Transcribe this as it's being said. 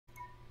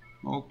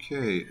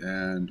Okay,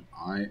 and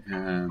I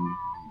am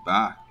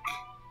back.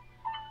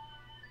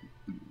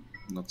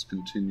 Let's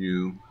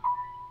continue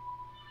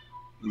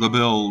the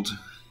build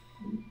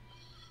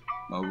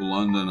of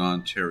London,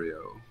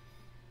 Ontario.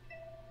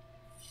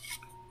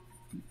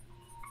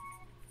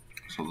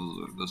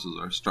 So this is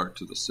our start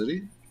to the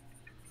city.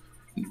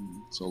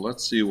 So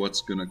let's see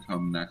what's going to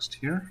come next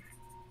here.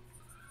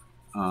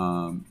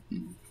 I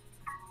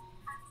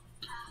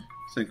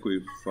think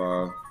we've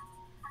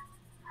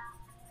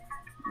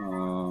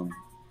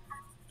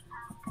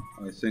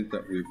I think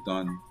that we've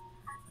done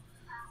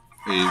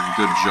a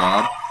good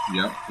job.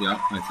 Yep,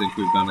 I think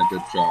we've done a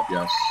good job.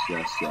 Yes.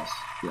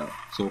 Yeah.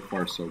 So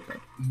far, so good.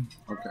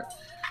 Okay.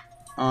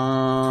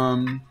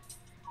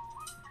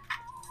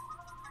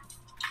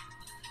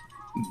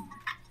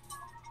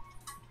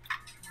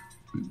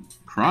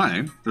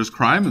 Crime? There's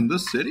crime in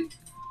this city?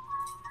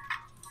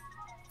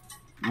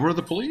 Where are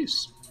the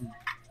police?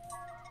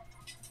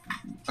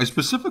 I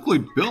specifically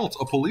built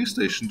a police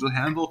station to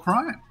handle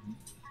crime.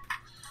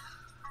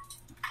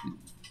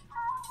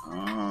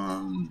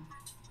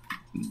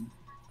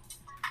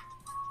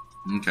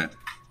 Okay.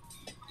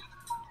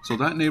 So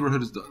that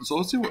neighborhood is done. So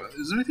let's see.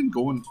 Is there anything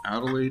going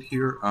Adelaide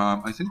here?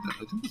 I think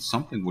that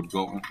something would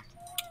go.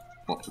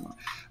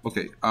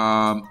 Okay.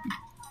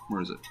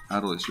 Where is it?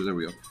 Adelaide. So there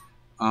we go.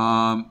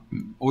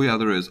 Oh yeah,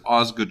 there is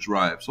Osgood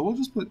Drive. So we'll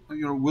just put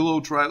Willow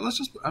Drive. Let's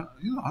just put,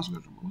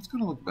 Osgood. What's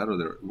going to look better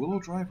there? Willow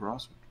Drive or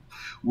Osgood Drive?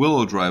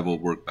 Willow Drive will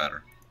work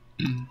better.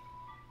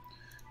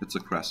 It's a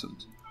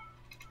crescent.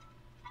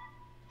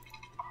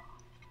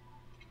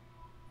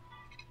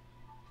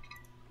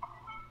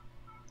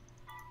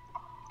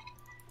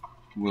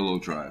 Willow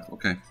Drive.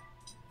 Okay.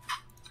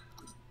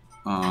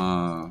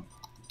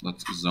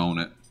 Let's zone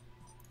it.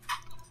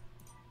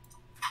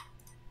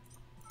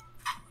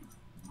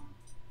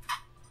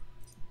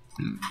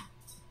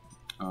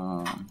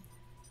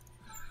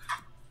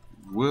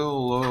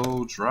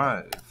 Willow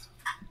Drive.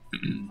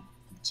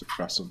 It's a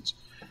crescent.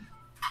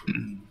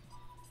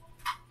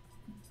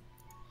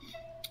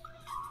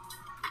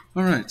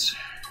 All right.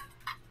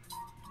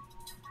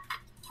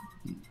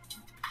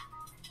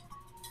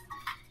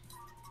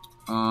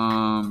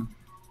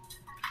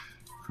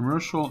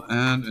 Commercial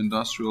and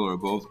industrial are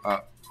both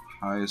up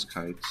high as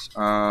kites.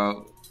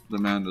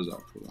 Demand is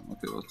up for them.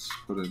 Okay, let's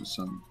put in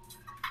some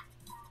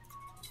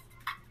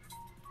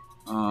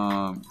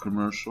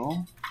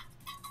commercial.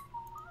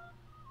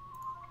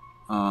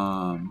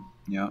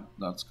 Yeah,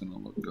 that's gonna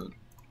look good.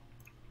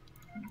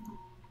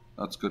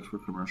 That's good for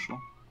commercial.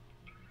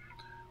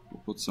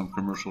 We'll put some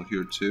commercial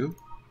here too.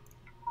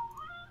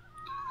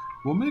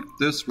 We'll make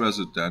this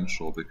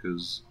residential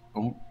because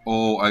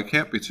I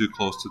can't be too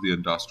close to the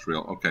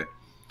industrial. Okay,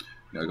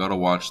 yeah, I gotta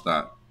watch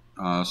that.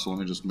 So let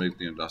me just make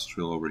the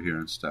industrial over here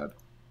instead.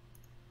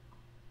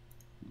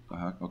 What the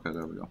heck? Okay,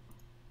 there we go.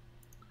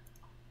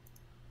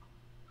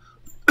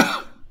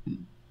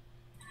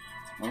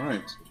 All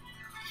right.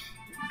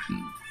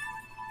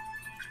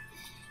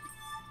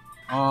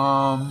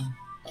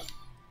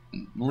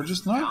 We're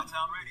just not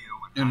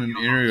in an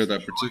area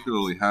that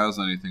particularly has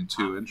anything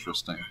too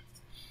interesting.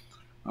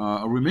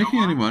 Are we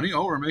making any money?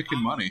 Oh, we're making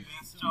money.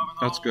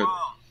 That's good.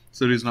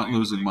 City's not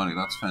losing money.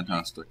 That's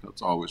fantastic.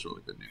 That's always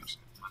really good news.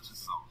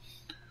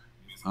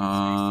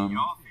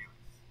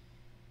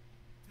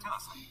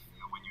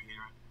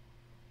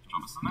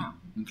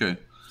 Okay.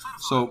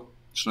 So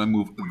should I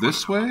move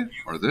this way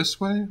or this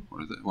way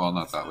or well,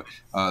 not that way.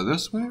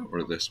 This way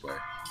or this way?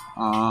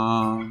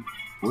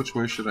 Which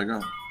way should I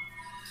go?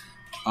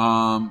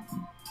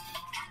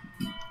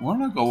 Why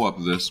don't I go up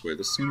this way?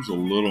 This seems a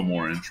little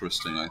more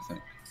interesting, I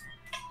think.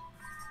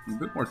 A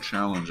bit more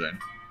challenging.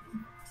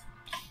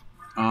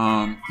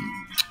 Let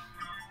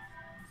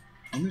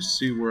me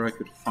see where I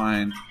could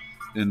find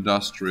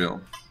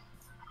industrial.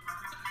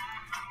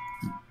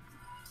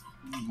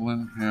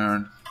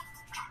 Glencairn.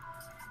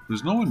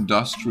 There's no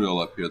industrial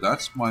up here.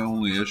 That's my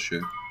only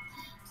issue.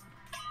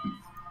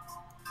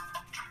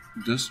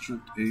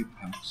 District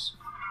Apex.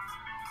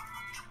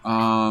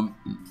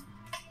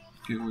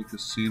 Gateway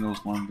Casinos,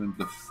 London,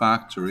 the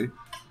Factory.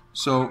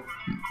 So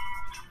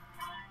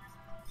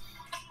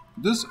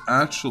this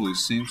actually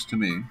seems to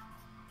me.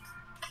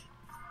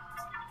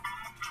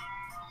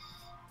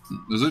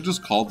 Is it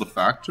just called the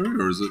Factory,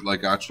 or is it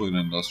like actually an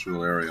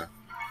industrial area?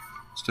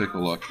 Let's take a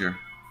look here.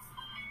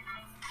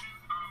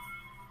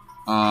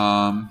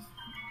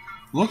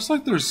 Looks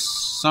like there's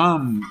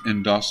some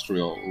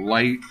industrial,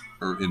 light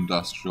or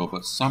industrial,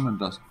 but some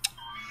industrial.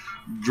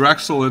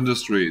 Drexel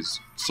Industries.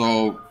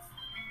 So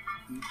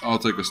I'll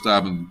take a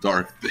stab in the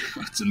dark.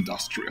 It's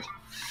industrial.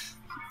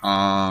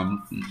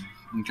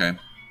 Okay.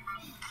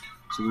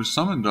 So there's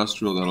some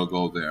industrial that'll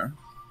go there.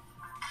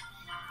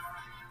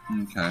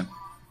 Okay.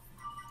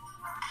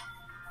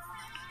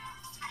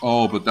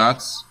 Oh, but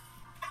that's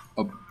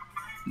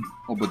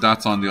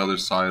on the other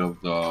side of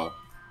the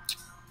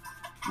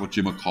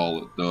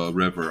whatchamacallit, the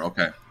river.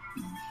 Okay.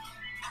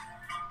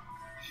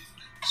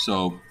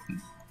 So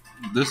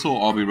this will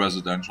all be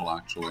residential,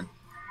 actually.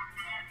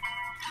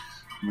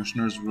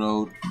 Commissioners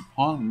Road.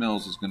 Pond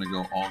Mills is going to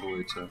go all the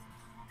way to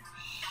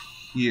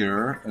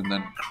here and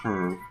then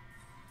curve.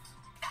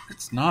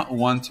 It's not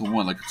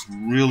one-to-one. Like, it's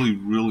really,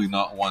 really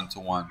not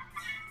one-to-one.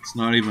 It's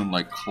not even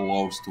like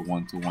close to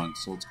one-to-one,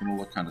 so it's going to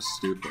look kind of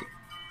stupid.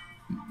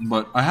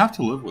 But I have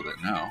to live with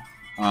it now.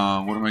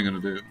 What am I going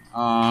to do?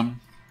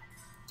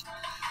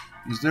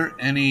 Is there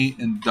any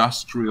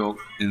industrial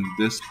in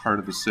this part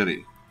of the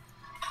city?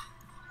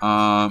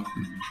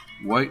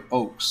 White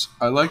Oaks.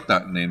 I like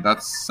that name.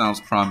 That sounds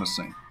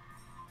promising.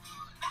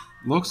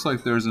 Looks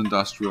like there's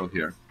industrial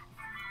here.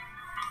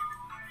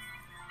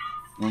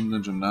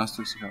 London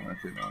Gymnastics.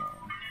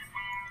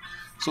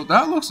 So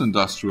that looks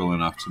industrial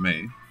enough to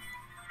me.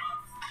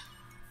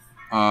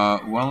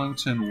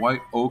 Wellington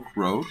White Oak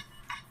Road.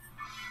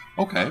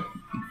 Okay.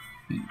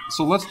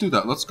 So let's do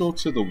that. Let's go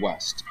to the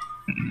west.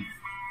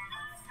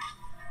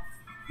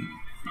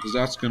 Because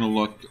that's going to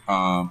look...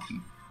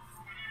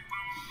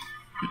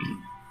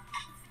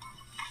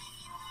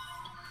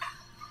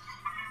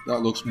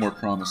 that looks more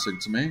promising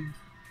to me.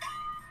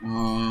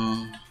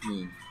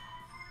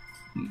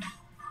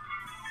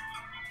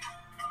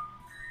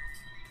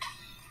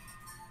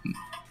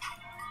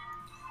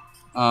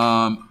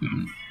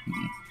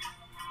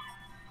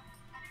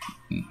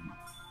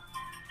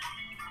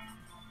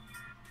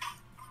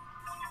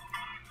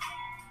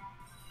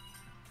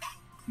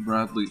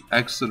 Bradley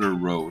Exeter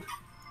Road.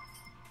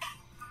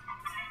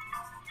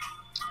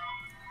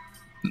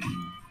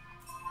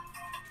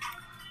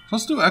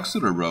 Let's do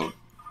Exeter Road.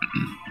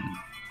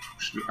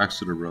 Should do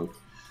Exeter Road.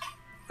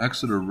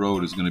 Exeter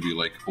Road is going to be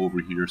like over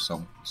here,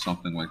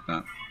 something like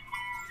that.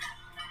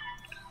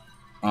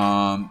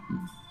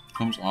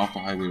 Comes off the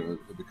highway,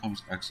 it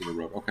becomes Exeter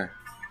Road. Okay.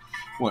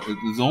 What?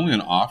 There's only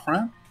an off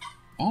ramp?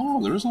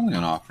 Oh, there is only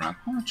an off ramp.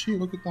 Oh, gee,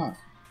 look at that.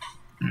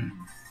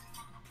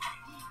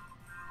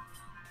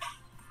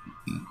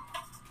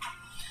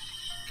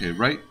 Okay,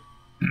 right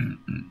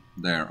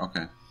there.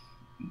 Okay.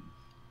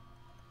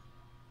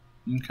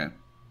 Okay.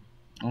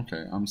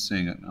 Okay, I'm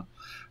seeing it now.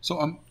 So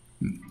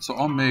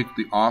I'll make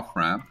the off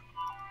ramp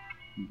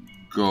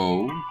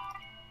go.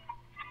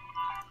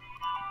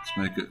 Let's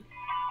make it.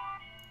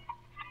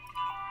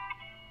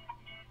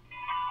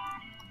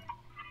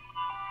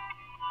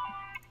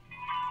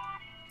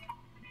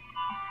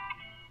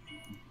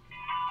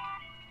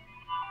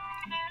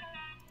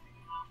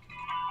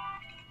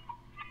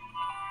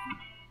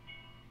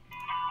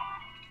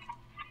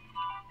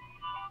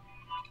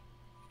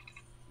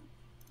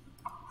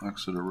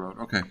 Exeter Road.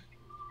 Okay.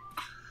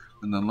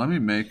 And then let me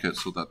make it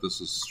so that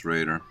this is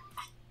straighter.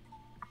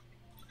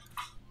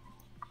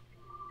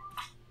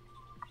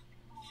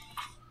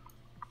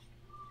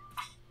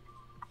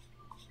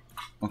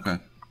 Okay.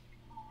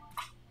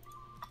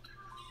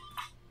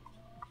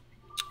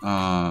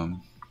 Let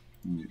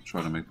me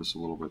try to make this a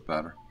little bit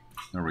better.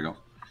 There we go.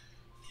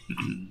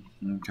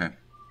 Okay.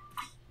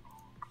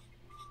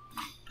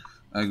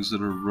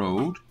 Exeter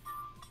Road.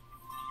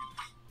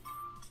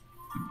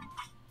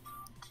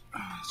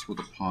 That's where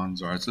the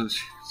ponds are. It's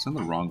in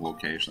the wrong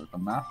location. The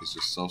map is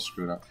just so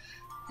screwed up.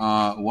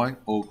 White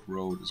Oak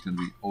Road is going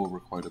to be over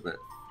quite a bit.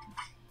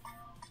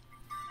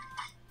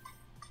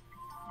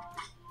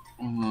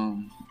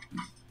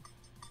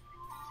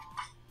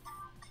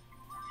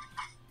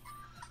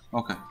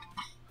 Okay.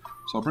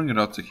 So I'll bring it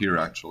up to here,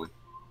 actually.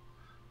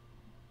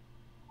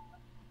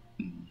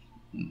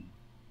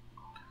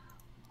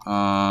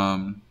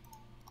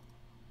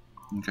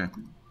 Okay.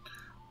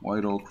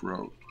 White Oak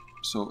Road.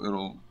 So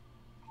it'll...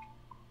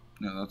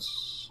 Yeah,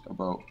 that's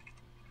about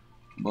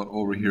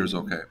over here is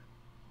okay.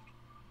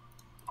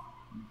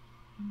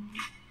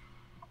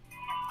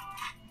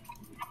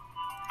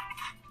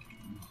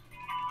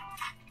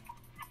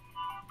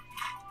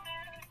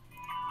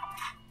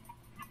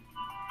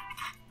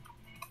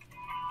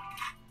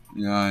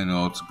 Yeah, I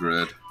know it's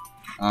grid.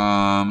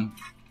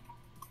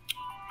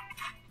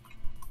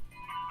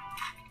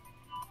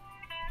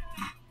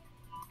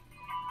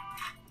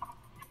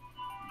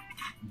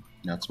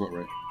 That's about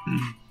right.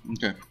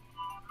 Okay.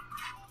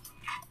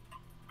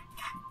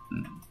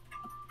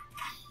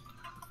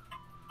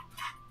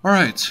 All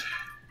right,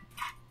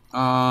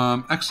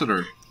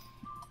 Exeter.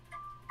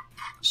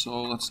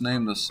 So let's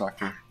name this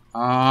sucker.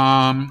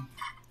 Where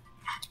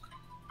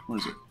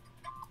is it?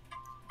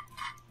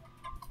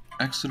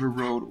 Exeter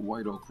Road,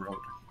 White Oak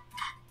Road.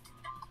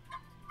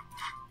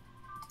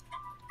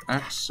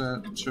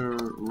 Exeter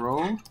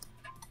Road.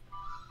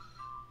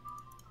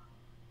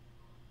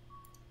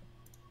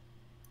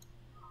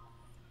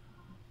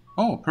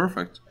 Oh,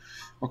 perfect.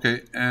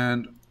 Okay,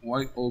 and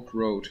White Oak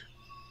Road.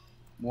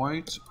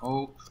 White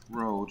Oak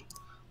Road.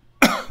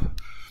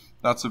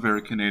 That's a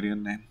very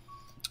Canadian name.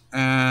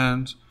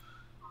 And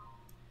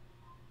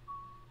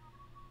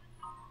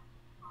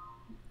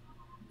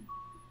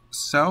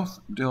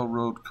Southdale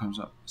Road comes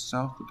up.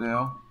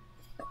 Southdale.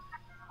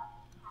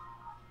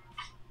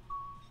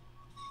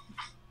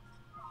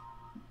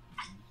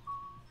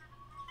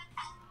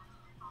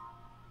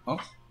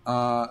 Oh,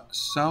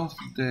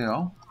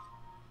 Southdale.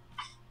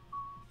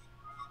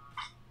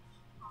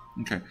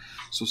 Okay,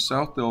 so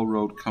Southdale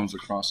Road comes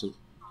across it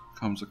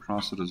comes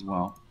across it as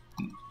well.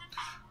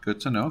 Good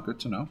to know, good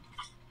to know.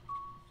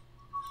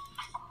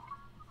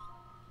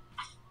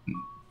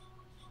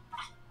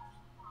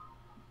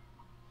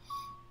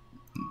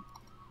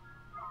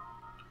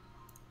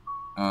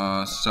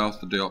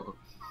 South of Dale.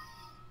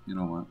 You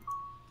know what?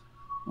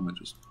 Let me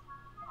just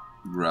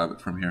grab it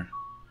from here.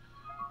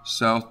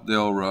 South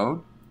Dale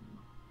Road.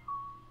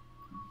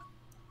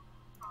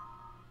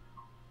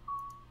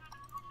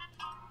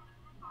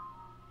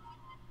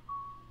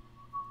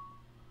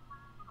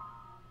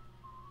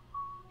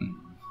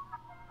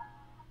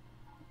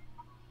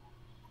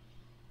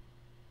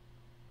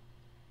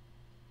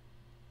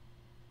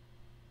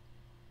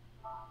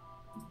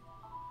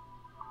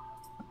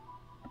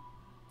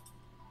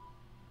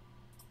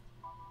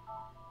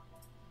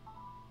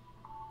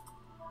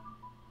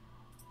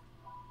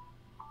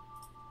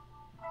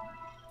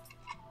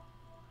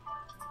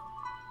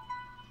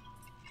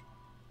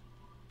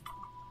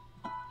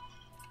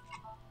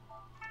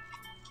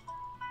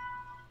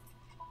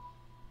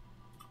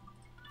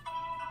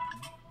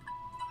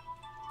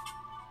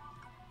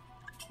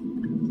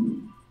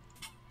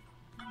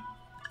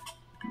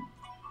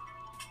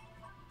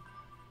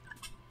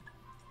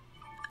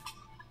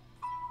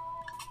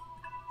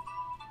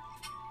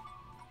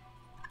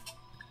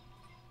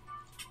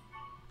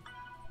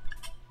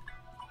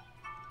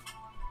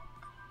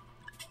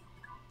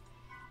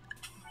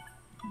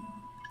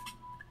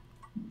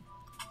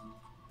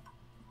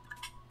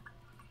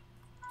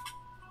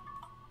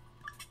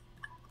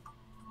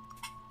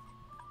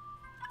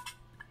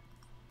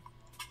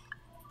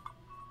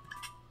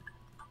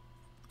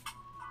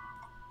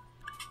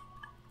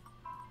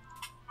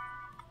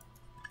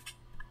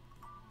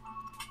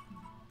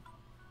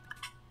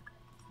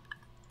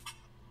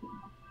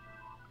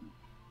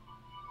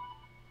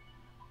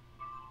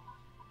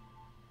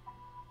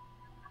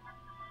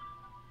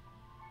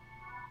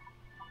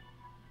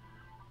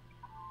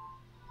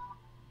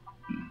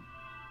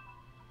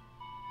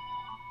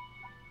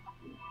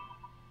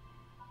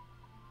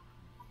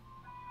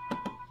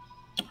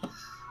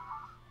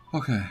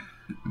 Okay,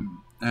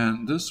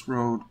 and this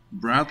road,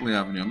 Bradley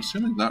Avenue, I'm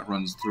assuming that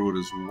runs through it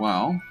as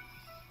well.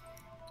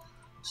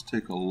 Let's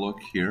take a look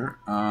here.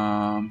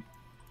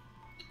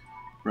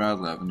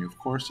 Bradley Avenue, of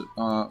course it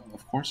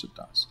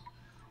does.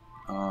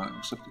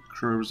 Except it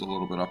curves a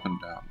little bit up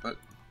and down. But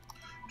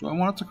do I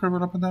want it to curve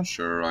it up and down?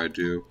 Sure, I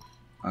do.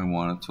 I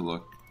want it to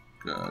look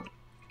good.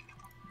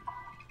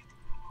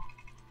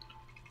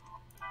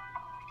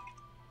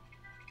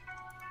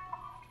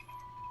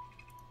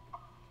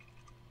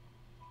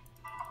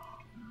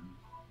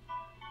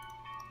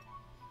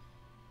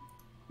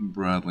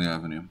 Bradley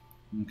Avenue.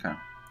 Okay.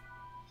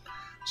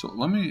 So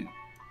let me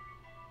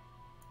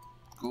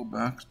go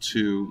back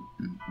to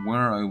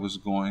where I was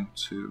going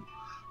to.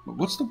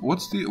 What's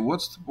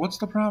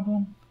the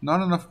problem?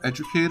 Not enough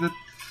educated.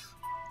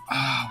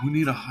 We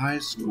need a high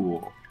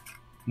school.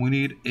 We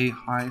need a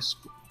high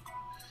school.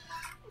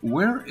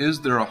 Where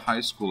is there a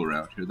high school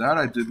around here? That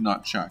I did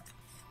not check.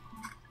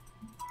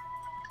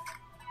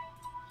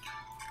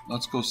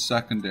 Let's go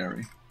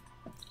secondary.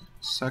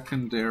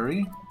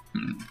 Secondary.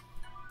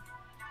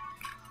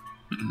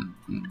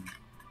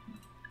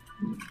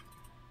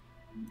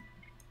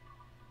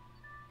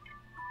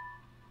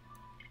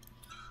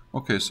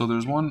 Okay, so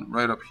there's one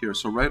right up here.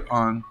 So right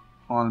on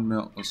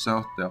Mill,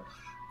 Southdale.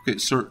 Okay,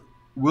 Sir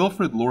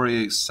Wilfrid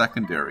Laurier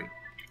Secondary,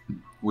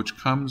 which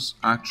comes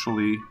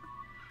actually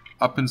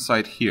up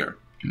inside here.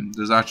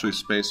 There's actually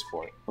space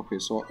for it. Okay,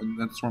 so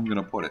that's where I'm going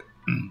to put it.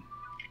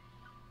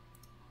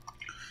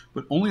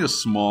 But only a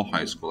small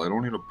high school. I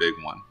don't need a big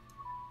one.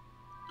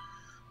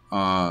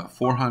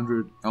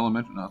 400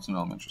 elementary. No, it's an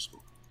elementary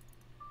school.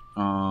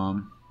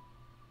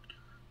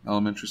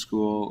 Elementary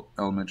school,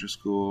 elementary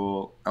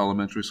school,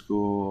 elementary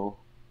school,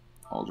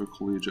 Alder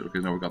Collegiate. Okay,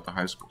 now we got the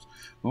high schools.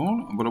 But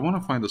I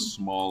want to find a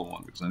small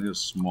one because I need a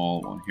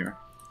small one here.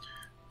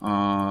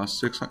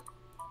 600.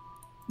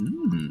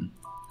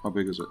 How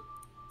big is it?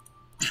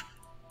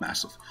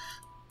 Massive.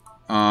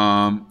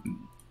 How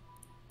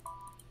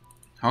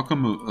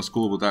come a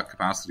school with that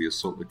capacity is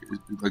so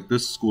like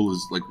this school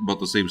is like about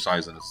the same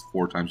size and it's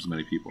 4 times as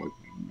many people? Like,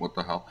 what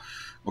the hell?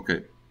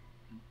 Okay,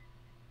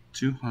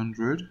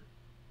 200.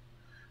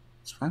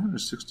 It's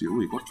 560 a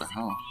week. What the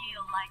hell?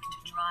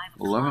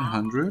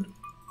 1100.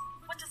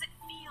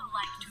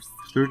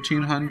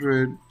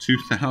 1300,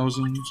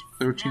 2000,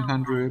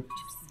 1300,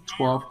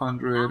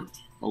 1200,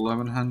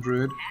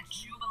 1100,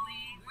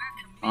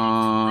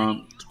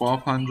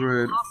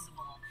 1200.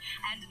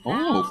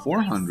 Oh,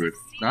 400.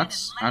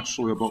 That's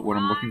actually about what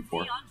I'm looking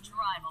for.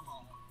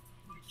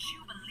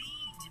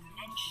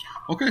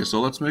 Okay,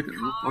 so let's make it.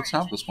 Let's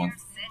have this one.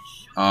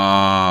 Look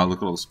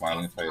at all the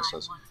smiling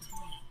faces.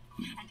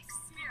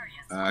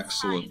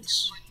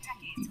 Excellent.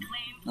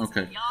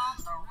 Okay.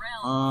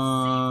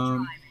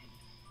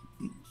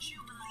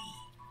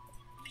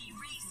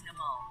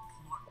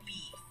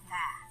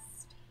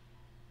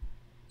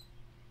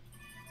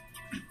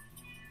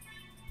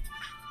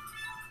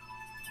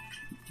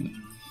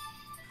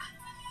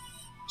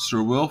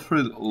 Sir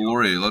Wilfrid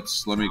Laurier.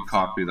 Let me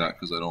copy that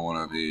because I don't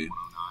want to be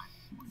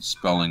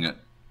spelling it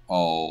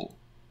all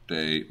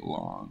day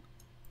long.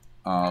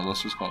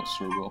 Let's just call it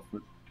Sir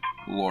Wilfrid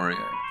Laurier.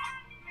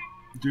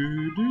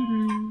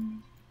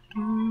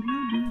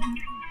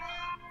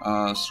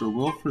 Sir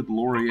Wilfrid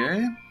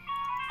Laurier.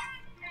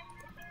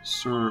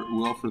 Sir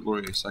Wilfrid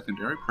Laurier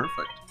secondary.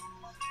 Perfect.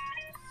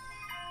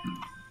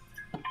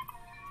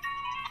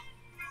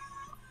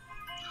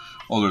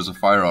 Oh, there's a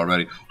fire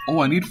already.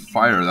 Oh, I need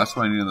fire. That's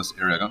what I need in this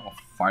area. I got no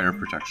fire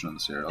protection in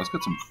this area. Let's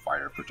get some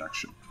fire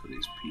protection for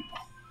these people.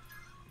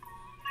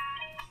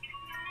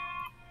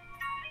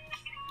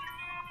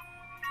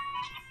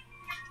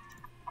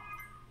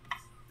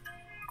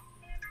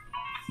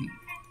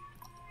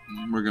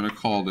 We're going to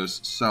call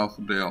this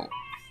Southdale.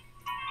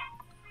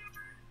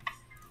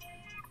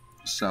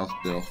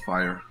 Southdale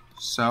Fire.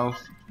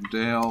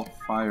 Southdale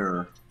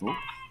Fire. Oh,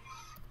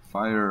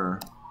 fire.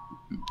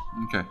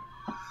 Okay.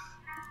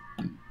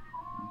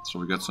 So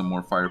we got some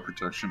more fire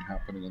protection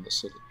happening in the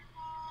city.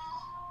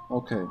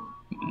 Okay.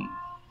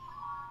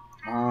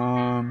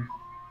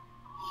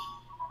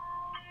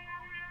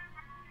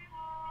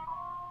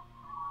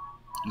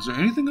 Is there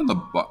anything in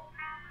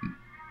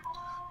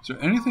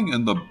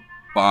the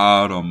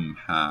bottom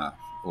half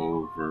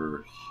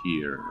over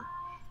here?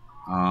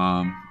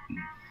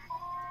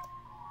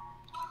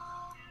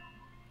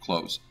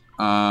 Close.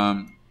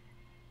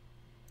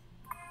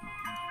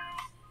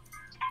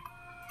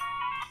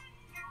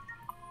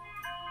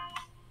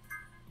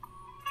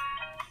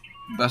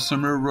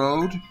 Bessemer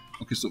Road.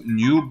 Okay, so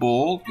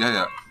Newbold.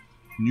 Yeah.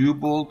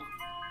 Newbold.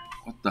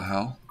 What the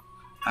hell?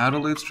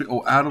 Adelaide Street.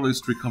 Oh, Adelaide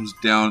Street comes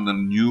down, and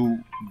then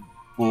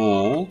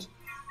Newbold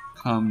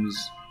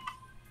comes.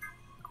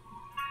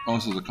 Oh,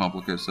 this is a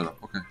complicated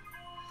setup. Okay.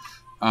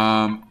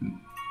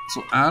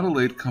 So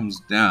Adelaide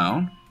comes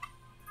down.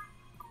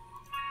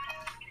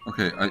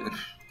 Okay, I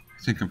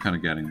think I'm kind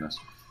of getting this.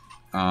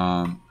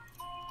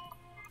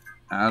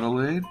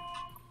 Adelaide.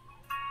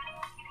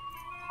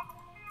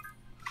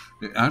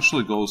 It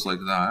actually goes like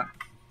that.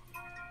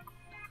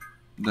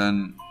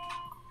 Then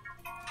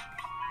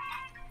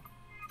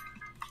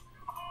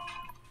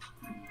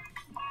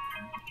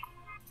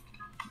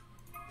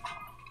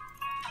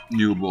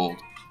Newbold.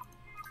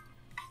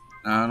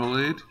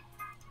 Adelaide.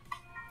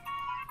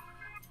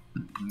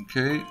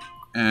 Okay,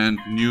 and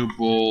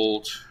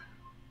Newbold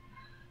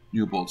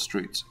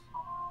Street.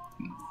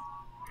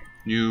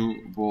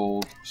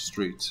 Newbold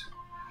Street.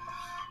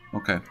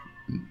 Okay.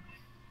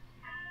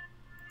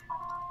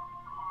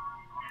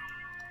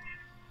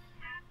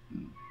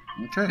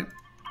 Okay,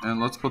 and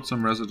let's put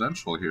some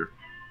residential here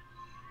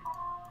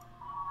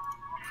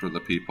for the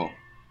people,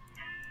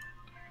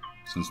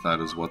 since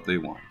that is what they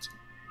want.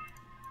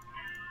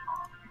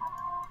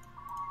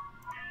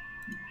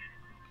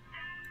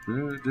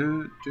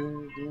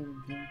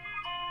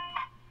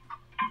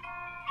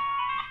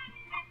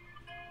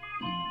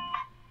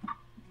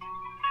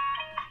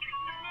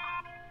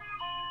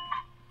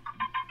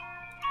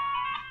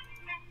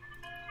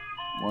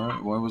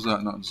 Why was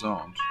that not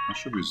zoned? That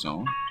should be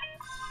zoned.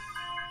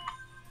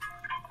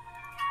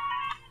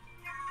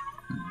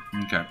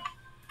 Okay.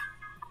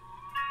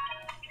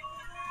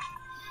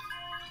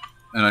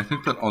 And I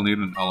think that I'll need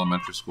an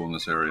elementary school in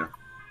this area.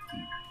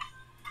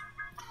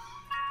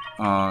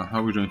 How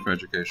are we doing for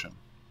education?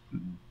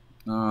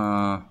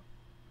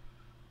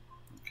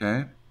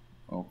 Okay.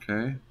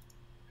 Okay.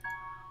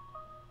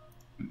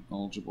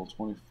 Eligible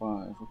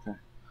 25. Okay.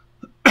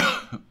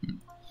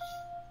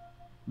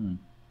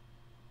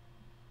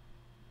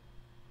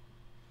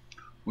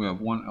 We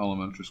have one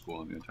elementary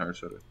school in the entire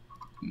city.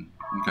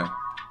 Okay.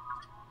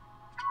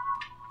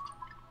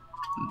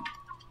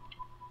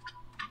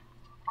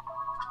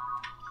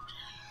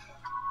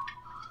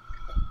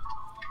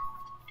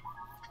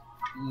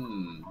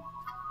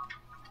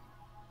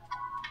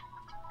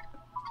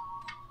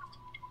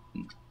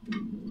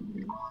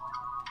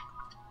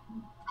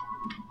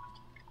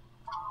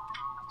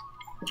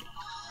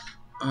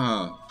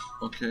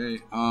 Okay.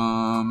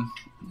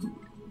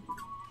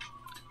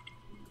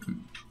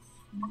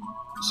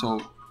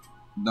 So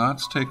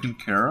that's taken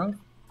care of.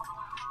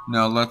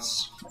 Now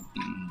let's.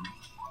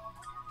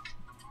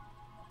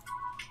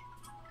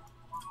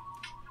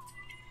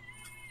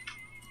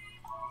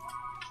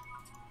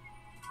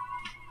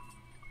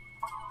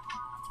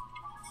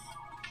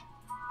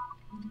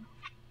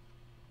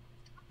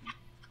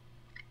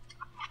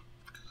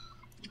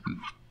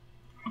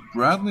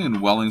 Bradley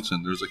and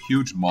Wellington, there's a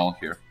huge mall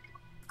here.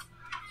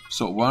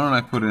 So why don't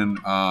I put in,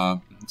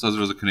 it says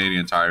there's a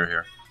Canadian Tire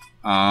here.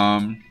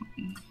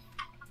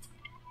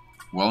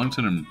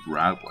 Wellington and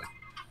Bradley.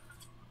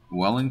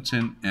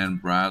 Wellington and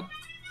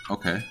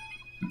okay.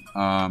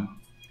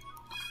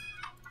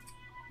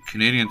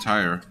 Canadian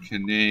Tire.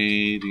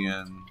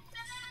 Canadian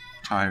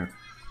Tire.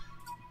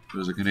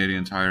 There's a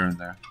Canadian Tire in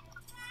there.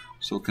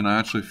 So can I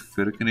actually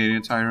fit a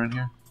Canadian Tire in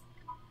here?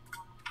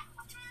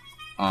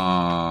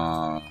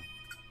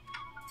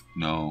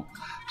 No.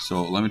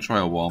 So let me try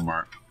a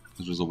Walmart.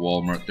 Because there's a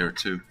Walmart there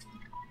too.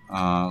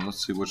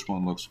 Let's see which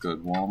one looks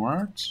good.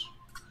 Walmart.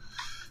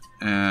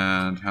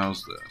 And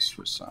how's this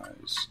for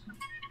size?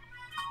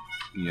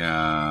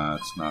 Yeah,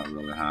 it's not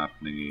really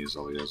happening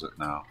easily, is it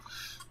now?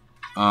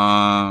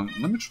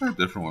 Let me try a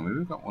different one. Maybe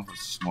we've got one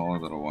that's smaller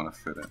that I want to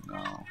fit in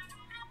now.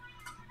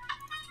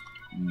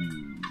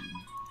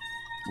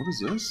 What is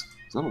this?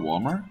 Is that a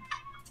Walmart?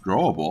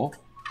 Growable?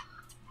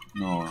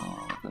 No,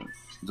 okay.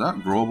 Is that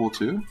growable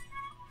too?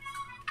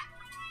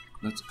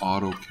 That's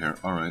auto care.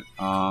 Alright.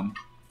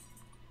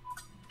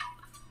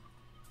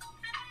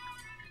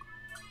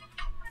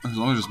 Let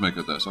me just make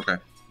it this. Okay.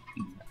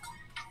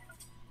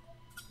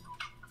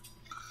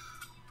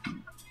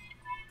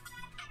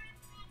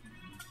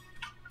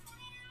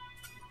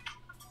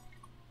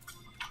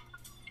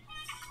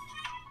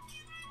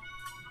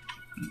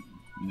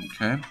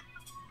 Okay.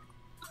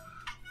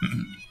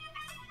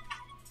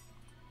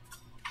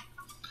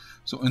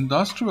 So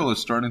industrial is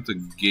starting to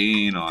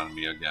gain on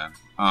me again.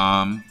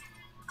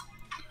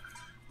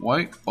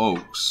 White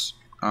Oaks.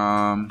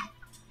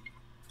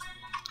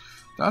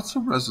 That's a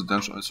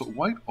residential. So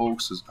White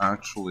Oaks is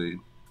actually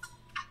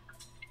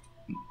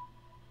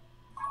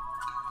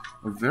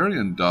a very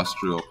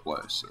industrial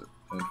place.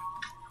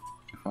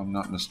 If I'm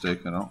not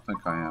mistaken, I don't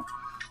think I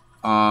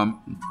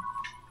am.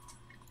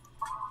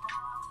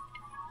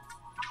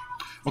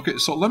 Okay,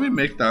 so let me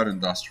make that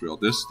industrial.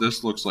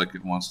 This looks like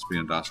it wants to be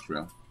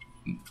industrial.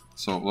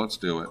 So let's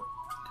do it.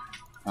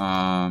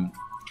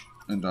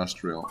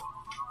 Industrial.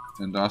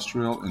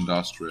 Industrial,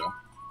 industrial.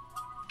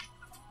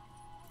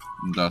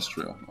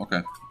 Industrial.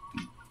 Okay.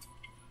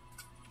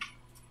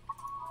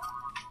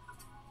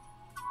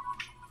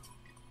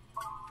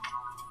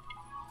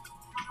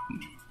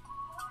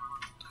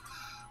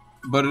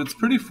 But it's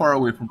pretty far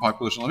away from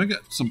population. Let me get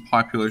some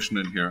population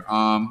in here.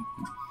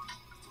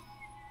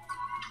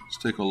 Let's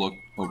take a look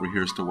over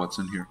here as to what's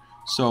in here.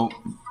 So,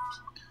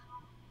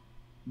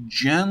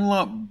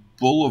 Janla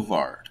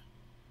Boulevard.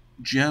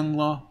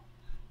 Janla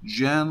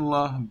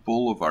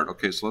Boulevard.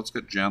 Okay, so let's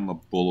get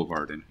Janla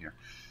Boulevard in here.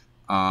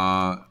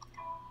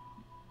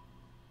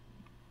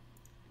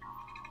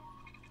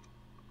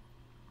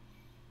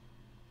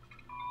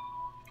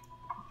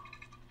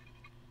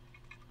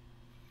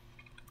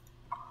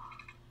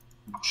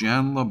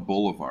 Janla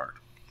Boulevard.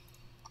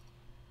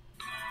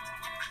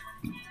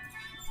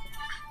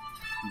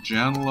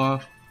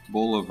 Janla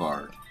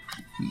Boulevard.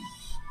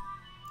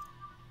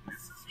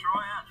 This is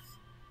Troy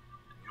Anderson,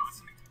 and you're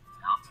listening to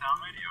Downtown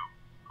Radio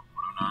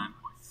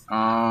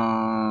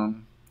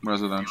 109.7.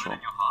 Residential. Feel it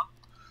in your heart?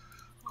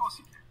 Of course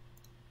you can.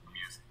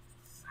 Music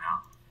is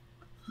sound.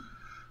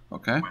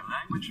 Okay. When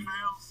language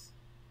fails,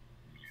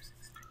 music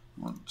speaks.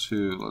 1,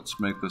 2. Let's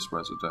make this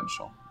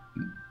residential.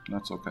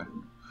 That's okay.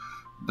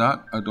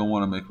 That I don't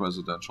want to make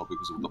residential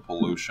because of the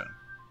pollution.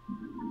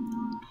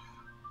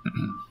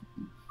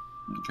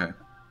 Okay.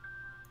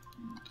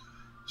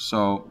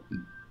 So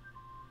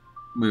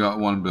we got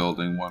one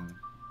building, one.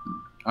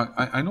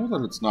 I know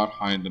that it's not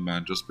high in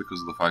demand just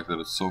because of the fact that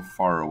it's so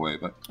far away,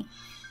 but I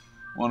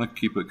want to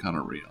keep it kind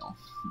of real.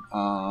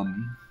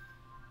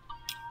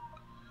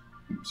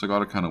 So I got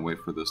to kind of wait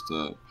for this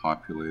to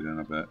populate in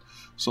a bit.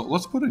 So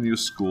let's put a new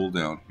school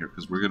down here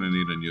because we're going to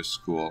need a new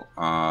school.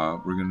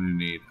 We're going to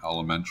need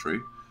elementary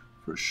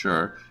for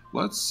sure.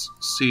 Let's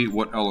see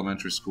what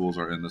elementary schools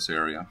are in this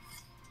area.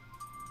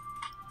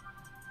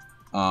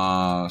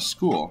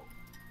 School.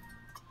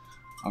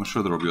 I'm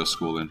sure there will be a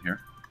school in here.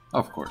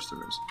 Of course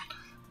there is.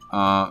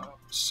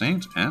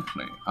 St.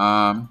 Anthony.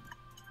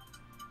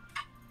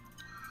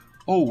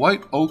 Oh,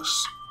 White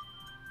Oaks.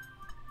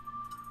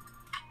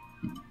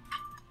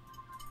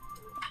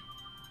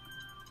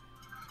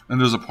 And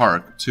there's a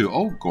park too.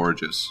 Oh,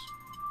 gorgeous.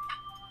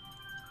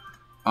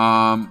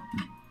 But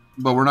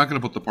we're not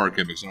going to put the park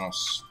in because there's enough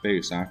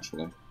space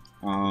actually.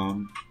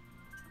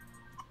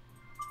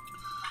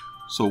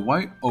 So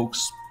White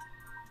Oaks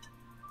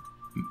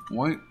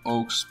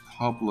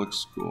Public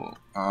School.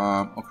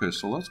 Okay,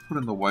 so let's put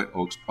in the White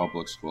Oaks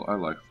Public School. I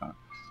like that.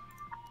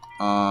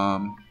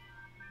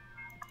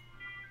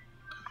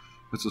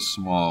 It's a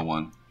small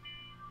one.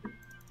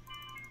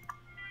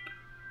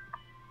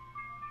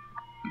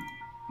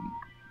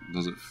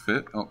 Does it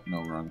fit? Oh,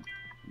 no, wrong.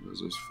 Does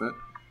this fit?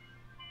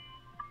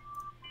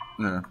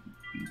 There.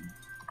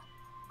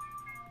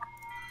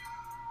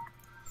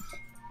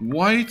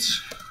 White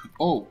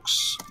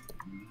Oaks.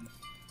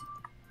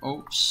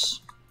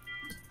 Oaks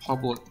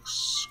Public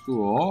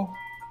School.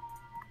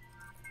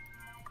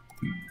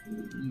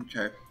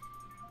 Okay.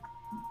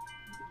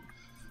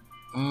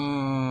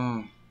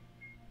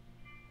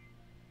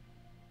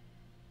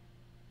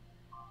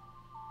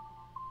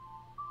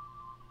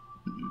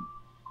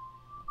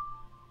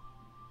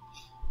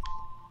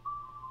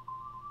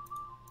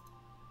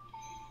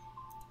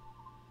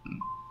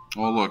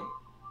 Oh, look.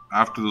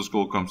 After the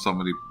school comes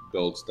somebody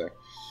builds there.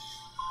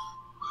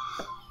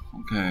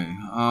 Okay.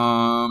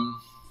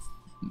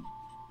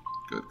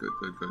 Good.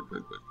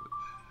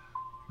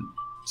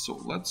 So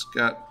let's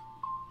get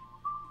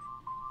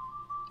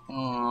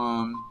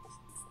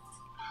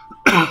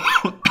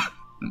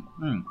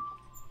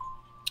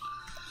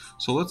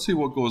so let's see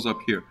what goes up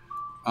here.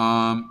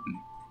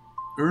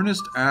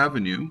 Ernest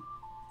Avenue.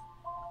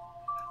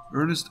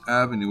 Ernest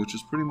Avenue, which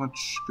is pretty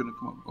much gonna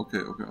come up. Okay,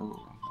 okay,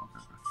 okay.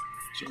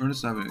 So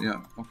Ernest Avenue,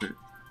 yeah, okay,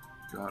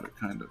 got it,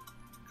 kind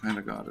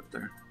of got it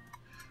there.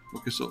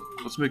 Okay, so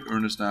let's make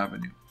Ernest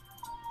Avenue.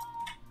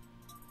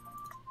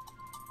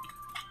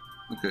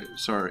 Okay,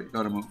 sorry,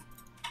 gotta move.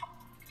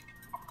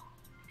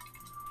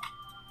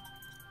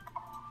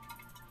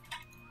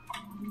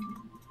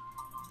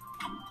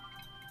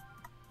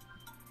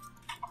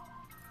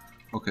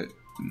 Okay,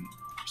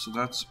 so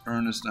that's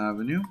Ernest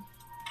Avenue.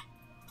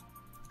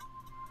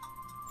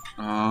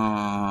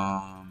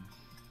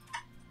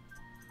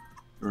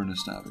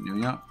 Ernest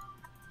Avenue, yeah.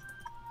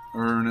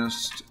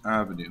 Ernest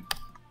Avenue.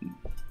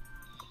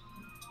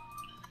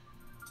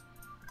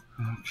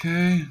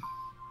 Okay.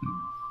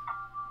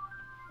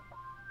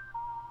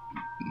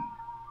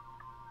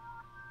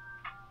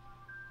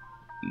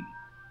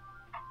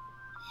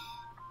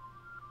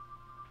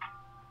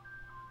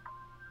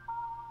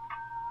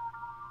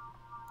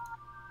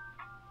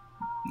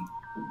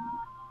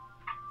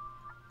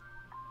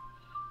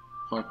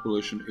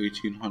 Population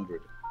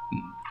 1,800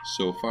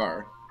 so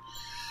far.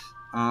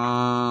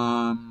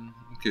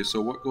 Okay,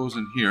 so what goes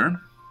in here?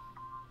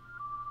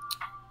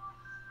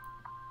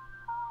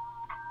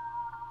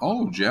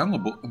 Oh, Janla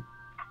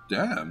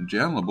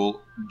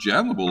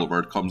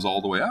Boulevard comes all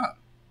the way up.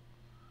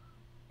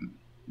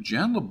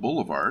 Janla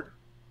Boulevard.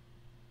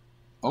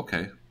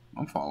 Okay,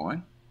 I'm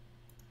following.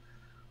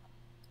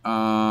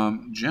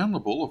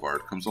 Janla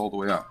Boulevard comes all the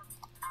way up.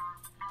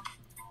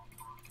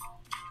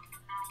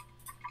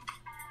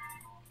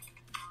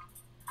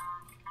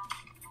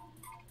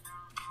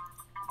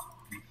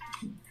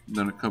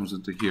 Then it comes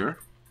into here.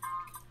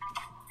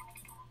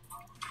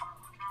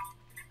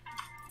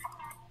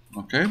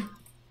 Okay.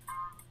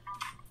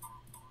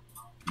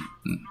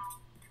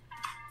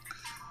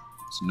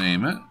 Let's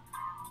name it.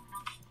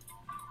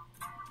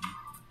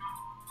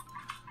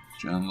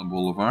 Janla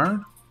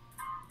Boulevard.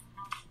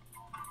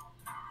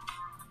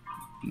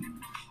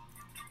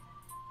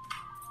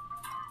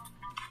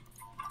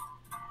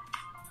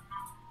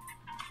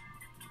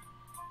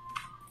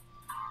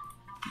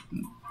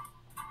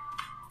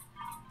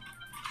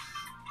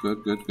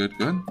 Good.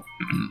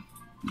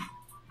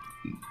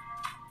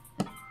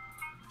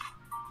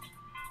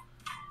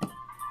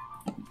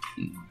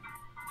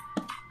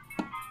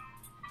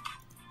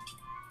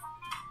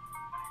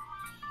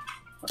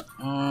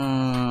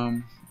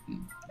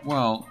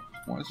 Well,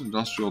 why is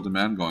industrial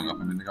demand going up?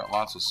 I mean, they got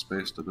lots of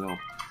space to build.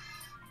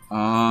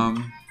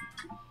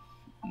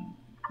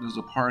 There's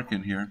a park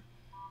in here.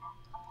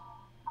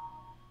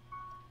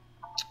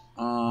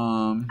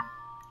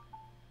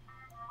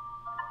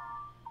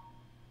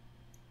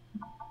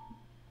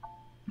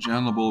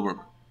 Janla Boulevard.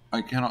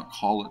 I cannot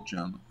call it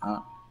Janla.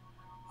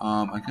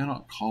 I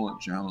cannot call it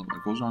Janla.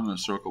 It goes around in a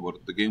circle,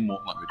 but the game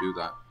won't let me do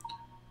that.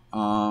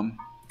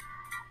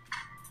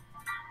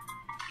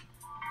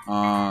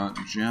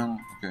 Janla.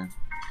 Okay.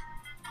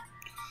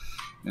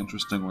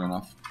 Interestingly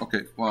enough.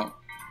 Okay. Well.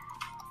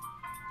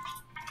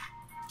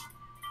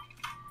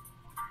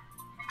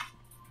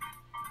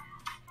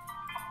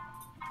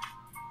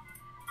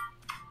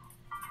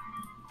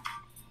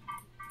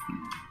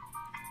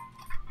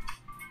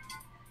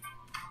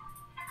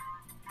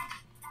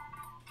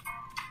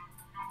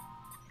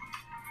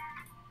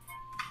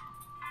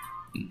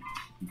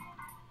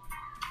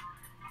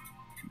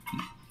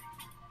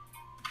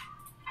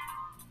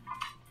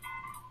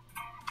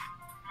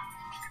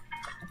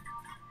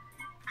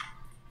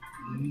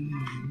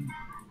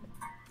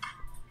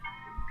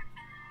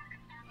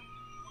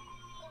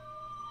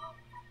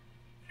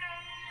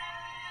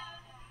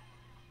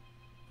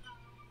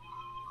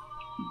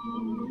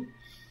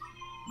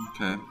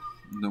 Okay,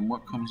 and then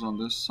what comes on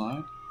this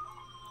side?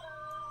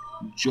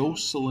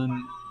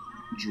 Jocelyn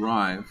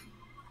Drive.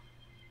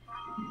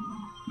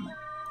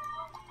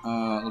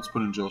 Let's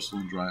put in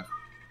Jocelyn Drive.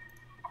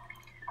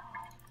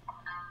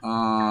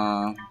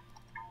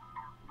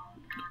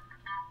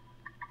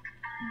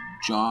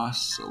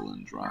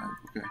 Jocelyn Drive.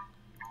 Okay.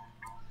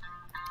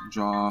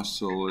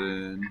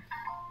 Jocelyn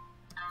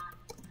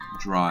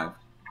Drive.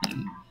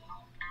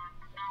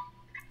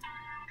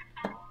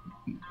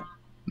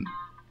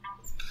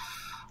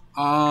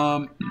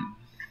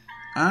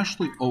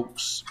 Ashley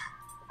Oaks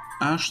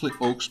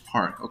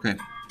Park. Okay,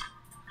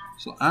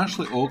 so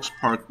Ashley Oaks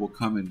Park will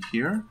come in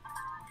here.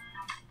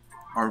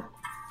 Our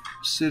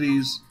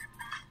cities.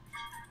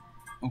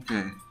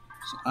 Okay,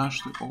 so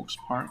Ashley Oaks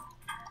Park.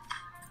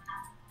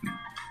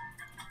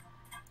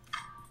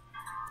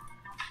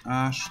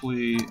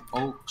 Ashley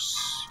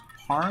Oaks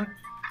Park.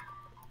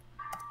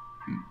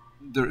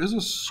 There is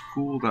a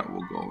school that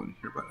will go in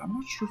here, but I'm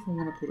not sure if I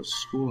want to put a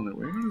school in it.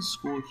 We're in a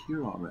school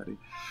here already.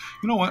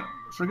 You know what?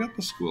 Forget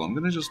the school. I'm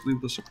going to just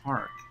leave this a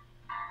park.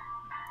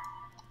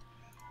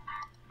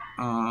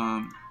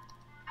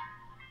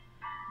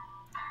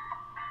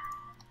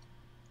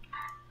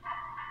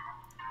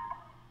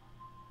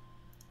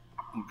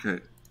 Okay.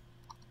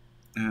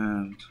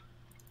 And...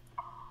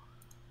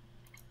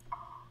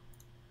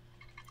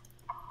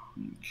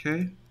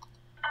 Okay.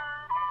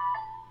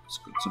 Let's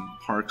put some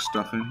park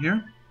stuff in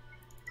here.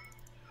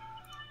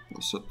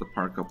 We'll set the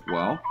park up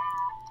well.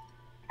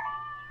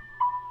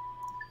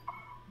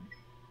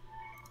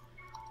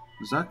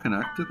 Is that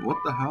connected? What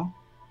the hell?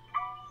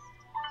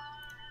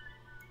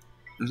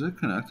 Is it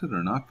connected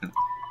or not connected?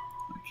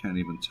 I can't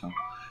even tell.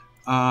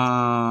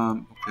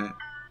 Okay.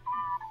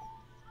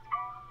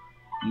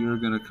 You're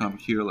gonna come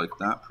here like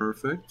that,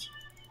 perfect.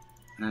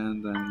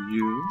 And then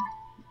you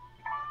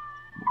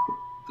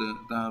we'll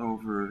put that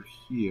over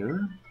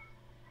here.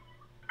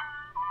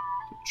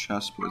 The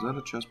chessboard. Is that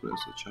a chessboard?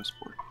 It's a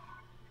chessboard.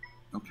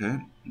 Okay.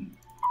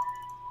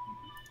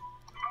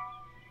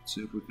 Let's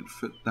see if we can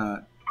fit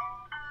that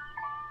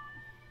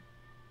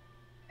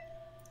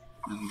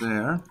in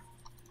there.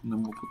 And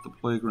then we'll put the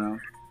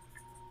playground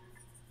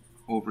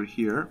over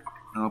here.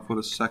 And I'll put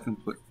a second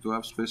play. Do I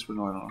have space for?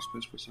 No, I don't have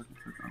space for a second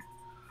playground.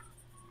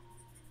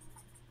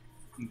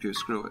 Okay,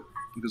 screw it.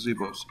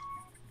 Gazebos.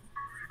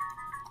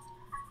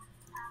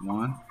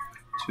 1,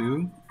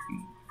 2,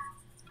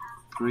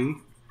 3,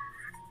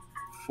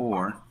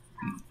 4.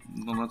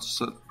 Now let's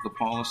set the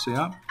policy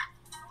up.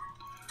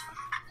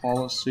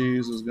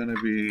 Policies is going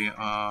to be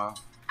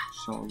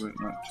celebrate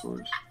night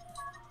tours.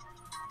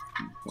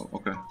 Oh,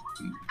 okay.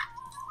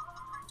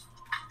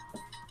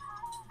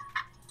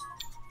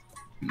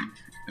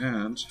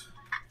 And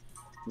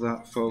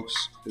that,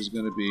 folks, is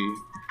going to be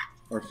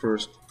our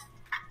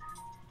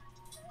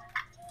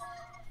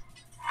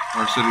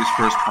city's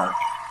first park.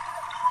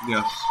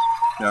 Yes,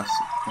 yes,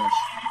 yes,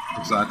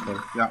 exactly,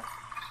 yeah.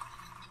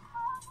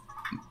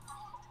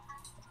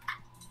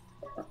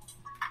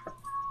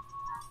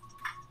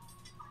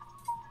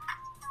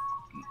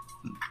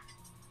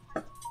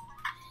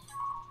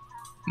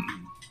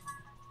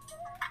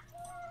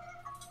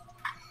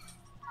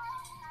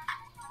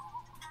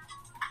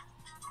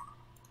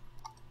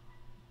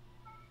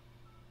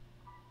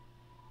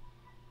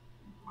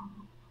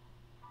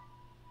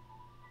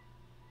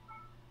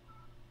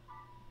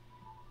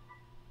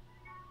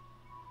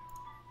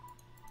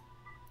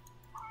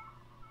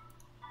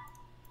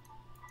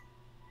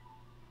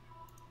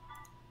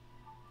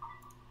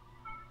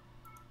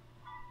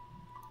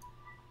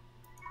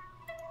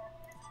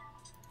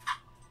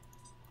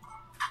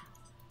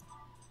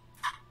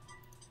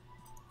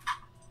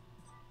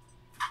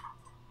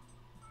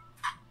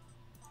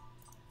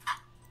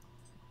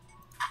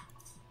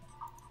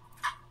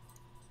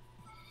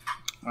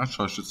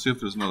 Actually, I should see if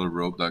there's another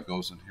road that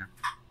goes in here.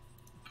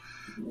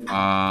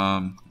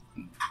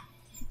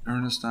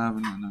 Ernest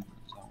Avenue. No, is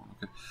that one?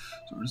 Okay.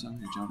 So Ernest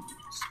Avenue jump.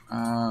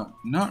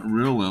 Not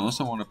really,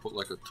 unless I want to put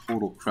like a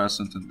total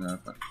crescent in there.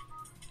 But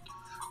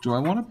do I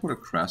want to put a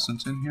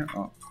crescent in here?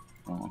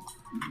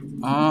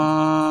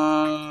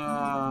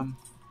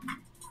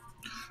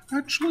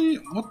 Actually,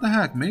 what the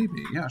heck?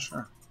 Maybe. Yeah,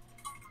 sure.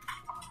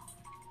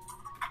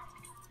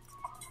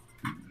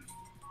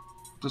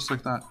 Just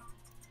like that.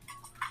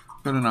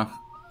 Good enough.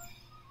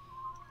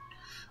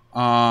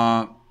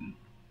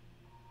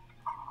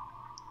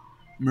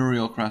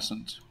 Muriel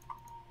Crescent.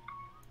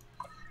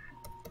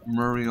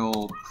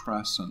 Muriel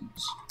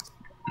Crescent.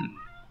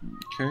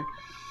 Okay.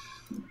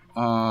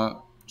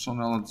 So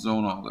now let's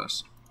zone all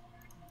this.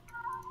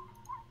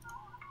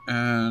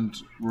 And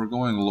we're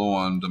going low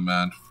on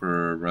demand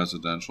for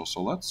residential,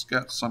 so let's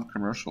get some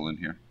commercial in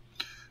here.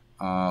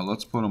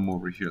 Let's put them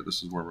over here.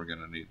 This is where we're going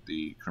to need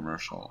the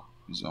commercial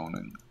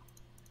zoning.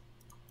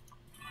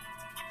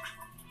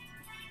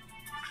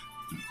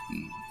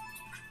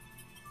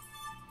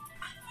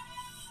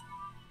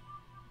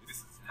 This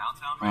is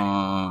downtown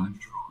radio.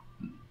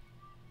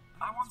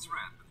 I once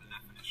read that the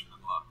definition of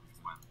luck is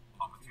when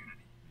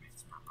opportunity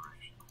meets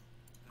preparation.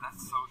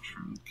 That's so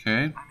true.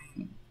 Okay. I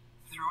mean,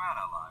 throughout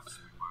our lives,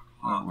 we work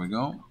hard. There we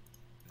go.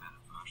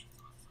 Better versions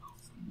of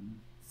ourselves.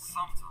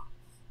 Sometimes,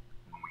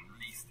 when we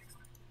least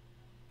expect it,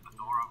 the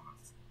door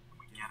opens and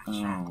we get a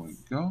chance. There we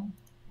go.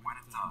 When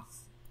it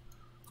does,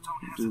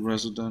 don't Do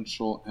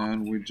residential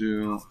and we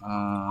do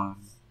time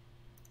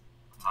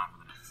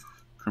for the next song.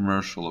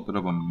 commercial. A bit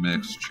of a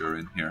mixture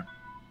in here.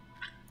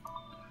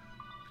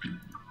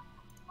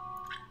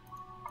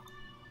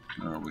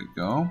 There we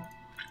go.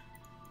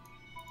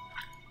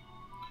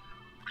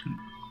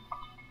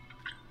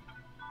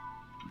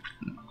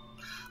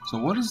 So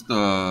what is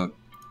the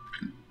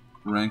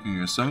ranking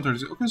here?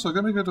 730. Okay, so I'm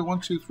gonna get to 1,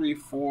 2, 3,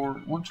 4,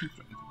 1, 2,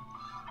 3,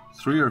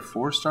 3 or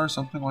 4 stars,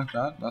 something like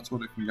that. That's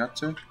what it can get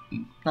to.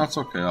 That's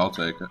okay. I'll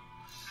take it.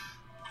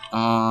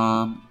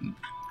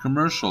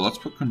 Commercial. Let's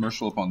put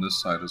commercial up on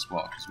this side as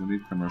well, because we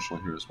need commercial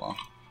here as well.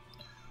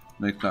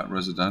 Make that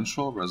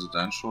residential,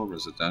 residential,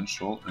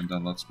 residential, and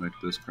then let's make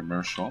this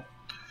commercial.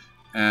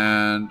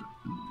 And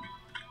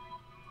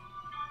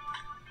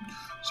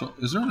so,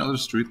 is there another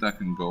street that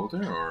can go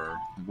there, or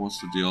what's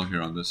the deal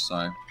here on this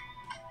side?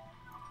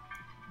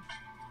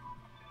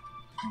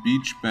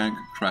 Beach Bank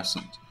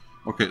Crescent.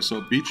 Okay,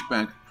 so Beach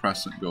Bank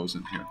Crescent goes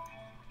in here.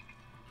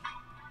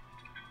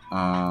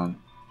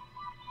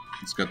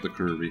 Let's get the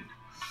curvy.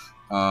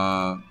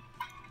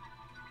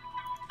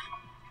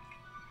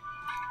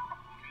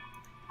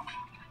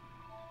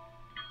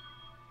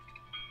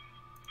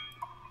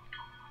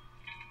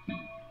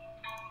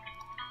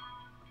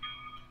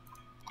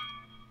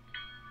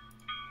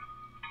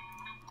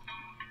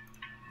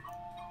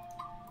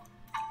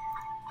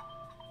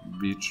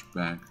 Beach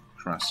Bank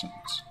Crescent.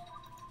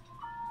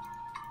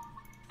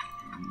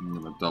 I'm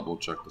going to double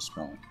check the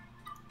spelling.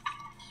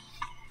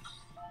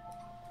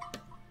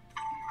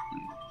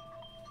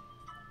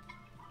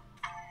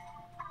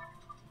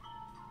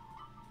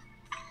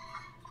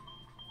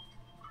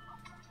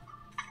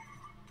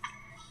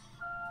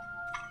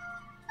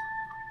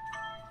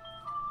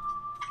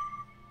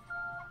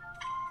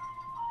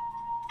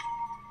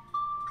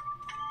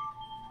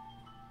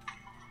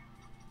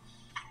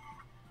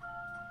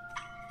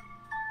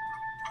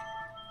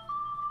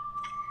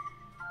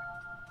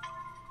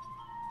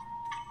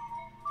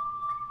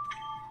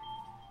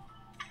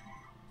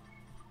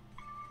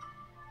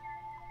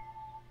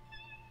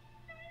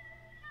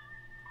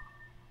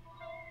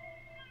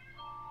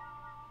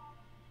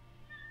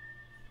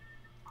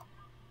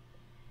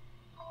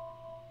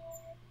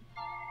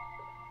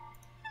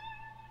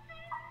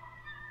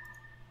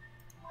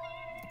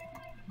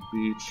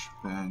 Beach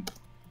Bank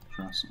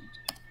Crescent.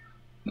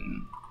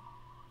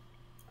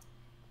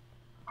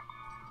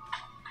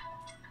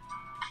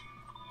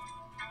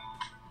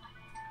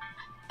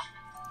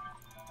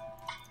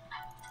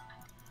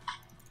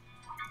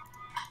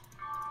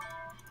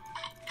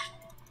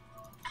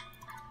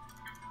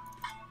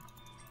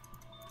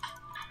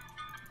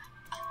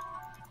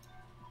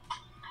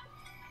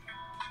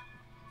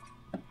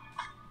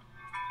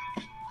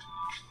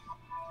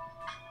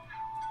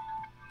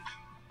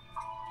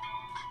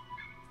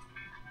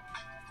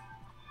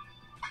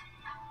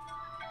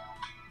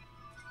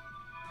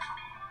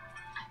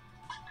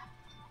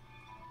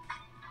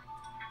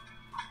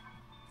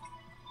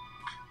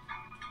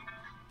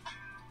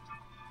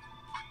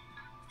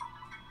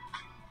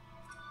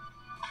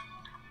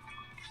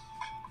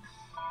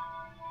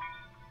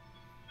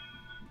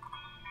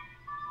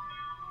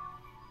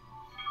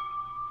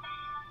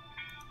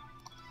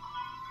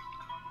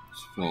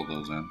 Let's fill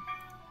those in.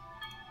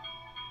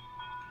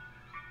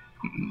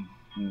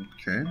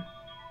 Okay.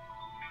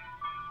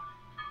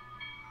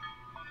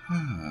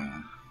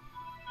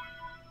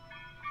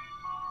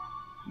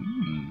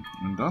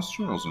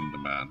 Industrial's in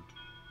demand.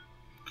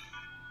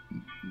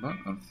 But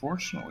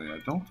unfortunately, I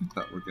don't think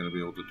that we're going to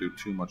be able to do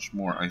too much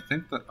more. I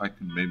think that I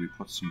can maybe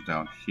put some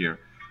down here.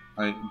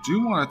 I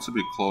do want it to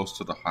be close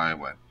to the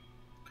highway,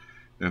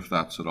 if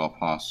that's at all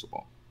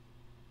possible.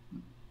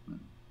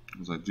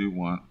 Because I do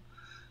want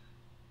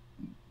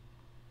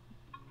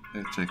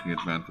it taking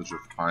advantage of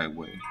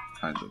highway,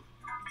 kind of.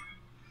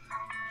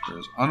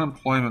 There's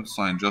unemployment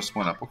sign just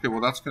went up. Okay, well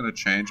that's going to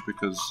change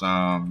because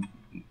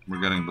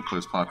we're getting the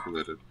place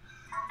populated.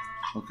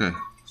 Okay,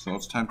 so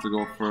it's time to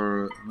go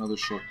for another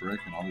short break,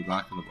 and I'll be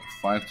back in about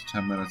 5 to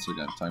 10 minutes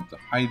again. Time to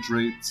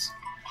hydrate,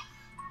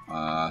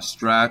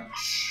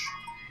 stretch,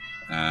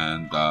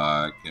 and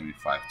give me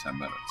 5-10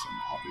 minutes, and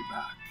I'll be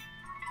back.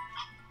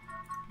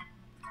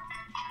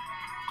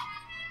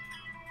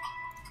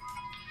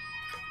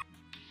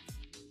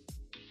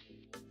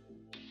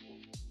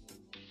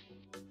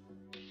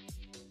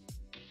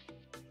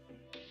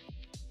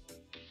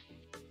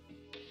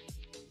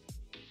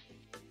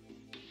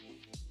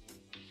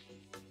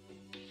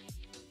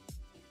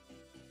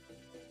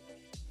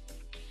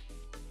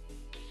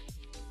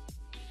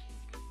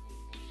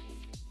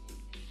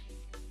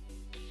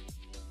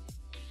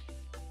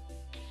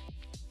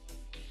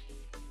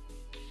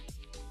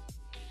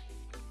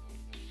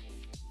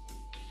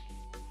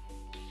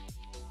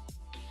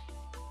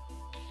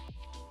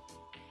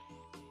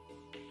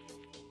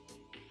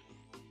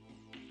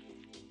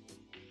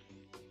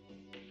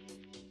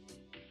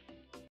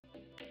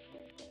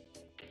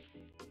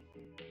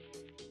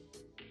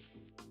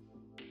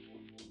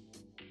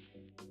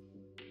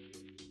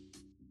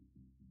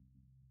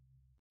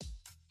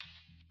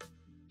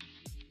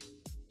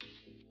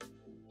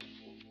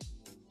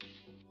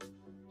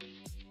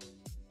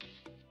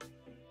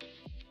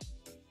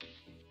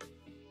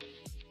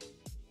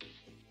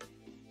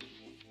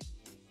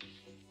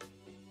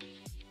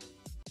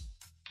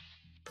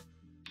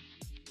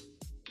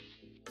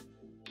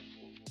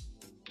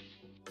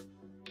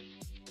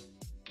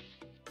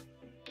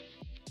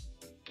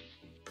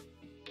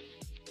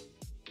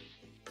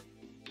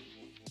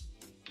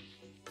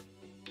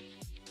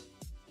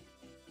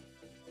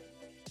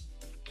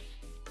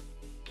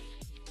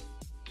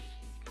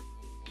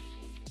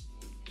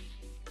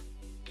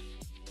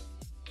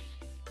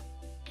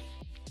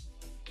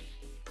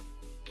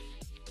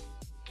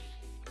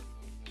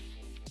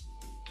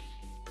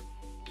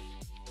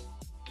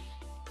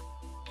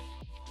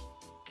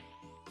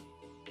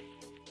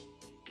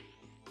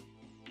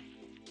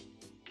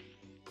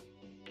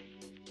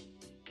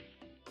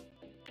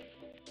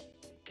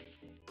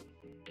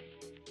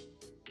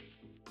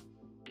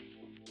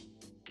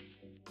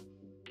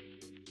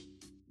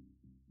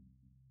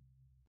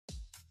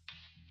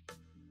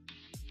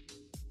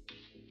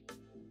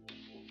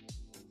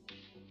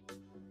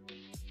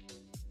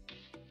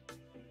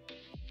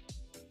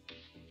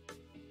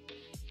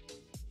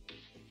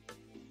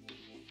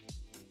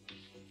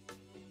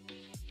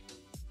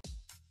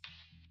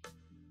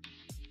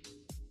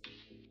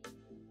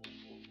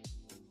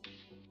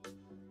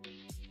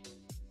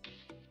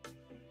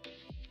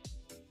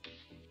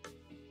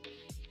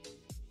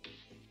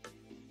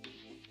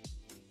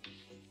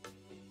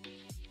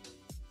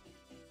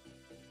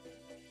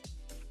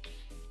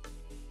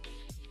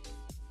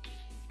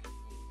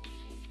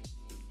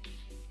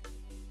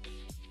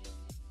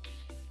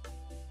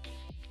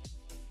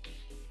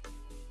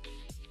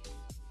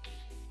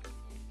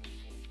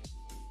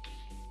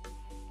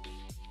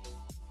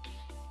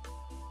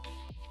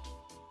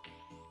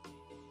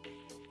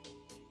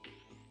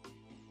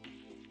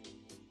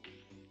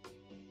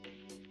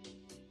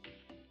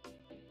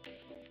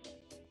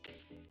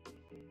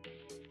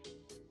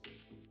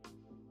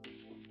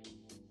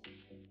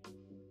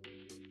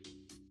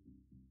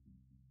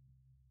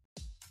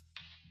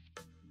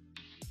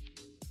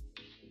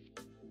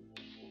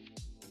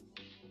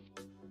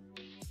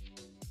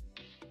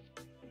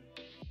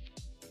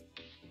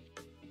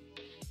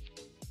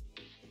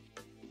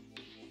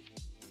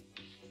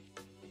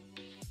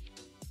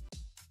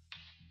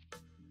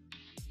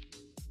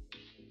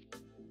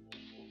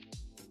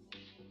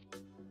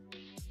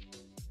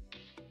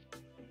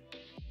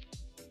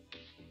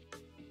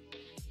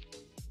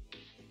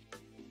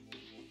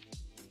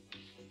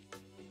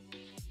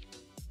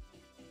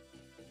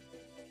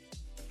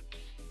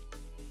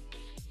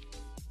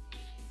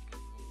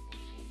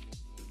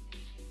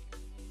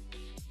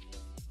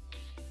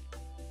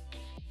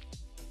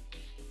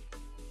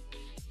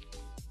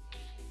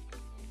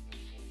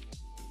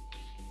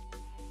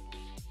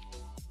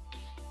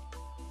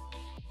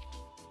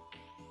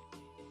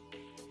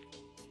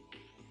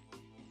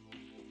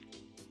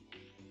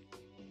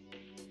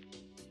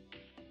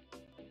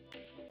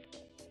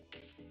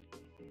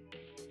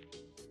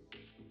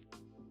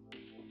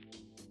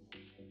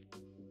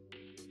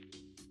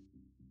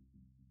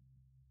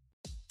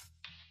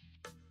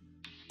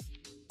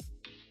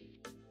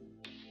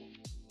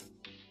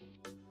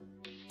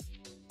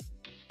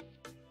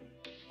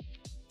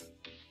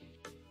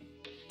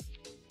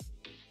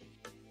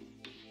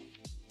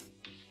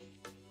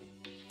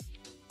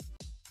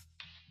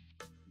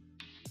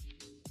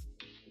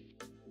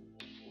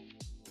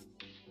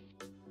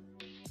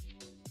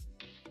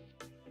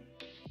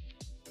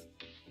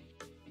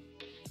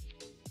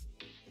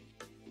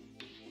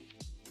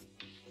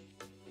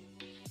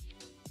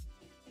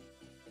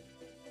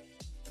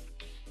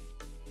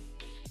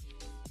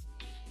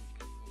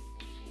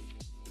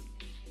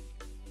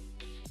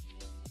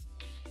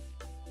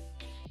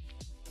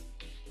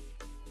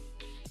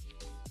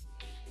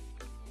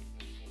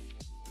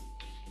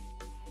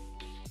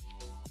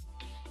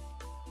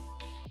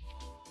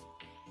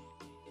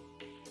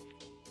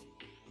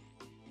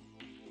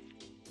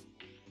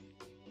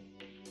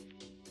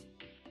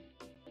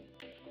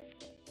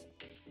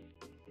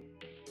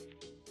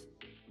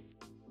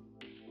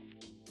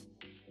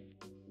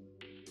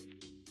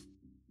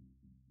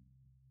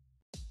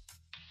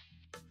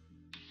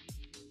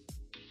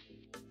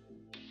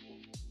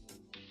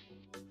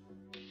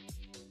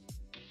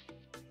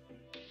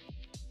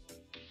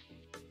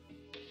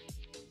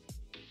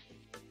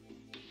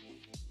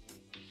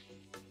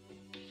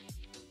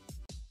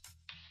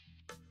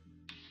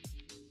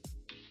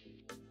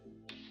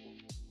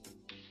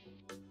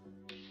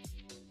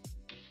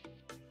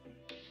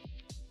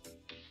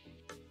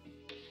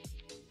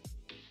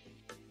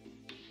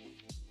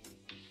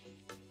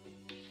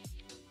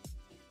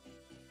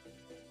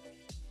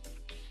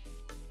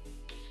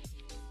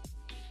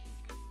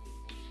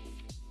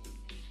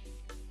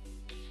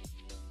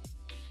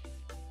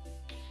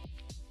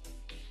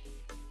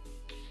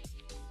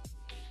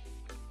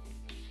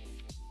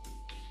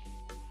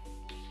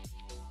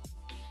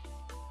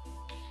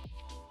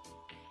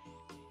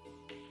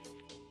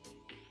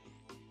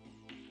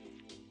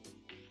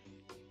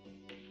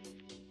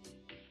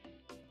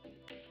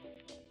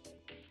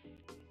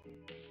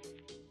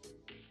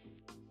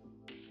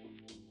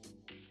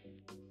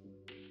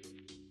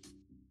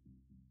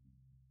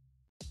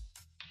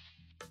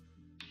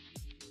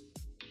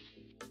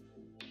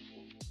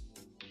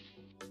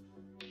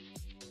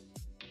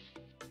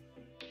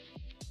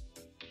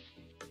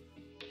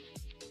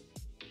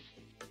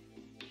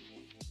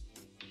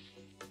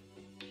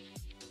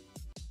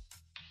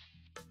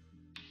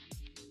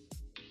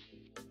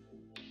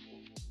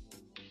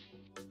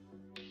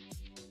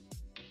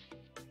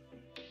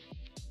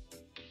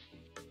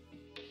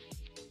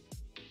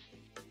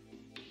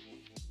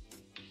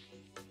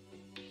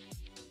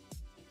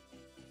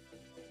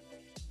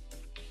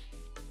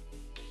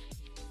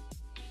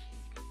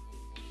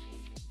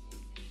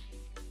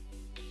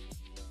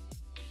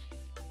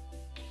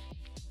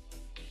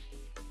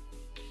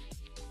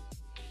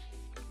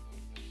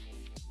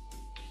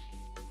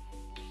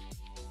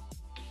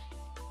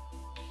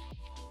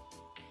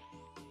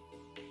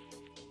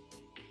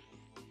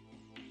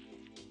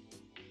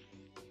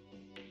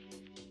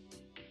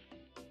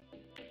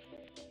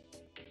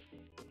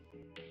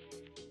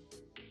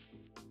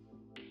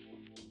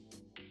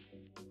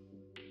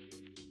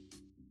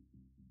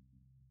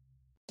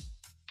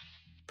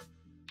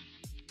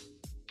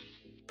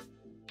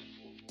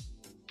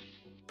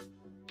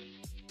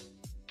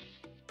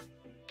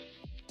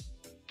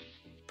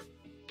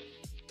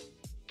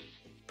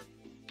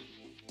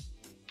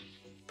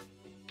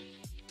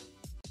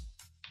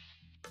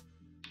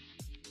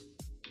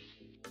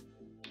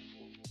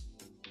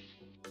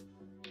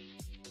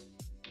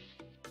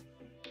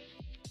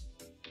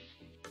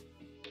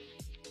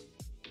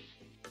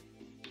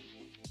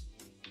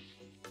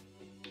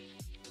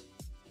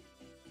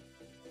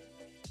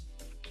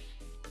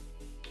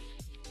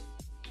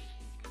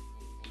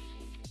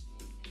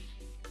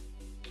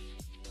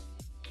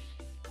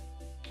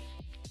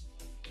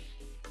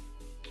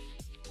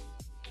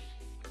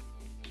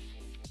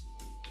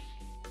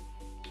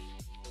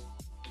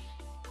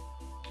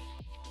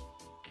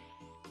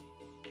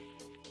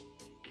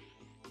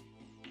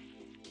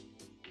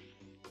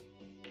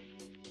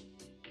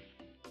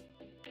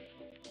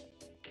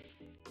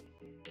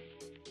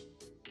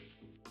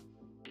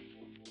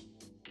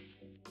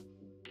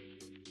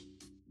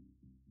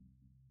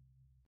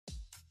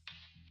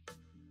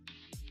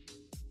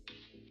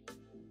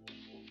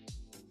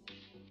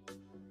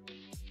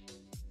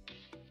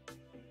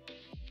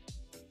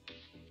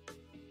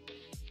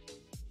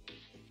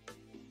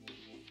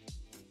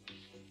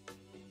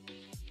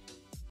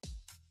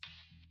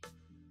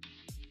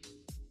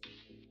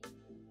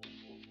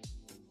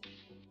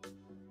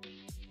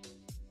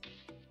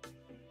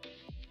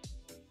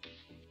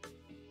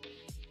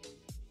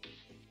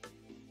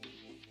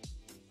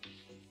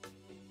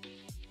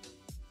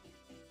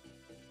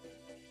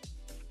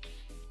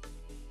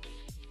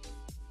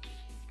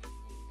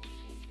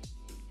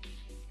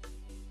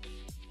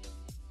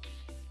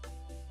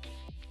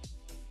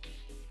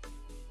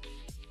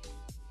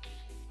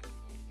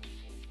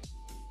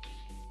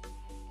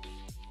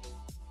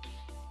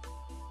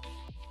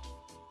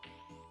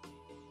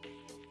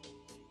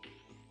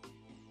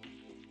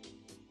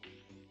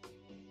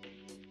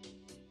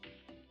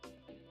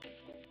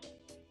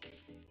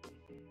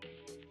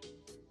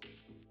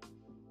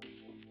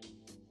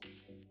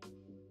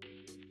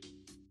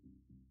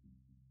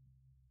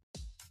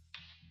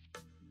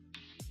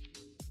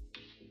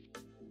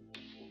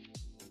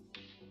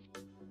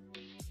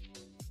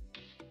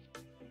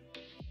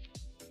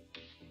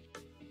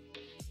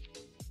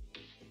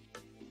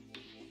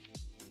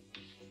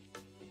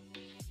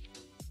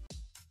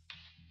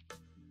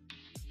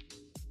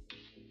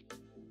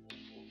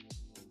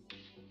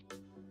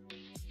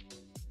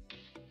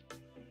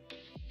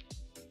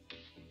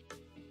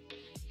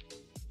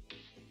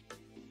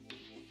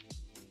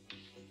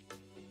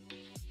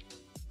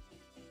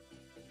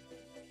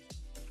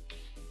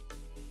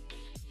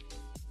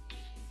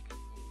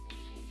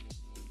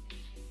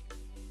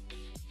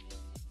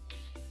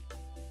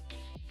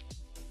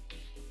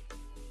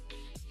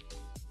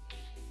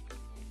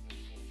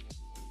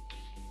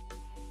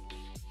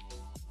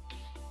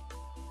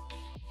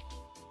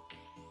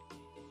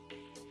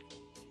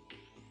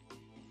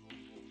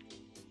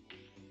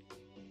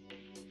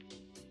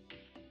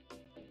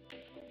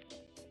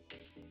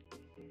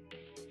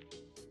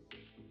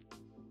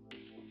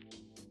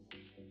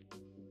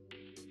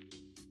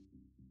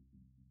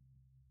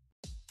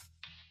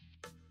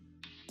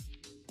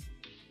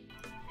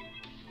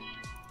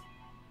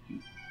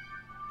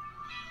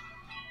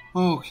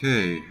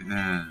 Okay,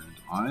 and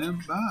I am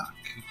back.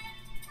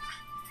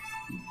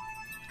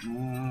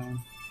 Uh,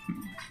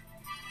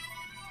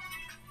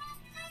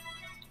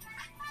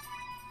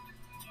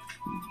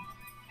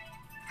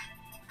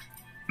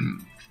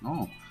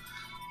 oh,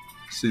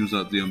 seems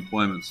that the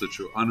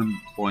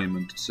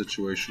unemployment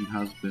situation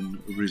has been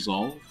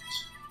resolved.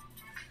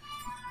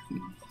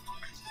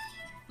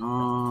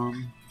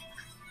 Um,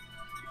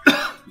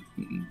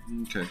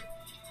 okay.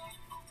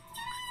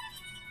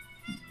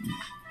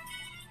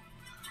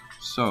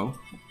 So,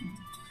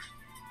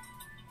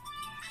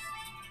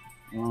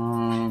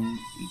 um,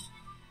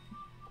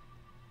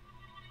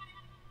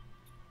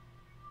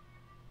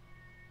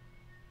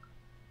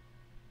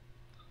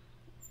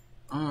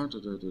 da, da,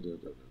 da, da, da,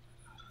 da.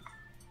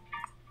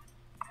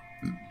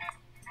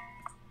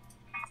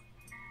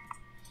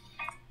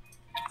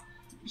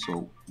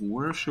 So,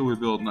 where should we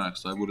build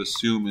next? I would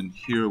assume in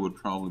here would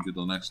probably be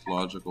the next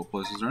logical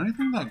place. Is there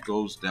anything that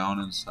goes down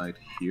inside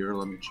here?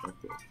 Let me check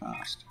real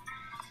fast.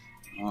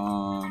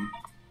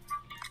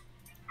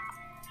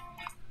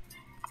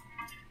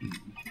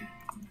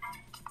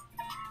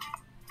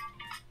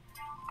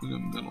 The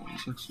middle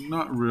section.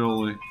 Not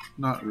really.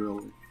 Not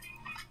really.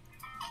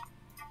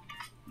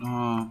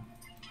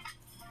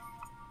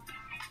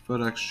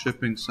 FedEx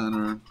Shipping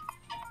Center.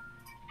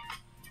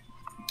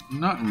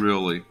 Not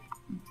really.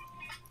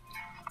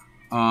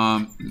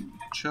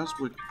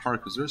 Cheswick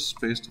Park. Is there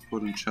space to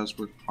put in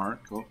Cheswick Park?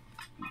 Oh,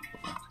 go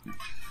back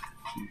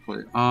to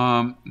play.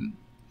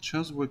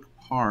 Cheswick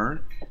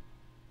Park.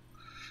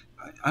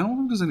 I don't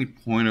think there's any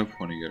point of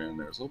putting it in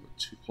there. It's a little bit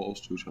too close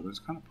to each other. It's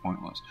kind of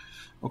pointless.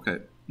 Okay.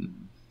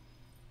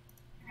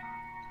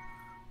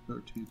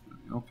 13.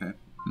 Okay.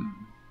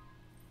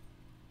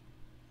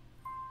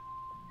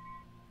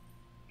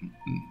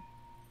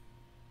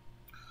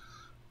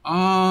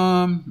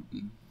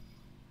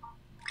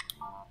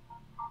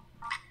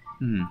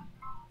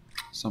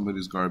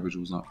 Somebody's garbage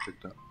was not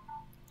picked up.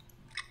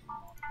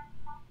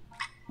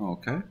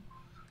 Okay.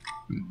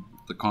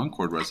 The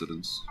Concord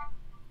residence.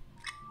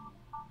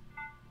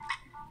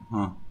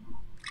 Huh.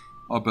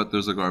 I'll bet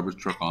there's a garbage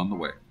truck on the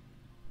way.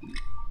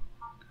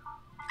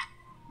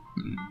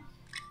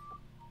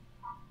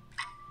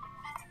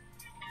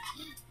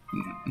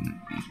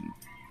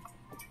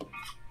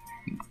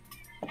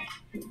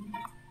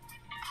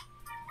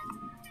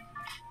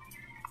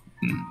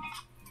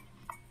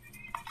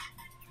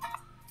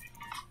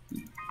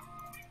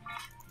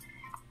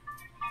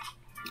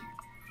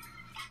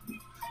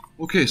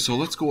 Okay, so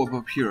let's go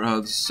up here.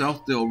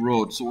 Southdale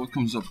Road. So what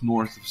comes up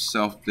north of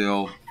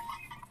Southdale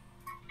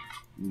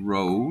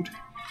Road?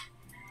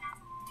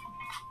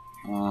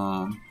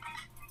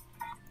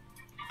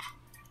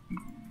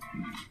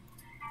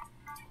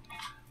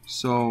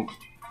 So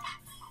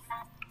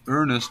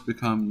Ernest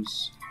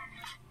becomes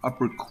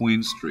Upper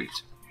Queen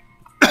Street.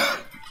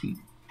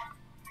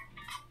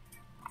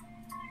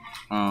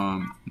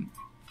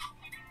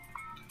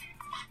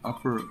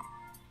 Upper...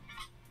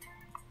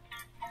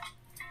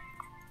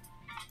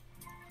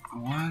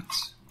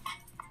 What?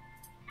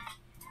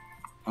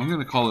 I'm going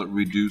to call it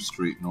Reduce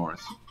Street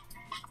North.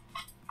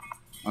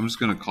 I'm just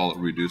going to call it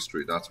Reduce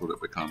Street. That's what it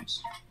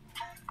becomes.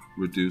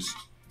 Reduce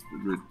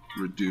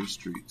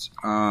Streets.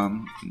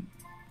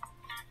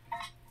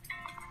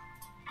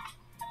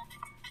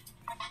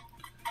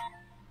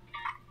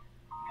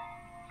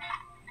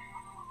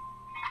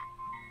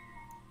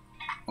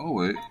 Oh,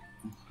 wait.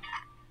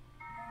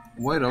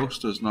 White Oaks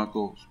does not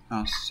go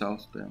past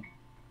Southdale.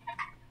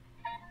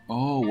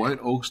 Oh, White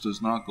Oaks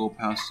does not go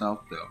past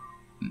Southdale.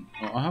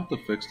 Well, I'll have to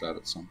fix that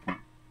at some point.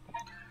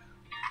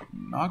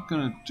 I'm not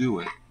going to do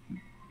it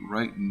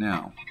right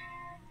now.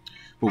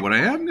 But what I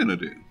am going to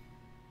do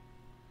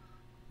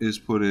is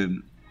put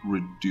in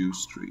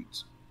Reduce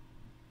Streets.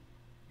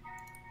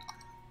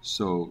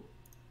 So,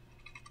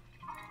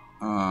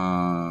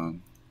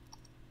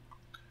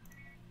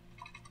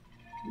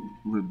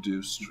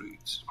 Reduce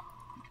Streets.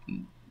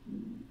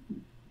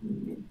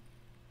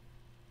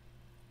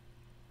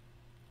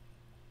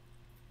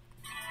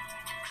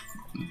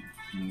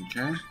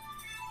 Okay.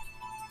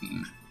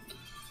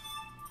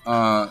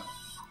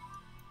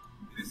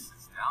 This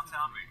is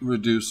Downtown Radio.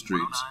 Reduce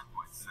Streets.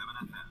 9.7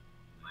 FM,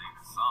 playing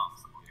the songs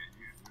that will get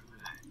you through the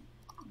day.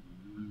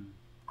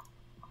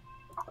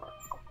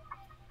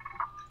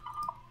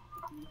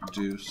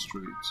 Reduce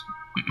Streets.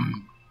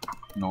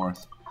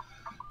 North.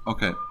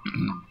 Okay.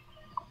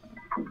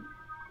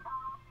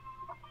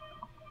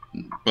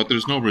 But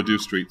there's no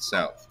Reduce Street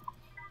South.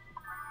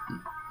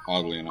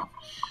 Oddly enough.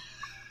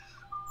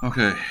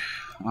 Okay.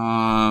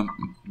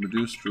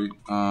 Reduce Street.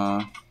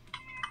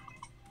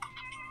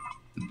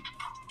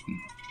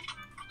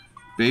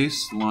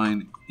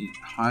 Baseline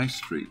High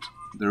Street.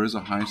 There is a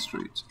High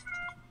Street.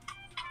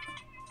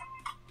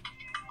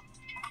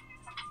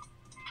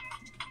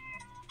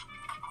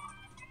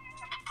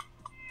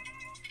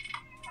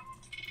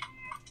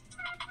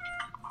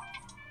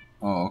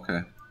 Oh,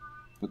 okay.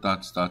 But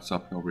that's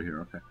up over here.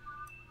 Okay.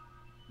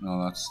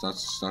 No, that's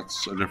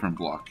a different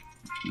block.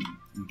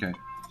 Okay.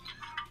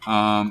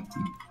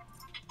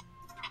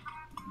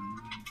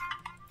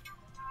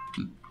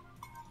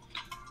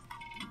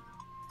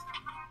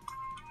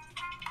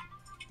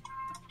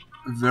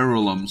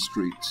 Verulam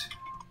Street.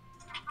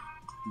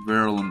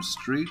 Verulam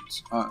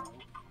Street.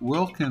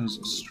 Wilkins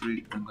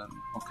Street, and then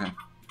okay.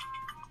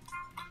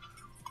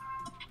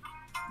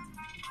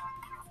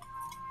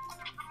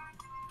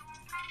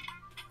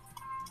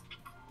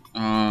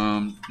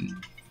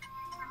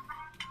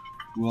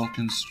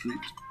 Wilkins Street.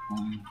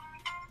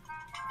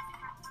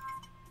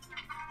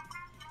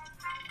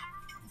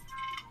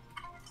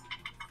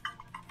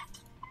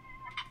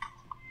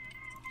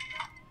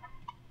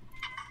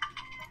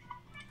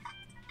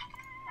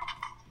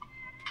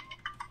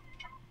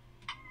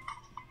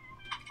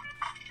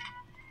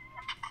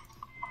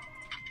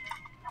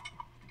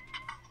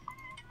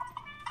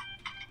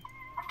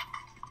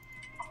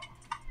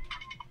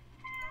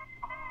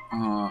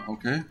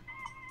 Okay.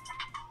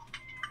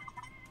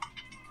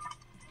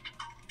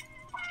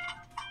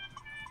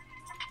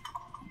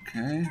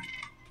 Okay.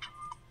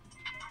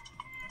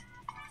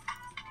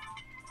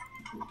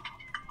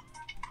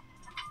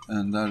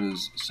 And that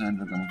is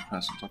Sandragam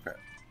Crescent. Okay.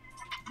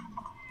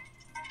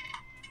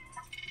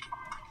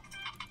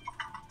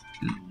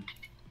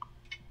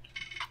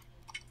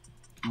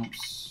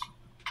 Oops.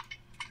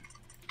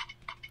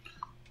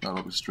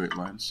 That'll be straight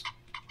lines.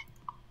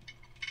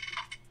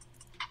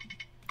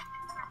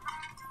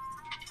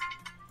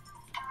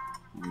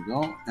 There we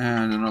go.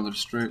 And another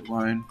straight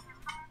line.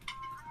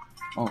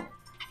 Oh,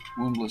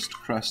 Windless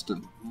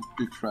Creston.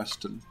 Big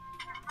Creston.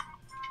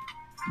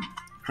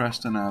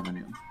 Creston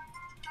Avenue.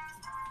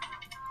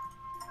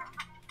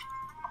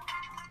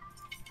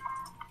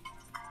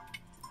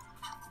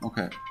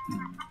 Okay.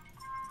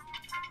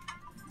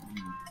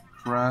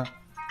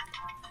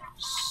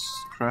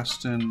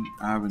 Creston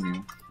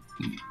Avenue.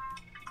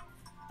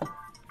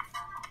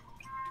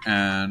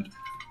 And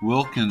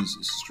Wilkins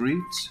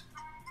Street.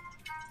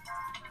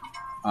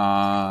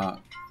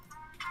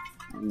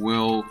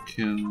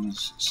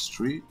 Wilkins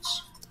Street.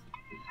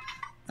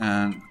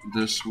 And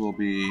this will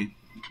be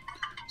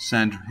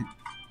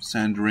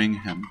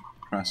Sandringham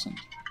Crescent.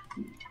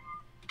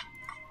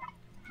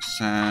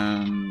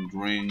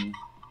 Sandringham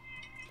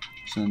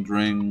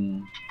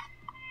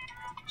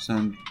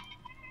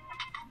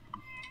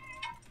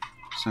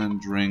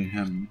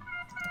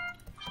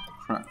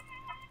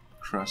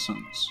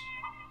Crescent.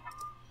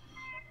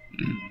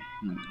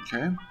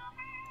 Okay.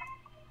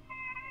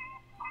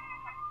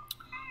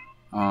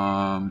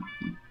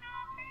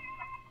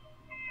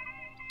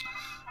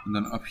 And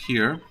then up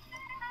here,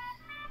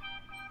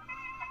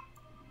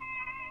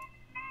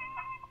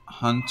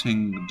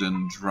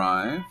 Huntingdon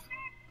Drive.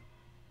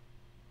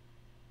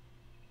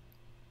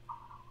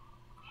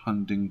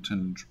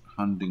 Huntingdon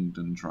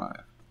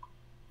Drive.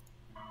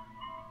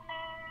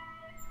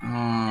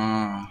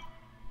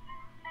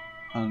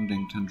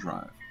 Huntingdon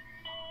Drive.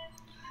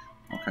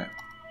 Okay.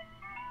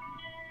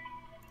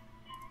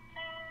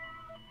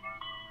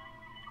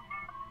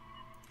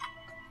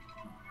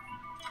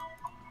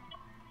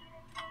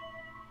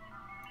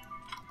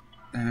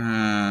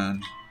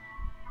 And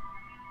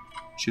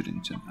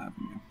Chiddington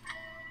Avenue.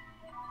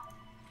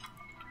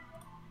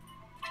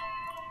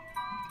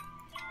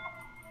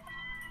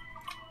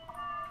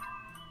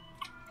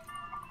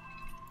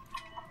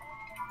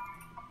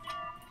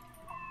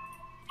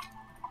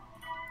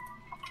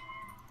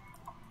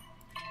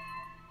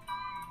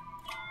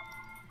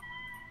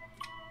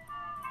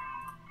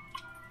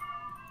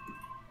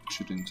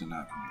 Chiddington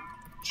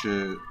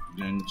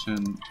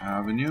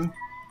Avenue.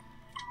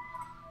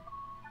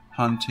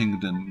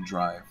 Huntingdon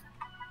Drive.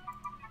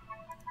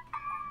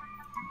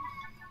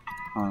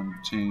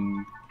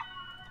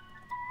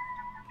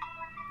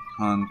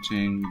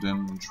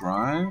 Huntingdon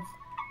Drive.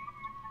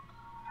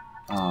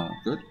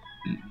 Good.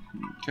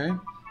 Okay.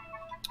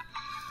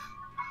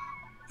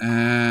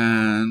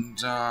 And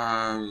is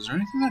there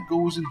anything that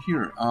goes in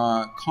here?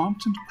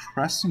 Compton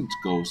Crescent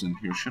goes in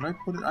here. Should I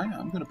put it?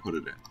 I'm going to put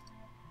it in.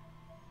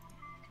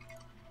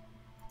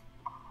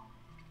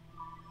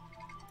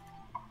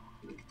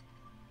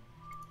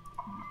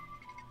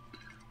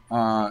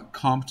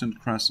 Compton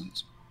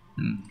Crescent.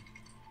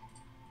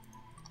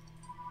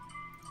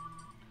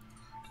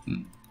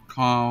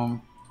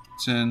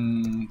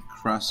 Compton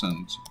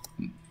Crescent.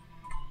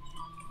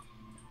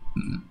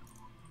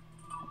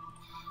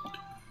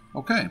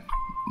 Okay.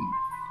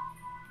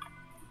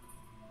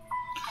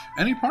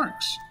 Any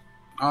parks?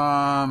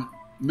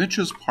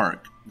 Mitch's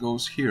Park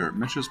goes here.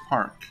 Mitch's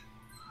Park.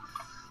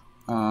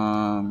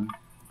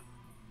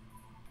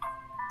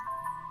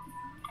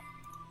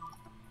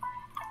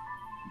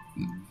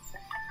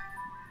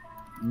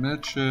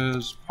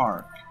 Mitch's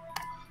Park.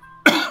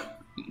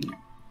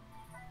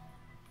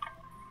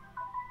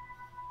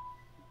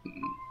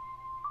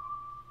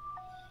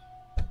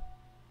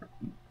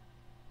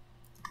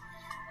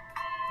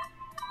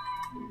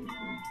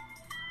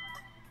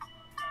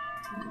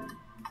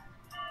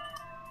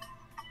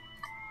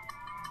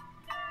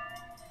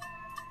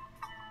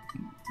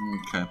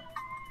 Okay.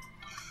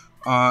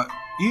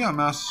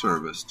 EMS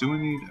service. Do we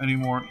need any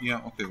more?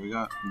 Yeah, okay, we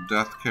got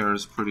death care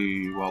is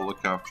pretty well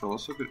looked after.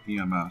 Let's look at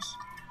EMS.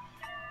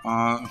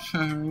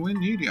 We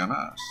need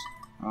EMS.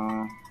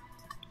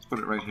 Let's put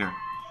it right here.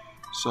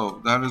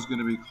 So that is going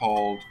to be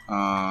called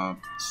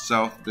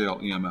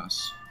Southdale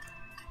EMS.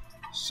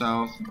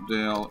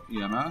 Southdale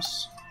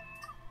EMS.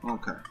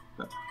 Okay.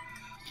 Good.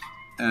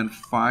 And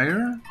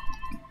fire.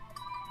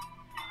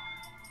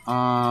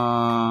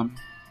 I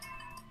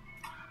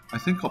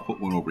think I'll put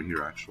one over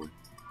here actually.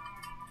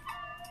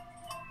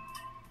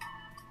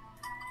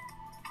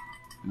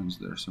 Ends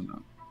there, so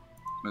no.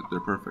 Right there,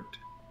 perfect.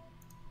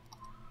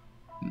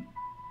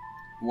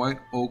 White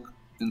Oak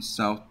and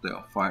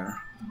Southdale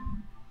fire.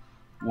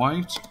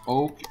 White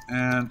Oak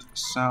and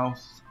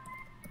Southdale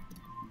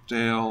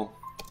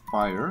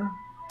fire.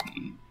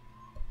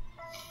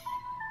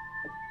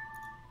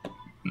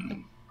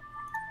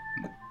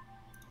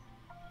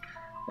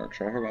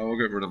 We'll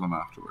get rid of them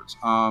afterwards.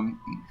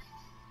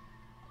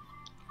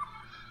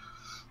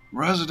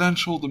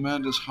 Residential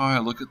demand is high.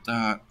 Look at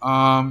that.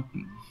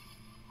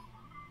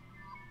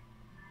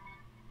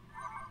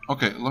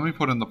 Okay, let me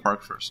put in the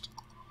park first.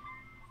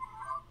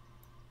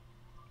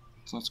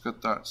 So let's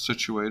get that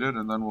situated,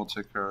 and then we'll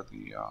take care of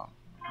the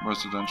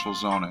residential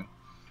zoning.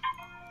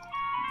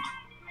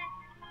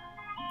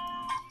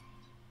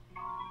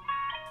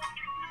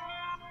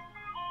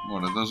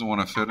 What, it doesn't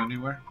want to fit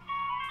anywhere?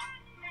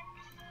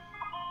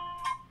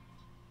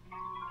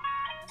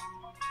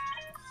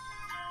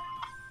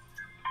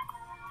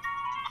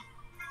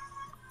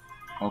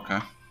 Okay.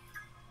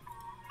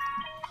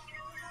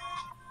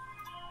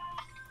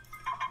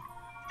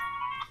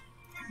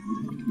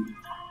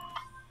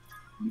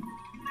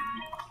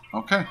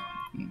 Okay.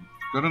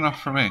 Good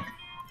enough for me.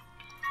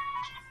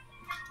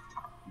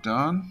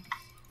 Done.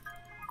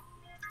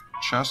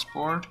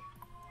 Chessboard.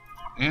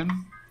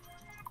 In.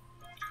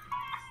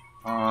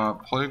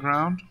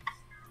 Playground.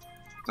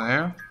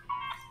 There.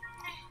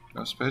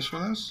 Got space for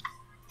this?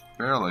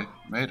 Barely.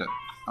 Made it.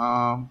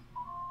 And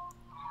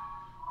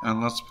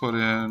let's put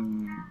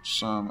in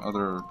some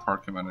other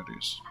park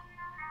amenities.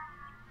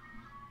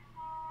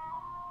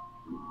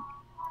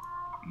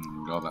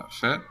 Will that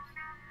fit?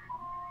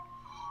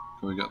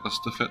 Can we get this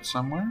to fit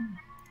somewhere?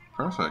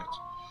 Perfect.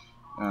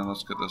 And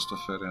let's get this to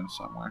fit in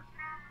somewhere.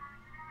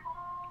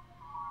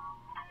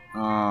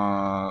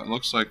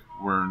 Looks like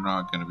we're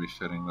not going to be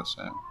fitting this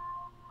in.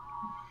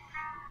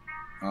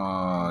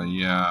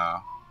 Yeah.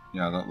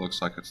 Yeah, that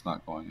looks like it's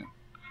not going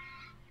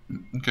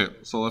in. Okay,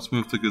 so let's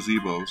move to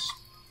gazebos.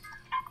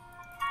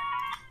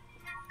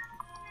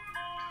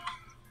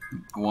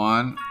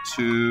 1,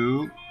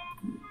 2,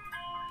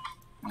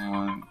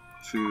 1,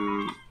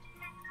 2,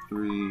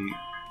 3,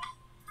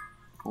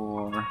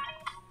 4.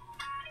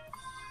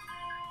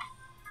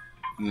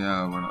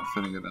 Yeah, we're not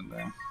fitting it in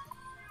there.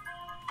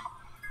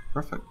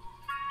 Perfect.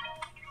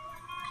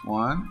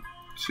 1,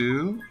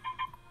 2,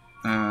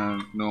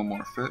 and no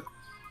more fit.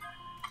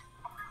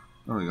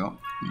 There we go.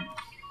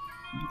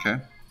 Okay.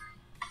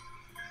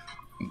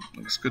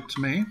 Looks good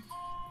to me.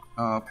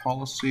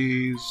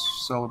 Policies,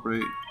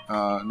 celebrate,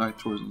 night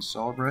tours and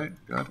celebrate.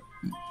 Good.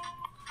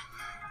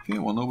 Okay,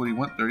 well, nobody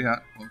went there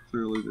yet. Well,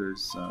 clearly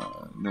there's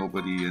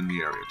nobody in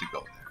the area to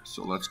go there.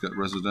 So let's get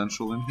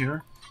residential in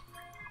here.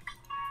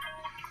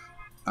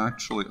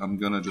 Actually, I'm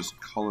going to just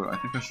color, I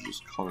think I should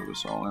just color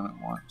this all in at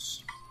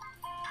once.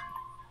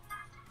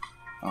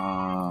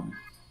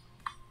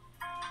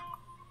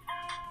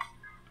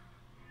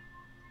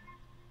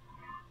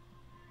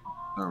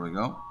 There we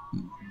go.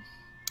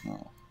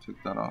 I'll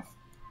take that off.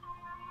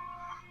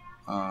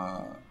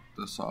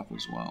 This off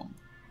as well.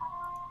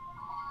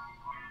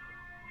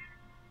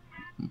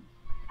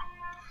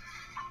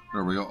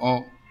 There we go.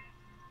 Oh.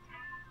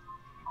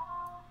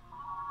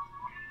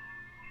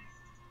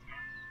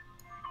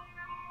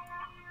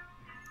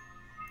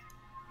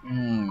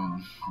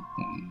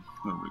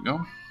 There we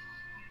go.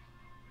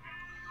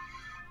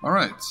 All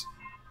right.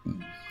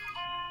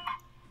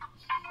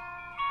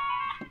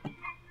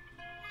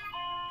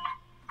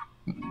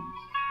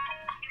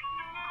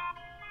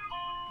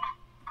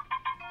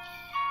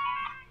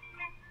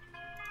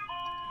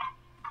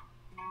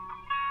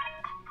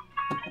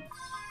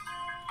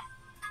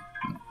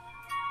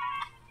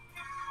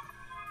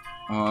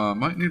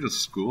 Might need a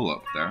school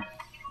up there.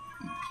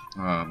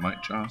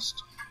 Might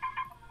just.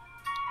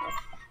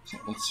 So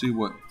let's see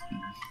what.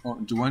 Oh,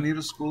 do I need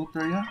a school up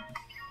there yet?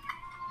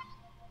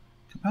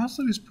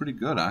 Capacity is pretty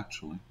good,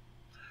 actually.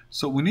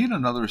 So we need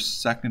another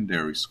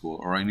secondary school,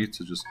 or I need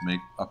to just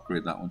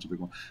upgrade that one to a big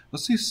one.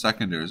 Let's see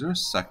secondary. Is there a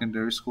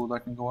secondary school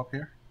that can go up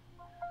here?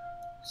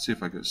 Let's see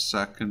if I get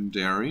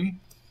secondary.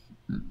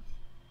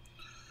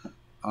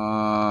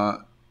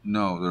 No,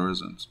 there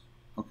isn't.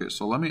 Okay,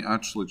 so let me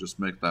actually just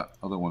make that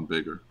other one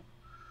bigger.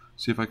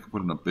 See if I can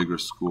put in a bigger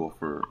school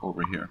for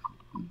over here.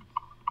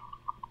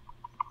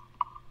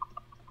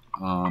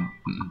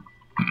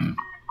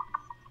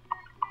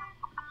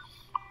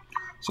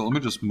 So let me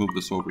just move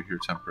this over here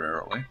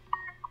temporarily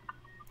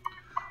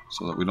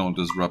so that we don't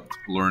disrupt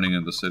learning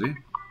in the city.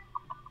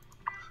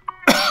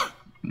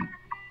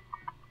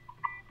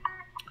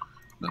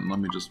 Then let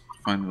me just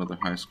find another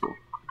high school.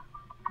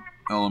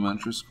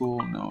 Elementary school?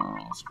 No,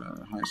 let's go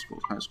to high school.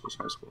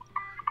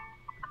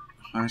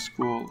 High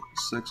school,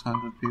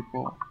 600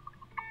 people.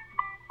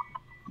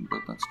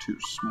 but that's too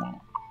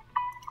small.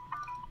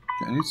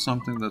 Okay, I need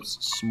something that's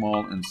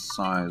small in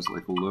size,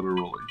 like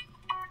literally.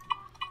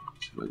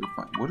 See if I can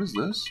find. What is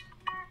this?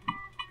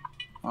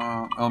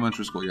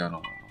 Elementary school. Yeah,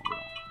 no.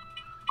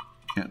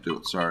 Can't do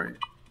it. Sorry.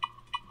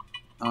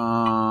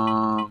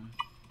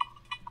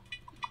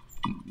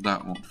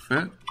 That won't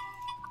fit.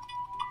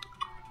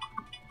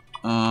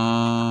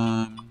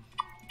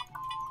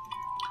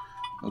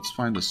 Let's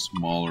find a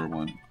smaller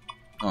one.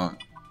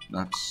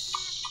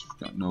 That's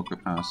got no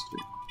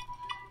capacity.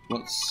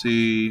 Let's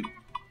see.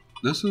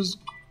 This is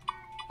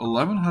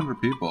 1,100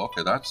 people.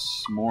 Okay,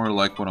 that's more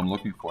like what I'm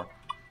looking for.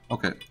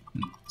 Okay,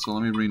 so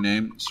let me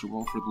rename Sir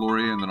Wilfrid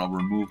Laurier, and then I'll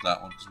remove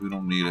that one because we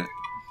don't need it.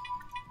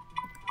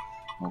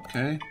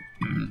 Okay.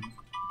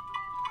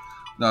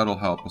 That'll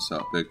help us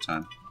out big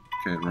time.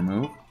 Okay,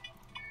 remove.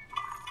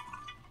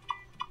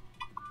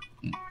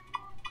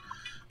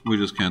 We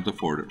just can't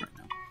afford it right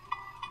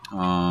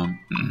now.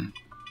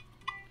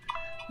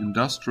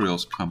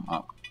 Industrials come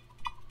up.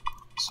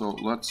 So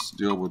let's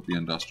deal with the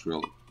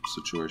industrial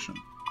situation.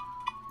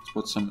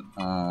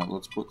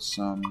 Let's put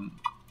some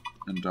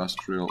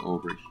industrial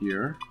over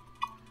here,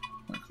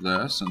 like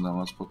this, and then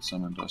let's put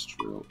some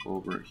industrial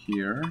over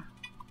here.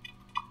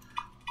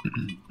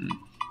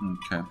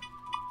 Okay.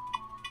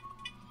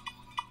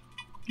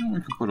 And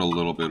we can put a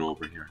little bit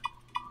over here.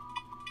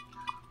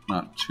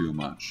 Not too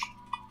much.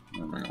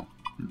 There we go.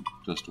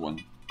 Just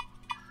one.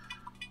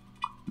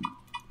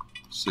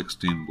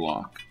 16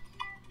 block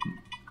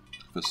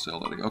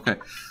facility. Okay.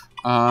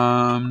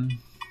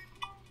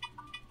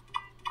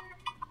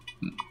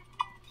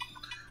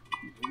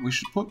 We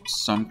should put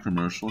some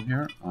commercial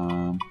here.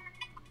 There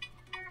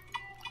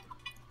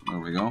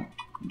we go.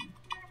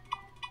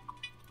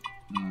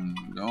 There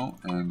we go.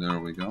 And there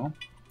we go.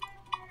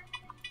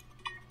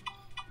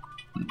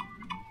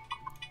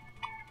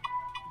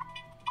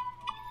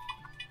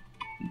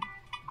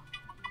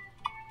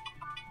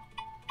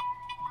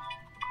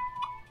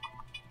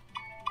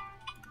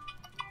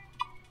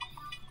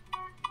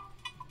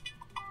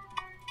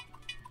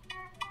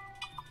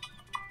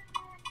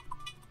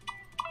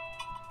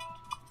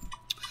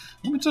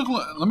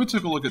 Let me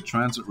take a look at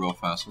transit real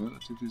fast.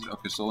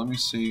 Okay, so let me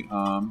see.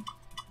 Let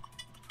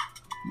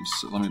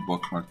me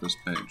bookmark this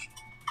page.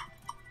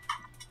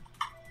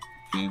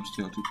 Games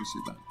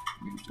TLTPC done.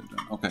 Games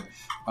done. Okay,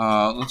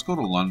 let's go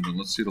to London.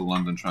 Let's see the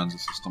London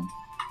transit system.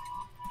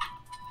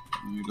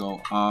 Here you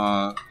go.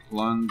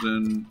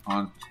 London,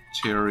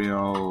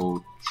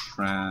 Ontario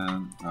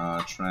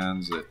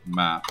transit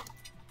map.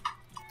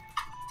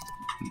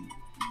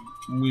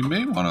 We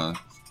may want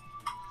to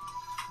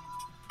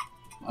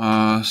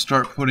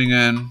start putting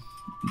in.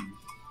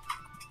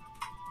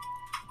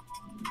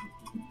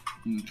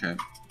 Okay.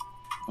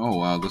 Oh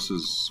wow, this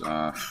is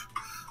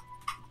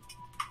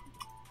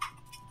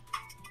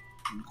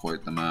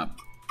quite the map.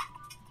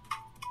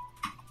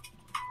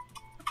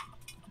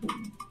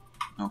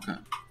 Okay.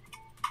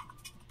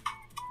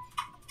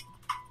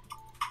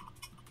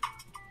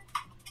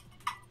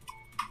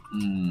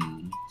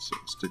 So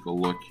let's take a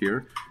look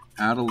here.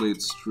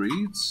 Adelaide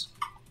streets.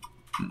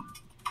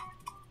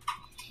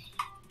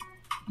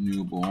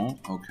 New Bowl,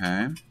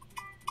 okay.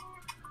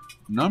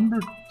 Number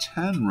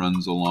 10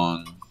 runs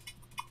along.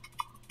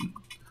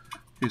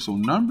 Okay, so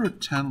number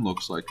 10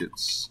 looks like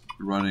it's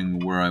running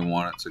where I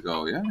want it to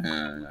go. Yeah.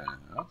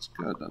 That's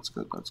good, that's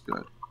good, that's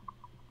good.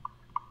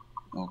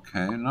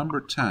 Okay, number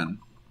 10.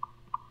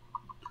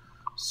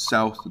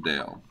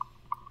 Southdale.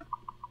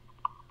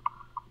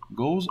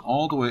 Goes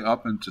all the way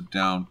up into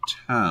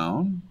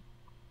downtown.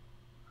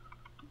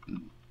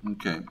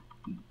 Okay.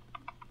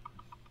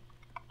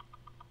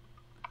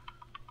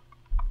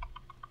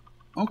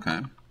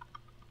 Okay,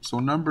 so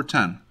number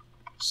 10,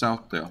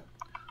 Southdale.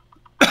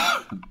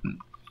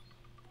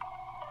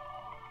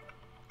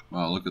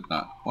 Wow, look at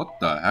that. What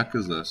the heck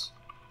is this?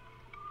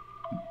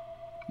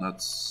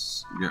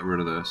 Let's get rid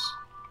of this.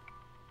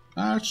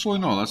 Actually,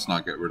 no, let's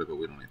not get rid of it.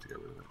 We don't need to get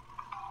rid of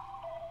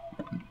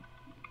it.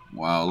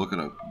 Wow, look at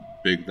how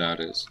big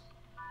that is.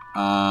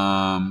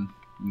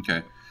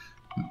 Okay,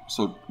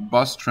 so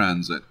bus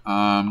transit.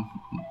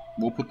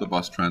 We'll put the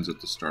bus transit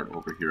to start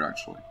over here,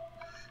 actually.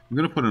 I'm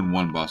going to put in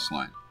one bus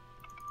line.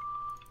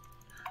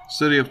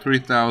 City of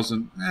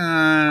 3,000.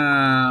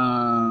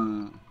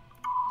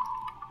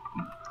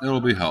 It'll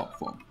be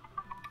helpful.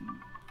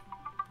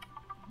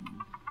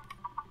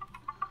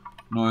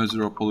 Noise,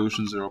 zero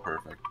pollution, zero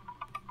perfect.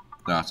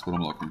 That's what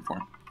I'm looking for.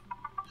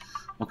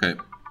 Okay.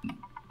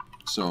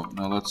 So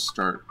now let's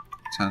start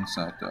 10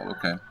 Southdale.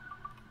 Okay.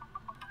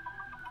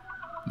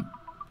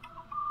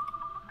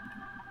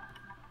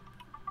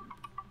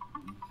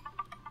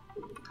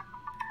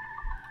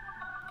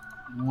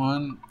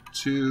 One,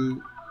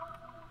 2,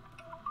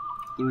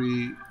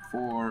 3,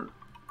 4,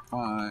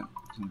 5,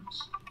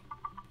 6.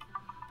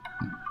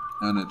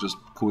 And it just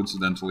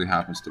coincidentally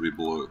happens to be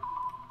blue.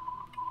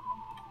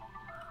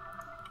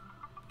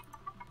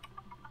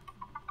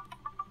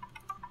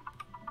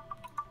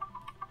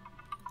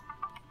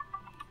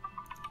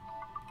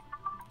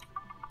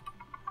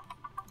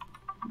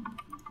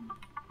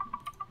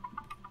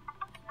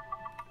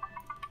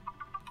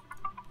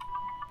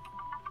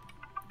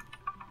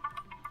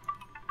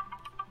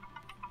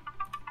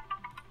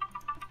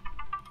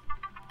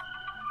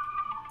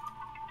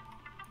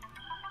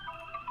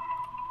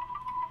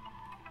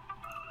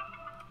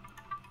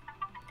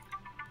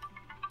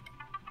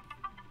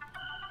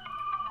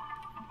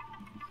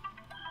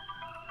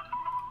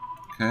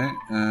 Okay,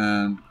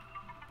 and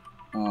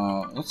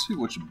let's see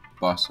which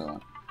bus.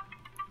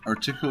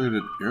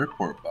 Articulated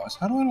airport bus.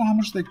 How do I know how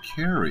much they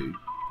carry?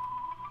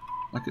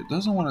 Like, it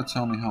doesn't want to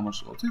tell me how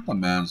much. I'll take the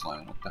man's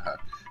line. What the heck?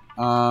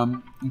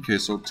 Okay,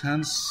 so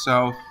 10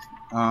 South,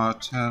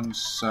 10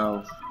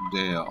 South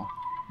Dale.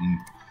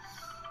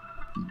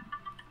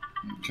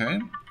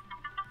 Okay.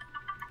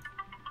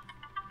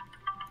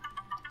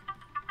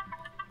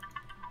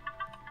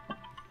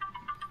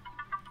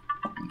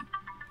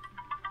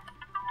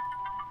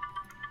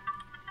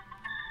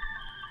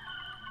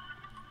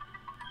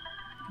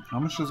 How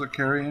much is it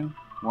carrying?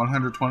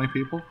 120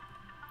 people?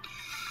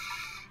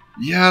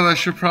 Yeah, that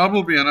should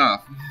probably be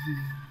enough.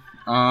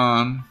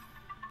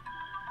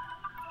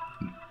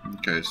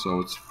 Okay, so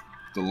it's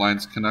the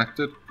line's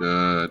connected.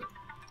 Good.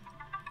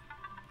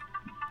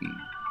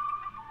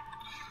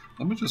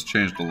 Let me just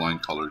change the line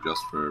color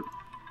just for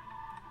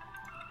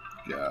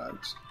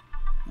gags.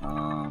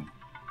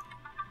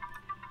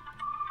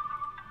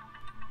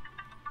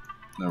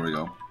 There we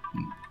go.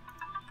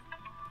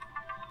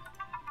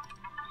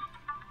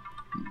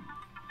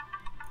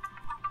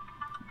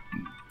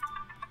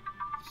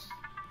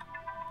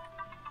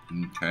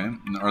 Okay,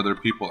 are there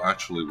people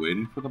actually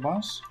waiting for the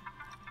bus?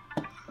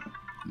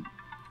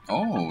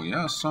 Oh,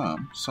 yeah,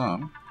 some.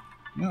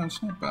 Yeah,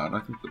 it's not bad. I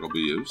think it'll be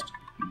used.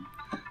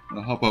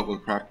 It'll help out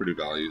with property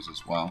values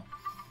as well.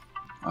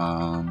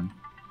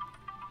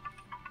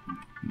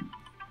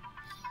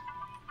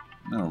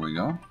 There we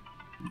go.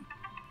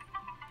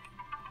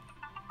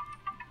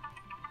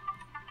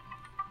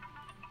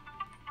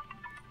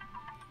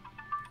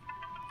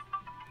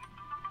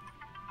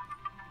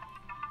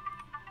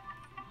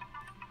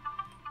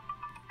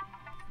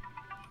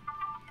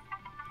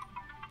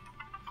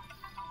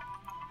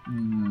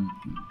 Hmm,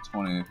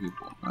 28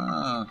 people.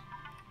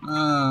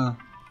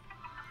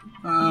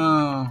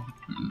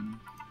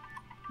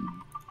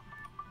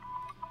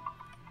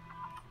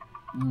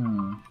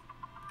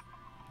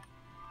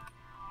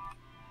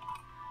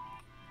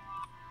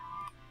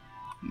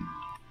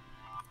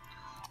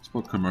 Let's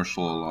put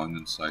commercial along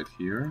inside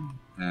here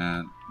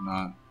and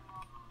not.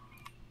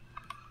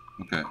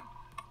 Okay.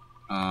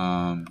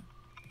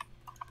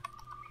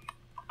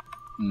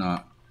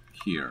 Not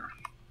here.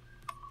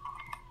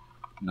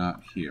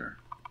 Not here.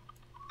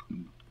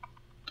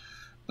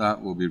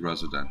 That will be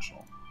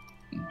residential.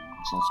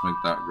 So let's make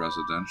that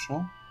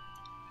residential.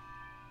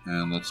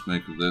 And let's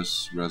make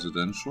this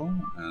residential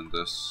and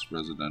this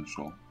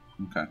residential.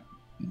 Okay.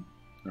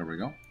 There we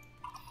go.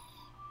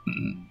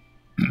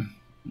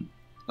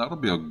 That'll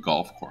be a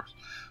golf course.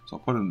 So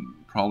I'll put in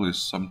probably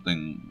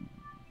something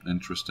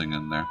interesting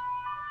in there.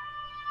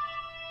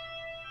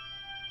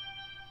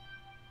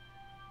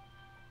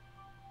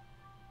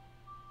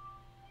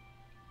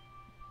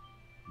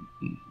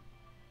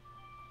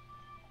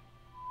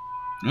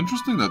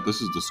 Interesting that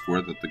this is the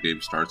square that the game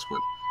starts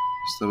with,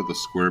 instead of the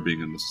square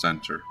being in the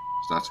center.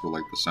 So that's where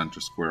like the center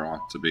square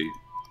ought to be.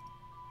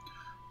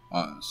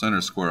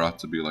 Center square ought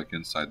to be like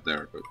inside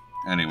there, but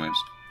anyways,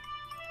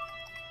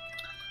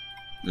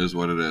 it is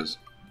what it is.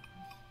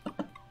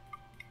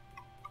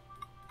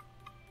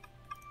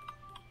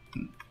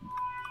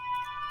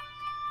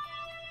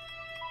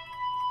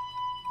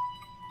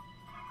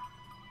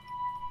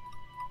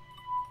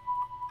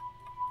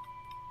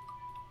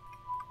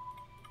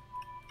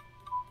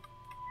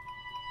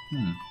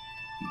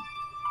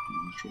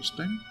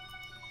 Interesting.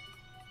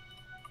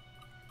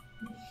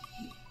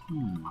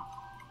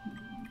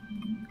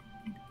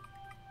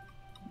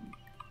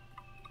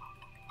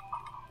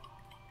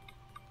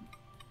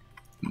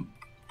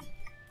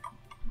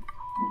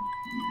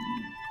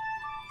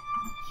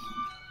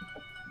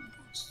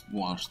 Let's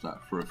watch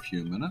that for a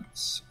few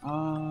minutes.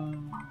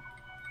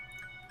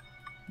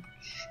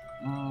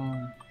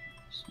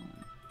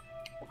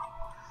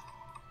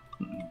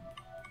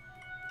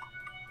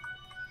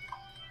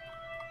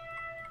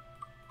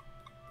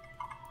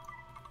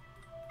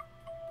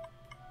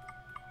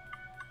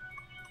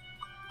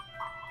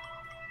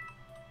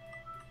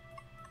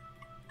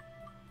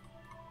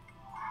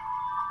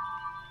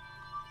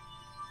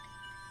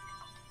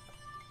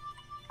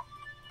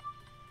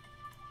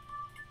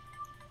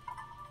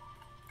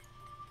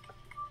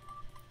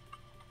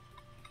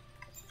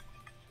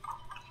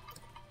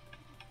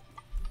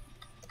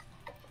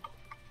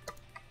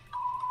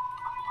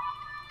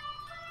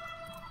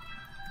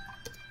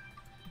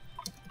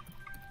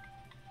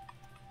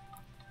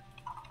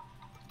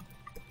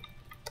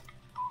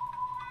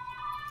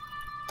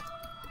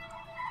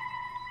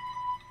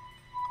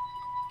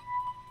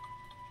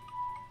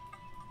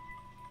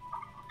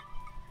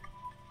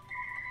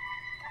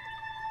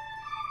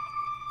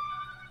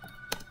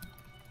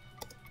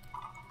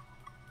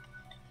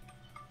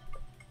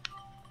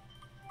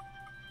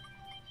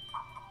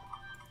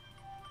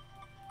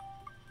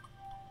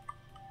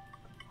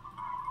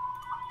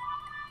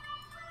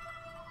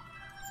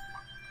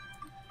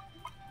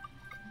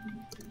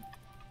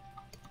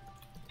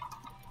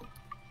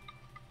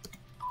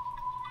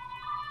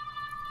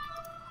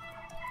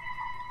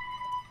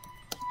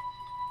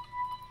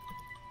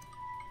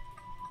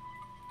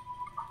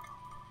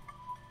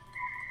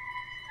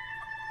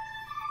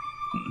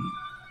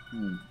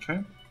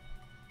 Okay.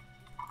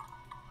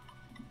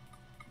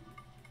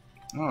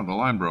 Oh, the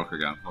line broke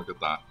again. Look at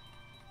that.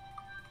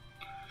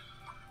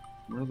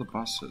 Where are the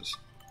buses?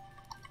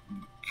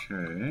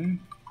 Okay.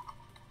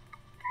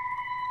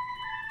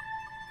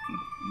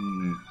 Let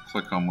me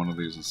click on one of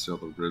these and see how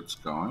the route's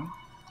going.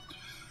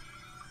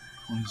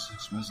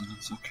 26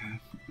 residents, okay.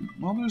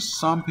 Well, there's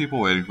some people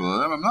waiting for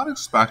that. I'm not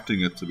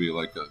expecting it to be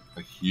like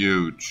a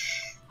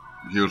huge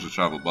to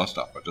travel bus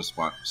stop. I just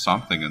want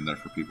something in there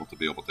for people to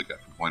be able to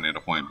get from point A to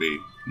point B.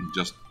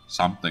 Just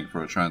something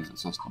for a transit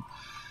system.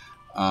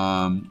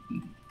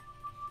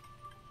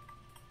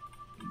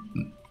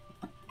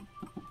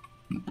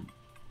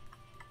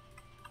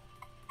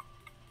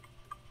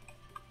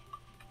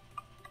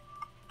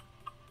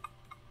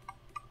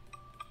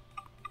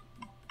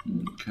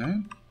 Okay.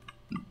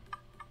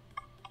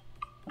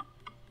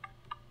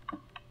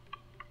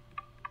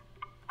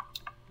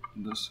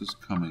 This is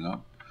coming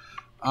up.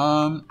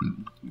 I'm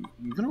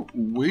gonna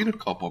wait a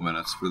couple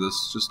minutes for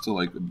this just to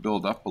like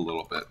build up a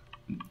little bit,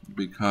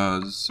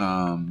 because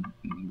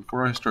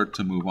before I start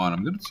to move on,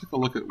 I'm gonna take a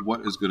look at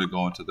what is gonna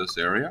go into this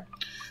area.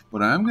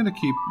 But I am gonna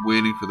keep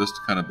waiting for this to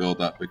kind of build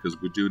up, because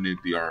we do need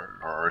the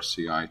our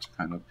RCI to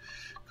kind of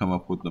come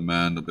up with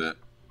demand a bit,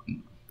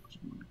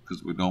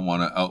 because we don't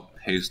want to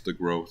outpace the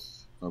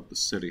growth of the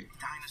city.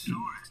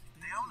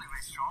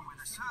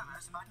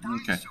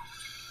 Okay,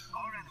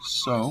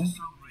 so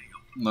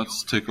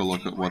let's take a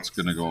look at what's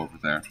going to go over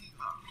there.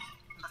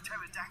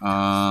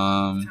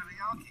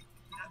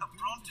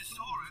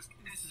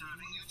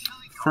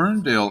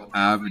 Ferndale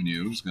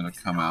Avenue is going to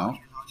come out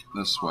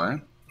this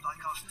way.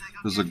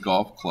 There's a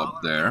golf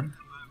club there.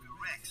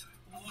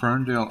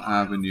 Ferndale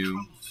Avenue,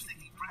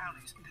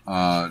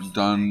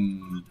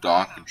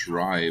 Dundalk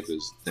Drive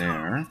is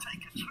there.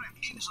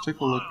 Let's take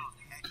a look.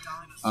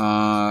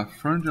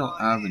 Ferndale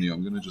Avenue,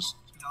 I'm going to just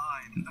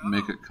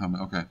make it come.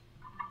 Okay.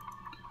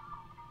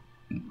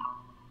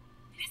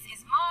 This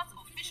is Mars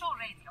official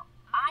radio.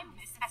 I'm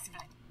Miss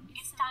Escalade.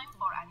 It's time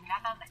for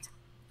another letter.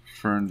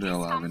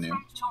 Ferndale This Avenue.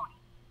 comes from Tony.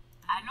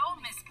 Hello,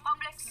 Miss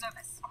Public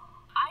Service.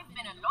 I've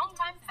been a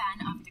long-time fan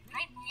of the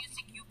great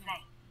music you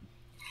play.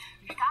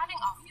 Regarding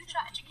our future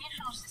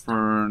educational system,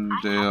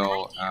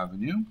 Ferndale I have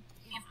an idea. Avenue.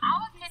 If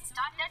our kids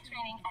start their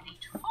training at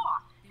age 4,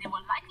 they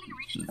will likely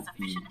reach the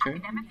sufficient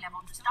Okay. academic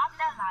level to start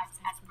their lives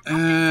as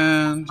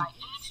And by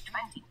age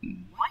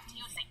 20. What do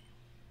you think?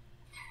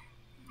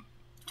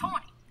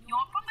 Tony,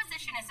 your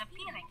proposition is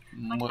appealing,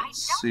 but I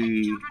let's doubt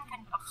see. that children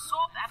can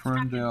absorb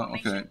abstract Ferndale,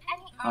 information okay.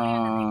 any earlier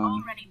than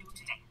they already do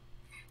today.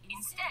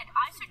 Instead,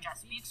 I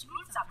suggest we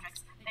exclude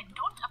subjects that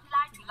don't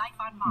apply to life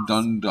on Mars,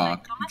 Dundalk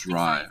like domestic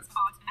Drive. science,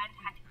 art, and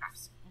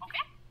handicrafts.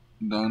 Okay?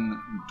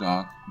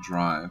 Dundalk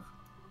Drive.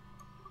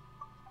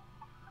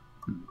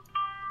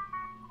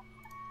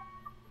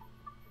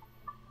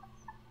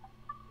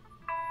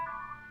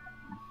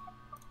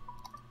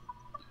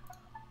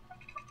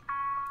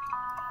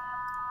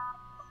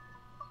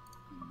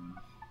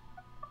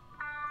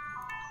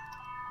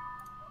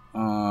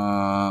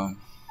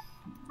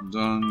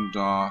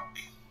 Dundalk.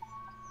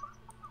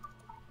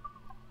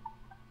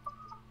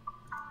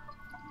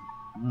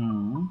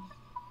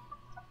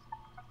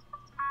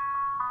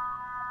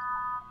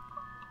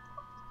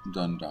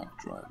 Dundalk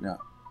Drive, yeah.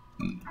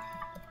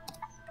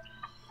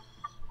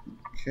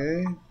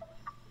 Okay.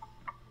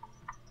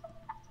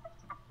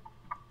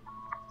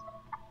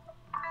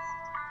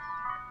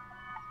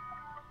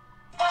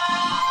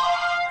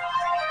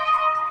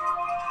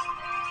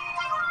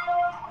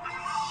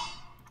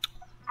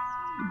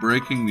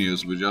 Breaking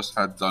news, we just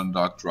had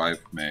Dundalk Drive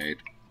made.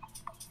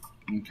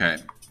 Okay.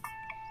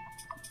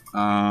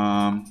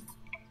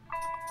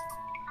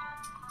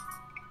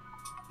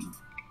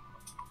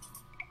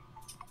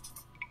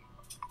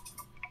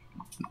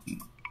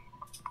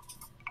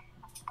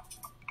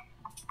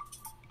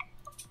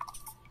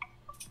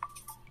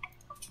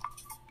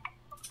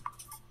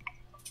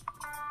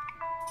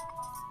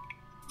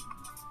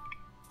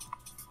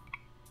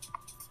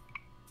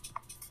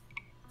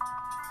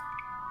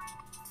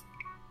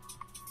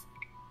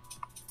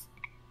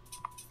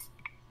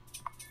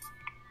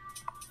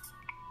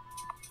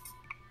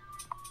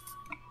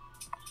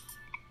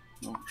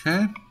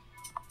 Okay.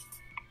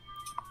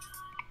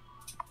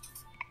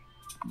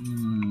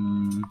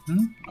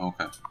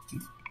 Okay.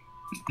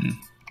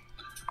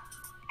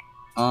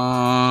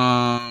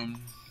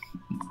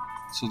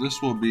 So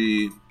this will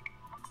be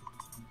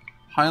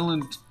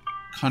Highland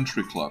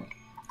Country Club.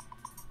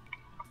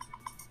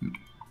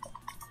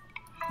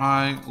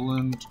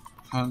 Highland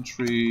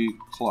Country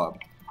Club.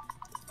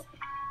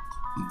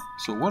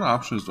 So what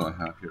options do I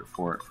have here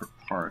for it for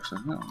parks? I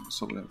don't know.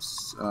 So we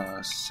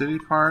have City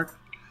Park,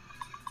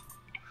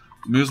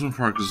 Amusement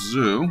Park,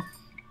 Zoo.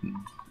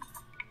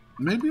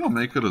 Maybe I'll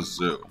make it a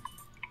zoo.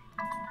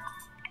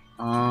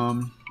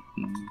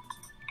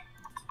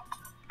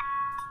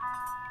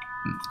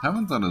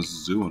 Haven't done a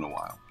zoo in a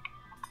while.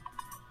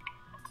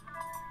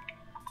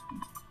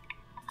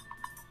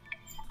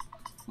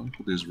 Let me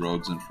put these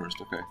roads in first.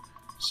 Okay,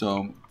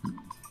 so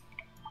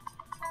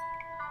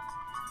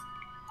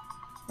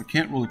I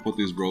can't really put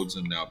these roads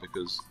in now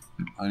because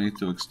I need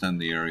to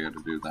extend the area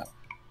to do that.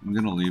 I'm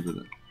going to leave it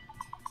at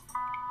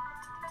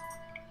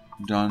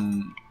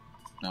done.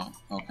 No,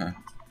 okay.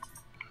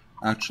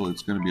 Actually,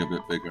 it's going to be a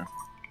bit bigger.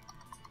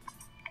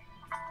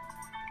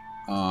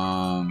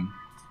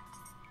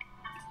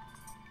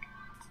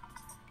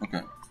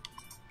 Okay.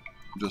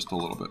 Just a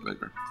little bit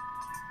bigger.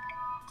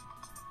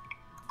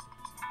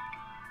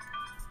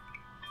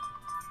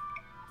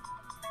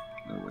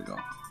 There we go.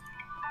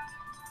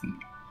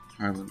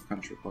 Highland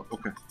Country Club.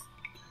 Okay.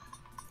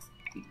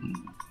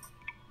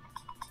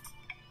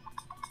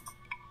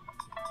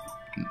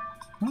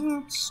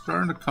 Well, it's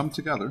starting to come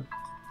together.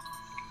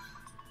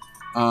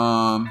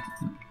 Oh,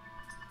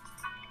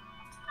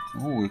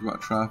 we've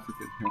got traffic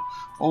in here.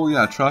 Oh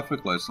yeah,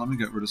 traffic lights. Let me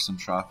get rid of some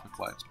traffic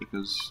lights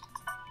because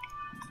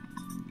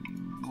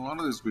a lot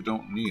of these we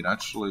don't need.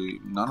 Actually,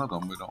 none of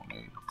them we don't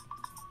need.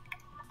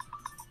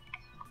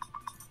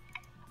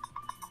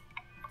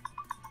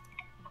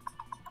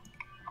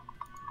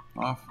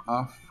 Off,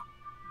 off,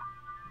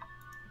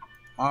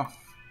 off,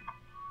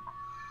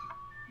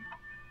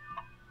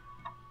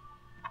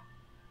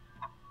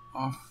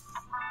 off,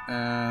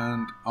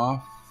 and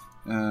off,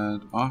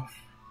 and off,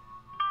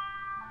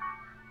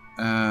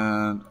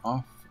 and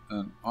off,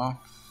 and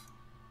off.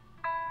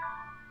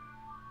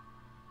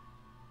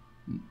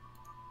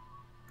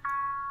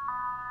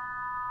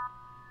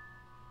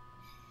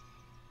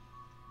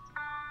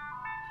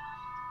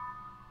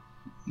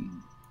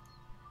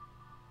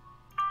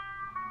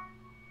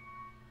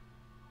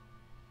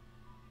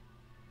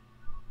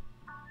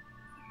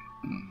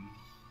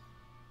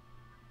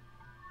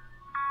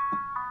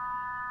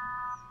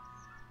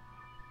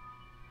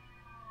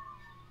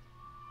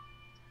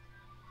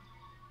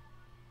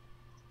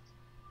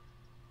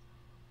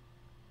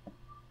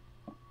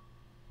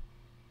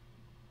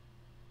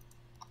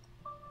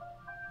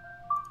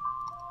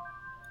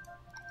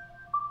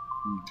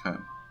 Okay,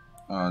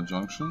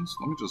 junctions.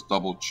 Let me just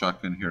double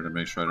check in here to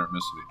make sure I don't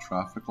miss any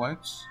traffic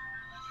lights.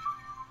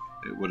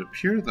 It would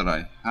appear that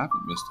I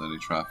haven't missed any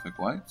traffic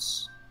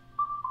lights.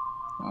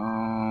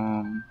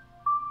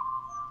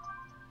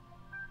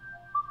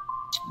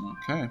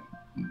 Okay,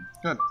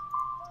 good.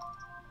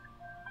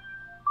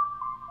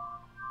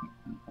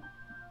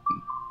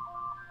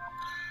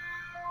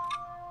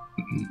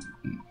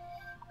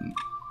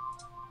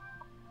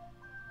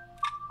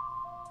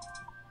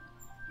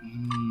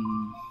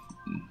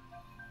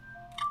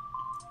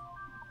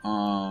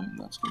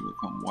 That's going to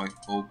become White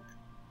Oak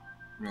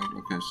Road.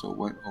 Okay, so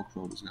White Oak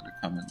Road is going to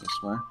come in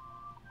this way.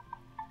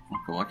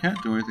 Okay, well I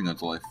can't do anything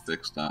until I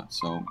fix that,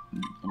 so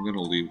I'm going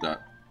to leave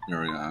that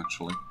area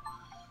actually.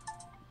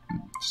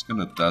 I'm just going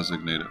to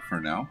designate it for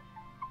now.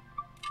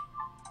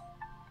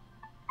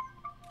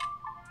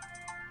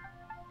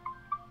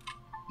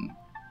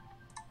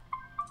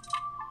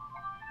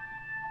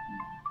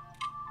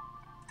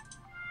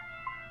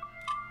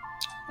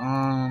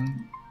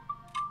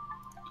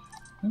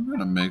 I'm going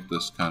to make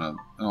this kind of...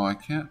 Oh, I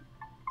can't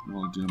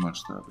really do much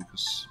there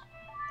because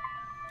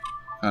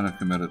I'm kind of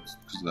committed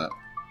to that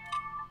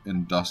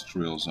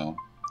industrial zone.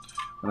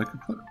 But I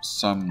could put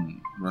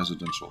some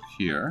residential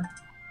here,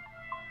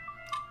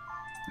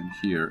 and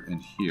here,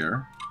 and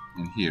here,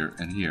 and here,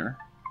 and here,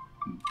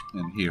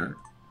 and here,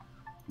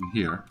 and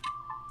here,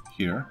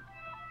 here,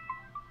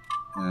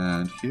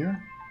 and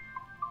here.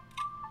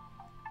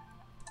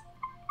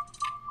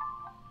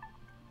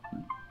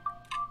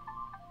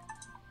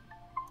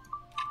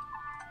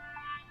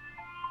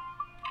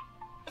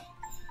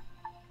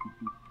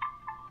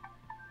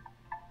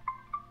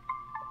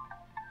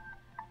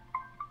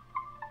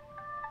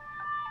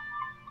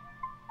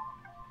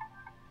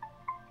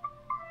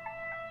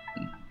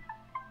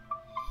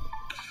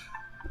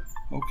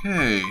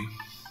 Okay.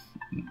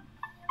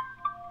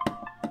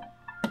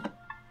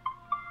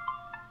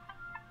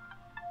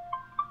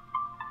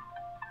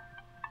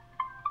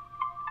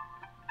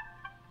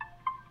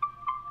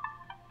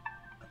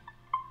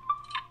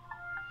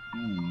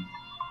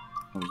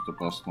 How's the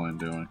bus line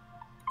doing?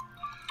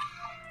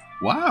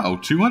 Wow,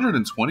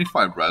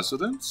 225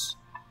 residents?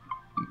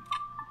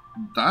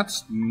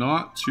 That's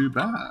not too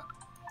bad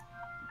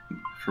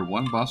for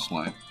one bus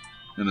line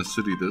in a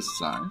city this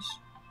size.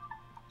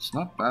 It's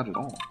not bad at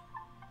all.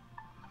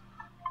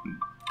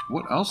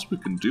 What else we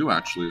can do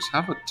actually is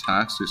have a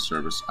taxi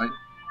service. I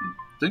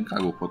think I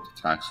will put the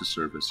taxi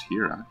service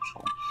here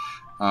actually.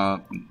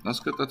 Let's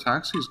get the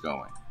taxis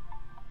going.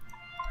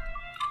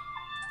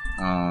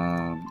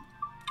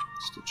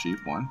 Just a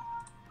cheap one.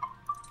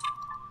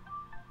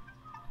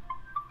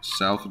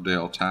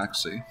 Southdale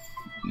Taxi.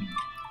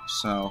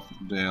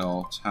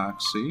 Southdale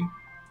Taxi.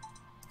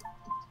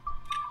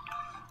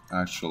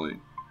 Actually,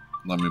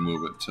 let me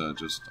move it to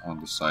just on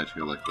the side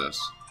here like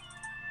this.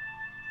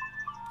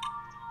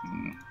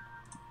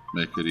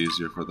 Make it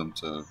easier for them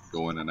to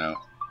go in and out.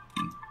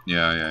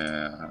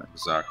 Yeah,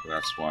 exactly,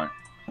 that's why.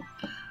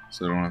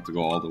 So they don't have to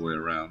go all the way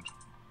around.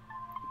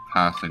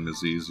 Pathing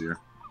is easier.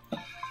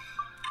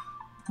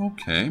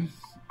 Okay.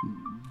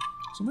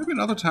 So maybe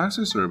another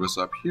taxi service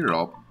up here.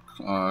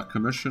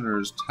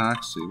 Commissioner's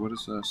Taxi. What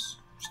is this?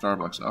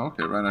 Starbucks. Oh,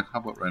 okay, right next. How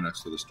about right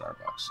next to the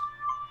Starbucks?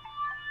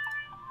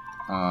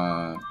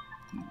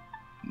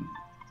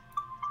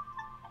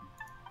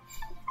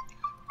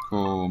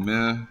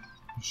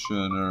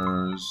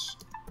 Commissioner's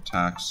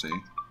taxi.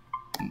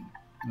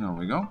 There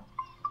we go.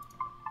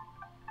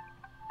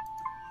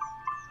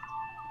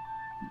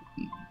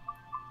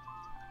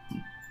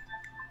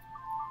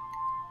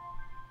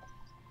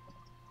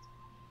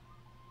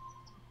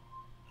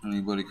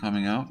 Anybody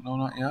coming out? No,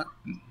 not yet.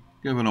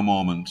 Give it a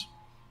moment.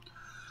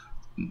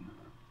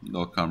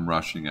 They'll come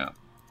rushing out.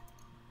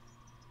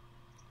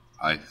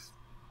 I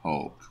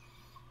hope.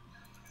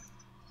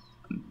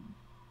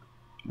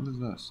 What is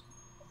this?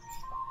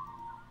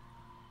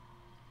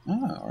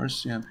 Ah,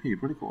 RCMP.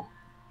 Pretty cool.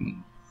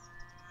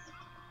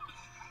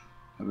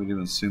 Haven't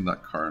even seen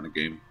that car in a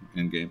game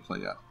in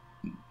gameplay yet.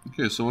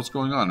 Okay, so what's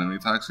going on? Any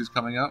taxis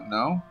coming out?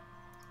 No?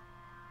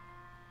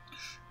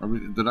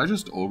 Did I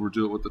just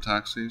overdo it with the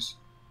taxis?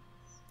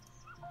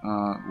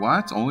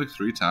 What? Only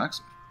 3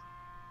 taxis?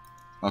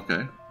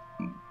 Okay.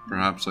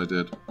 Perhaps I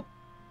did.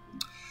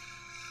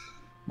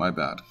 My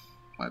bad.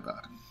 My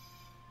bad.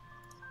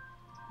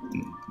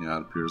 Yeah,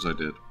 it appears I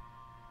did.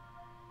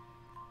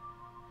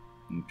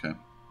 Okay.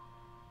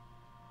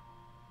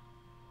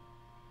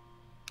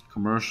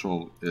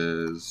 Commercial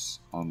is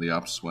on the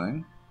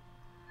upswing.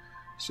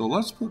 So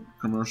let's put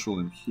commercial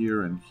in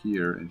here and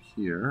here and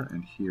here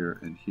and here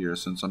and here,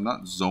 since I'm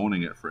not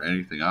zoning it for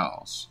anything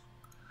else.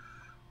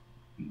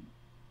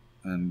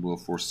 And will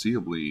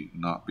foreseeably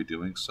not be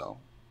doing so.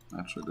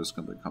 Actually, this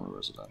can become a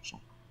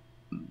residential.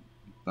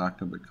 That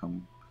can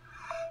become...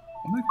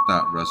 I'll make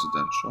that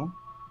residential.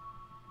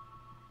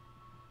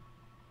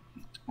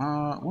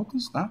 What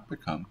does that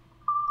become?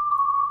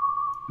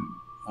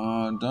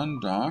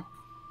 Dundalk.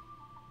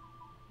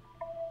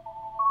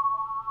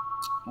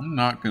 I'm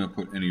not going to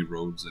put any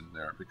roads in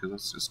there because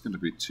it's just going to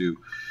be too...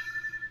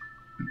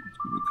 It's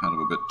going to be kind of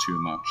a bit too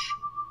much.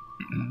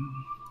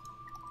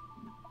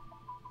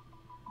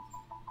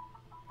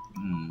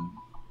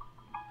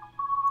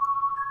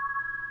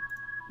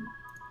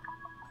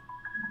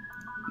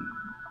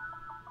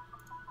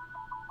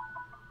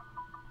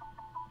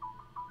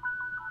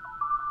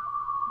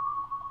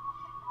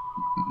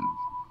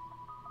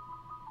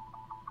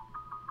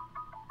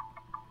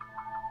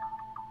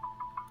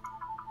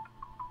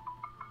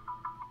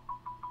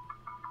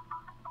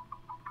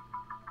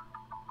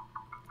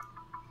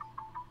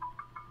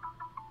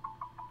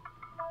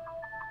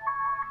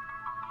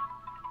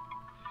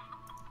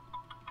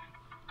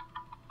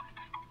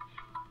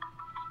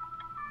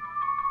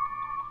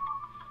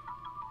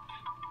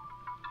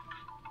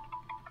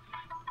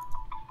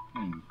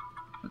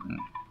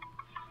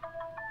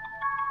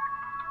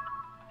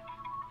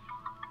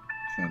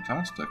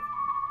 Fantastic.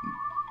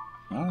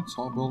 Well, it's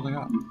all building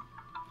up.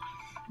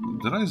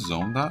 Did I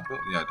zone that?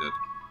 Yeah, I did.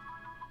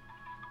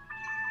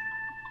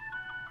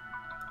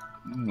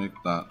 Make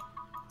that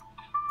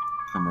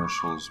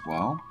commercial as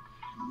well.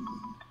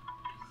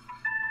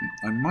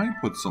 I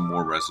might put some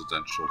more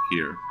residential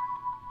here.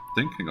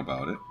 Thinking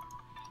about it.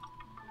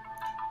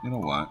 You know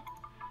what?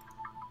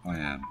 I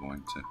am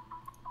going to.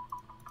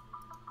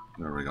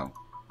 There we go.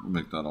 We'll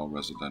make that all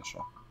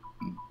residential.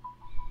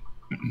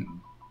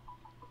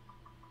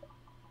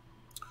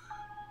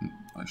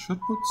 I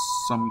should put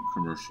some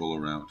commercial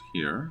around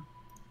here.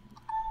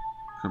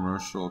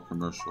 Commercial,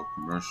 commercial,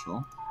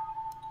 commercial.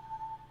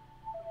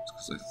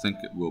 Because I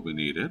think it will be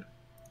needed.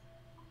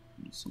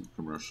 And some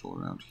commercial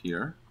around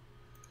here.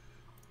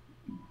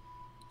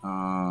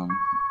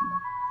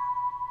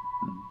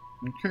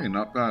 Okay,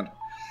 not bad.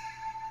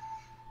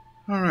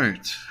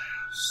 Alright,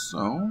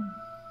 so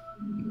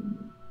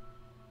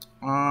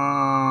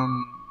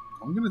I'm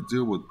gonna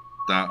deal with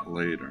that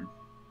later.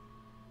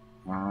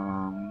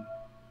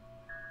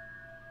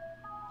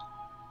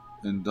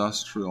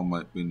 Industrial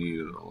might be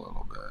needed a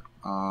little bit.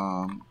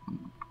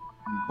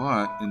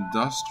 But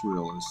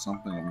industrial is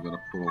something I'm going to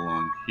put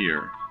along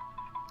here.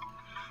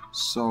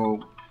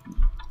 So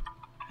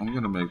I'm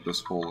going to make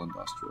this whole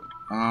industrial.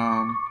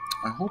 I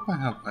hope I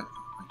have... I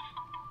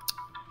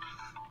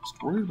was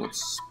worried about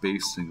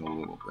spacing a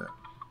little bit.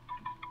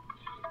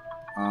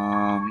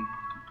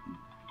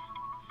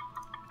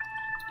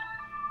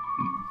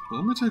 But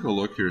let me take a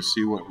look here,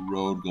 see what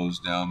road goes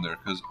down there,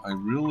 because I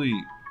really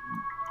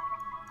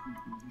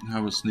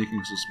have a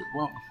sneaking suspicion.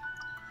 Well,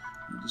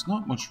 there's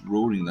not much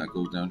roading that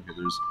goes down here.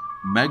 There's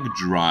Meg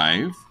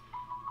Drive.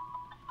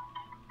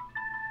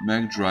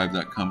 Meg Drive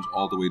that comes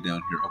all the way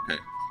down here. Okay,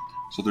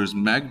 so there's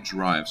Meg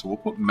Drive. So we'll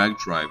put Meg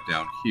Drive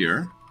down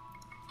here.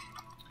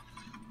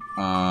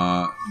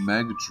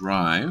 Meg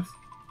Drive.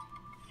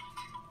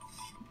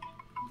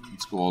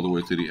 Let's go all the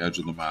way to the edge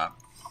of the map.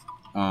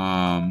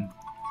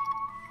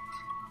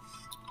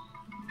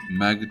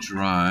 Meg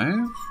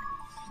Drive.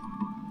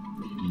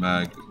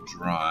 Meg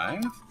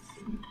Drive.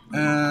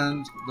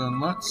 And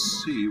then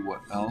let's see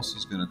what else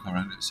is going to come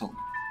around. So,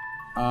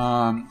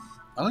 I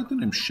like the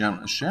name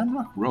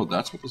Shamrock Road.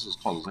 That's what this is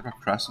called. It's like a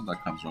crescent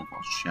that comes around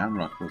called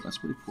Shamrock Road. That's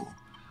pretty cool.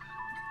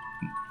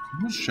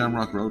 There's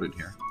Shamrock Road in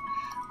here.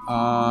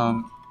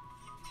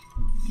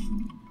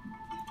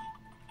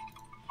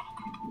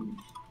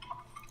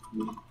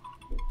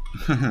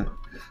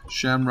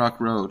 Shamrock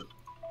Road.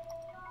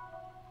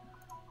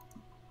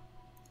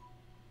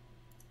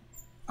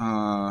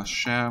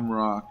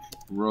 Shamrock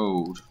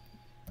Road.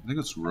 I think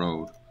it's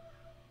Road.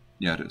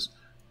 Yeah, it is.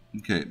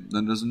 Okay,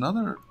 then there's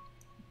another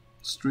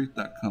street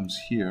that comes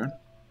here.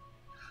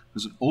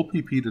 There's an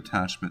OPP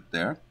detachment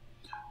there.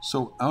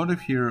 So out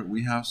of here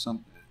we have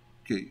some.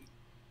 Okay,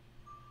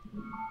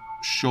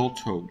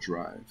 Sholto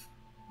Drive.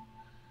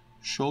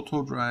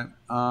 Sholto Drive.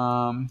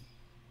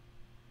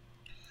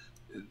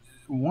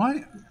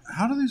 Why?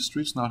 How do these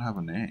streets not have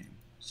a name?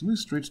 Some of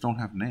these streets don't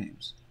have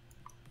names.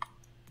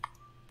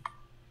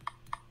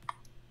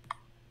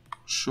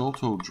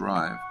 Sholto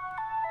Drive.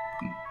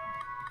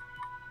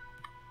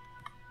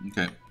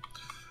 Okay.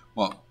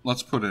 Well,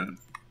 let's put in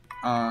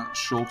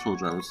Sholto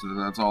Drive.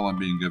 That's all I'm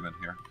being given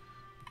here.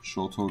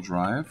 Sholto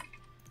Drive.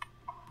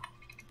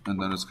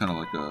 And then it's kind of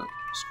like a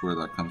square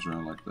that comes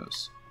around like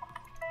this.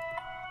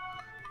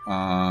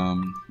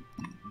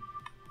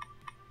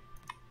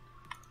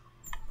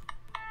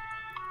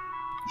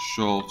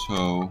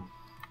 Sholto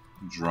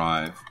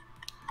Drive.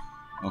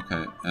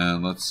 Okay,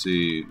 and let's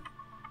see.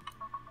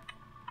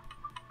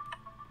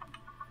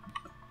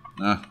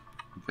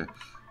 Okay.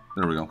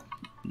 There we go.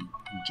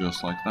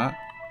 Just like that.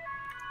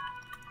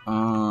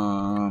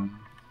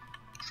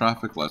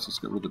 Traffic lights. Let's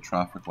get rid of the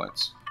traffic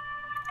lights.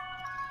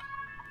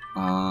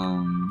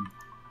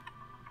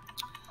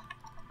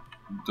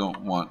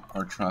 Don't want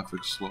our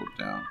traffic slowed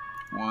down.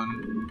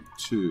 1,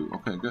 2.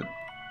 Okay, good.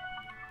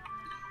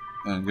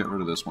 And get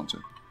rid of this one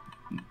too.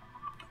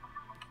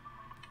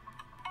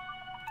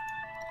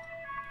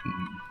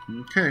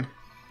 Okay.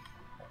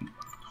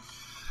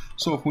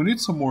 So if we need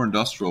some more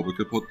industrial, we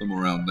could put them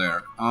around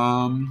there.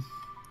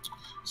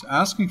 It's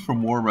asking for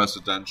more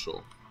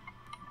residential.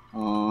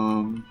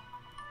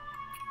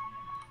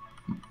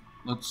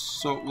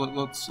 Let's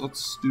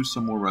do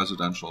some more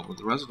residential. But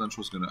the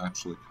residential is going to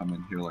actually come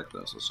in here like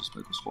this. Let's just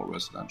make this whole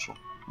residential.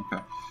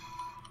 Okay,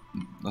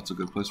 that's a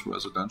good place for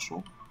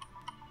residential.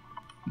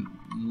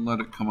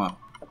 Let it come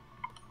up.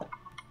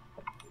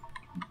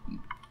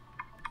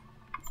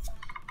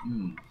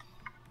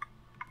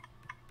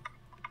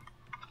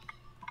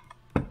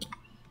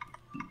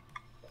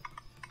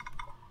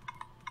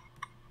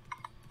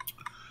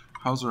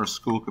 How's our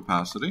school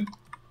capacity?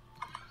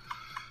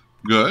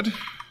 Good,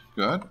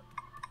 good,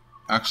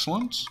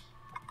 excellent.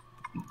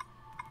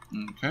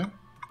 Okay,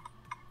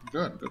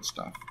 good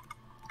stuff.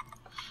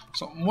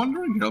 So I'm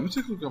wondering here, let me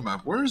take a look at the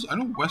map. Where's, I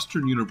know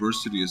Western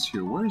University is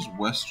here. Where's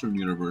Western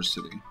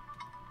University?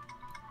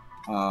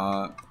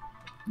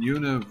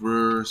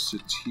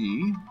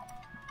 University.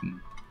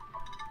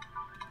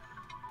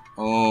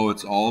 Oh,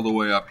 it's all the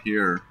way up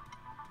here.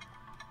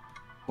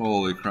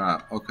 Holy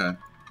crap, okay.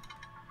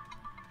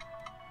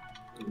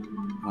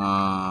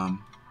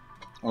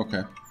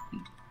 Okay.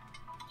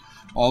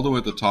 All the way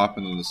at the top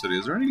end of the city.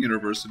 Is there any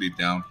university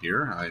down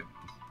here?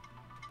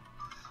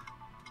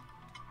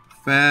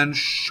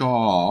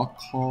 Fanshawe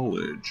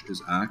College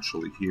is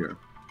actually here.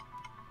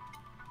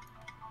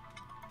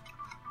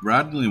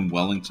 Bradley and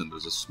Wellington,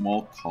 there's a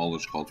small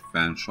college called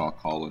Fanshawe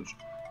College.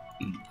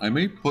 I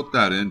may put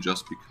that in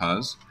just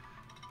because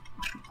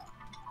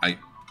I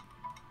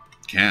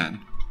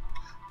can.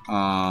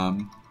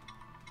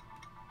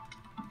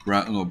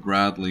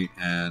 Bradley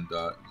and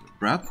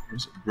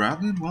is it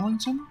Bradley and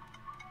Wellington?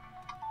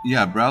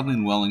 Yeah, Bradley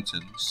and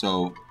Wellington.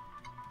 So,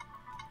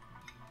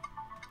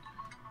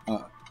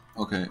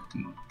 okay. Is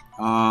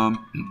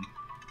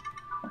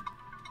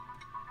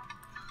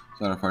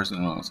that a fire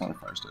station? No, it's not a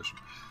fire station.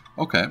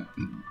 Okay.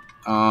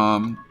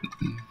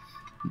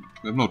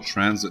 We have no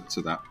transit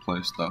to that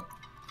place though.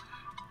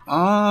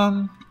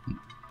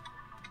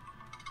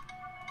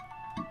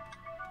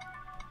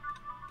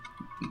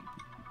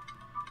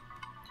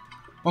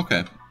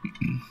 Okay.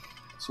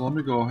 So let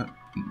me go ahead.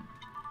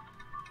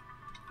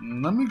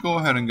 Let me go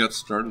ahead and get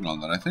started on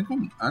that. I think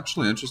I'm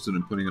actually interested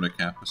in putting in a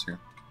campus here.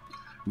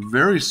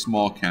 Very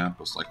small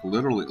campus, like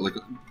literally, like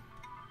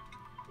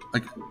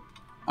I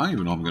don't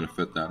even know if I'm going to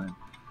fit that in.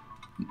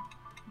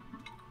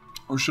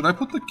 Or should I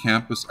put the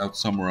campus out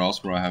somewhere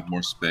else where I have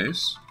more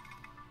space?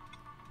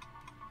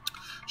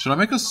 Should I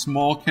make a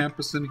small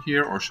campus in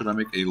here, or should I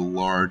make a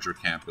larger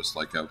campus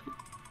like out here?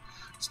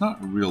 It's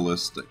not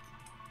realistic,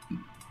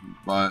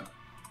 but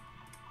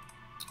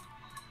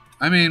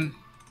I mean,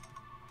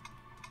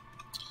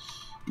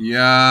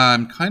 yeah,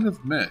 I'm kind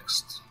of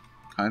mixed.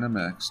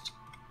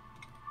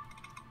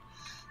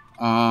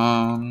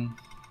 Oh,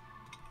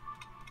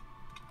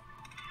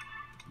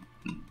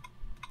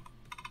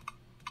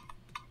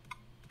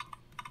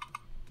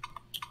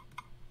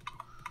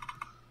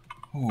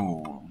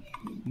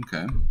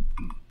 okay.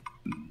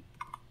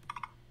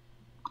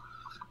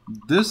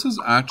 This is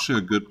actually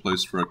a good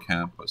place for a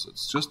campus.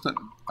 It's just that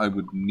I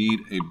would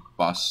need a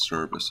bus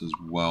service as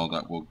well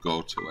that will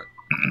go to it.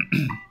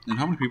 And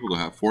how many people do I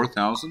have?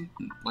 4,000?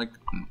 Like,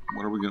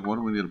 what do we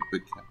need a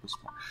big campus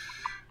for?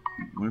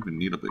 We don't even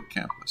need a big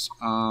campus.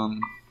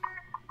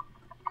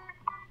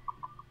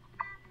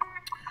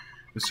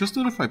 It's just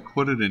that if I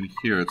put it in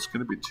here, it's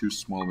going to be too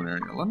small of an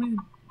area. Let me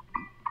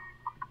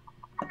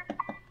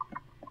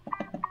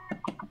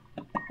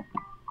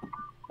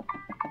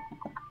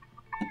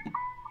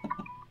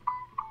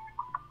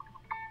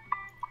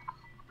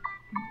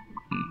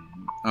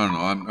I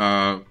don't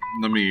know.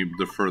 Let me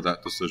defer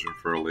that decision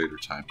for a later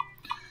time.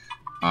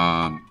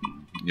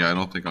 Yeah, I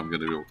don't think I'm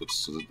going to be able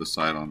to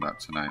decide on that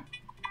tonight.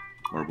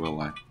 Or will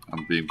I?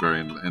 I'm being very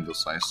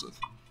indecisive.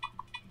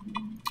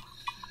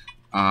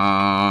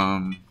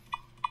 I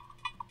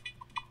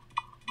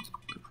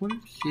put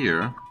it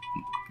here.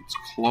 It's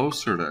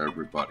closer to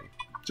everybody,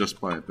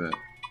 just by a bit.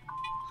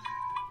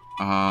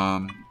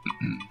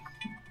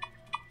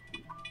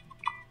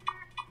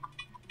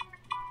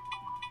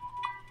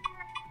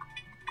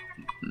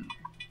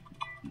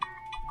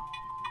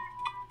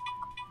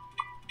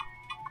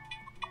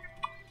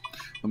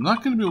 I'm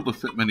not going to be able to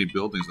fit many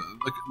buildings.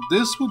 Like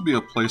this would be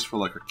a place for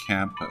like a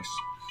campus,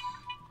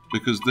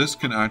 because this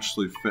can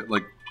actually fit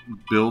like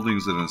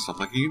buildings in it and stuff.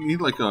 Like you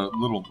need like a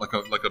little like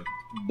a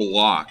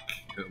block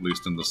at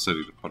least in the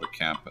city to put a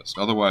campus.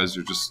 Otherwise,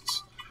 you're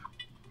just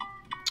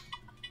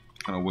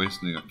kind of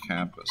wasting a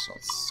campus. So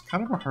it's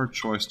kind of a hard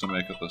choice to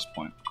make at this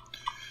point.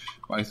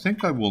 But I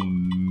think I will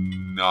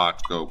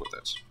not go with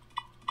it.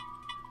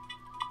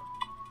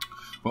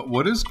 But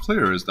what is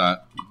clear is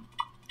that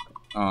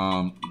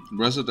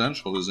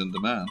residential is in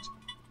demand.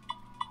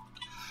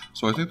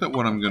 So I think that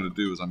what I'm going to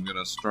do is I'm going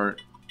to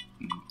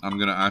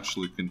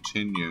actually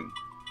continue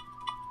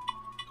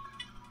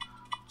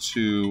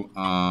to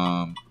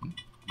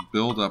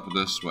build up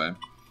this way.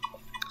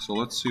 So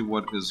let's see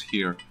what is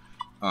here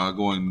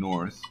going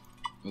north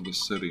of the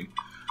city.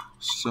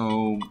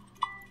 So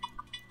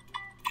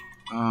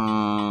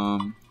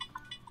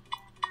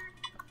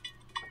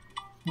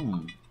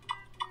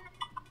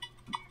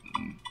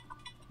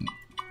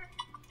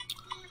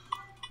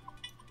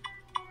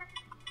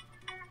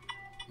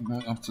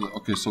up to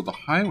okay, so the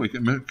highway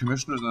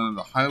commissioners and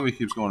the highway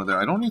keeps going to there.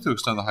 I don't need to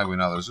extend the highway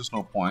now. There's just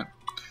no point.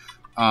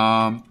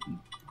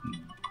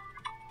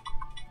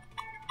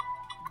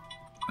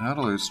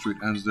 Adelaide Street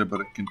ends there,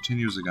 but it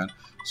continues again.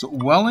 So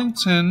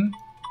Wellington,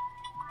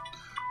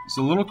 it's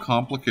a little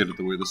complicated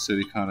the way the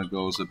city kind of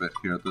goes a bit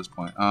here at this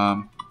point.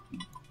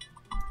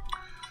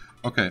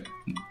 Okay,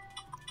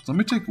 so let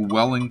me take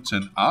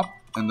Wellington up,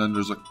 and then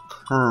there's a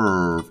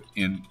curve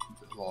in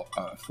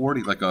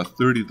 40, like a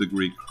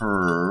 30-degree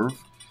curve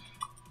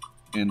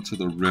into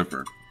the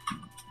river.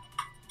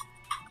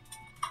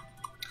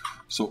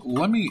 So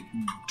let me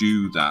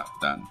do that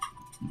then.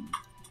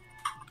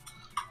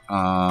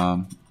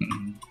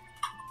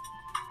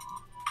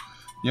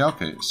 Yeah,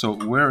 okay. So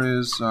where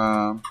is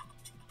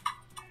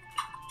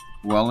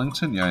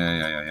Wellington?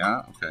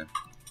 Yeah. Okay.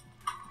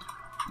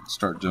 Let's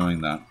start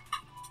doing that.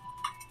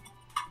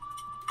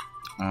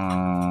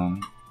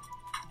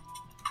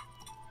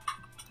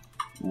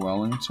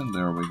 Wellington,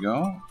 there we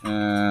go.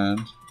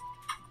 And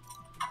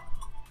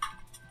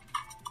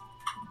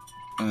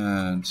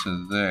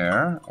to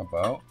there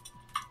about.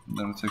 And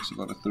then it takes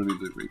about a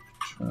 30-degree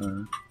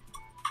turn.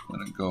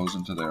 Then it goes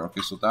into there.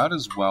 Okay, so that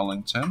is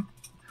Wellington.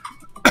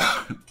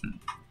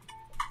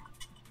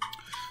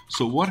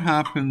 So what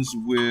happens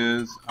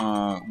with,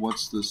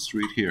 what's this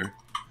street here?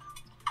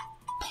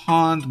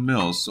 Pond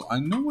Mills. So I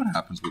know what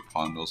happens with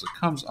Pond Mills. It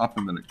comes up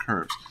and then it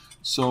curves.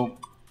 So,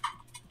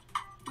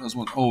 there's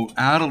one. Oh,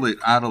 Adelaide.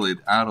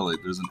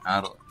 There's an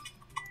Adelaide.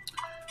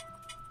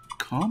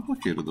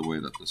 Complicated the way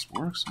that this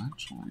works,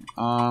 actually.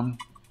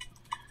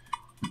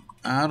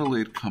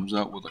 Adelaide comes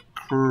out with a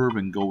curve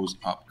and goes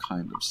up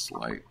kind of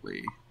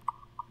slightly.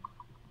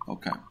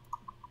 Okay.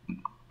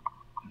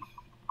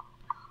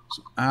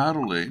 So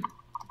Adelaide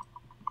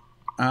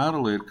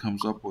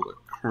comes up with a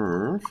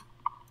curve.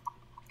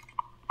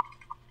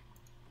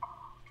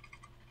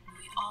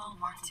 We all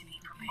want to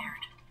be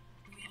prepared.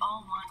 We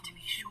all want to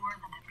be sure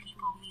that the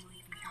people we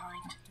leave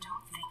behind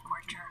don't think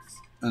we're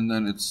jerks. And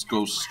then it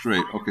goes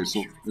straight. Okay,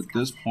 so at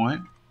this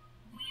point,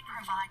 We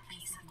provide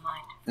peace of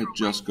mind. it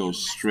just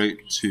goes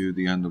straight to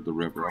the end of the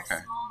river. Okay.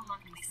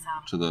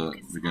 To the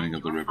beginning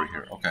of the river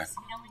here. Okay.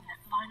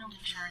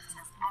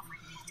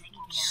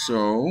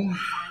 So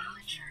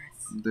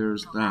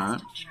there's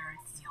that.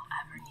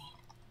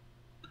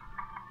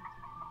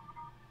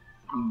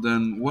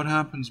 Then what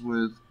happens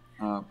with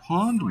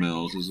Pond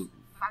Mills is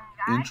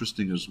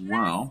interesting as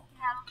well.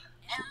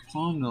 So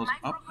Pond Mills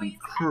up and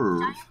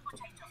curve.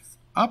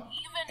 Up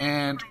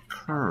and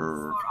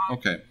curve.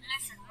 Okay.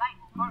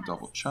 Let me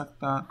double check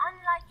that.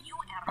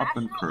 Up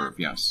and curve,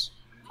 yes.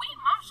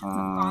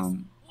 Up.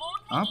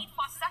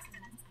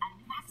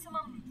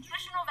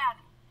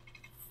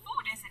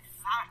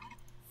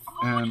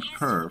 And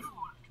curve.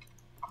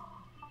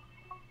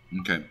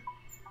 Okay.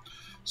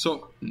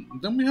 So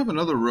then we have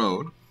another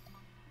road.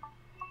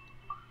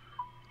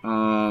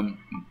 Pond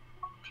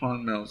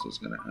Mills is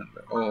going to end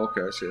there. Oh,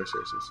 okay. I see.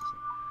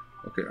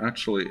 Okay,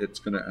 actually, it's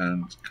going to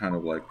end kind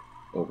of like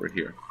over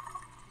here.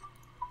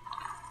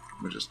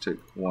 Let me just take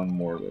one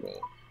more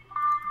little.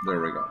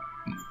 There we go.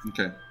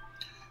 Okay.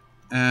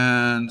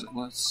 And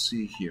let's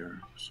see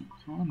here. So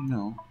Pond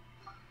Mill.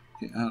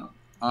 Okay.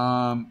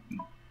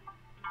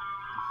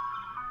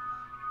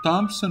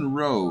 Thompson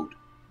Road,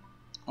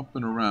 up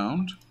and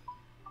around.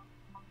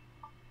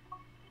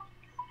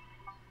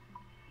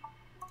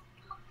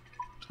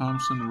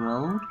 Thompson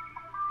Road.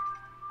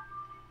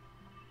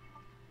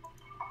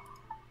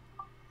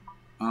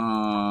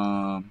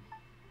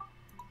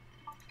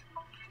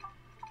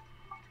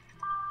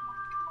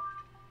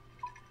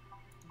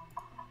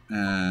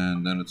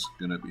 then it's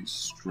going to be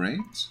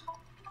straight.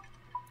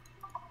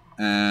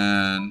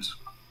 And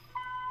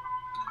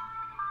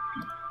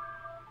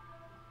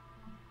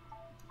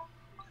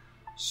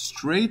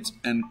straight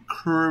and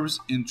curves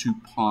into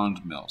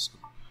Pond Mills.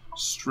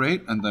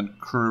 Straight and then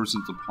curves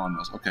into Pond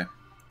Mills. Okay.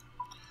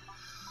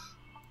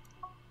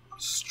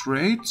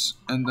 Straight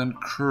and then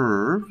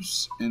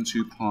curves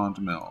into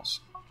Pond Mills.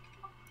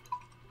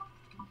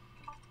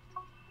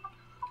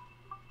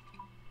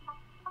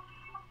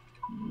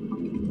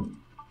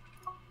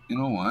 You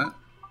know what?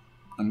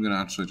 I'm going to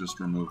actually just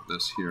remove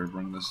this here,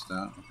 bring this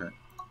down. Okay.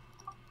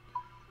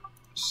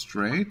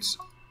 Straight.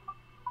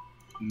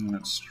 And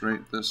it's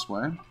straight this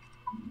way.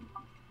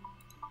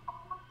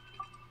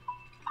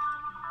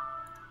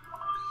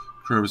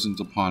 Curves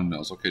into Pond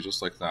Mills. Okay,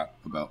 just like that.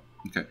 About.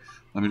 Okay,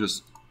 let me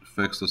just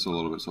fix this a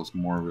little bit so it's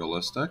more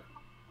realistic.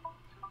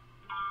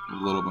 A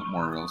little bit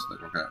more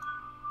realistic. Okay.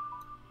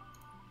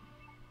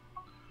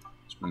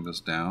 Let's bring this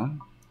down.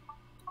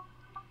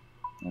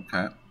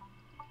 Okay.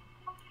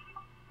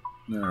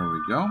 There we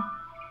go.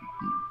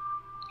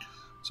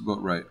 It's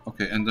about right.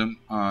 Okay, and then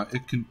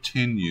it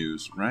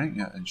continues, right?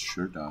 Yeah, it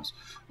sure does.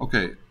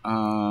 Okay,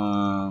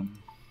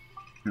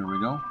 here we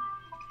go.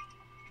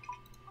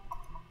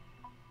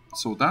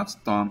 So that's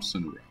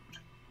Thompson Road.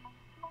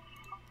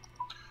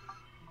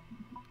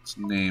 Let's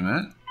name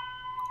it.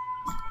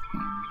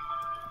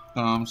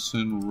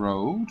 Thompson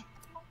Road.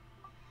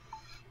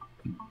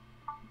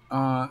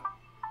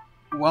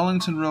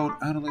 Wellington Road,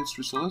 Adelaide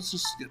Street. So let's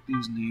just get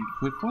these named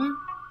quickly.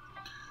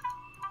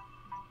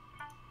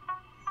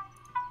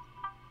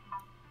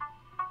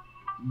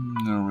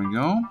 There we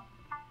go.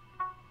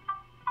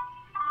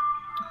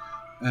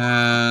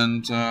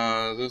 And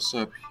this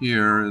up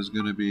here is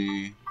going to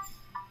be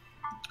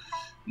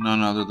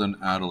none other than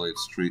Adelaide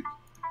Street.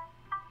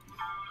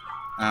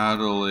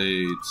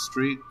 Adelaide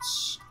Street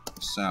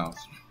South.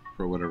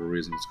 For whatever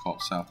reason, it's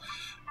called South.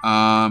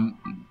 And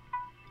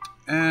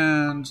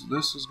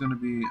this is going to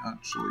be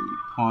actually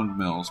Pond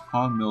Mills.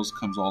 Pond Mills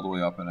comes all the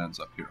way up and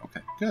ends up here.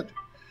 Okay, good.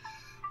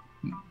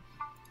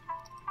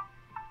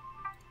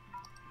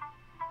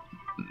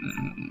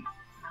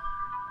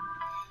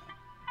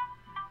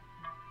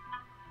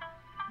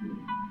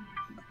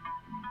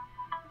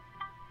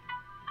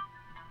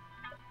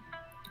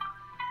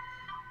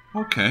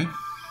 Okay.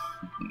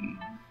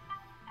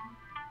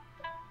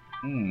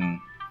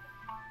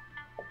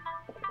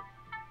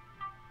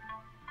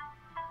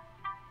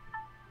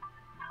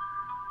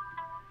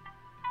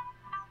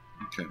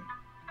 Okay.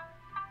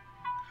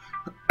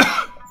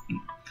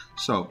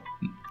 So,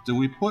 do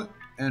we put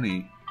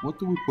any... What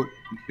do we put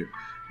in here?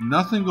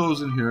 Nothing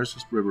goes in here. It's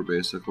just river,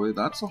 basically.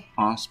 That's a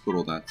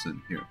hospital that's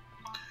in here.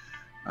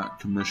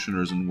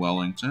 Commissioners in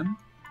Wellington.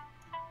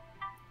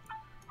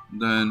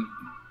 Then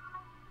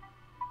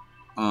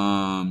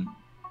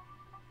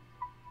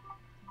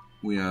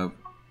we have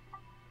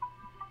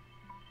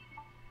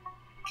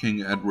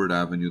King Edward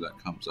Avenue that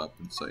comes up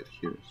inside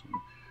here.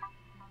 So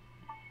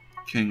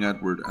King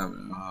Edward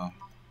Avenue.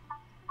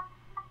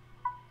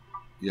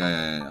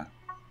 Yeah.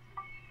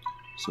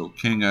 So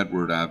King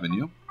Edward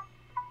Avenue.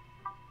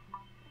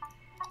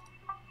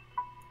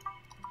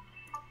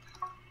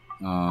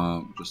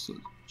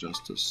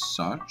 Just as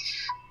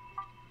such.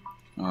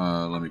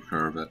 Let me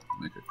curve it,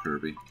 make it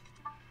curvy.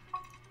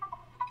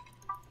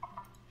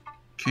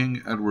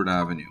 King Edward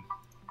Avenue.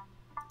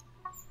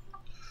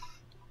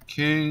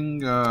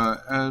 King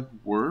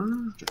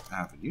Edward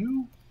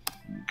Avenue.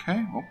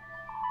 Okay.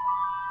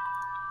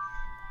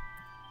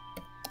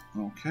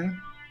 Okay.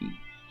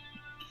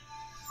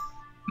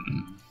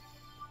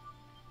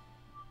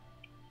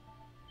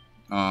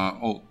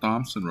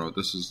 Thompson Road.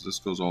 This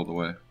goes all the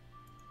way.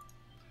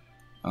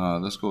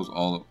 This goes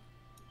all the...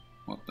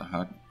 What the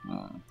heck?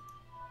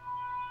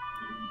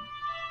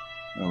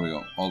 There we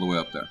go. All the way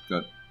up there.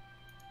 Good.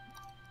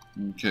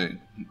 Okay.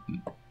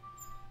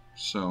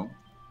 So,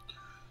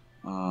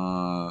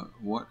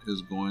 what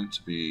is going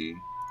to be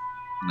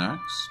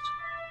next?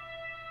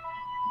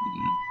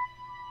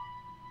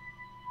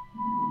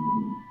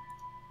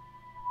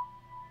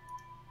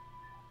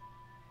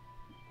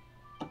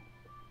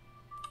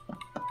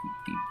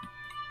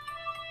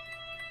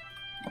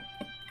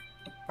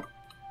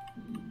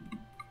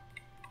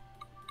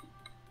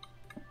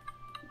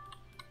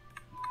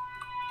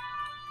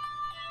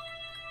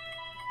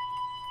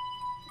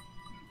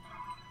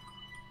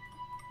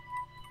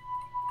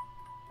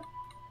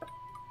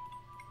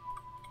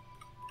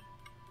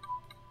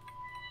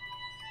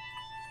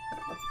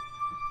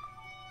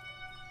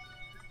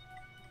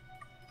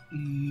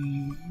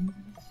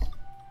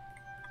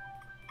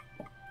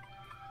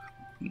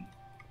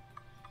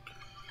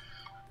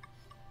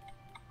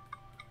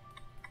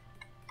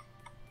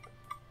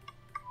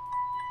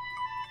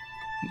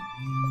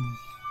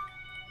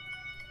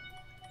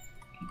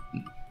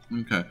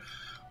 Okay.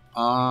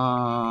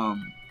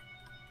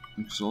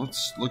 So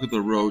let's look at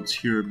the roads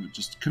here.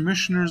 Just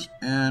Commissioners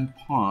and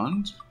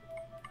Pond.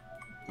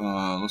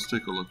 Let's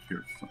take a look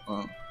here.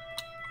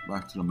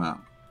 Back to the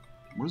map.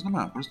 Where's the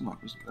map?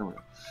 There we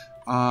go.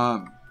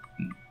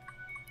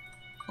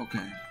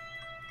 Okay.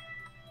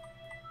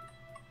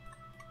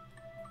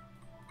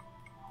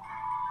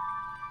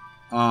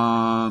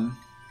 Um,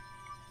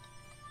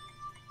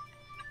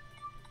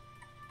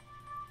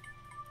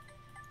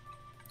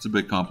 it's a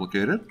bit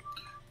complicated.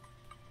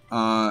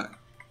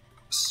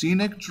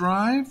 Scenic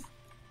Drive,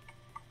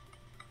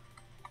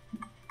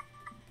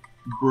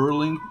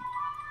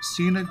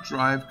 Scenic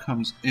Drive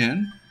comes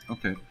in.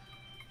 Okay,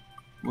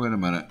 wait a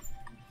minute.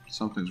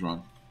 Something's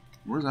wrong.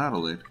 Where's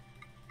Adelaide?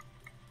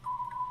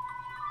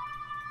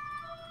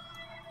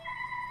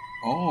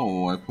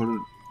 Oh, I put it...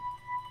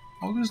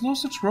 Oh, there's no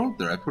such road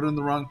there. I put it in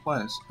the wrong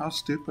place. How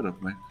stupid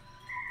of me.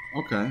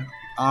 Okay.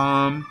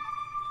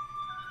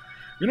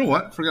 You know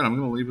what? Forget it. I'm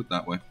going to leave it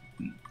that way.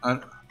 I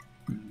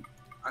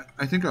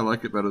think I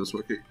like it better this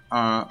way. Okay.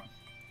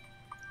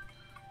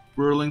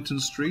 Burlington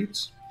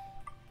Streets.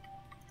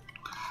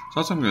 So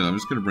that's what I'm going to do. I'm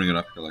just going to bring it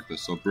up here like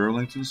this. So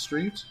Burlington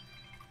Street.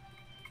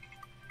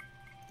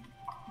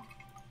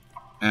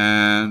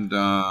 And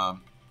I'm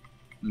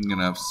going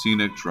to have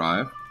Scenic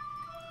Drive.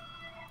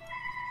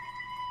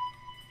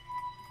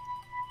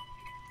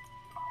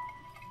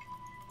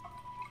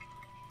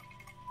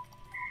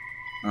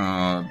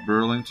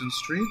 Burlington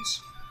Street.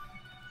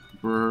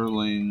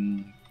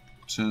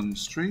 Burlington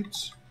Street.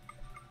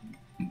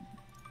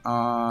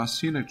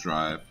 Scenic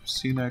Drive.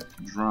 Scenic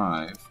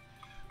Drive.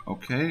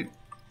 Okay.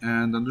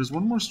 And then there's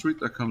one more street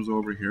that comes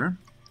over here.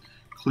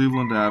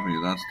 Cleveland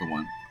Avenue. That's the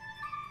one.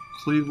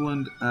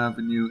 Cleveland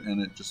Avenue,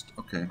 and it just...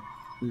 Okay.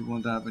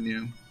 Cleveland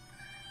Avenue.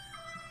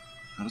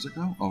 How does it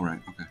go? Oh,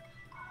 right. Okay.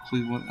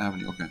 Cleveland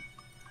Avenue. Okay.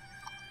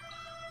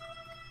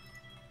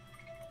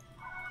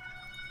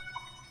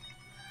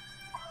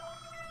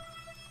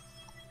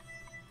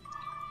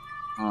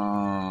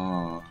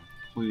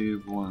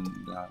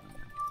 Cleveland Avenue.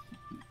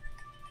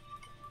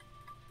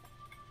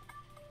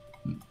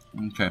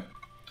 Okay.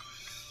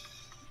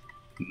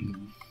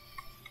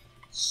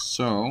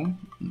 So,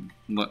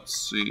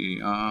 let's see.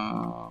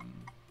 So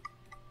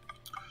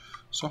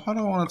how do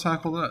I want to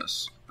tackle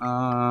this?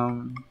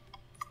 I'm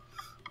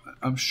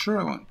sure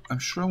I want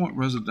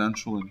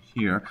residential in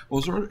here. Well,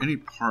 is there any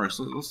parks?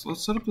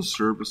 Let's set up the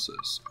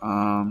services.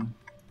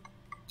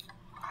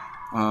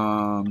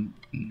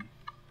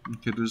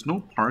 Okay, there's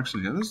no parks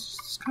in here. This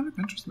is kind of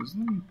interesting. There's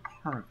not any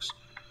parks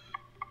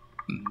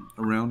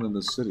around in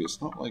the city. It's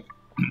not like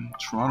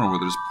Toronto where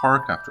there's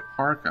park after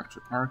park after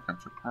park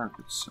after park.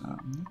 It's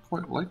not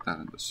quite like that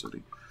in the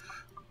city.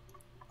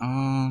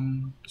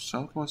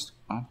 Southwest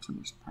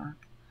Optimist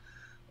Park.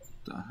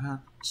 What the heck?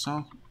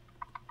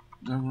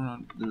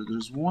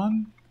 There's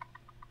one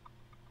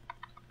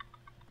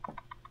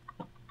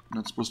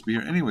that's supposed to be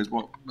here. Anyways,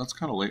 well, that's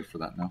kind of late for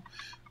that now.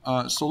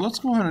 So let's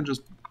go ahead and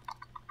just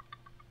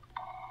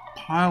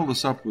pile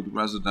this up with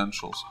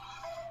residentials.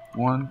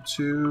 1,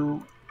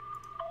 2.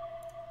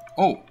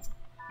 Oh,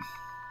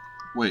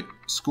 wait.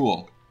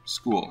 School. Is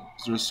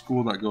there a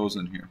school that goes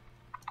in here?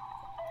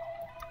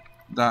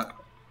 That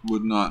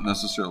would not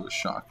necessarily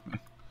shock me.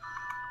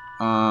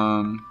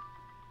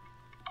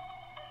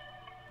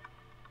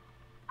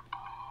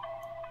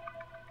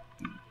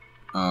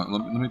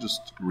 Let me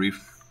just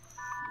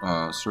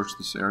search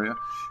this area.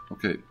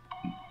 Okay.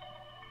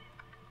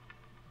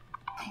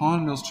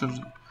 Pond Mills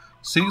Children,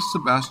 St.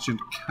 Sebastian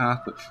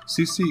Catholic,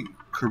 C.C.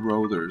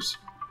 Carruthers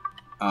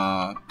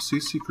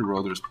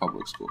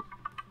Public School.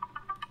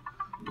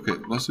 Okay,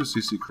 let's do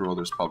C.C.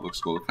 Carruthers Public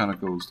School. It kind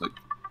of goes like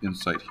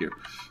inside here.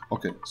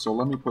 Okay, so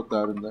let me put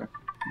that in there.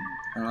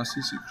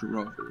 C.C.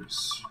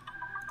 Carruthers.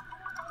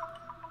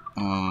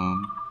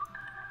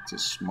 It's a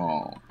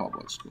small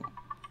public school.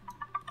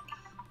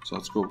 So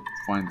let's go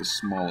find the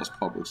smallest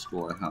public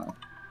school I have.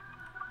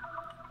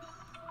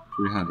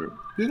 300.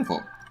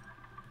 Beautiful.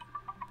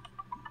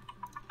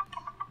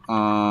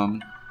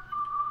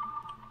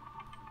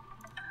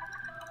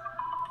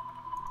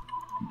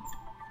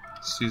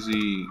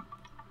 CZ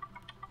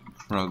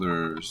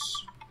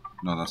Carruthers.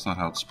 No, that's not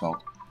how it's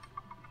spelled.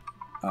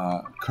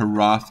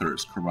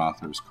 Carruthers.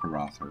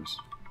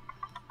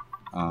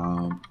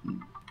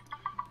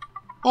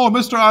 Oh,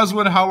 Mr.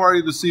 Oswin, how are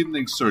you this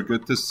evening, sir?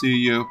 Good to see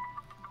you.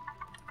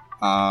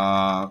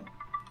 Okay,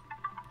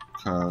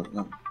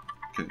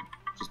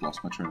 just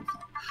lost my train of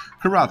thought.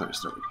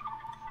 Carruthers, there we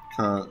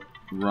go.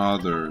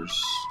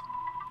 Carruthers.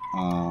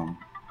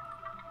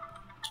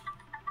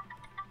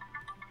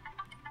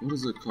 What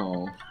is it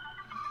called?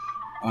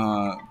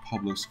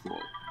 Public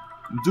school.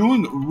 I'm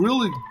doing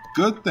really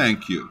good,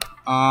 thank you.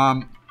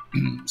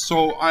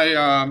 So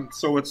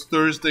it's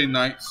Thursday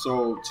night.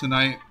 So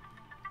tonight,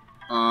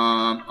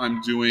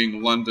 I'm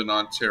doing London,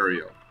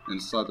 Ontario,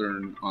 in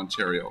Southern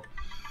Ontario,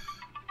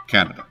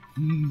 Canada.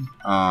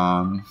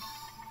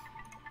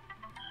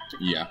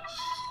 Yeah.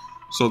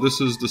 So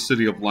this is the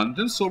city of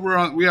London. So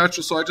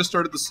so I just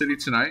started the city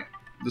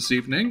this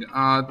evening.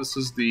 This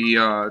is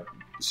the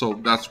so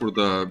that's where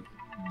the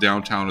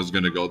downtown is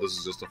going to go. This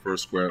is just the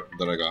first square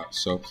that I got.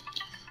 So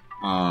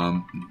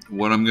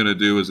what I'm going to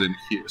do is in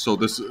here. So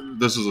this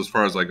is as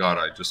far as I got.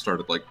 I just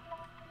started like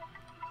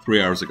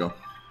 3 hours ago.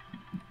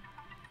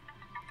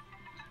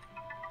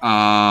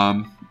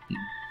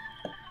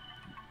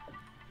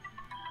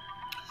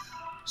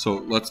 So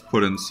let's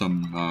put in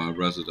some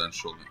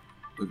residential.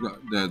 we've got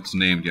that's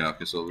named. Yeah.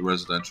 Okay. So the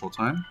residential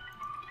time.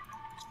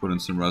 Let's put in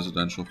some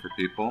residential for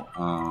people.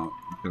 I'm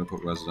gonna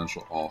put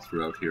residential all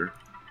throughout here.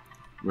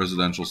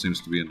 Residential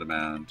seems to be in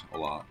demand a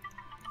lot,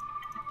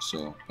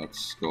 so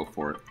let's go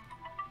for it.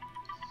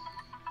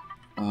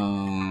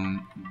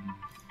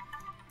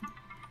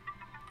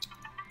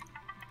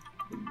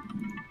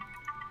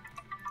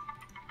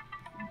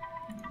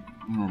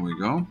 There we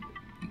go.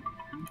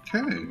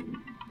 Okay.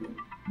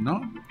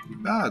 Not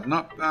bad,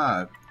 not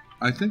bad.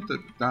 I think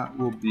that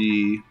will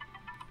be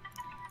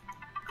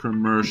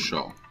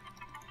commercial.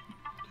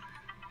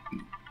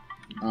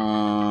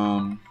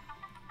 I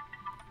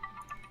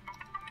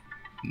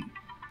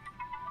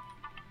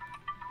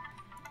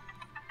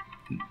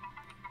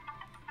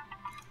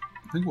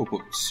think we'll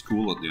put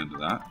school at the end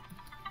of that.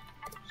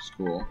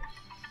 School.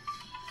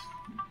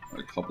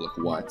 Like public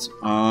what?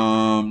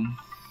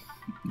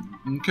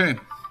 Okay.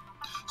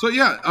 So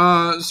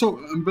yeah, so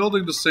I'm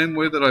building the same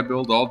way that I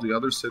build all the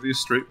other cities,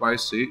 street by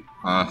street,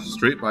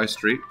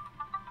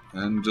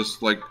 and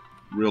just like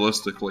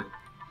realistically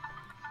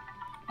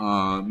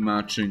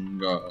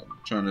matching,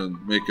 trying to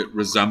make it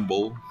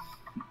resemble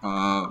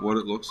what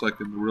it looks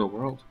like in the real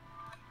world.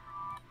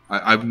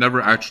 I've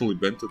never actually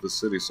been to the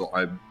city, so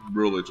I'm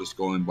really just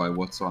going by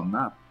what's on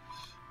map.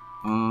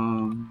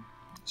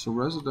 So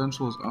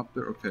residential is up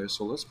there. Okay,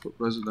 so let's put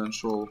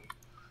residential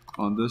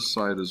on this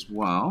side as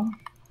well,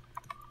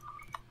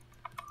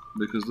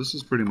 because this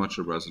is pretty much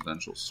a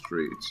residential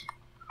street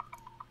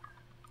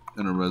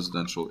in a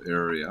residential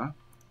area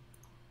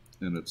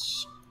in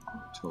its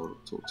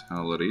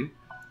totality.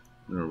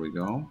 There we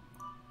go.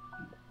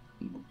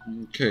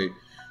 Okay,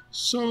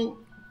 so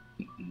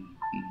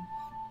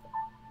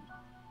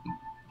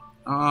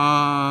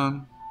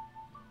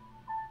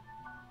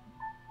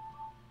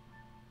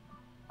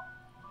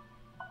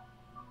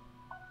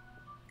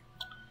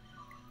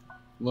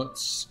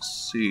let's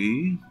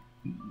see.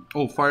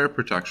 Oh, fire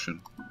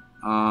protection.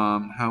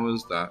 How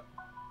is that?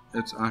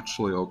 It's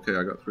actually okay.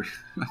 I got three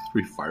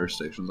fire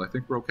stations. I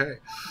think we're okay.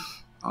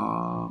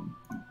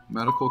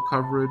 Medical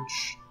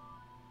coverage,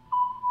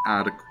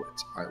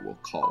 adequate, I will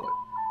call it.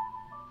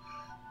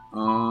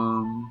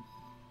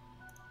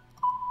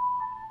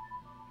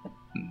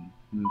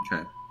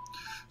 Okay.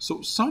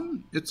 So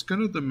it's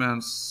going to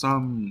demand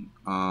some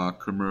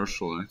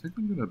commercial, and I think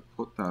I'm going to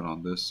put that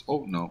on this.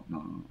 Oh, no.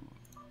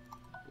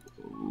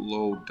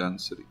 Low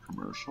density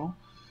commercial.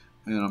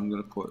 And I'm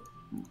going to put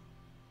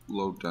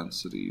low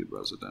density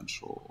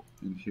residential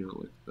in here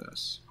like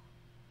this.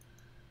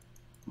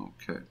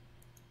 Okay.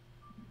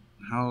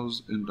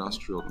 How's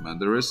industrial demand?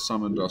 There is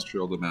some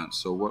industrial demand.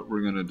 So what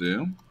we're going to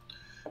do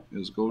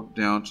is go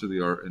down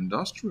to our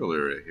industrial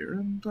area here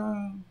and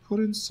put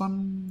in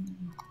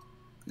some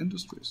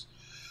industries.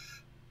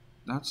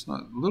 That's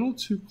not a little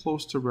too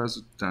close to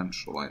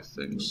residential, I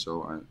think.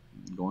 So I'm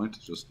going to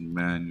just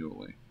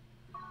manually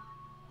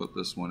put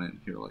this one in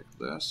here like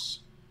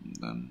this, and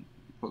then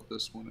put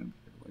this one in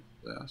here like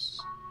this.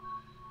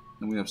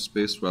 And we have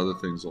space for other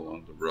things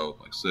along the road,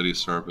 like city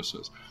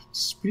services.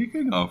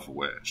 Speaking of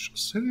which,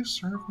 city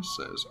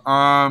services.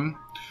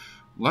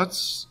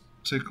 Let's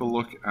take a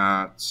look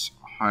at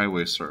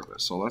highway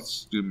service. So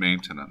let's do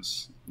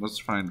maintenance. Let's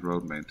find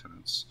road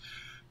maintenance.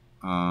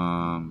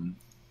 Oh,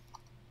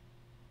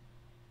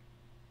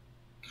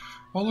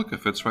 look,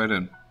 it fits right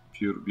in.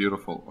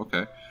 Beautiful.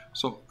 Okay.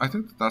 So I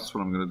think that's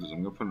what I'm going to do.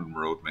 I'm going to put in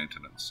road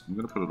maintenance. I'm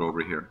going to put it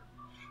over here.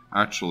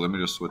 Actually, let me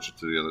just switch it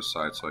to the other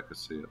side so I can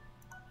see it a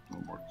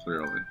little more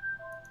clearly.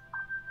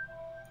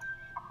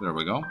 There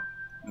we go.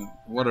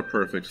 What a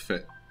perfect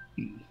fit.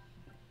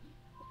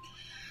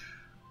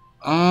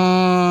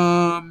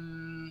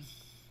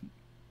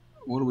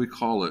 What do we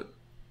call it?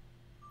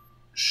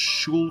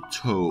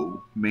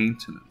 Schulto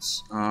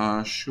maintenance.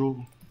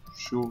 Schulto.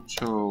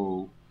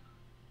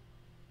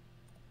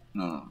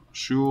 No.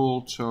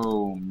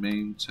 Schulto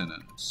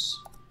maintenance.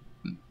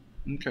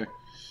 Okay.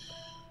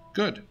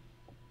 Good.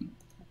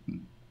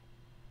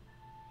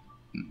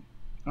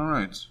 All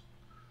right.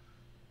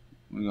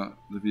 We got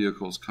the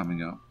vehicles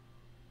coming up.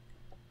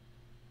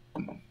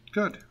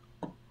 Good.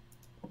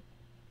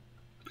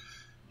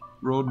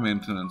 Road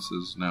maintenance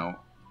is now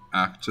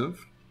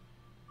active.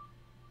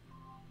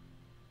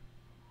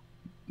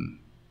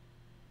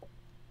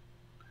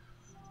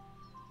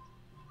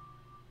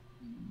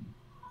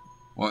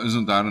 Well,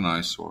 isn't that an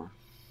eyesore?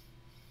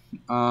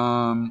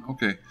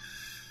 Okay.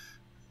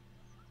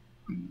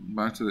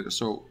 Back to the.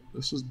 So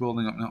this is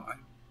building up now.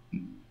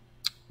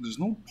 There's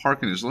no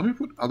parking here, so let me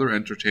put other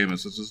entertainment.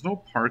 Since there's no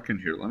parking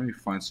here, let me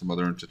find some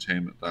other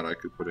entertainment that I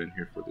could put in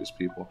here for these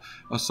people.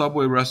 A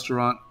Subway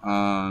restaurant,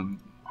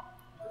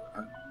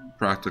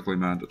 practically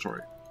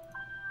mandatory.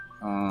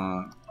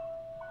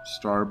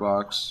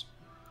 Starbucks,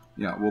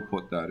 yeah, we'll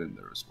put that in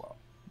there as well.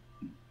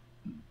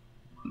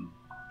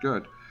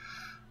 Good.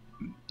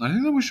 I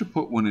think that we should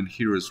put one in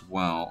here as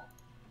well.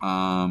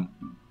 I'm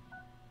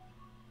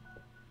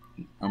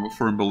a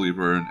firm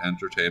believer in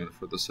entertainment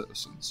for the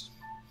citizens.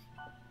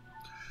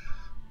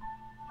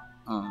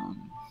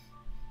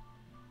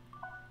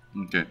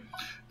 Okay,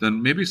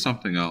 then maybe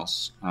something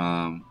else.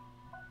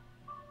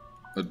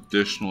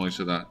 additionally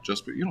to that,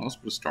 just let's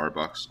put a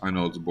Starbucks. I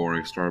know it's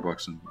boring,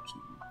 Starbucks and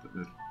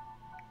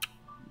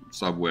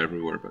Subway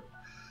everywhere, but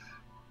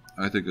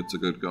I think it's a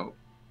good go.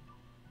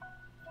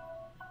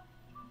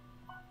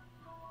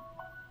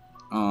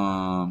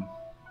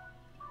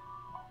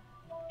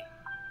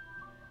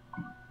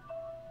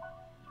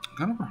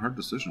 Kind of a hard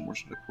decision. Where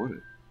should I put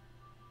it?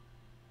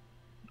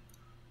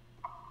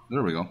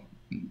 There we go.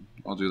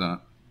 I'll do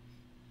that.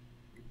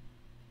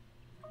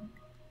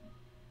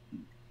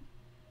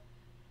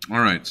 All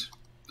right.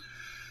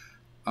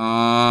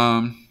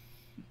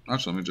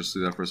 Actually, let me just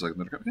see that for a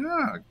second.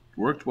 Yeah, it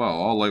worked well.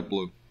 All light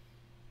blue.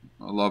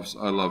 I love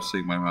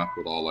seeing my map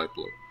with all light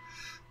blue.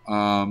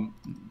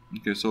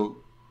 Okay, so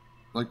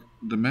like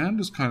demand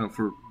is kind of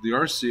for the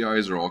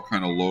RCIs are all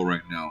kind of low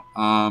right now.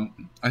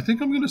 I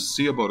think I'm gonna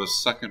see about a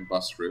second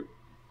bus route.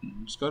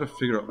 Just got to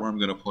figure out where I'm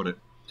gonna put it.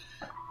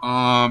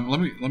 Let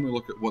me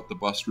look at what the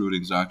bus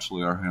routings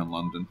actually are here in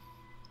London.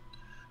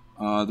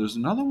 There's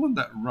another one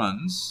that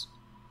runs.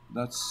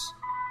 That's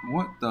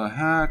what the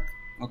heck?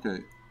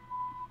 Okay.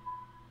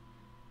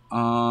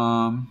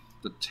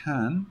 The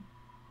 10.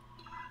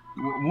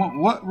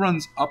 What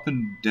runs up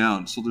and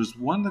down? So there's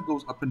one that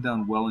goes up and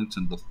down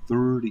Wellington, the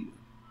 30,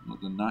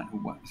 the 9.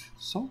 What?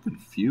 So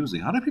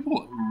confusing. How do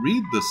people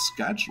read the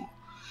schedule?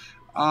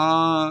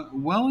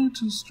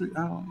 Wellington Street.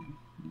 Oh,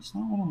 that's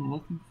not what I'm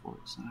looking for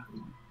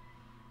exactly.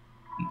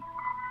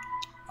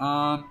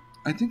 I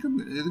think I'm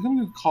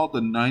going to call it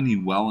the 90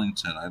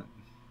 Wellington.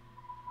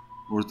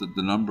 Or the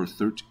number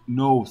 13.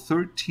 No,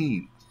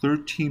 13.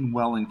 13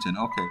 Wellington.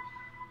 Okay.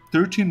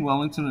 13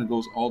 Wellington, and it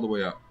goes all the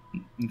way up.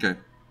 Okay.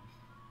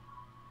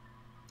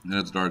 And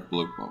it's dark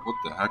blue. Well, what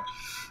the heck?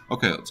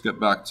 Okay, let's get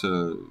back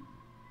to...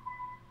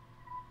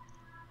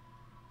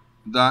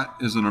 That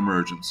is an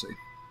emergency.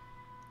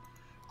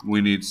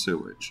 We need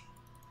sewage.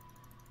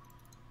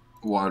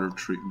 Water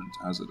treatment,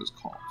 as it is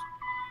called.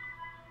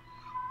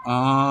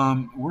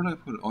 Where did I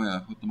put it? Oh yeah, I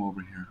put them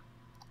over here.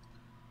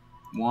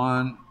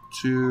 1,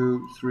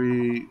 2,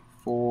 3,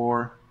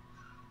 4,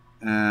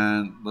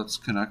 and let's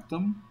connect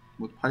them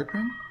with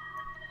piping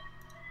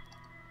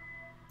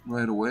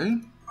right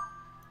away,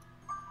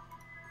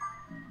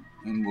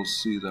 and we'll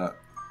see that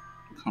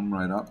come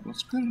right up.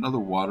 Let's get another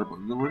water, but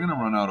we're going to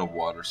run out of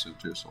water soon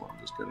too, so I'll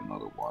just get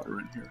another water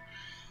in here.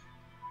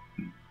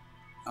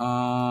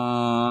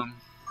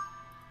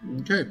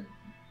 Okay.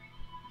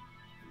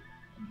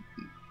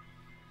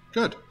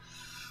 Good.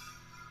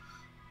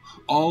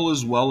 All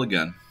is well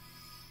again.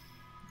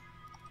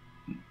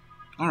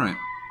 All right.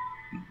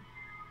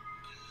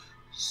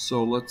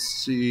 So let's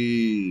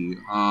see.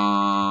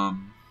 Oh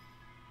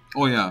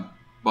yeah,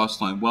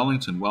 bus line.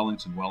 Wellington.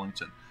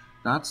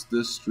 That's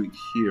this street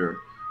here.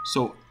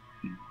 So,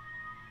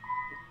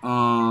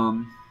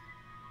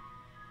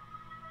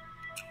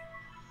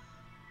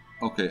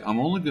 okay, I'm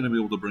only going to be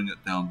able to bring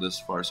it down this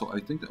far. So I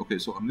think, okay,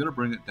 so I'm going to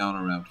bring it down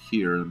around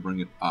here and bring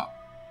it up.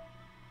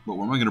 But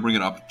where am I going to bring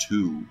it up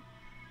to?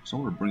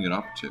 Somewhere to bring it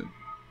up to.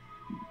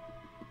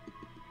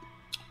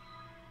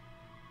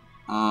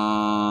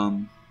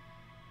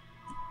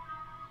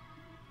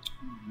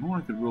 Where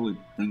I could really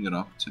bring it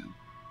up to.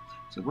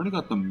 So I've already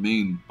got the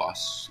main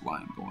bus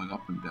line going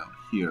up and down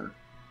here.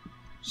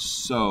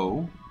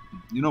 So,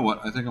 you know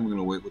what? I think I'm going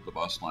to wait with the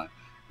bus line.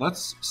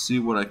 Let's see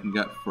what I can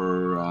get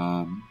for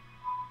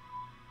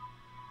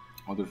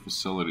other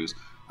facilities.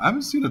 I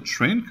haven't seen a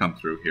train come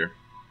through here.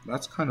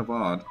 That's kind of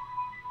odd.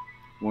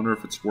 Wonder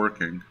if it's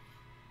working.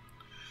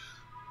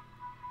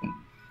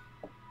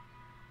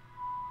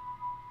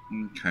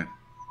 Okay.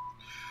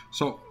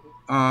 So,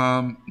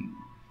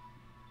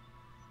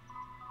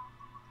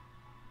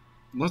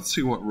 let's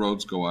see what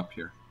roads go up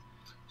here.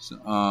 So,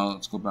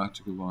 let's go back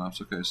to Google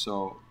Maps. Okay,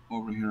 so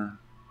over here.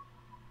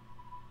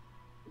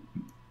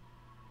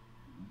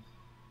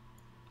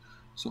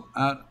 So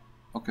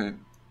okay,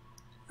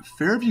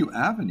 Fairview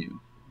Avenue.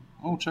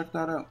 Oh, check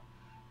that out.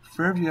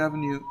 Fairview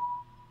Avenue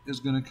is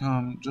going to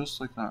come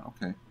just like that.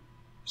 Okay,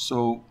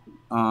 so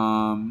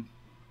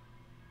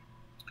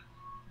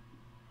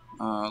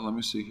let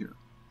me see here.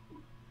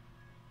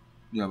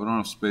 Yeah, but I don't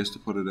have space to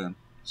put it in,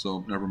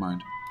 so never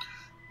mind.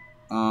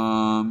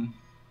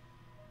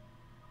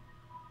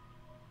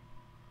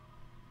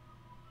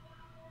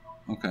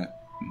 Okay.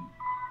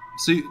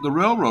 See, the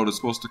railroad is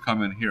supposed to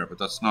come in here, but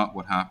that's not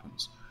what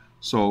happens.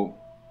 So,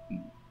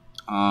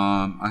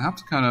 I have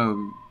to kind of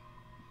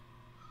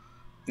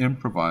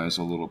improvise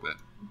a little bit.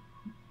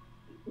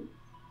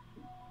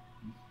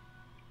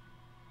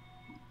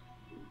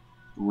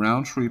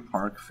 Roundtree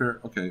Park Fair.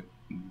 Okay,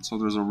 so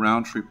there's a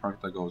Roundtree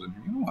Park that goes in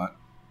here. You know what?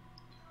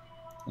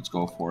 Let's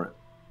go for it.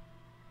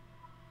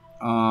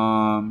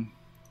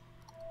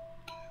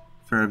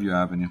 Fairview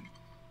Avenue.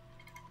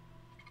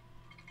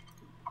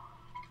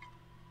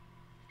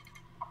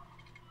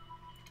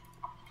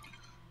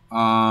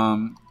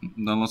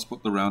 Then let's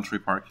put the Roundtree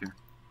Park here.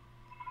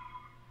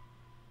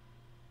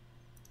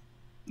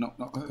 No.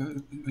 At LG,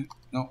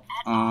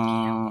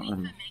 we've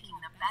been making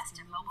the best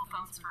in mobile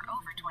phones for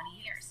over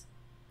 20 years.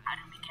 How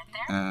did we get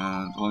there?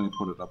 And let me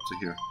put it up to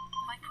here.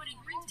 By putting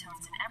ringtones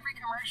undertones in every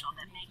commercial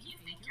that make you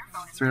think your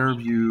phone is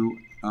Fairview.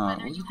 Whether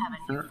What is you it? have a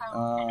new phone, an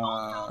old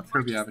phone, or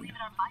Fairview just Avenue. leave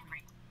it on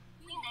vibrate,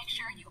 we make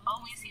sure you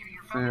always hear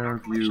your phone in our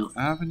Fairview commercials.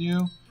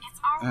 Avenue. It's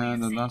our way And of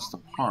then saying, that's the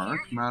 "We park, hear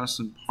you."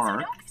 Madison So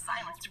Park. don't be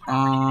silenced when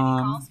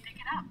opportunity calls, pick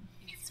it up.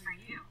 It's for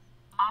you.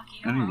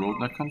 Aki Any Aloha. road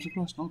that comes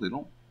across? No, they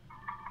don't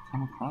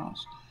come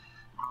across.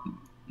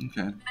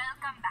 Okay.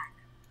 Welcome back.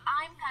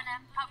 I'm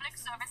Kanem, Public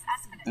Service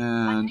Espinal.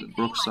 And a nickname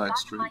Brookside I got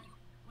in Street. my youth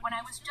when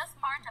I was just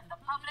part of the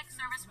public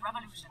service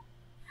revolution.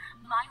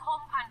 My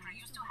home country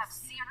used to have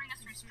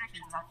serious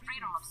restrictions on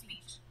freedom of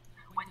speech.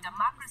 When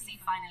democracy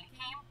finally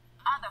came,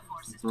 other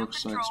forces took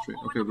Brookside control Street.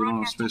 over Okay, the we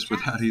don't have space for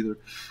that either.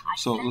 I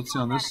So sent let's to see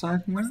on this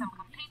America, side here. where some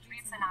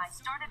compatriots and I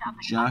started up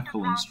an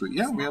Jacqueline underground Street.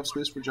 news Yeah, we have network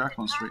space space for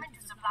Jacqueline Street. determined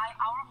to supply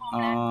our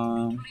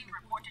homeland with weekly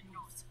reported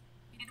news.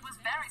 It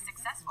was very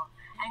successful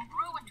and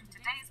grew into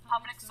today's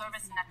public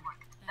service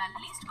network, the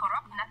least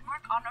corrupt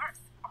network on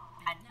earth.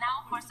 And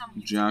now for some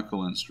music.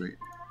 Jacqueline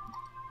Street.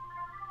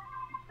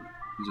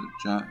 Is it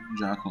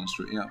Jacqueline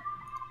Street? Yeah.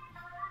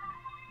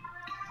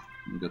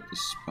 Let me get the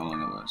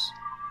spelling of this.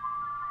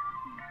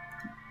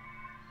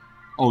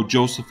 Oh,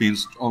 Josephine.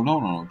 Oh,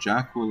 no.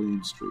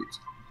 Jacqueline Street.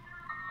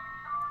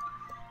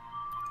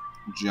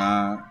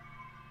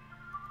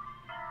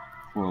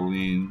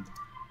 Jacqueline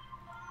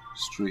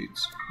Street.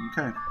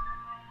 Okay.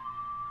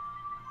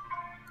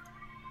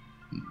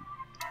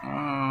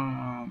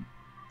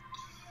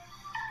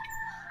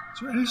 Is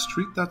there any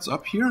street that's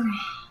up here?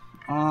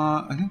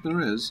 I think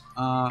there is.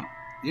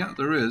 Yeah,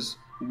 there is.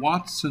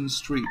 Watson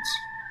Street.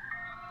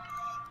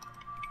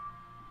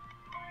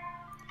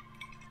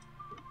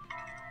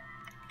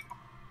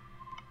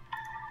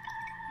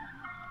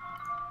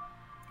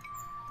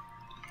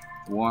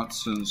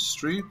 Watson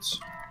Street.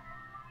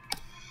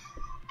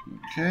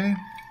 Okay.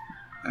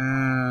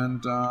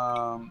 And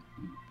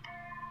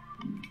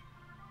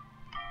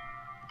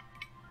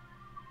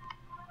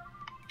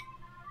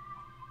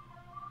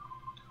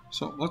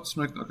so let's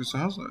make. Okay, so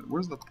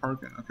where's the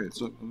park? Okay,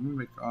 so let me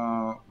make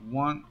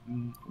one,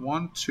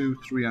 two,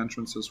 three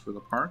entrances for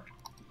the park.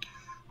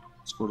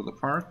 Let's go to the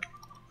park.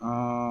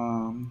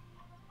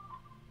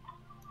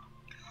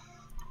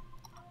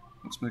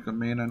 Let's make a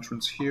main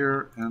entrance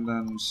here, and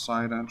then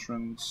side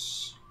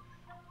entrance,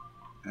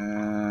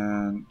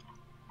 and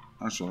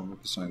actually I'll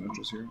make the side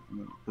entrance here, and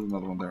then put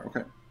another one there.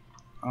 Okay.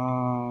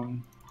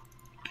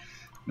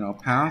 Now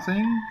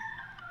pathing.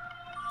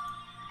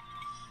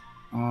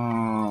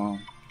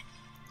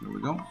 There we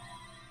go.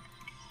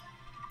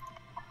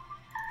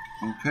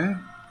 Okay,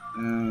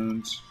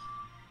 and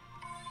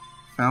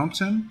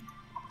fountain.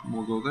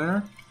 We'll go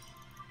there.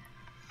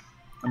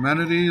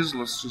 Amenities.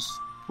 Let's just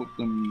put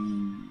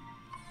them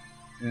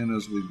in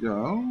as we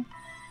go.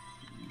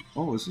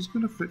 Oh, is this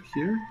going to fit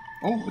here?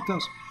 Oh, it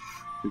does.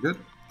 Okay, good.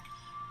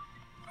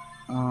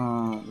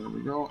 There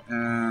we go.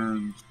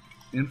 And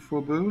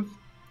info booth.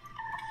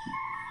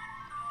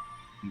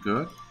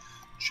 Good.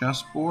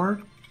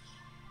 Chessboard.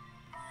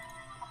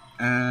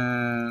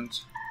 And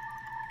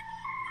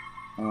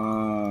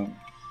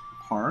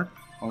park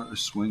or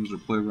swings or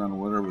playground or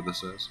whatever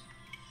this is.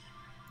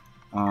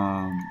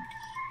 There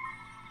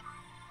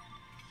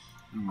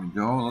we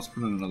go. Let's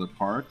put in another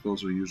park.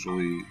 Those are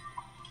usually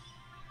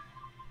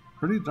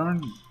pretty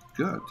darn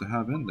good to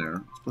have in there.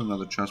 Let's put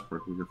another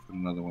chessboard. We could fit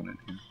another one in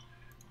here.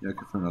 Yeah, I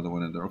could fit another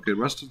one in there. Okay,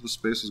 the rest of the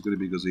space is going to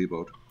be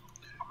gazeboed.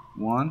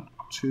 1,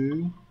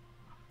 2,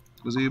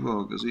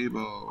 gazebo,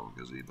 gazebo,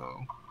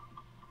 gazebo.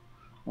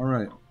 All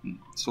right,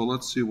 so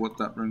let's see what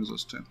that brings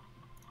us to.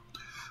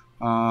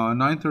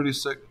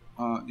 936.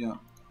 Yeah,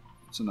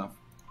 it's enough.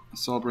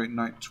 Celebrate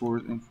night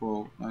tours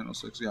info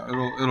 906. Yeah,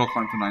 it'll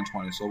climb to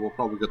 920. So we'll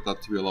probably get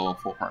that to be a level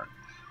 4 park.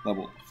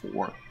 Level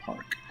 4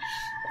 park.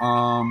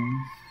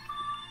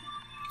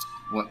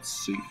 Let's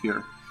see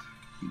here.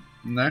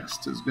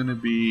 Next is going to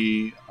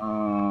be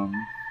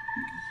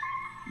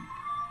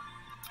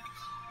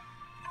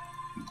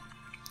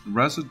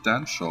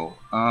residential.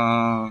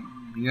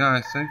 Yeah,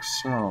 I think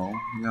so.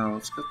 Yeah,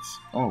 let's get.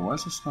 Oh, why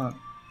is this not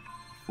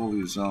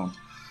fully zoned?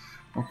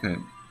 Okay,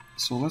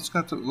 so let's do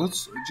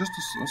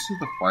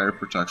the fire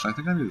protection. I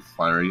think I need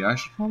fire. Yeah, I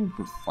should probably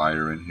put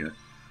fire in here.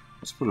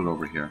 Let's put it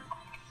over here,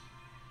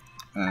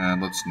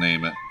 and let's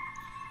name it.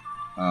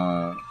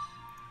 I'll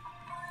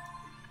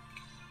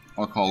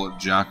call it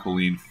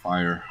Jacqueline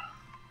Fire.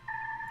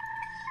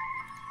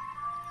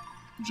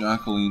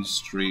 Jacqueline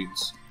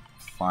Street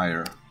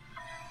Fire.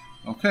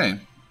 Okay,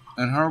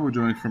 and how are we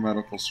doing for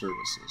medical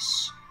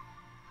services?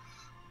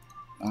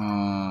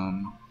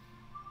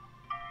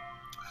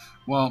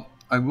 Well,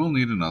 I will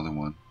need another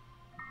one.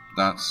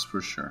 That's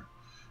for sure.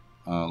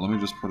 Let me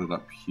just put it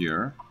up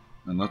here,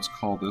 and let's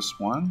call this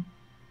one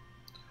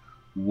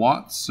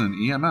Watson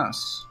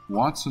EMS.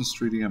 Watson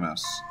Street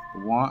EMS.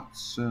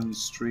 Watson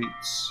Street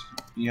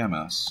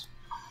EMS,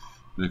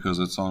 because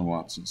it's on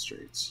Watson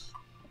Street.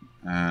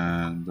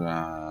 And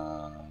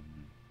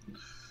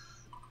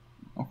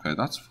okay,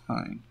 that's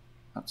fine.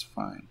 That's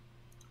fine.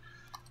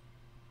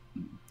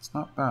 It's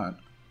not bad.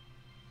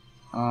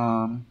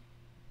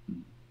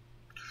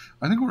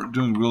 I think we're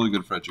doing really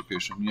good for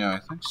education. Yeah, I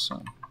think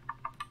so.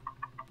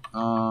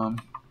 High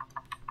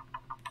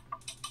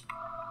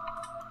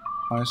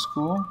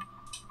school.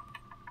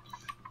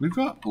 We've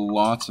got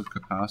lots of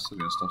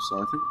capacity and stuff, so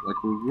I think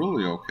like we're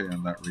really okay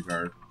in that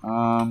regard.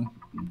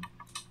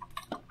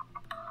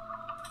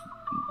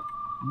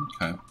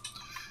 Okay.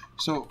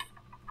 So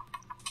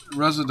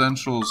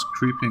residential's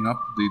creeping up.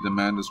 The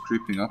demand is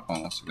creeping up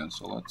on us again.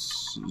 So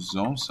let's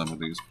zone some of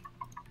these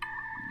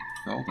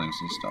buildings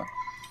and stuff.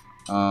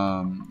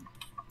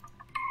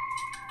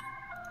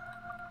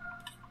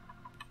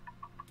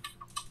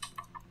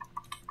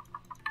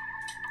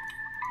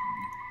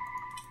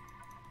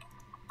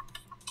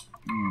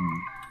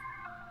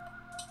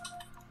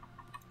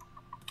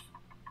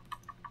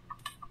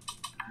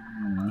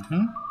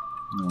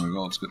 There we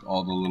go. Let's get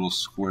all the little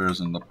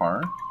squares in the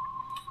park.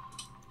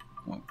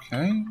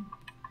 Okay.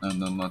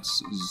 And then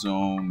let's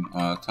zone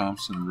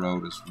Thompson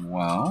Road as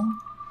well.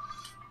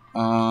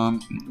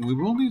 We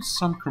will need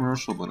some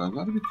commercial, but I've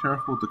got to be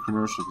careful with the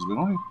commercial because we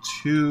don't need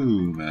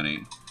too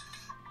many.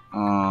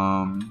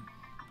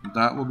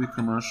 That will be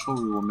commercial.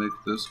 We will make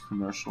this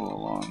commercial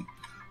along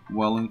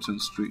Wellington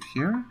Street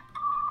here.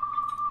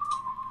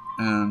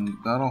 And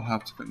that'll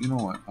have to... You know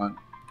what?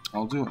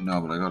 I'll do it now,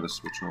 but I got to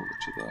switch over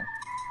to the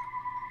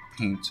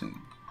painting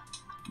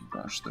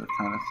brush there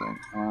kind of thing.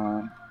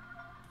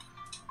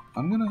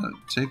 I'm going to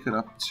take it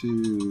up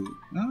to...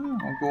 No,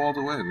 I'll go all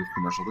the way with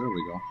commercial. There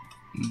we go.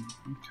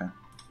 Okay.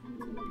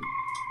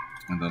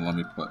 And then let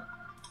me put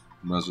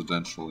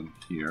residential in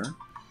here.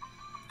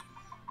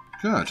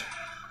 Good.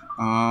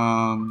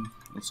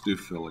 Let's do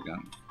fill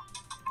again.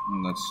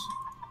 And let's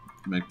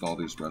make all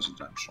these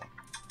residential.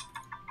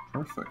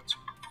 Perfect.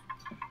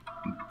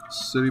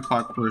 City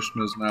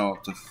population is now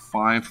up to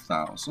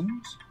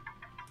 5,000.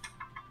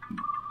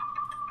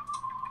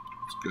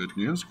 It's good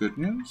news, good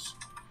news.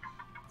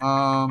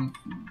 I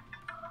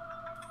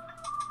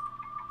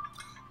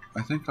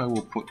think I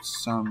will put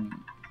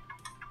some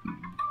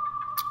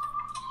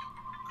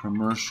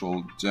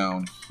commercial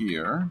down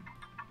here.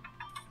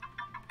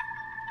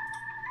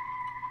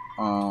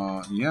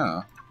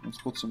 Yeah, let's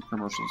put some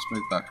commercial. Let's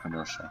make that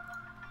commercial.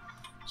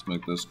 Let's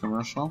make this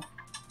commercial.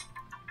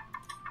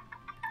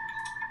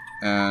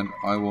 And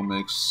I will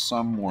make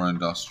some more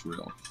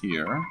industrial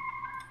here.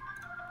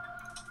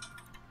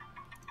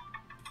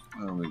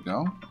 There we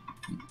go.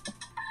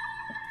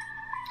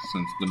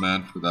 Since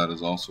demand for that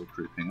is also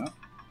creeping up.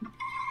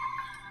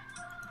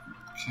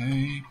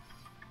 Okay.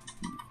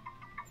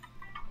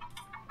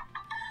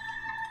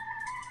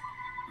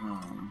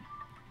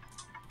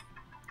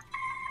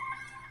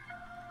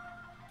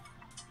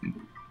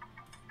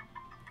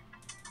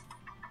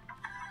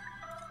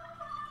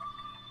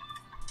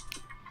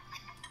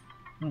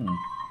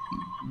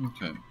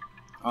 Okay.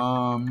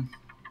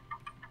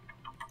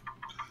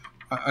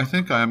 I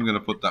think I am going to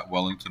put that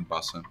Wellington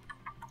bus in.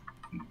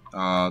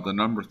 The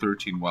number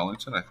 13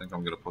 Wellington, I think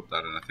I'm going to put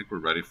that in. I think we're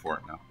ready for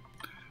it now.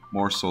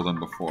 More so than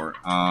before.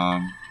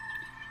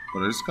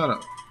 But I just got to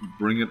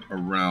bring it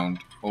around.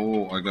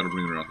 Oh, I got to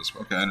bring it around this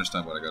way. Okay, I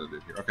understand what I got to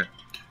do here. Okay,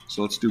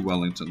 so let's do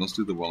Wellington. Let's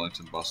do the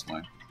Wellington bus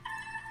line.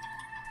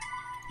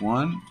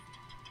 1,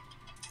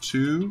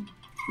 2,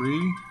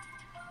 3,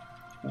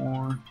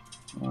 4,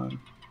 5.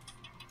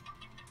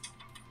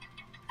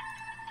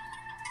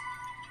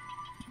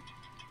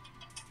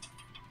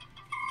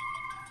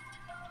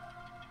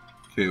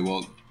 Okay,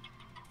 well,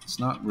 it's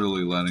not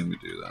really letting me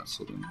do that,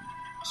 so then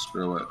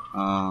screw it.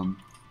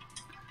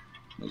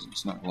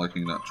 It's not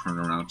liking that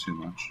turnaround too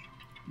much.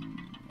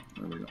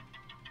 There we go.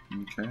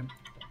 Okay.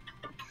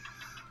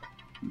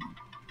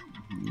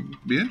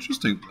 Be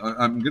interesting.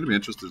 I'm going to be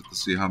interested to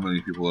see how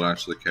many people it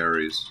actually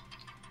carries.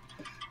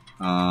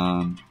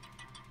 There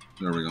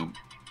we go.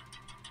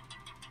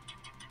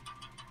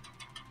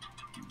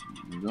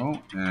 There we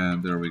go,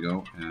 and there we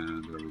go,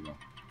 and there we go.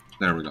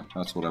 There we go.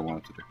 That's what I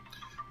wanted to do.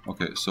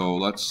 Okay, so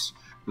this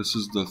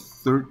is the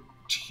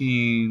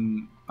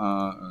 13,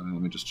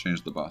 let me just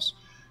change the bus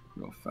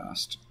real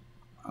fast.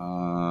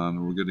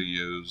 We're going to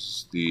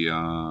use the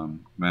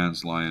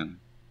Man's Lion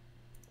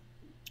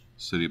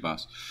city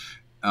bus.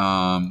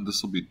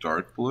 This will be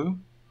dark blue.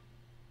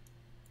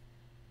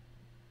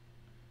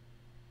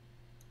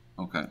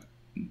 Okay.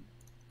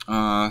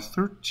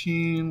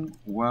 13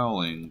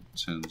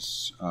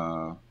 Wellington's,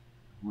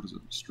 what is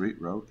it, Street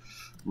Road?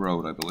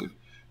 Road, I believe.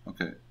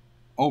 Okay.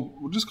 Oh,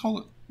 we'll just call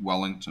it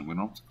Wellington. We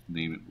don't have to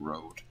name it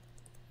Road.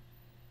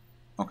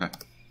 Okay.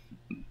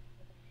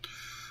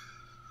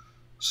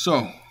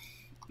 So,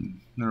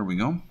 there we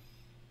go.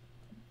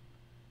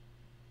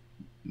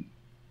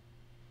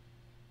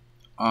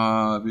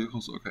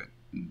 Vehicles, okay.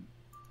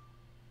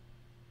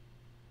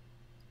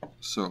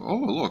 So, oh,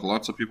 look,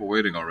 lots of people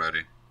waiting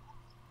already.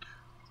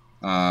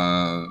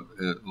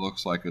 It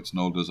looks like it's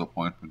no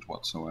disappointment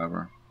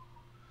whatsoever.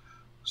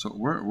 So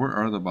where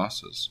are the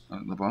buses?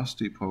 The bus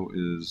depot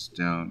is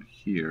down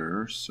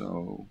here,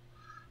 so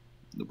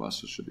the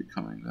buses should be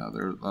coming now.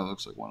 There, that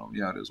looks like one of them.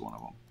 Yeah, it is one of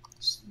them.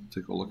 Let's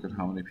take a look at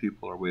how many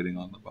people are waiting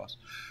on the bus.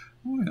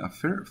 Oh yeah,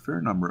 fair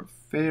number of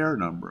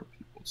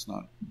people. It's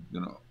not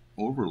going to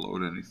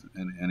overload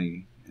anything,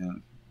 any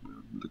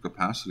the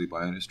capacity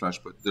by any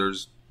stretch, but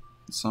there's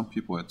some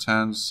people at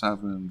 10,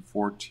 7,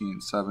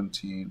 14,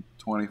 17,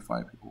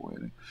 25 people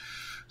waiting.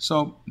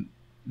 So,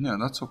 yeah,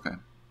 that's okay.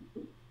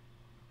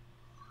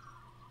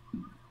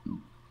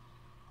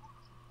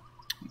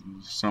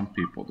 Some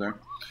people there.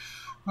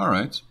 All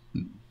right.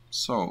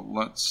 So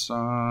let's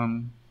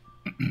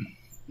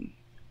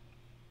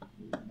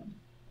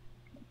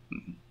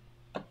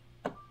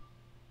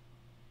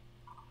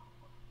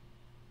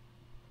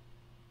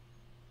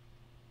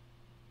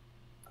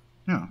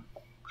yeah.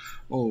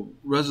 Oh,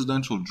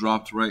 residential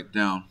dropped right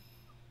down.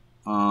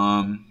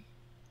 But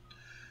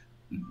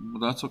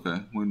that's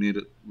okay. We need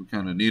it. We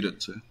kind of need it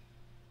to,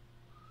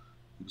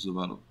 because of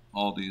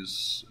all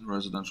these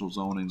residential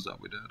zonings that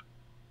we did.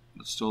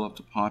 But still have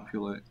to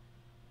populate.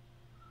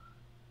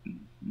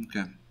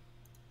 Okay.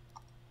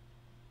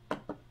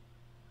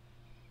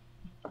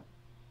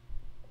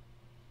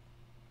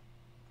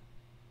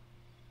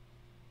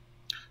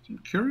 I'm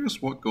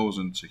curious what goes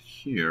into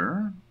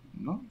here.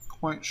 I'm not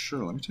quite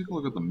sure. Let me take a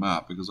look at the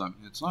map, because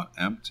it's not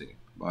empty,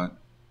 but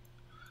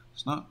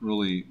it's not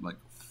really like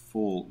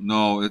full.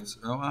 No, it's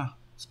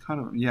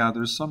kind of, yeah.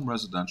 There's some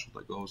residential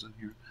that goes in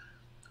here.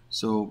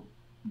 So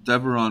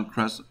Deveron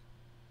Crescent.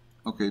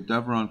 Okay,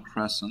 Deveron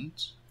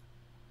Crescent.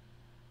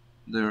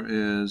 There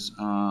is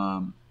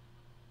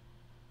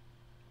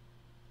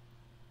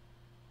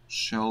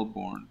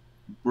Shelbourne,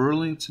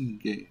 Burlington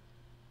Gate.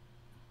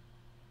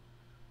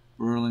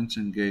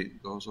 Burlington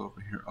Gate goes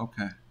over here.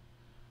 Okay.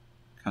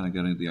 Kind of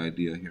getting the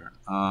idea here.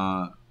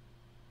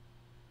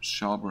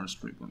 Shelbourne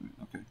Street.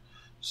 Okay.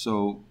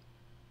 So,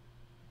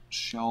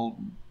 you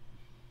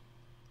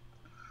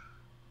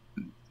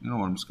know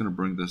what? I'm just going to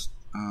bring this.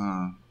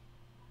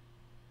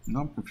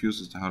 Now I'm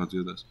confused as to how to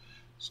do this.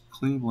 So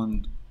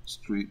Cleveland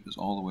Street is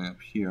all the way up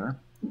here.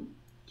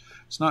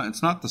 It's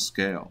not the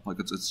scale. Like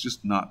it's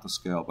just not the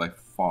scale by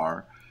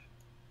far.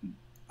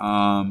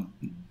 You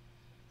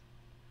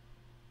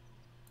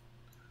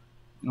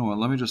know what?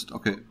 Let me just.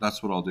 Okay,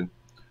 that's what I'll do.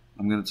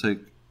 I'm going to take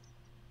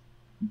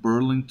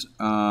Burlington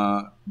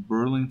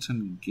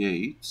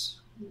Gate,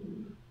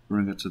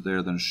 bring it to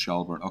there, then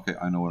Shelbourne. Okay,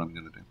 I know what I'm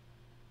going to do.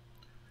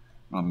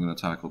 I'm going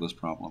to tackle this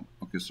problem.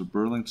 Okay, so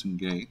Burlington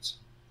Gate.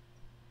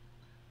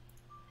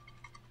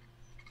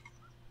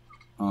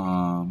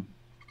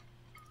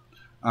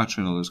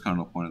 Actually, no, there's kind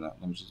of no point in that.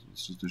 Let's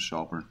just do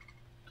Shelbourne.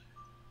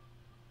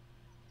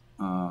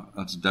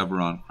 That's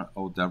Deveron.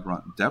 Oh,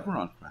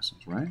 Deveron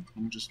Crescent, right?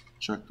 Let me just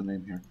check the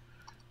name here.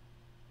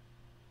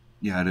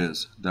 Yeah, it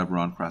is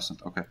Deveron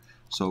Crescent. Okay,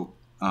 so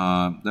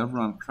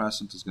Deveron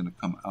Crescent is going to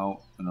come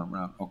out and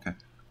around. Okay,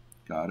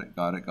 got it.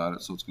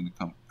 So it's going to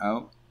come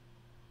out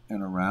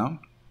and around,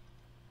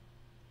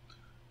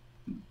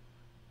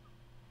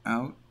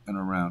 out and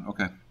around.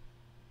 Okay.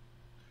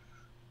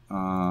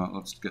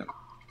 Let's get.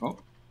 Oh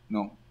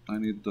no, I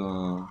need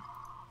the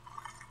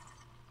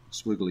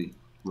swiggly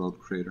road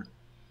creator.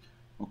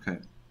 Okay,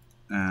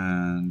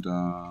 and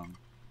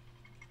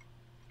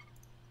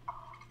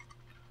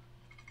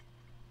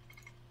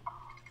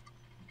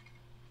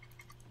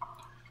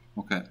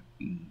okay,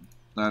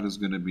 that is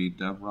going to be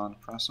Deveron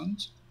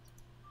Crescent.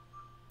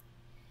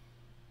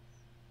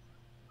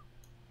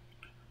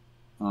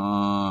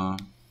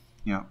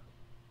 Yeah.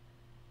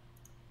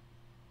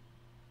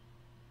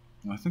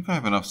 I think I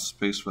have enough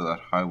space for that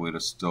highway to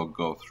still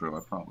go through.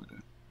 I probably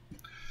do.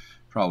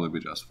 Probably be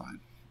just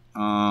fine.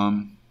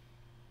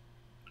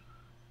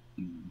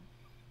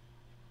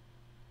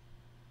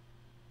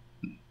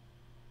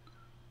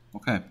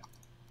 Okay.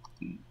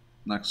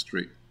 Next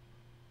street.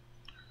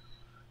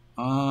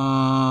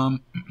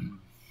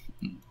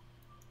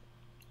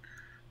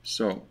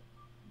 So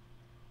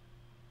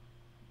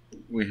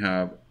we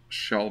have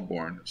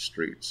Shelbourne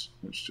Streets,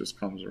 which just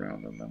comes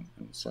around and then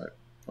inside.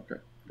 Okay,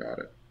 got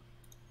it.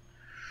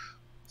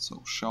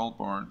 So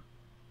Shelbourne.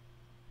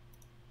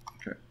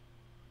 Okay.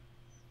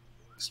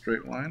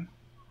 Straight line.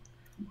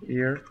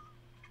 Here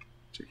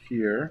to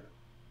here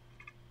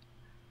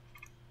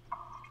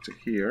to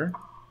here.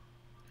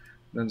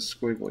 Then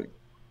squiggly.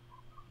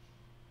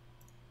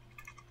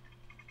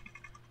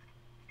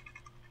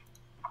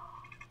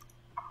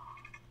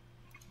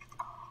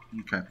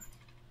 Okay.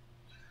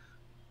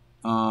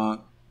 I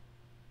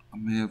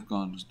may have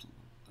gone just a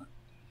little bit.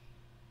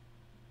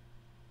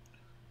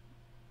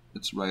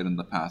 It's right in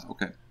the path.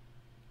 Okay.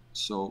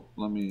 So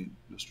let me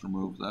just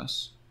remove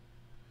this.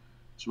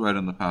 It's right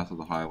in the path of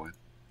the highway.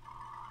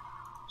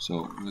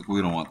 So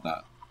we don't want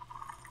that.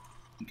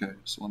 Okay,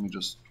 so let me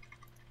just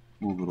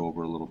move it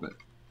over a little bit.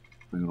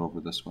 Bring it over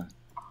this way.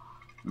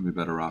 We'll be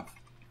better off,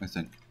 I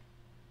think.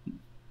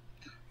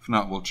 If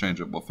not, we'll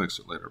change it. We'll fix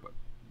it later, but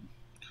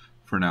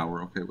for now,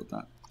 we're okay with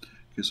that.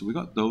 Okay, so we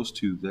got those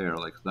two there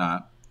like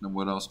that. Then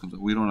what else comes up?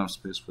 We don't have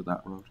space for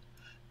that road.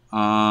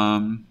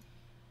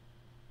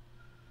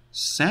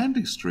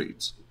 Sandy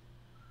Street.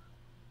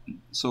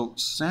 So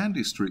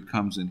Sandy Street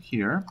comes in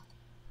here.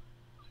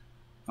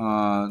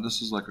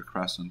 This is like a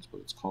crescent, but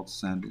it's called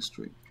Sandy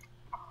Street.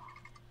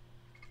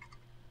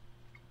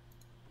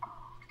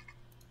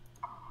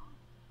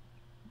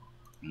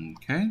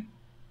 Okay.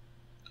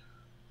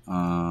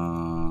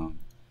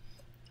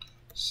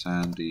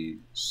 Sandy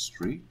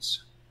Street.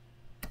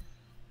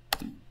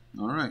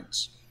 All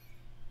right.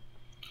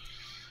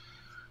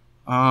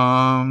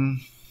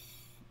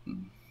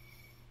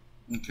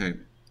 Okay.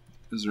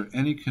 Is there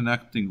any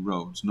connecting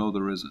roads? No,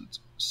 there isn't.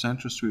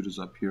 Center Street is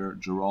up here.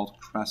 Gerald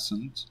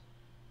Crescent.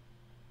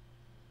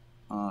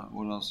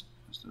 What else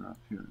is there up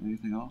here?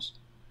 Anything else?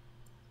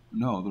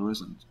 No, there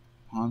isn't.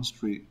 Pond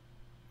Street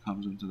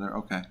comes into there.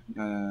 Okay.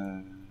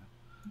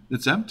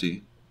 It's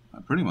empty.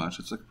 Pretty much.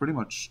 It's like pretty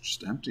much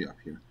just empty up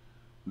here.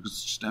 Because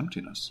it's just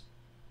emptiness.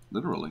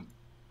 Literally.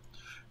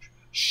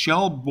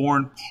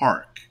 Shelbourne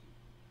Park.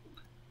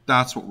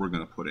 That's what we're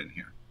going to put in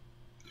here.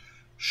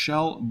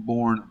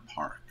 Shelbourne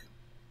Park.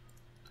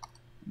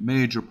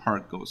 Major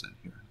park goes in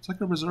here. It's like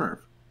a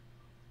reserve.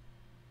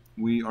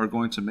 We are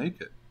going to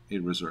make it a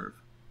reserve.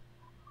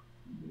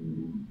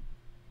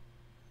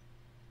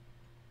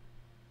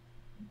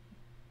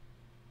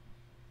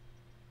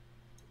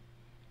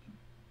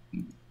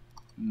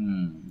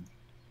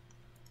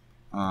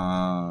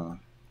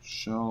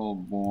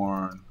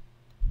 Shelbourne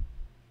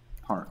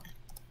Park.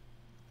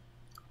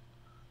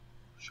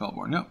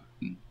 Shelbourne, yep.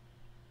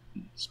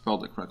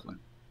 Spelled it correctly.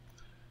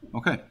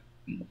 Okay.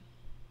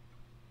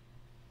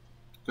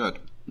 Good.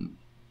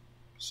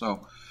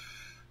 So,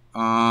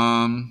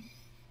 that'll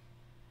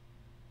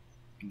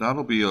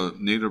be a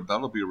native.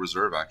 That'll be a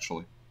reserve,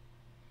 actually.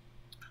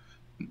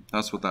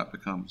 That's what that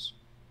becomes.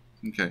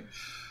 Okay.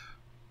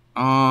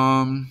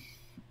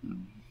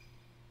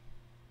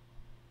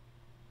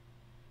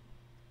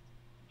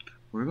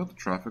 We got the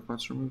traffic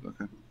lights removed.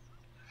 Okay.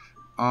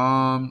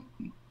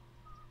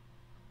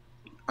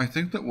 I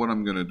think that what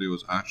I'm gonna do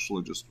is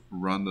actually just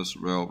run this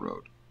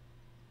railroad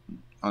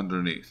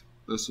underneath.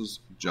 This is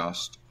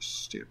just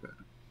stupid.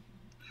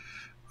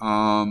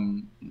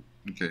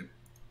 Okay.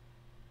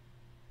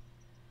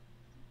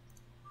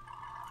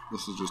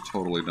 This is just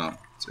totally dumb.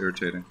 It's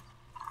irritating.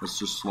 It's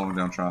just slowing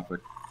down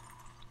traffic.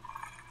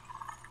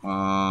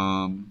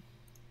 What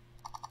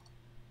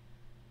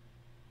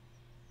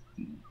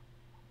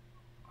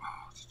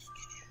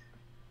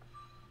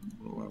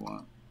do I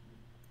want?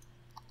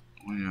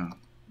 Oh yeah.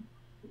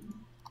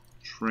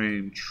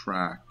 Train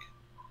track.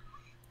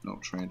 No,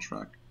 train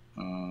track.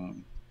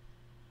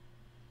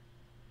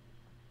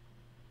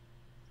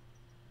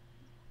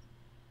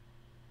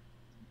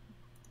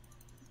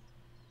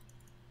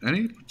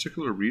 Any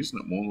particular reason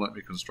it won't let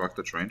me construct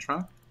a train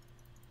track?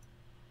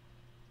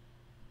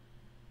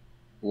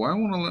 Why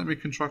won't it let me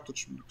construct a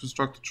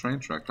train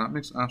track? That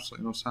makes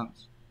absolutely no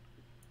sense.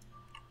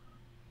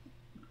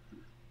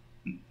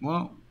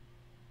 Well,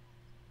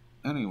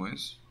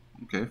 anyways,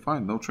 okay,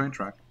 fine, no train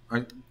track.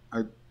 I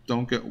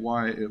don't get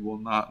why it will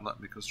not let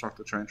me construct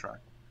a train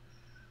track.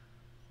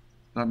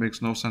 That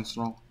makes no sense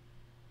at all.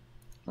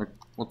 Like,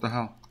 what the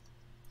hell?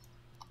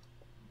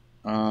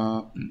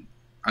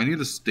 I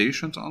need a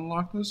station to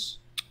unlock this?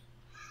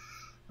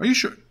 Are you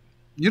sure?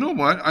 You know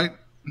what?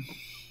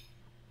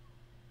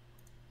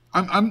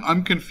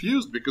 I'm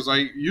confused because I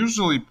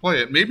usually play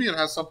it. Maybe it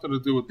has something to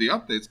do with the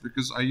updates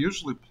because I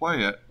usually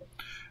play it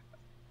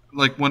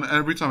like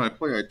every time I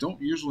play, I don't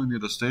usually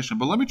need a station.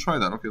 But let me try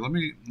that. Okay, let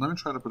me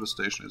try to put a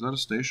station. Is that a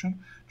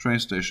station? Train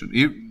station.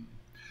 Yeah.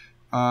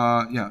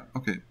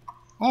 Okay.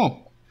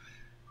 Oh,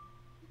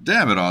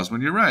 damn it,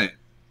 Osmond, you're right.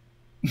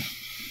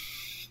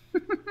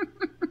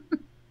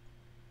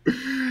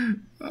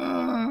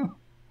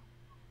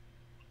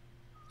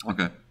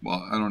 Okay.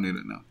 Well, I don't need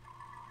it now.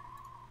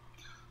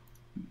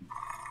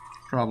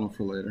 Problem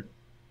for later.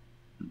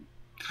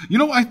 You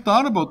know, I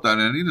thought about that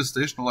and I need a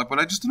station unlock, but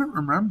I just didn't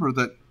remember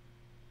that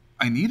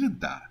I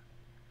needed that.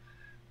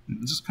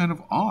 It's just kind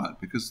of odd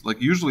because,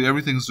 like, usually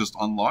everything's just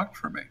unlocked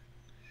for me.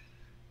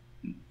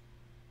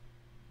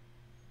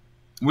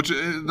 Which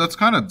that's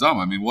kind of dumb.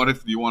 I mean, what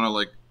if you want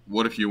to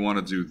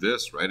do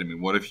this, right? I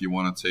mean, what if you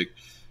want to take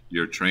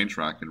your train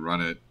track and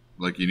run it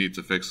like you need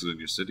to fix it in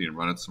your city and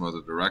run it some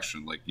other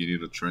direction? Like you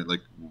need a train,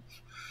 like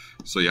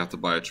so you have to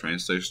buy a train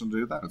station to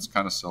do that. It's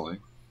kind of silly.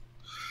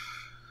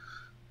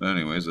 But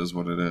anyways, is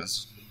what it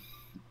is.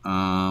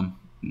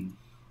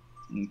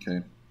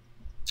 Okay.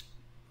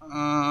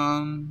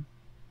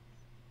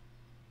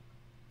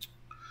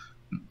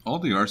 All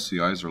the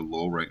RCIs are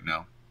low right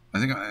now. I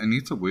think I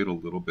need to wait a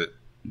little bit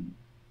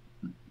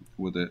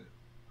with it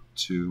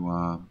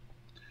to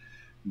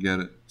get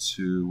it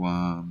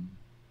to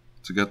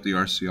get the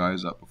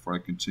RCIs up before I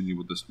continue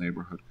with this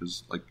neighborhood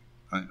because like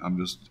I'm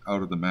just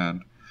out of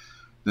demand.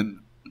 Then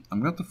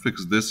I'm going to have to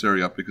fix this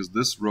area up because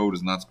this road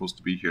is not supposed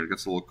to be here. It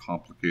gets a little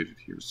complicated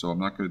here, so I'm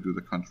not going to do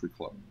the country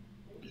club.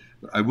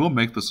 But I will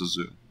make this a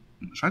zoo.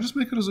 Should I just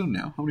make it a zoo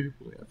now? How many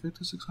people do we have?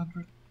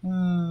 5,600?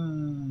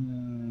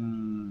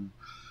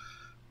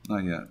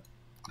 Not yet.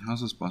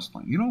 How's this bus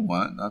line? You know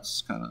what?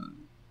 That's kind of...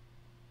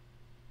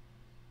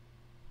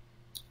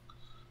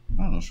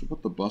 I don't know. Should we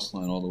put the bus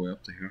line all the way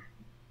up to here?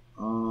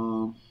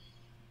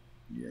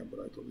 Yeah, but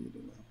I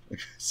deleted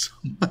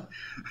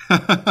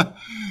that.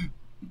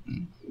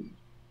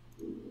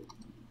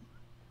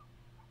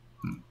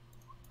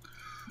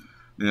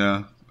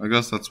 Yeah, I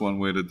guess that's one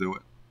way to do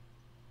it.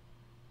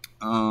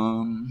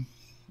 Um.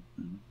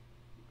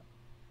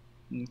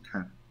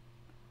 Okay.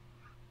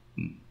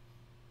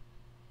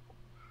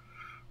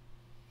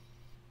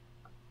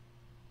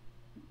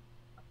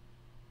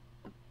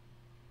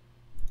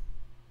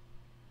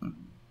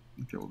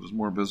 Okay, well, there's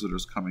more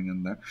visitors coming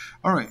in there.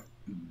 All right.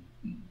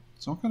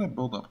 So what can I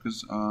build up?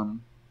 Because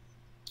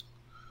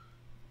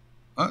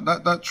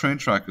that train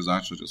track is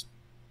actually just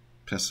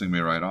pissing me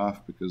right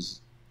off because,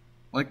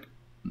 like,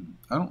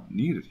 I don't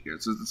need it here.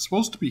 It's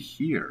supposed to be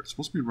here. It's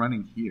supposed to be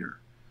running here.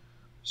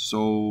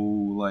 So,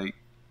 like,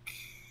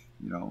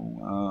 you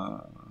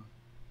know,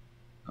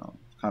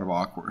 it's kind of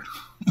awkward.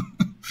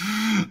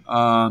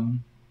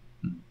 um,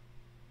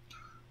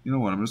 you know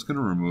what? I'm just going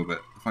to remove it.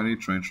 If I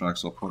need train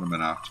tracks, I'll put them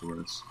in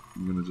afterwards.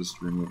 I'm going to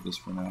just remove this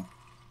for now.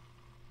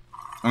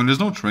 I mean, there's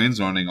no trains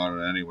running on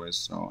it anyway,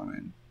 so, I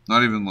mean,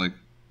 not even, like,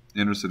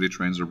 intercity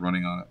trains are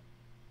running on it.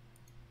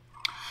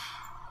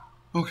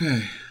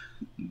 Okay.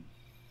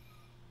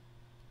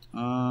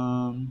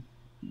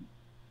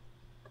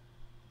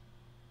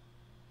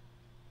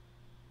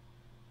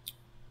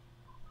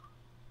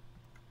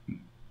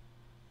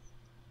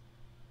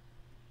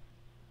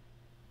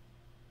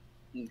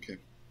 Okay.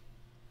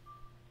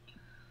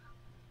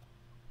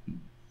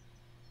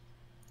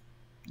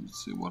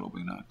 Let's see what'll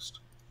be next.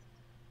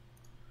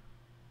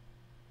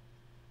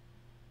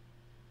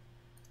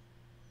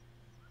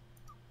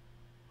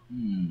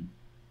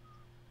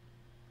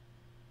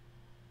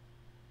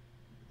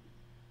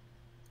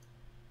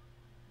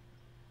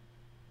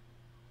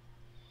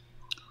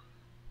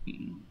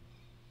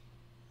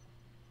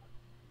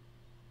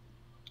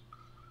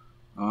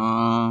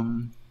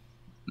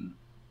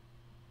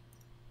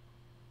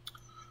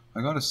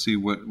 I got to see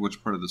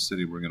which part of the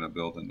city we're gonna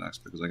build in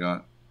next because I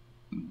got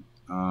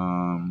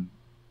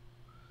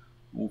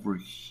over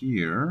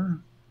here.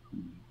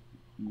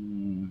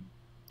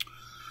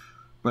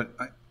 But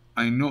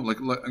I know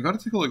like I got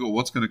to take a look at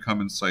what's gonna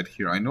come inside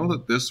here. I know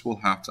that this will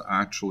have to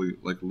actually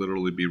like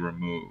literally be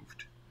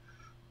removed.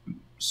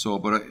 So,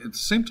 but at the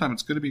same time,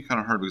 it's going to be kind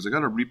of hard because I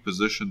got to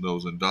reposition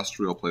those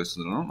industrial places,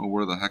 and I don't know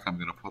where the heck I'm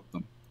going to put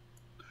them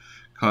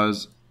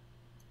because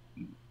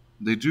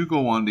they do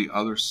go on the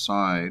other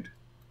side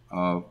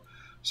of.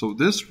 So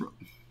this,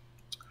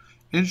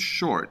 in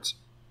short,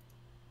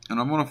 and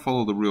I'm going to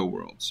follow the real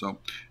world. So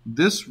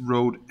this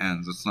road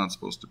ends. It's not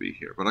supposed to be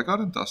here, but I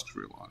got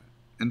industrial on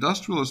it.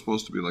 Industrial is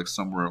supposed to be like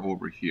somewhere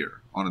over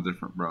here on a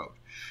different road,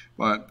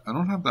 but I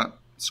don't have that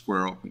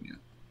square open yet.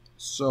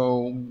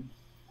 So.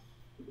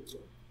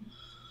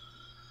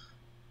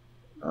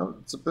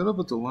 It's a bit of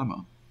a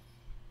dilemma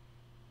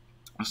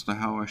as to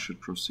how I should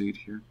proceed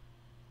here.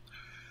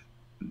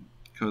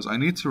 Because I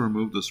need to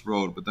remove this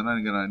road, but then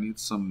again, I need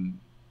some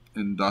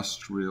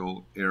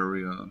industrial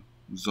area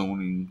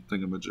zoning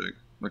thingamajig.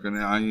 Like,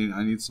 I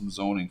need some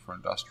zoning for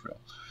industrial.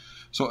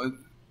 So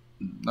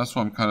that's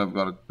why I'm kind of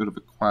got a bit of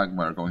a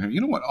quagmire going here.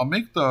 You know what? I'm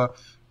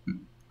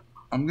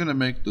going to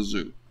make the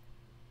zoo.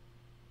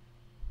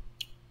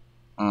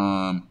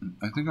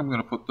 I think I'm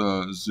going to put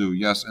the zoo,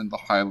 yes, in the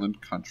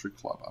Highland Country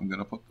Club. I'm going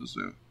to put the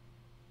zoo.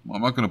 Well,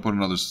 I'm not going to put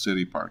another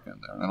city park in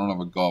there. I don't have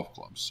a golf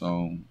club,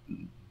 so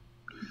I'm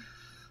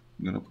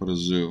going to put a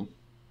zoo.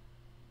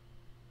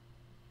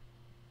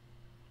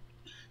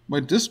 My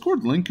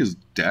Discord link is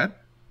dead?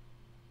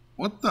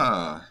 What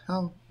the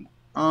hell?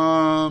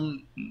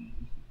 Hang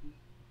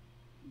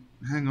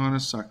on a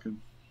second.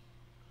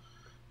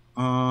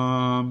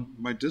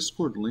 My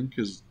Discord link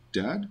is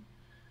dead?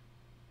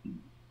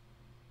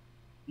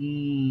 Let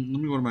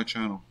me go to my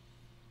channel.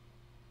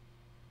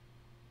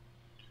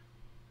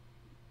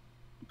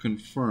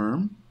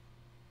 Confirm.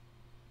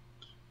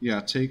 Yeah,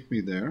 take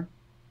me there.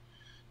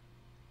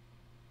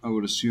 I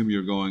would assume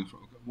you're going for...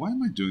 Why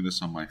am I doing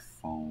this on my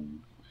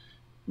phone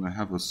when I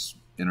have this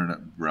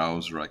internet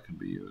browser I can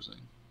be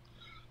using?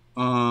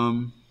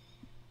 Or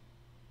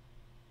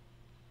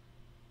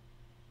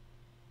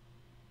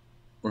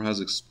has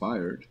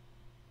expired.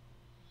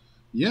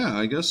 Yeah,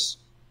 I guess...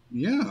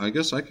 Yeah, I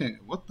guess I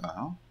can't... What the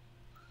hell?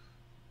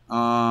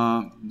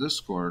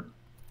 Discord.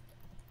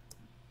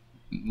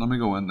 Let me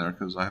go in there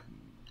because okay.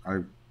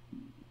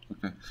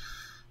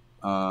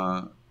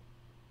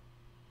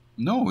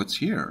 No, it's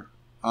here.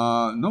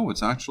 No,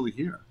 it's actually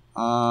here.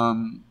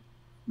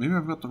 Maybe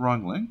I've got the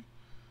wrong link.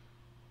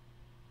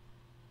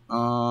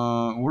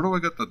 Where do I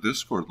get the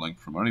Discord link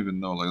from? I don't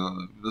even know.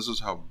 Like, this is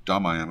how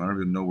dumb I am. I don't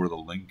even know where the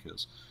link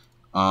is.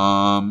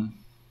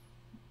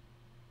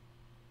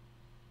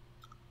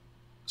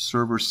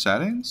 Server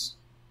settings.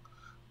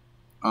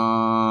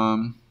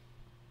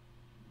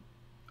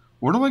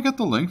 Where do I get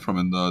the link from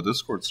in the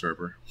Discord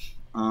server?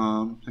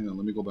 Hang on,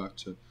 let me go back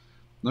to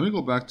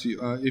you.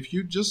 If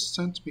you just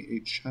sent me a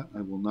chat,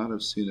 I will not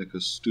have seen it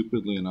because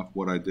stupidly enough,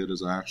 what I did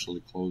is I actually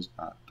closed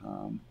that.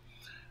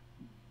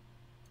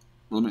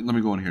 Let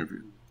me go in here.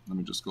 Let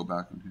me just go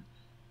back in here.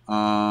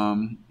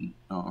 Oh,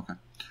 okay.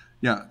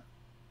 Yeah.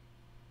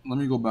 Let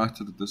me go back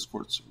to the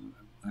Discord server.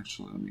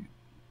 Actually, let me.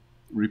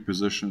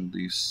 reposition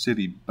the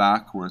city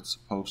back where it's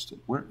supposed to.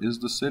 Where is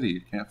the city?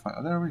 You can't find.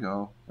 Oh, there we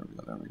go. There we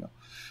go. There we go.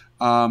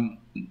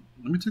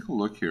 Let me take a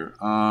look here.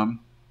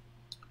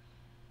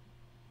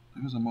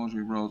 There's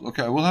emoji rows.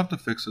 Okay, I will have to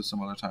fix it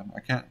some other time. I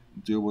can't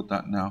deal with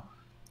that now.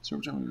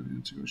 Server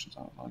integrations.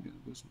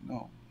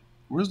 No.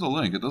 Where's the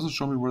link? It doesn't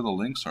show me where the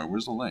links are.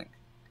 Where's the link?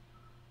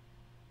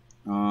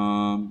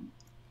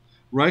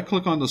 Right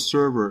click on the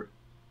server.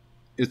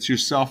 It's your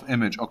self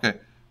image. Okay,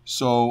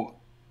 so.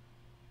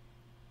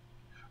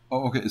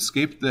 Oh, okay.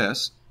 Escape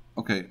this.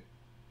 Okay.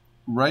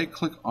 Right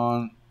click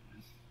on.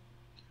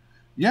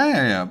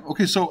 Yeah.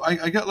 Okay, so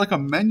I got like a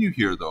menu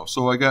here though.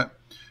 So I got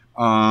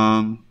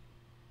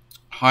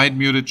hide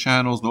muted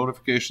channels,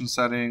 notification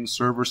settings,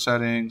 server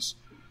settings.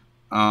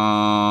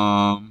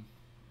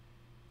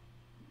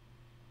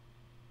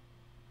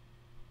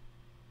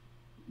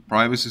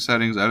 Privacy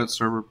settings, edit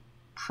server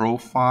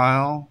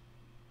profile.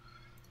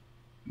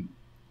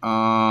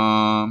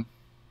 I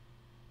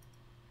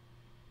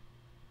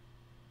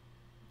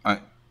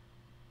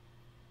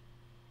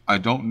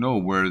don't know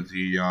where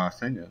the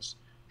thing is.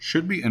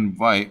 Should be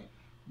invite,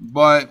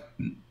 but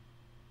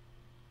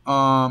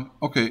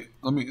okay.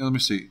 Let me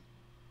see.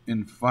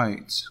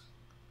 Invite.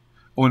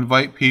 Oh,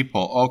 invite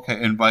people.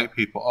 Okay, invite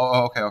people.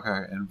 Oh, okay.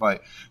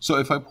 Invite. So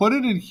if I put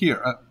it in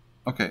here,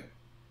 okay.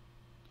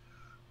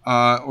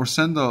 Or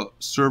send the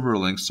server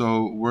link.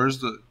 So where's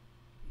the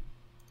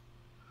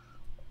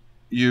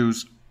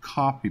use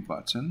copy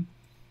button?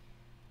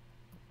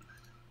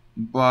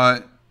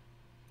 But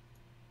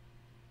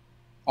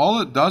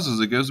all it does is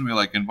it gives me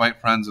like invite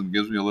friends and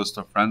gives me a list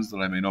of friends that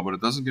I may know, but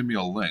it doesn't give me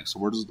a link. So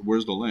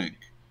where's the link?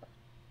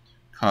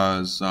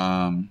 Because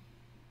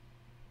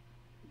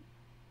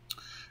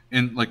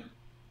in like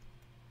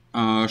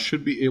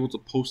should be able to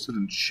post it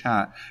in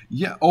chat.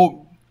 Yeah.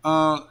 Oh.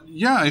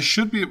 Yeah. I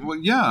should be. Well,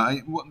 yeah.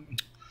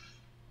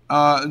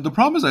 The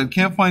problem is I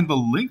can't find the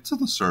link to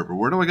the server.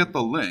 Where do I get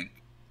the link?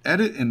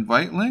 Edit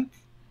invite link.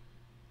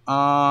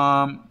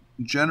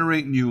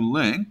 Generate new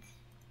link.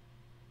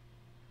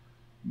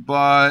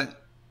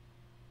 But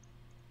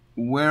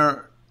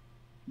where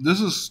this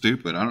is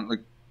stupid. I don't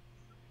like.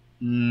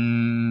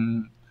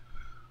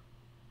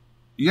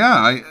 Yeah,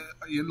 I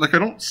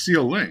don't see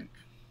a link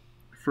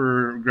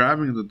for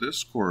grabbing the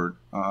Discord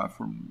to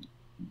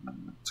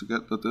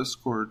get the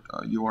Discord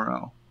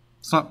URL.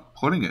 It's not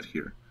putting it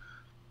here,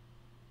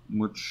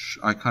 which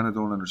I kind of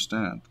don't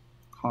understand.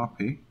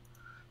 Copy,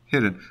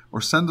 hidden,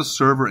 or send the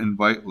server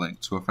invite link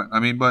to a friend. I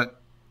mean,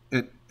 but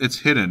it's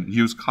hidden.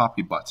 Use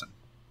copy button.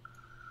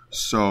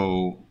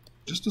 So,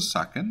 just a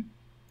second.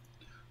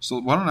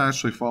 So, why don't I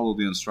actually follow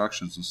the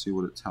instructions and see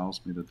what it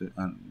tells me to do,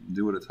 and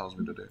do what it tells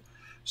me to do.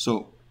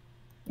 So,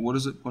 what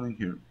is it putting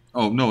here?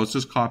 Oh no, it's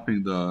just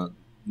copying the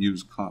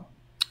use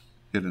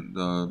hidden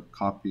the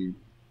copy.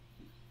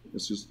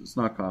 It's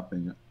not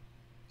copying it.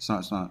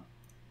 It's not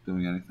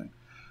doing anything.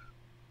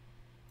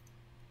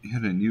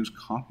 Hidden use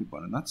copy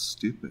button. That's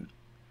stupid.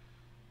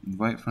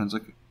 Invite friends.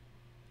 Like,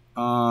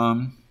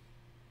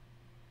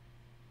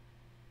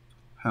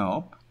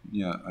 help.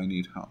 Yeah, I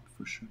need help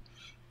for sure.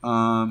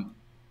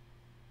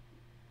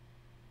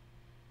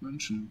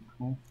 Mention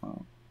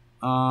profile.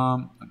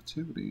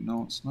 Activity.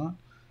 No, it's not.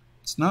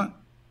 It's not.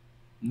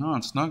 No,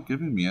 it's not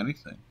giving me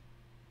anything.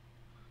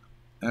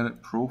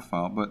 Edit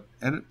profile, but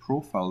edit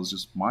profile is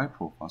just my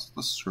profile. It's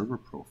the server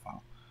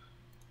profile.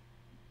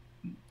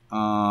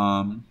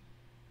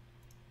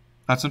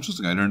 That's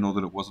interesting. I didn't know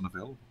that it wasn't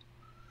available.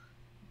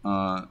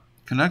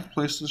 Connect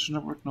PlayStation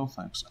Network. No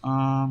thanks.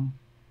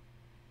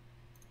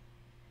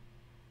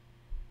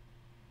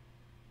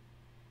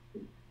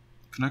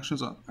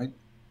 Connections. I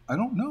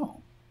don't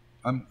know.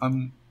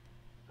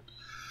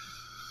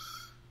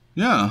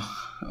 Yeah.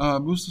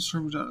 Boost the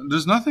server down.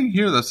 There's nothing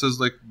here that says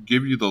like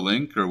give you the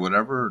link or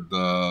whatever.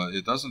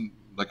 It doesn't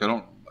like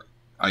I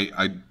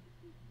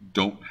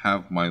don't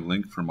have my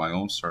link for my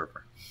own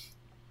server,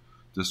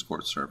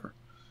 Discord server.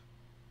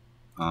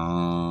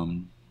 Yeah.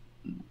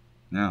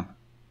 No,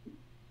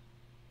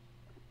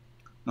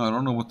 I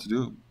don't know what to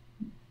do.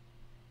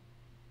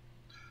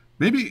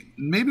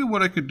 Maybe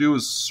what I could do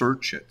is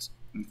search it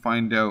and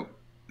find out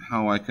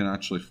how I can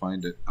actually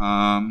find it.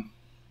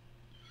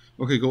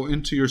 Okay, go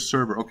into your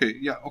server. Okay,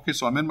 yeah, okay,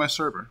 so I'm in my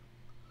server.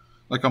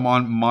 Like I'm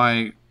on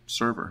my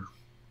server.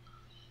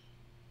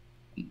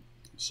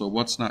 So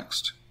what's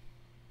next?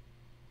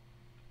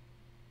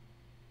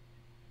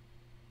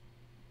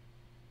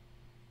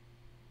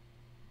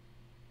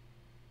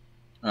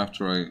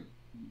 After I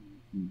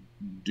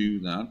do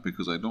that,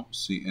 because I don't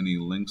see any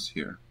links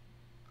here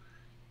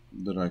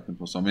that I can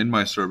post. I'm in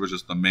my server,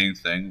 just the main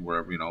thing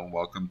where, you know,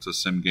 welcome to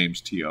Sim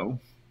Games TO.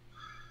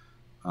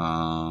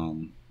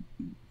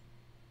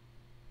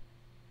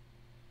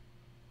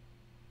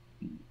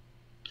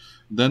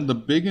 Then the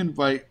big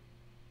invite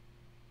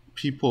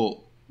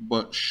people,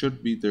 but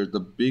should be there. The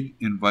big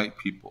invite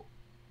people.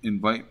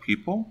 Invite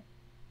people.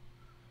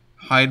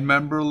 Hide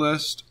member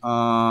list.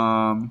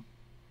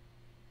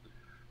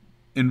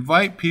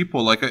 Invite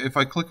people. Like if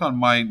I click on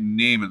my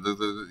name, it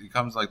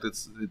comes like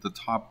it's at the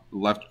top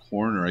left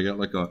corner. I get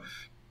like a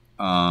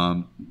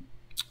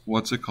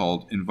what's it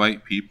called?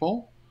 Invite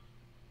people.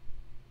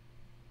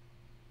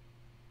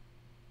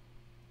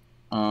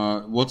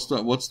 What's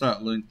that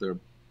link there,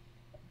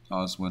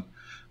 Oswin?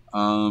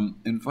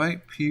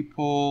 Invite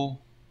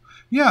people.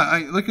 Yeah,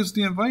 it's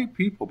the invite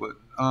people, but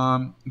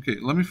okay,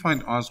 let me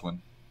find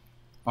Oswin.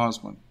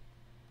 Oswin.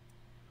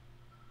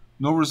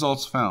 No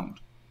results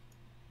found.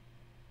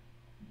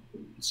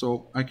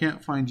 So I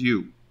can't find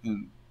you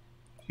in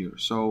here.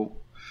 So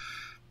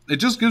it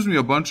just gives me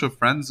a bunch of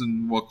friends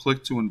and we'll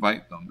click to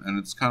invite them. And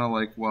it's kind of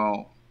like,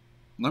 well,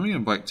 let me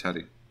invite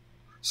Teddy.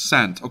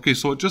 Sent. Okay,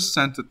 so it just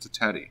sent it to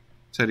Teddy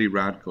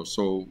Radko.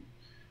 So,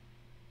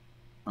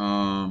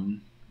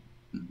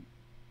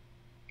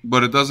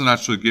 but it doesn't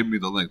actually give me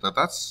the link.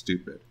 That's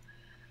stupid.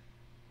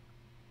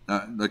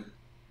 Like,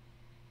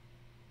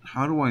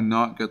 how do I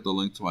not get the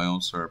link to my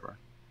own server?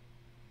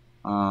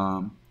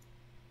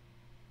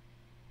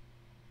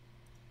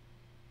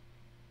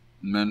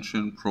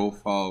 Mention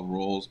profile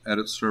roles,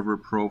 edit server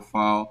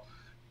profile.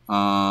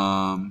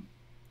 Okay,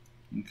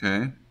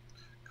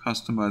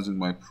 customizing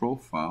my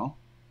profile.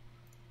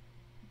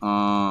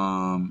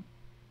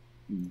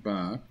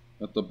 Back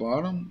at the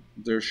bottom,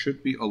 there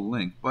should be a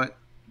link, but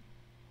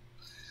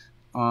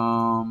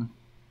no,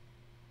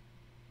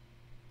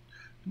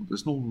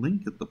 there's no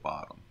link at the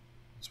bottom.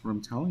 That's what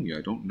I'm telling you.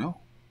 I don't know.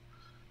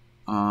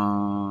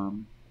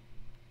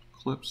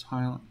 Clips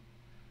highlight,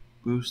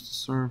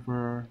 boost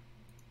server,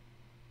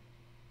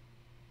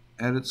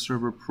 edit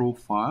server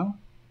profile.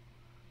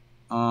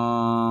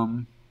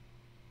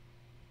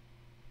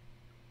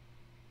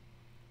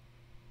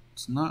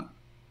 It's not.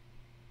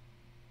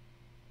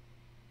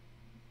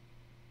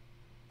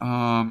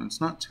 It's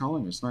not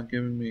telling. It's not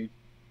giving me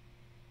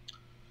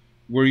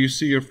where you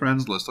see your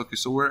friends list. Okay,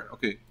 so where?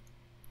 Okay,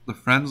 the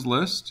friends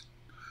list.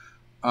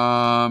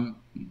 At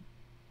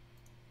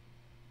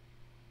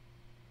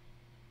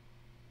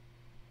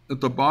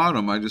the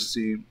bottom, I just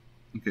see.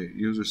 Okay,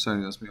 user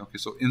setting. That's me. Okay,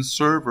 so in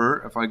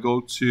server, if I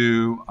go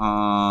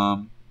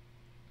to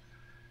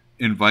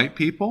invite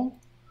people,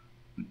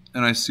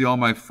 and I see all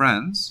my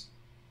friends.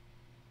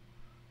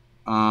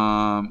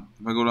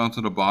 If I go down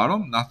to the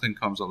bottom, nothing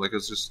comes up. Like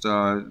it's just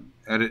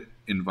edit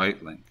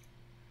invite link.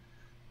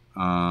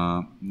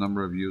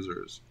 Number of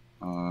users.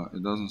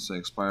 It doesn't say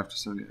expire after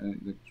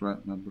 70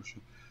 threat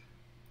membership.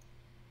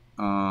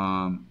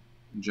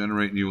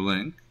 Generate new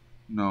link.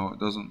 No, it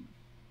doesn't.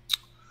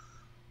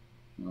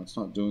 No, it's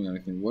not doing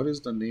anything. What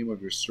is the name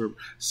of your server?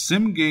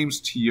 Sim Games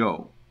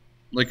TO.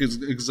 Like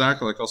it's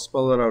exactly like I'll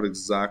spell it out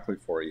exactly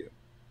for you.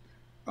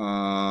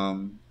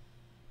 What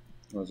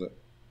is it?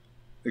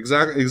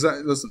 Exactly.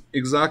 Listen,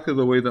 exactly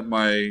the way that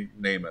my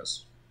name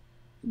is,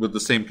 with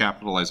the same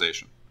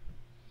capitalization.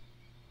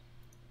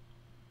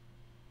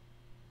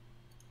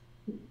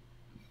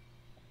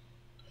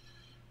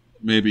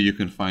 Maybe you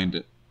can find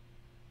it.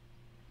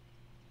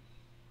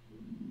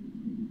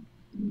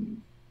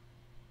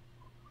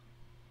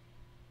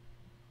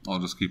 I'll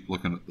just keep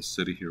looking at the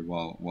city here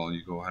while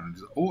you go ahead and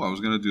do. Oh, I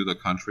was going to do the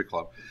country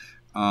club.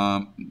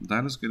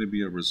 That is going to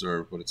be a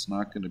reserve, but it's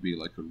not going to be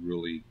like a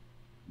really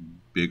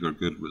big or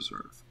good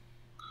reserve.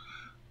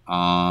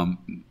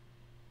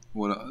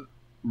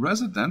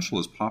 Residential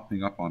is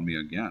popping up on me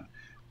again.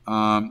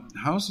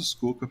 How's the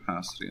school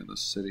capacity in the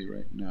city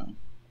right now?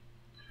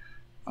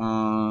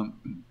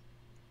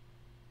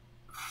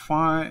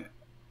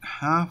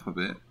 Half of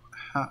it.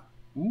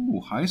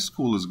 High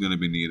school is going to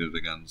be needed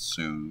again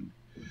soon.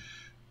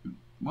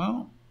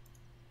 Well,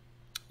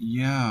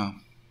 yeah.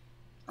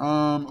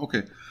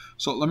 Okay.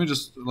 So let me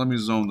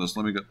zone this.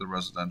 Let me get the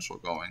residential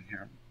going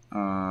here.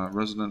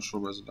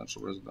 Residential.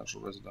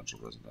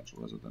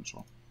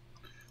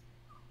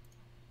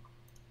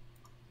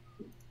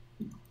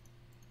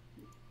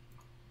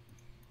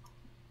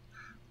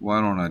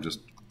 Why don't I just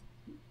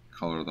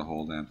color the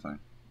whole damn thing?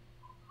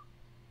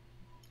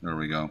 There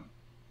we go.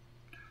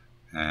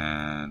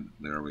 And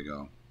there we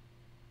go.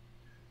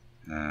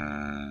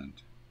 And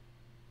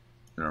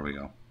there we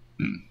go.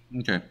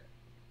 Okay.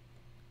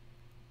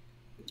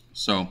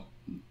 So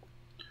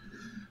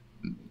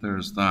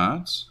there's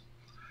that.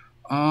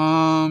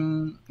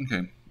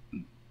 Okay.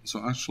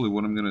 So actually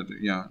what I'm going to do,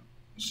 yeah.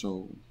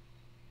 So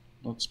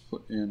let's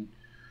put in,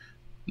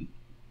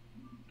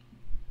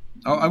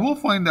 I will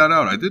find that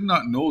out. I did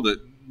not know that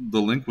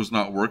the link was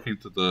not working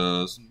to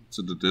the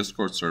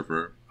Discord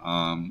server.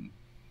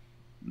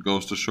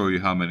 Goes to show you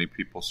how many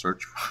people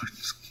search for it.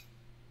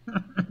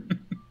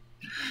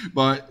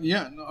 But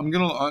yeah,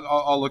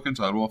 I'll look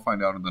into it. We'll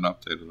find out and then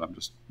update it. I'm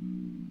just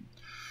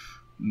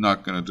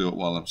not gonna do it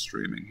while I'm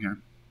streaming here.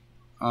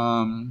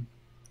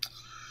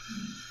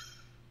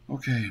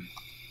 Okay.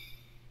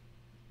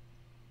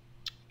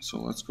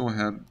 So let's go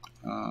ahead.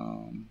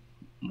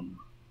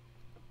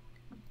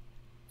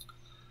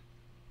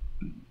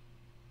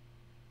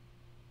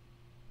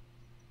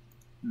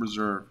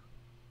 Reserve.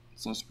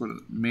 So let's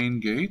put main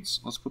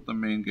gates. Let's put the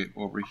main gate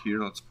over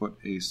here. Let's put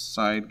a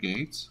side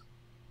gate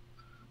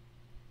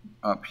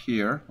up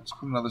here. Let's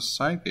put another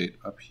side gate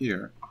up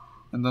here.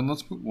 And then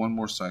let's put one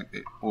more side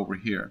gate over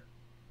here.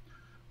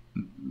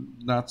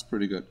 That's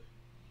pretty good.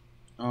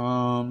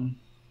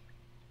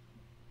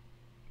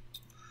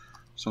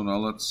 So now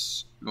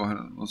let's go ahead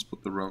and let's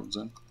put the roads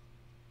in.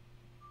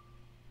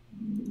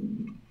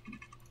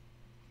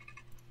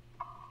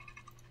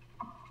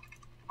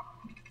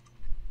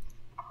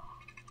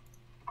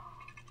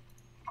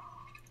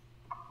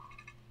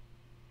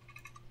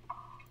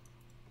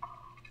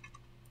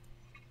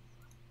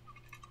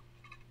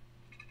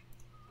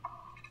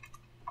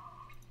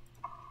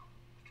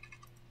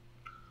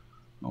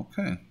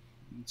 Okay,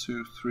 1,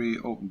 2, 3.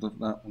 Oh,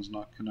 that one's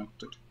not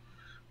connected.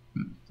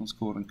 Let's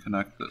go ahead and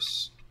connect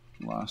this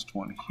last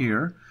one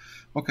here.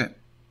 Okay,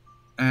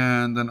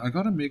 and then I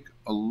got to make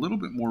a little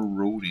bit more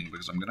roading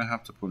because I'm going to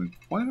have to put in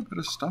quite a bit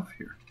of stuff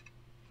here,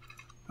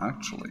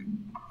 actually.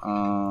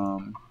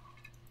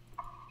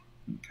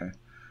 Okay,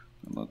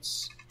 and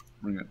let's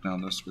bring it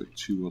down this way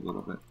too a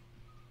little bit.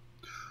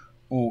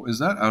 Oh, is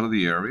that out of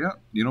the area?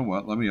 You know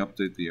what? Let me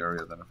update the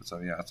area then. If it's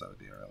out, yeah, it's out of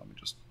the area. Let me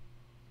just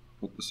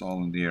put this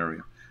all in the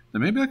area.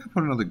 Then maybe I could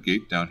put another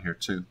gate down here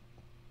too.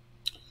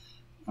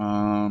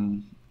 Let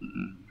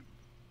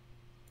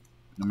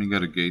me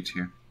get a gate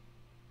here.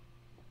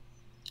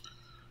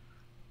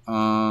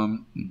 Let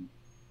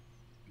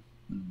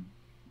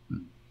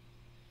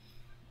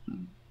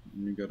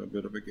me get a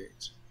bit of a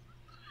gate.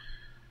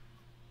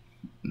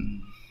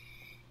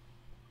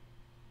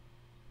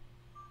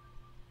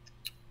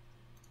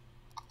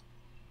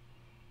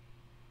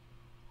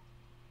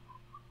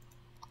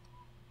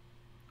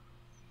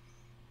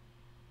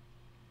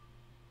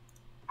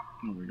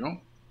 There we go.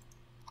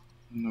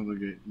 Another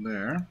gate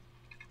there.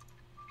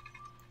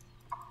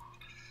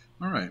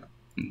 All right.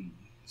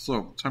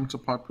 So, time to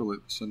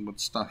populate this in with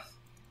stuff.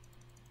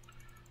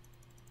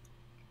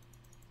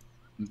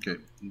 Okay,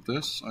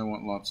 this, I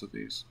want lots of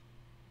these.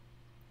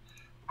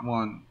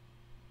 1,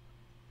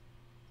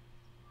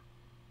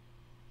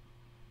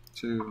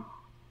 2,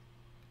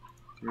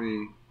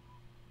 3,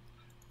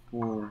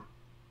 4.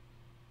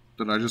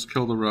 Did I just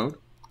kill the road?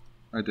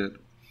 I did.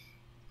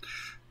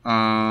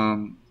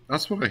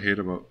 That's what I hate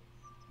about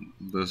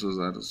this, is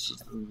that it's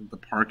just the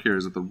park here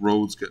is that the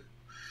roads get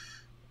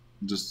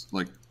just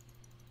like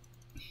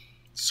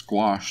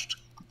squashed.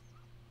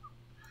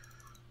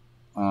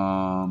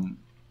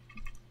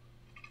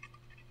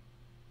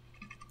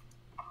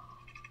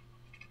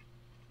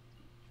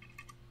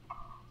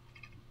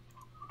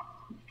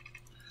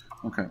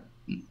 Okay,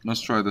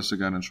 let's try this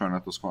again and try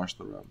not to squash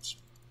the roads.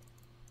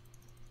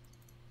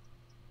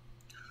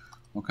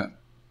 Okay.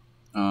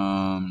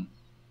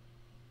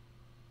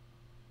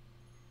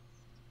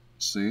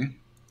 See?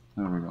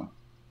 There we go.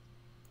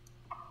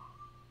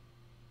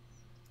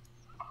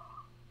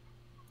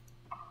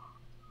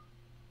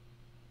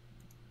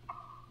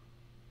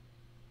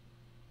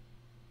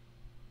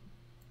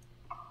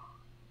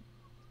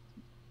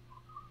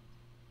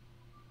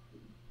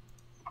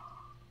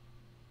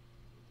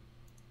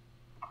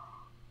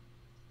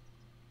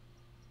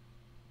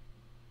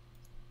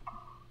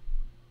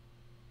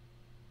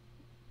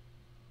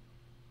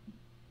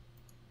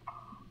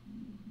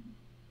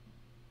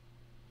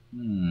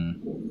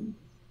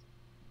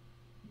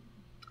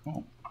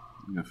 Oh,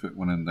 I'm gonna fit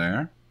one in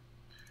there.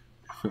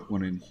 Fit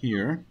one in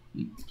here.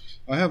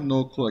 I have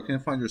no clue. I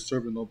can't find your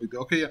server. No big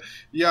deal. Okay,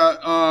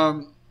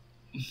 yeah.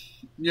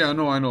 Yeah.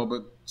 No, I know,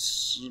 but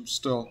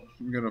still,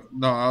 I'm gonna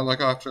no.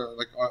 Like after,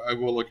 like I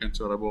will look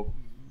into it. I will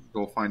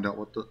go find out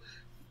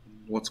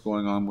what's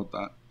going on with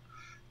that.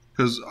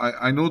 Because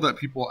I know that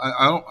people,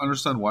 I don't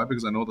understand why,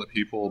 because I know that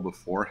people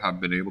before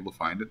have been able to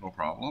find it no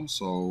problem.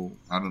 So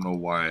I don't know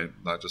why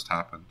that just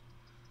happened.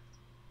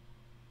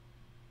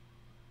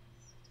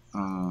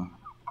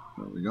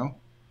 There we go.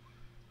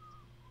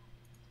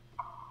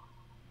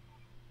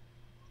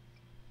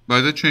 But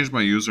I did change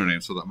my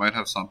username, so that might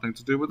have something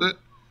to do with it,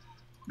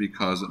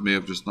 because it may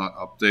have just not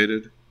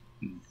updated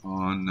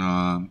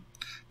on.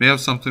 May have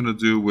something to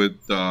do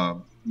with.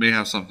 May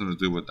have something to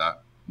do with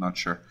that. Not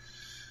sure.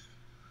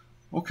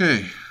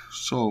 Okay,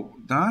 so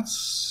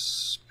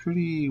that's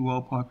pretty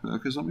well popular.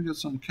 Because let me get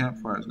some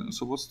campfires going.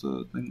 So what's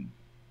the thing?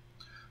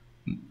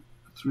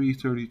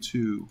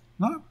 332.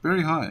 Not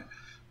very high.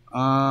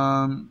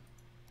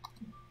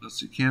 Let's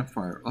see,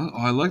 campfire. Oh,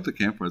 I like the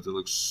campfires. They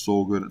look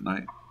so good at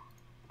night.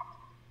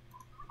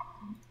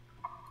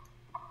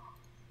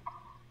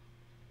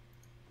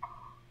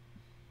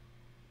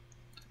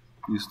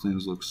 These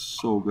things look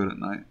so good at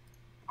night.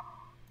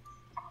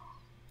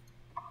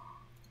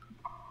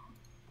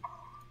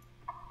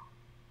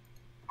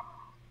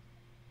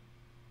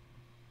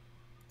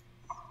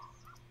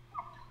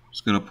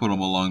 Just gonna put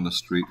them along the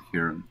street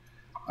here, and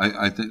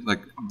I think like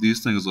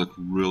these things look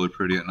really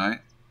pretty at night.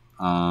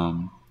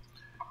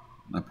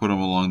 I put them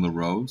along the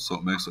road, so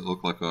it makes it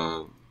look like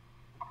a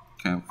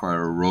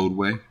campfire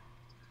roadway.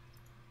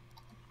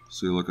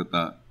 So you look at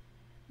that.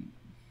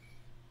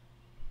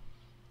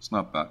 It's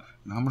not bad.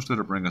 And how much did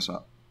it bring us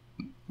up?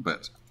 A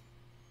bit.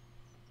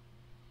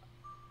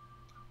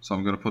 So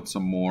I'm going to put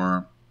some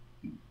more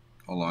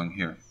along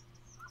here.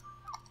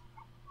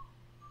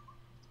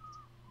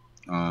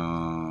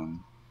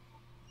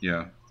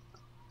 Yeah,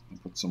 I'll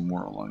put some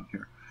more along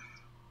here.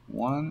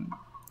 1,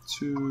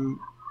 2,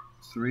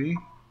 3.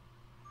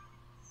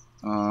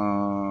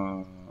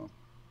 1,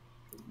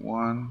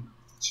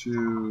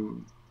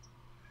 2.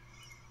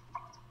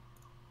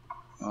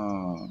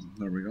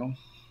 There we go.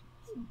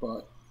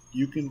 But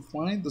you can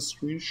find the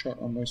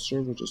screenshot on my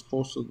server just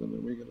posted.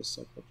 Then we get a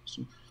separate.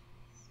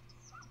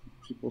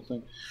 People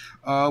think,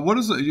 what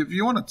is it? If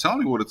you want to tell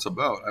me what it's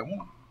about, I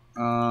won't.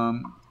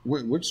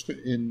 Which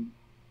in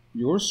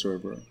your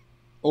server?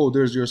 Oh,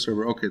 there's your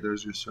server. Okay,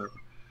 there's your server.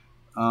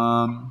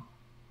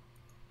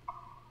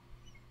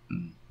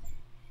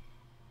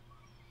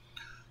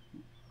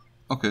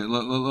 Okay,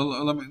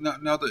 let me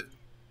now that.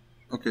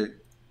 Okay,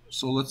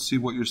 so let's see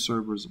what your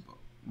server is about.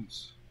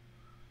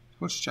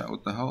 Twitch chat.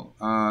 What the hell?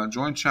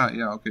 Join chat.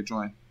 Yeah. Okay,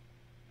 join.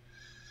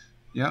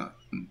 Yeah.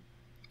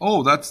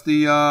 Oh, that's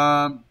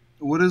the.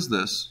 What is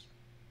this?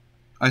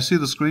 I see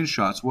the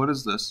screenshots. What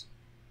is this?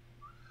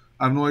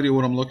 I have no idea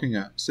what I'm looking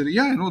at. City.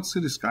 Yeah, I know it's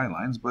City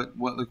Skylines, but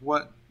what? Like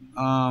what?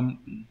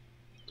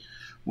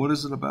 What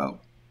is it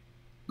about?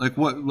 Like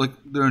what? Like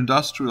they're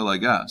industrial, I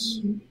guess.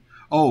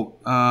 Oh.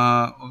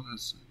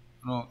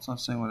 No, it's not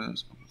saying what it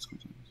is.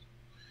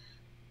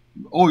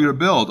 Oh, your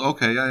build.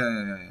 Okay.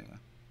 Yeah.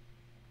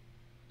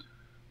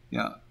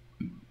 Yeah.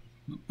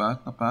 Not bad.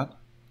 Not bad.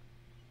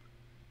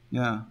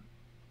 Yeah.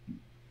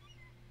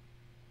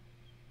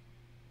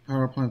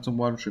 Power plants and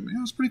water treatment.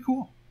 Yeah, it's pretty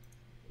cool.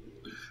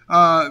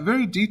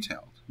 Very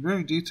detailed.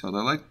 Very detailed.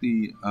 I like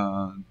the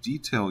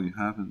detail you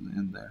have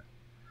in there.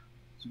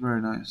 It's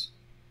very nice.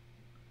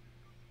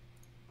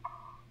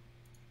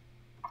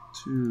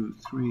 2,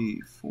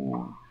 3,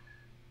 4.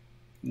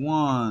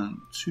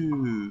 1,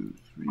 2,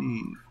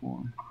 3,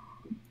 4.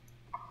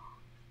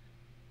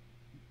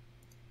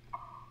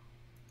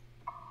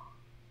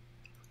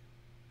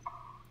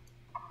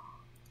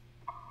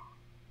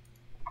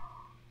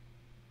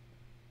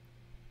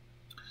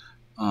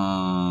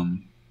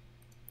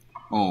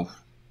 Oh,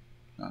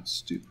 that's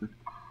stupid.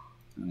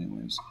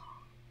 Anyways.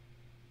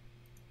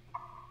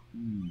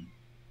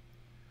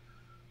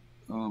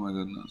 Oh my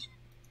goodness.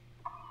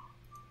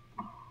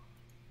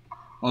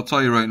 I'll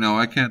tell you right now,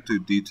 I can't do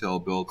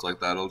detailed builds like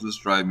that. It'll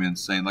just drive me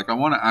insane. Like, I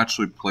want to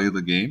actually play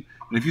the game.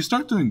 And if you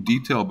start doing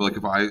detail, like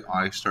if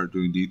I start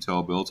doing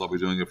detail builds, I'll be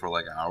doing it for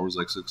like hours,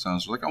 like 6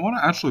 hours. Like, I want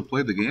to actually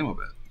play the game a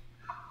bit.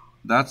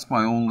 That's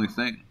my only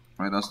thing,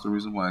 right? That's the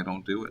reason why I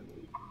don't do it.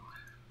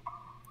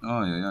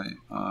 Oh, yeah.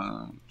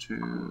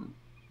 2.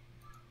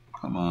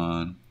 Come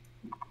on.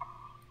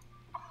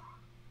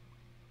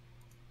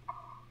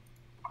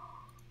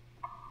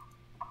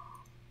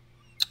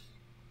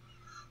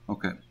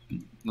 Okay.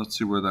 Let's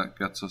see where that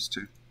gets us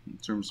to in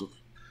terms of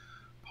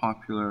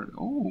popularity.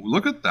 Oh,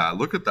 look at that.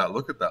 Look at that.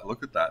 Look at that.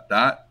 Look at that.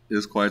 That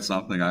is quite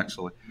something,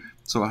 actually.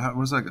 So, what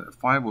was that?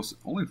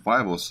 Only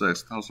 506. What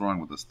the hell's wrong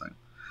with this thing?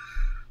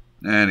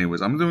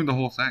 Anyways, I'm doing the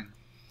whole thing.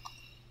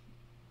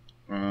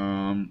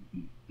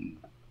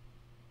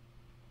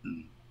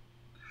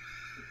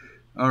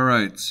 All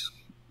right.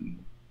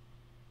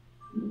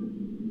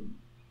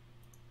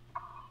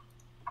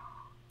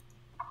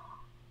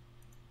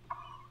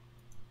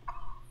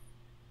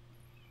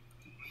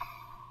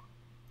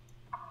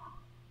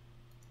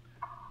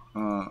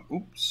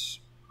 Oops.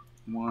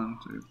 1,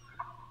 2,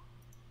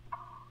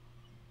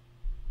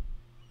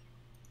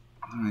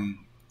 3,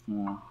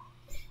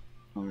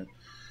 4.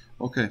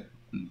 Okay.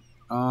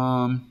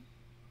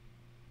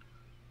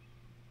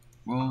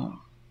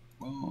 Well.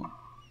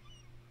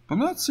 I'm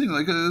not seeing,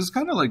 like, it's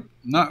kind of like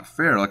not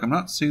fair. Like, I'm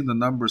not seeing the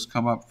numbers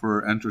come up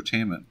for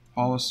entertainment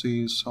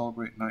policies,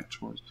 celebrate night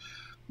tours,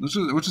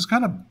 which is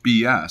kind of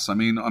BS. I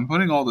mean, I'm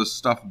putting all this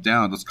stuff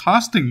down that's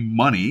costing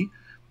money,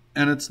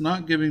 and it's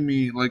not giving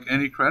me like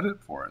any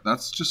credit for it.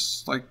 That's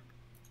just like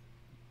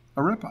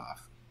a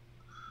ripoff.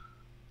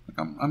 Like,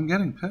 I'm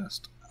getting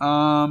pissed.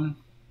 Yeah,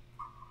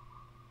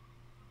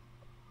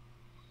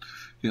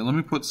 let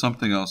me put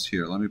something else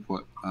here. Let me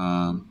put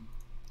a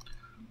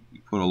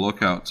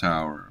lookout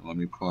tower. Let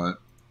me put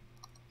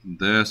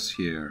this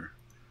here.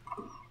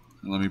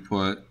 Let me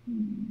put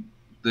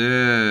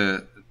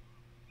this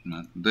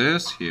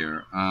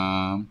here.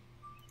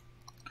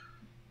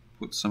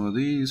 Put some of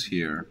these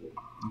here.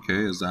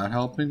 Okay, is that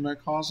helping my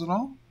cause at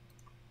all?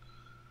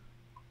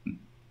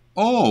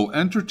 Oh,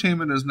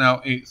 entertainment is now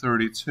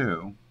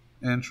 832.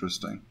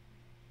 Interesting.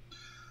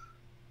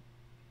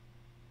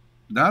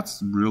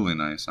 That's really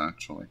nice,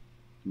 actually.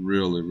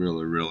 Really,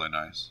 really, really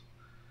nice.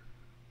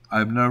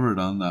 I've never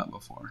done that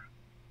before.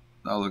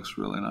 That looks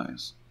really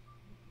nice.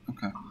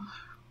 Okay.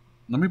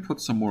 Let me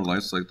put some more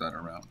lights like that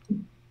around.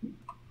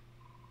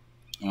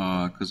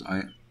 Because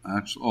I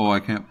actually... Oh, I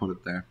can't put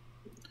it there.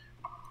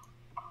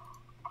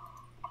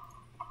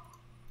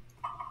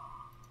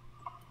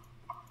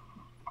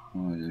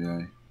 Oh,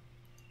 yeah.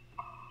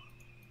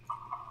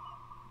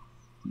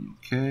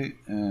 Okay,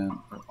 and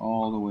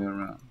all the way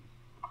around.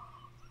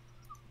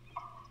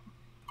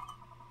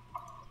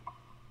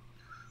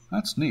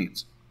 That's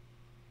neat.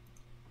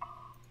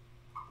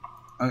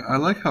 I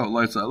like how it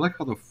lights. I like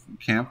how the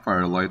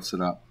campfire lights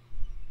it up.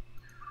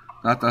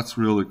 That's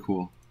really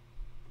cool.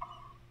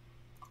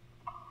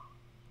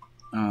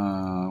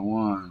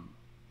 1,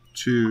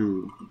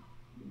 2,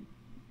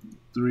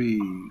 3,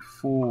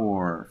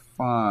 4,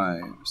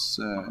 5,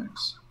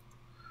 6.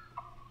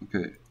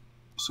 Okay,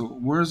 so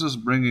where is this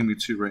bringing me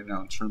to right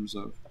now in terms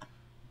of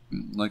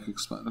like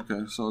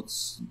okay, so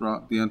it's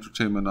brought the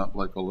entertainment up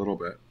like a little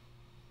bit.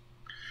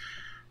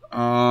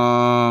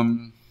 Let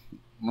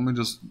me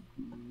just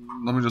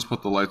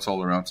put the lights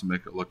all around to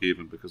make it look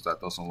even, because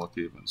that doesn't look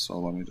even. So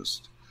let me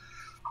just.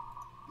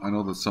 I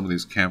know that some of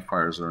these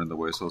campfires are in the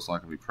way, so it's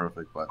not gonna be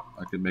perfect, but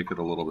I can make it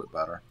a little bit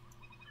better.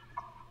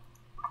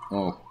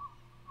 Oh,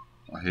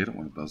 I hate it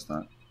when it does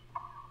that.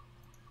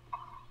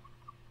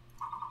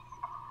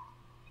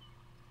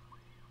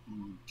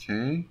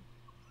 Okay.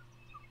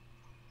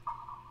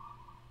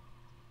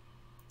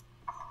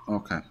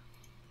 Okay.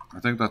 I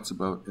think that's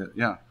about it.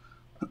 Yeah.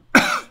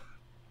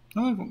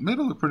 Made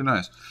it look pretty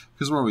nice.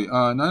 Because where are we?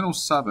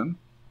 907.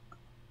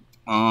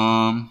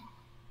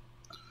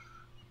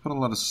 Put a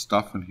lot of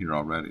stuff in here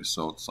already,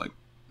 so it's like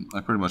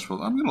I pretty much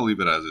feel I'm gonna leave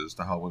it as is.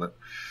 To hell with it.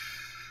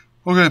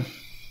 Okay.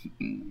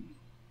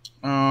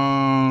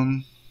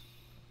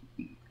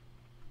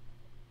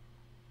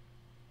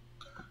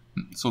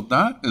 So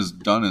that is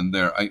done in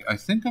there. I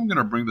think I'm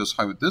gonna bring this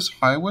highway. This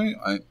highway,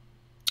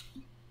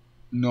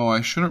 no,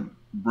 I shouldn't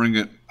bring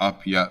it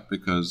up yet,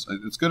 because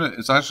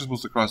it's actually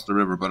supposed to cross the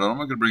river, but I'm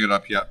not gonna bring it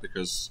up yet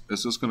because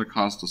it's just gonna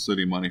cost the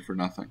city money for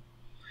nothing.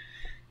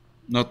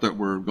 Not that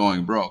we're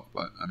going broke,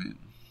 but I mean,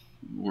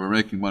 we're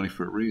making money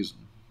for a reason.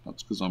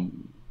 That's because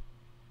I'm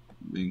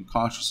being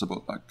cautious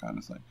about that kind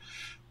of thing.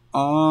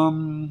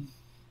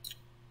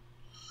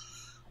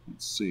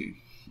 Let's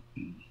see.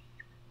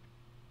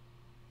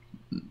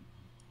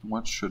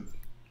 What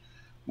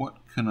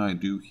can I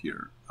do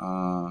here?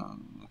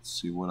 Let's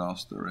see what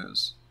else there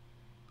is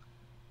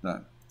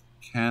that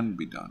can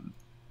be done.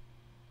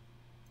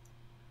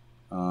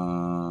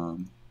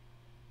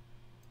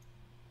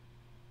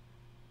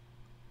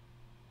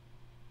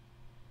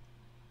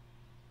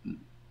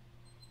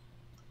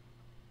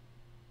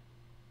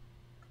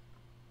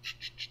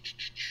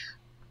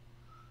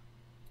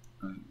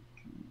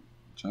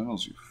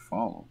 Channels you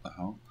follow, the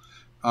hell?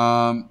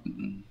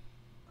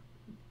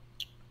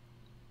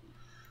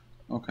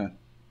 Okay.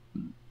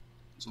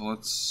 So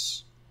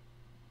let's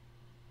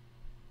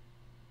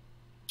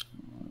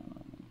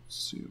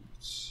see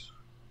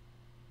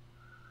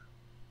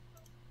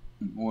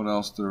what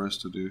else there is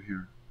to do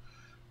here.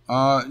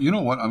 You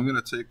know what? I'm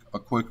gonna take a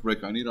quick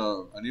break. I need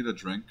a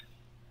drink.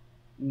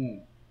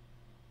 I'm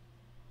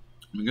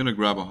gonna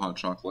grab a hot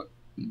chocolate.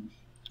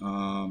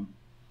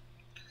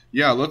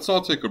 Yeah, let's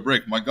all take a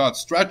break. My God,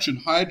 stretch and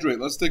hydrate.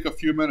 Let's take a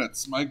few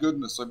minutes. My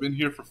goodness, I've been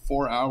here for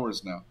 4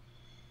 hours now,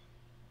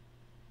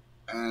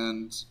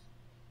 and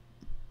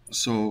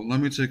so let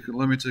me take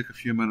a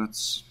few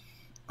minutes.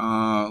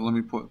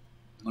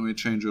 Let me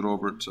change it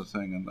over to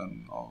thing, and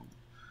then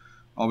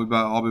I'll be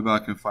back. I'll be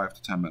back in 5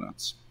 to 10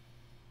 minutes.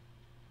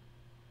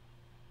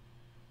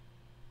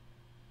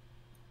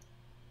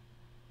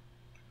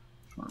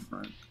 Short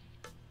break.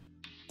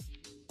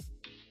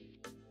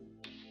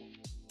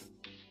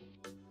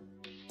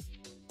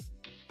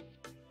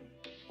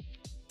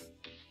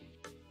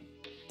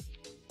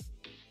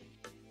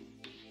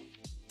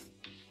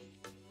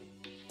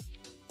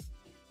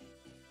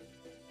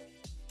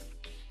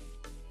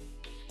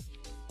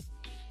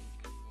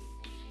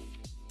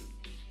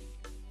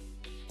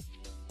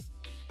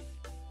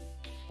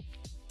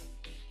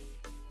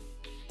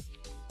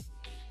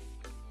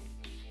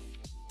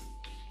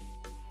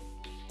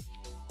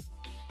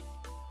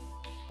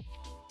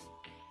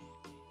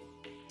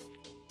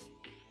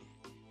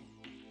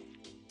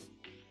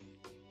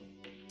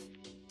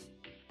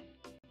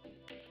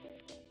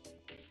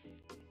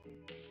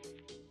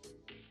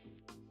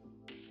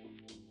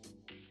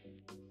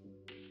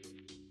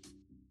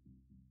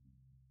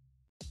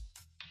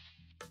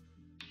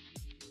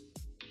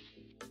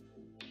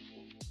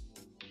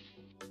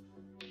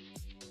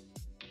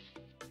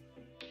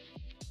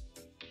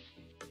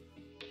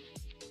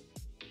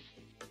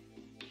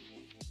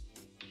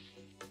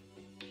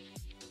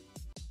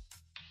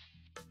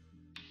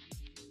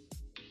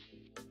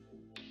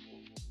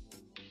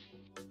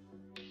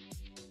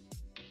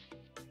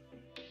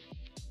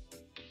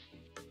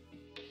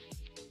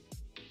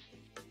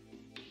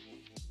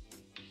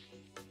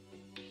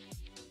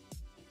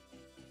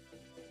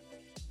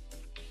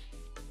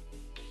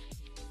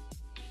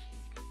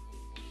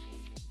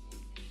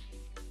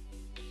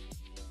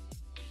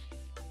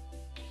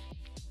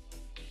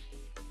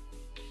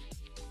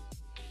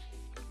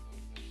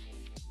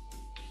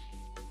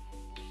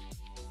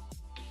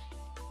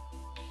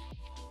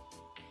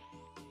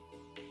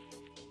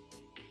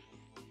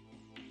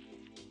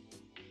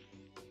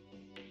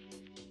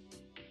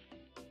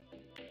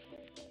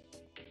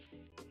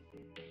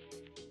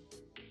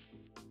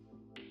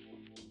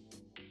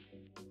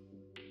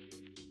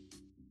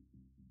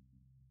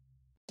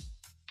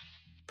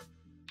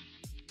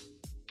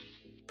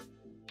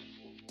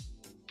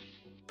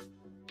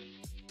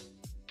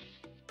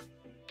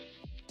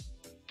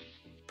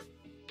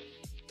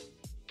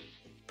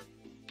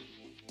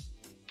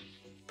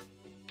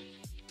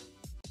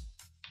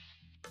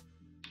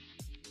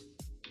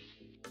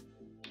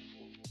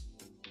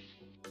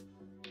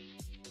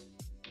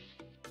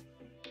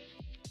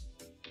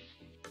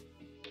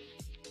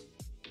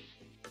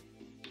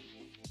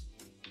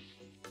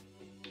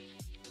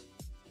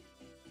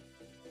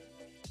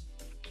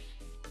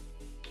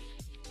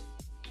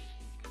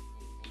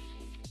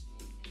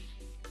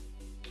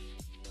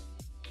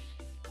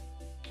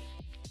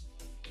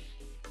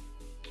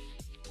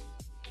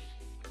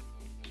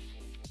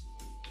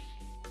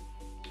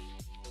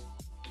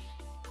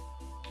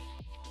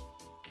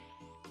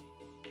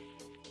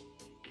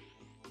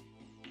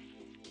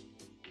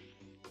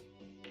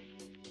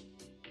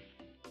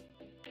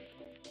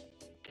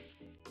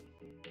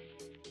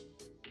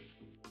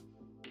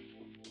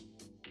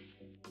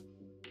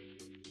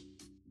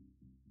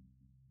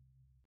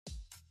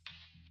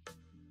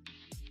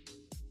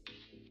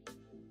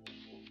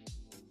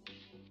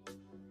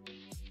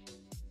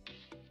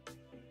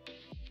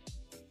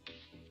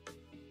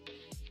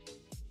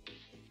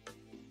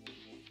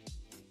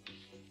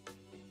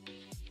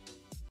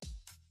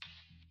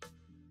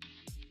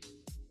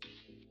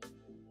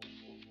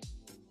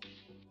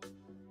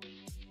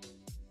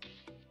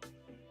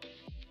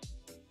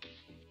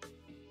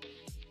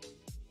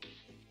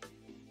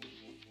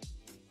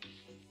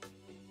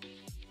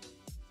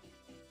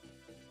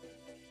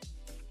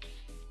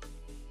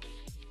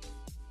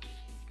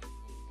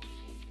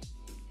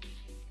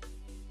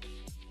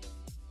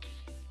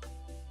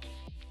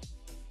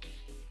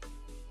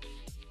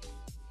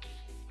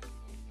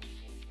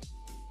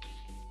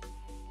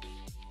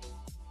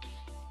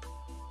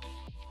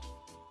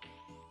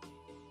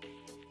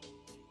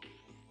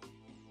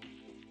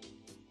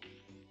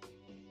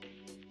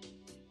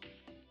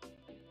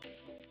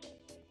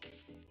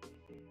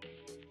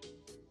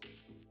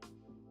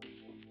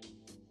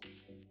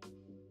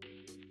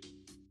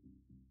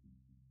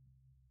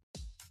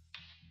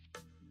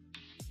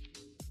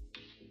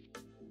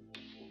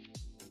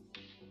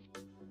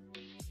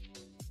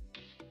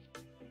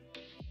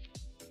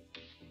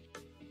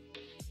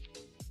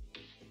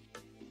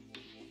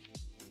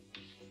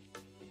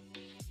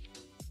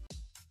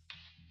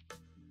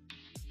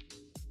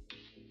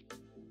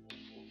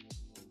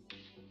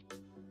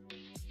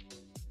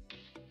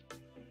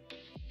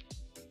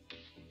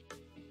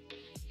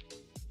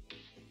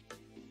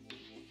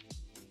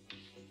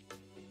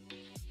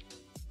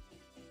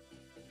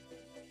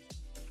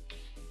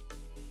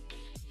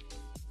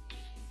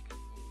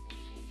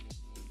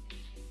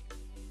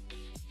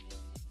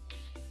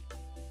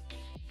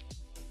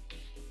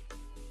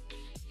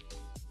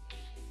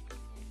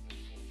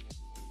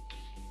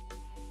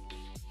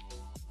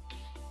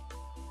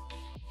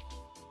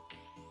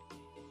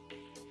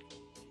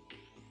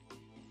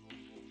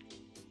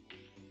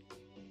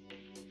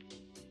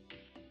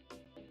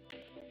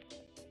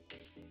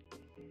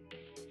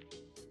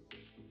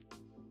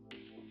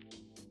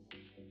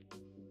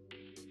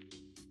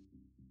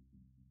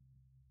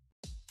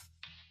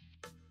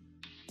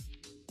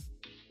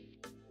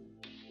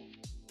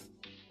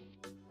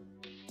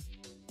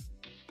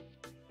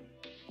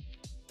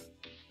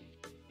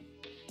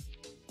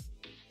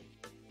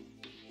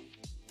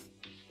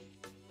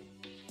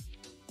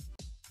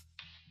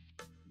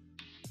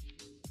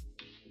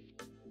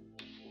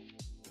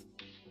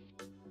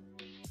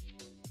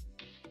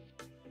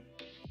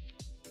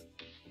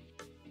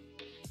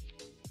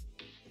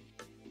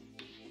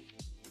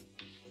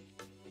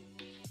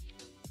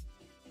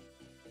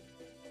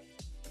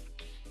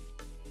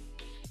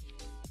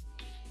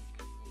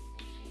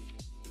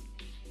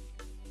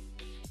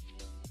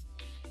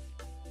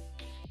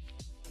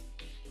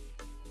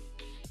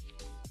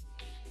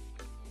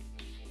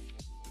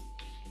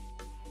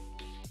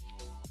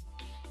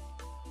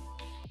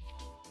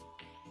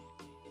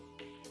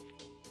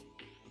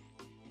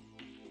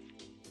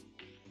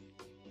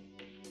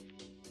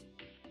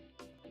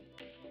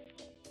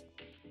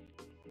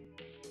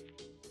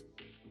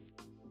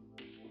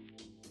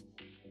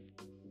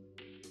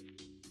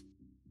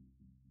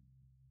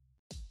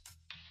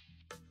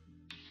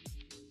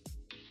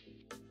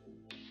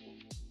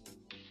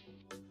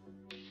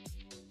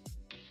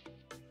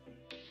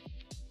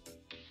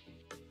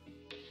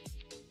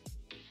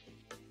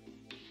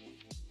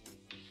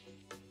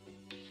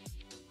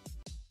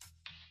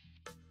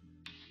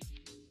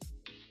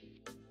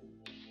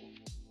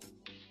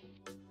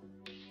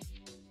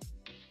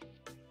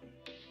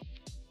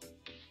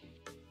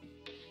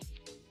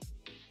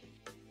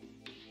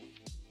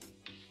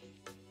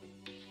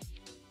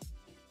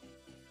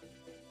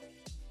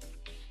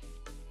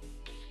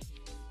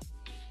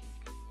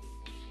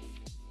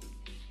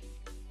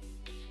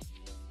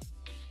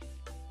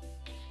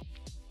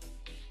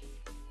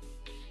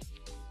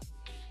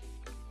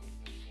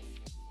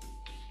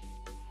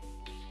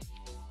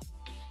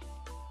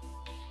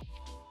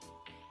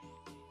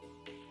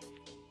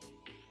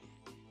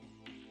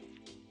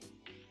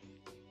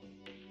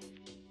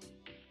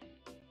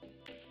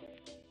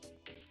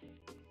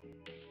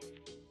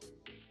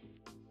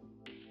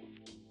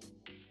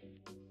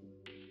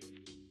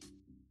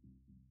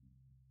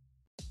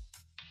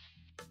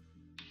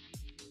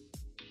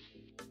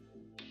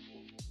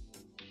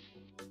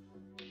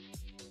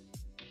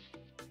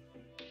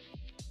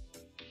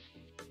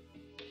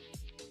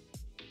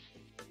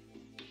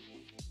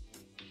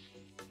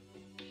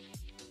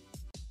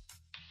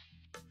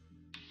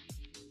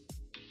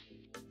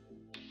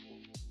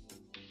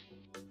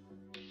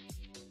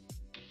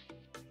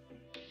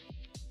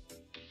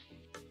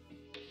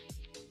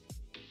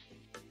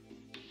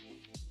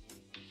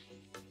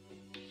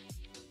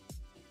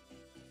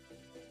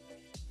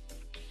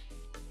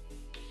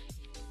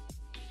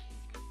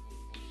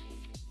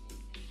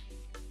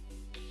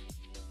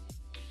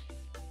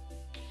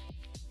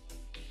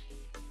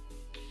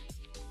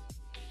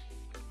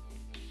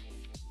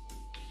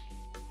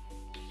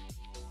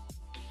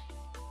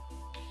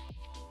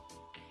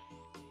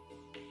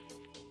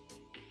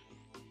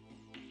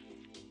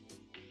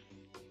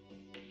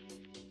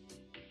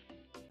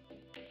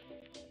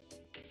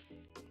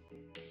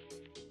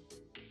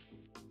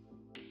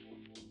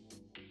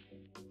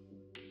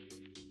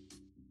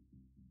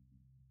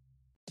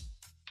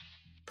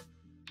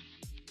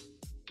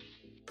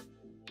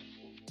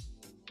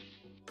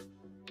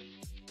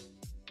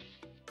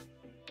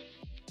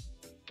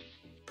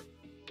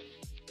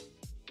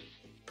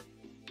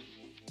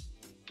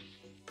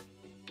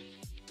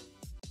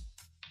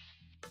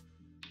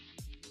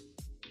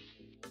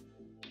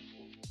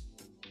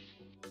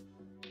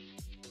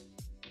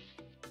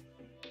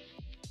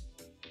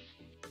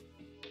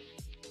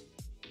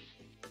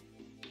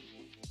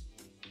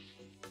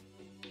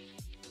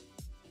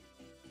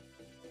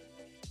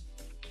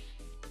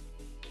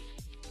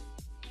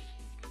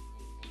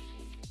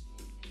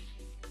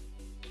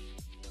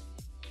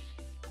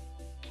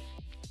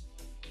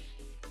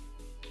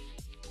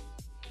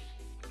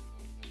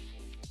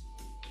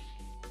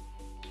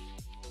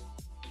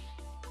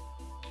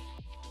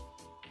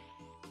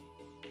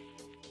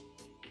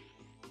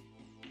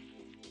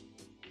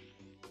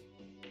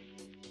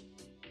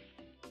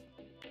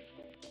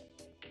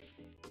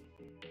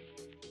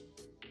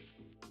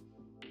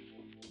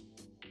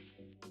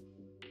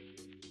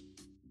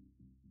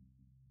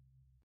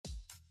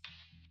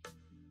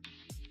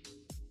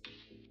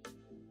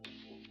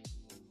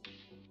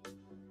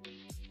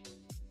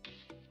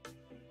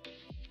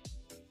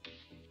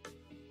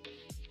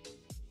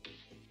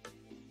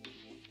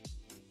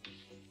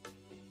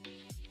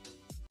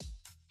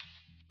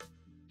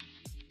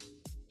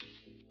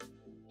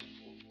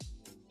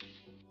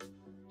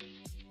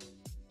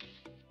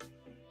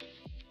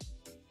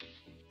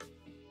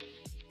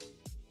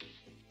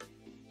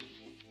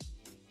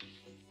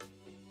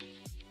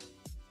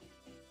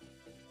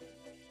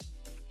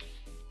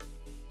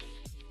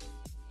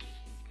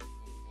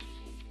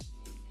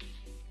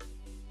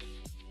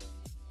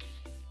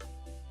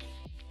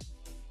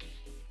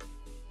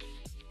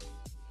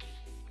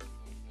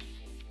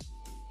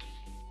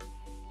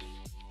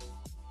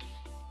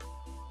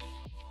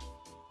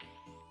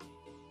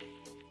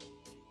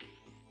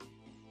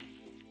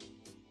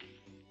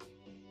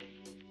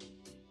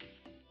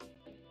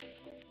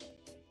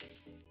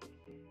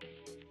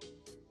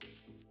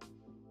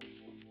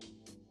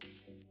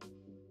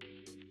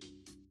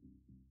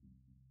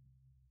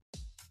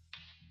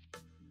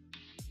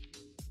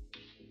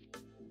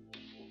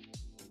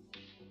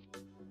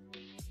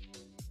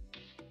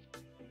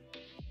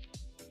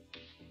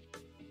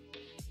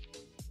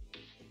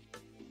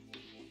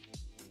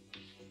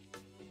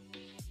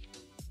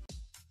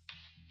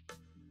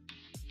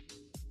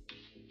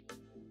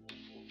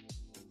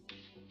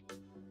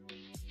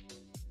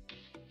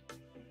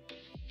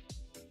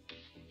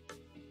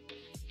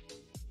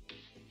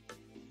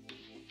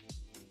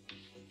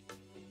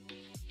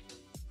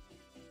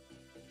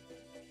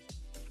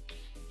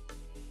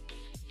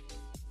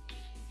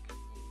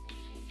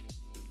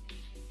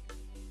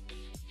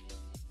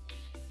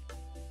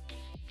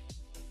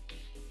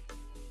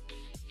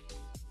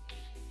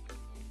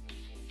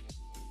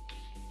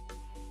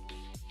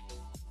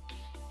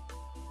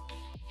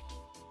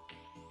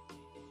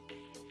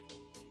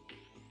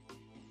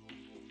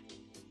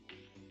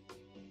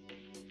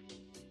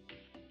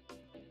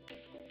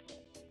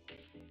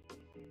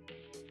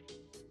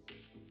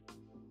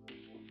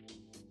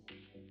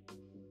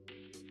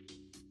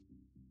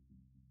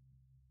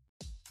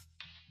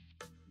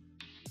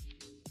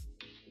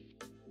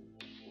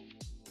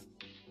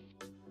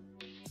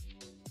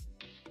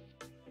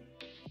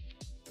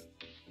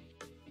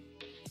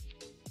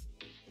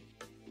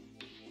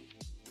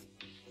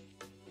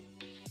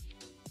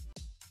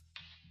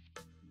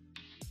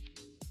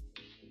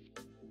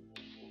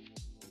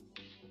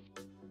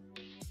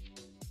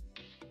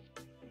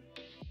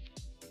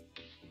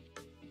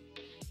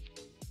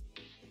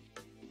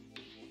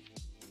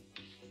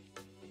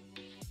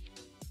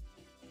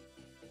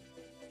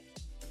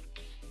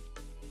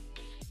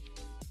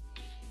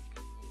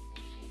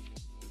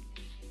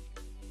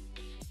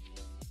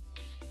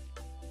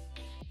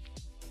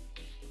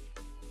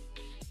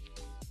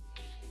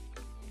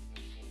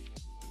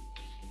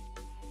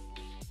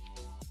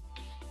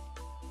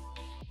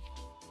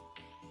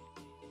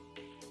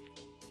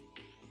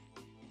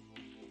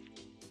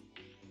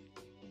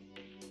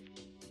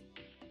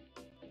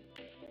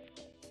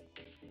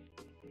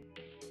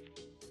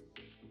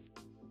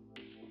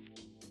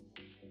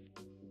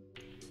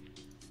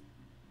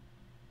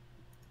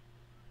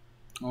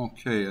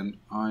 Okay, and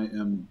I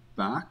am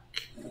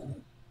back.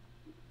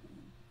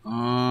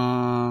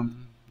 Let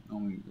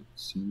me get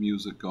some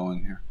music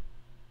going here.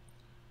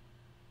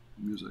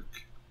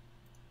 Music.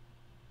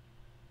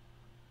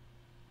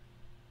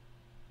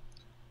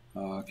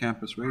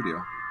 Campus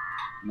radio.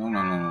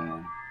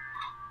 No.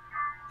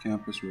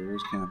 Campus,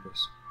 where's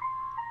campus?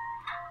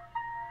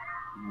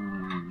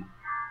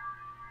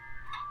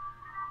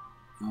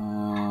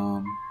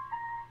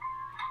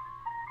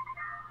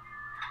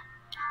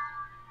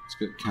 Let's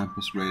get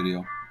campus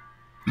radio.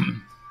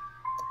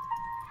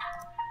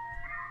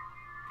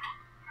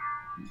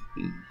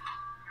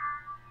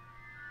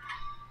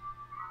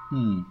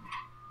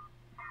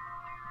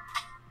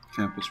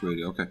 Campus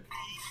radio, okay.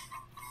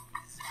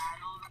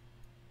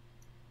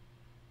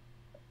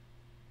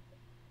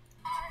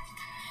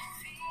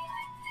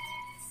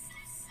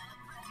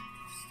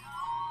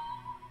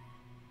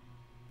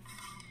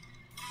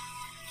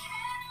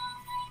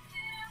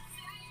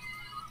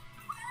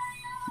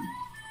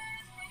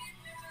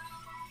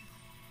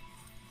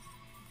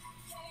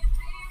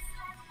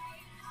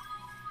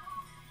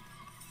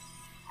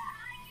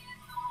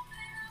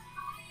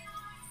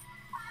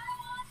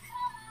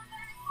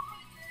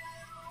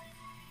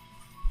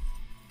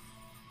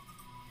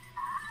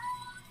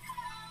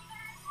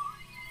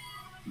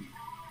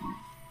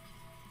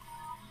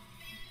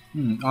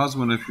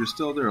 Osmond, if you're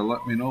still there,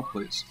 let me know,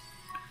 please.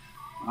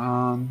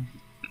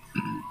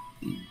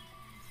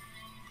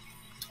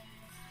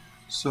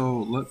 So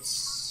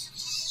let's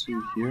see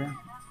here.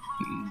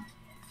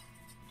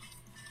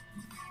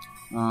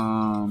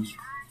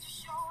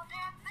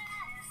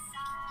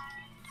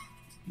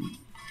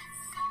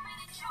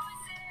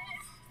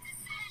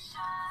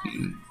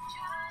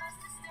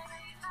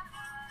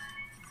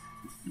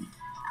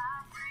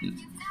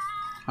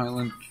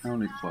 Highland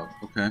County Club,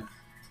 okay.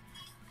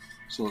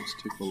 So let's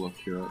take a look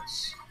here.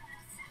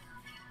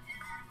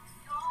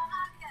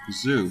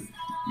 It's Zoo.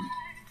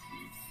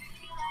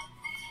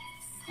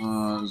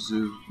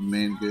 Zoo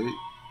main gate.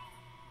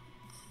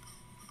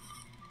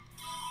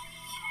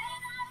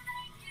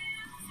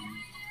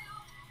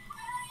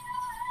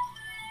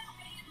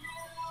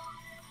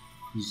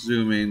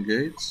 Zoo main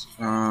gates.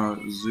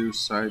 Zoo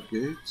side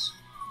gates.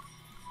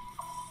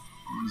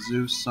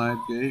 Zoo side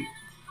gate.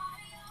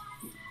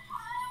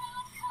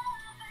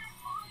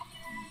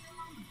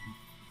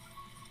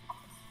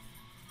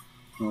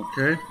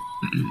 Okay.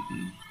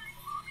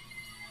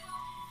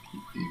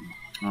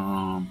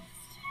 I'm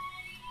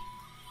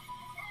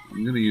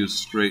going to use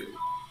straight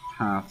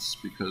paths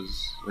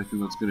because I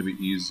think that's going to be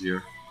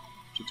easier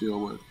to deal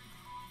with.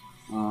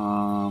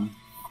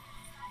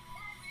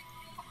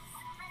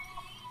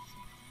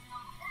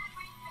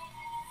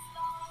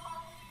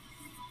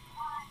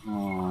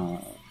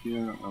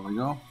 Here, there we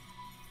go.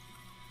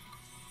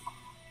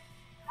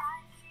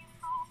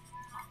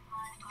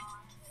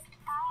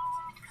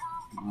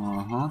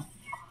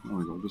 There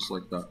we go, just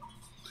like that.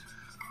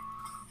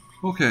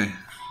 Okay,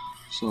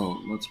 so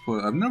let's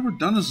put. I've never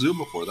done a zoo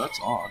before. That's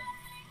odd.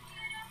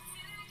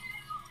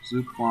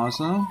 Zoo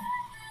Plaza.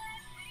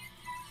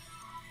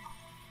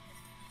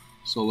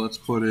 So let's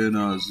put in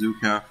a Zoo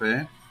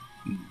Cafe,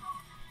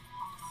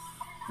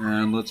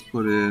 and let's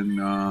put in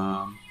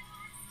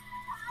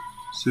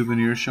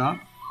souvenir shop,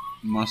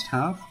 must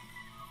have,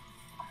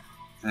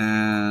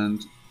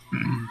 and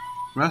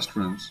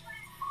restrooms.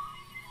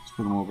 Let's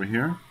put them over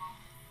here.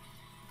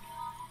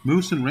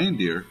 Moose and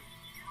reindeer.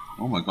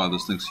 Oh my god,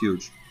 this thing's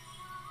huge.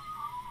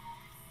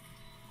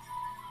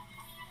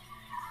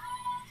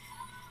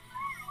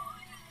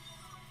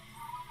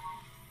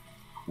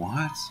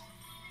 What?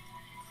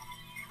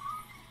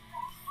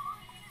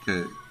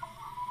 Okay.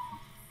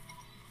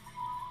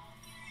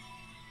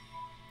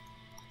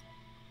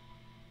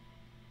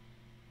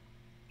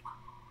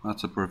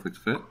 That's a perfect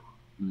fit.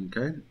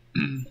 Okay.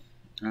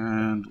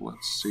 And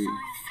let's see.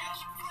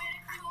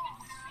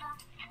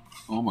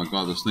 Oh my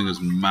god, this thing is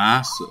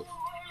massive.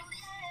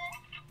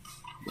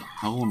 The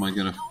hell am I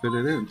going to fit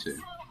it into?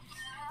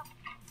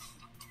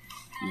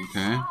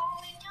 Okay.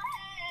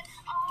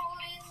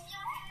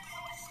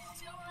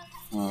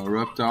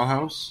 Reptile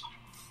house.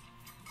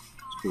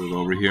 Let's put it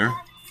over here.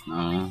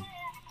 Oh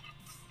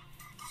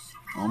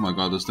my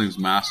god, this thing's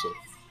massive.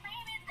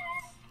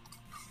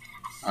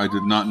 I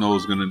did not know it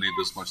was going to need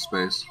this much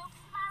space.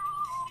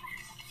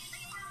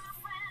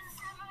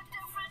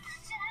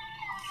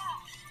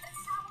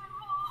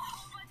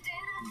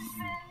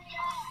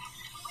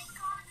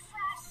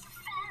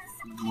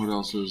 What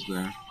else is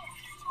there?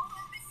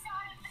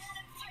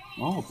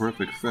 Oh,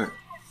 perfect fit.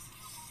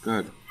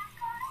 Good.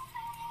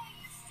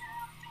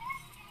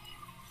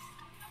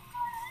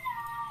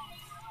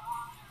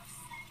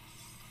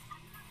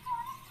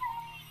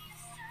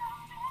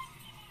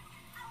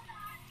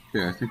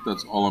 Okay, I think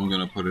that's all I'm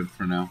going to put in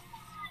for now.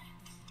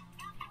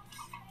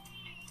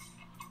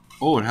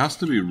 Oh, it has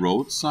to be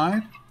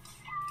roadside?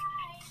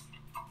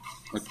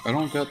 Like, I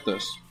don't get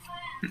this.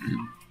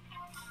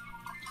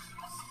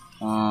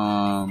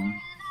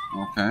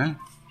 Okay.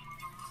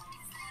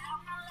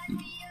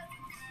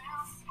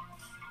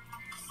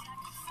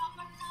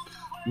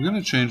 I'm going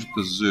to change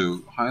the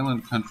zoo.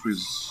 Highland Country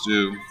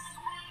Zoo.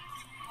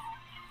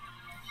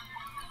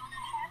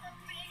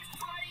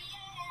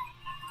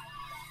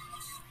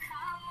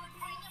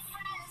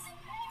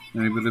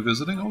 Anybody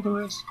visiting? Oh,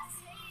 there is.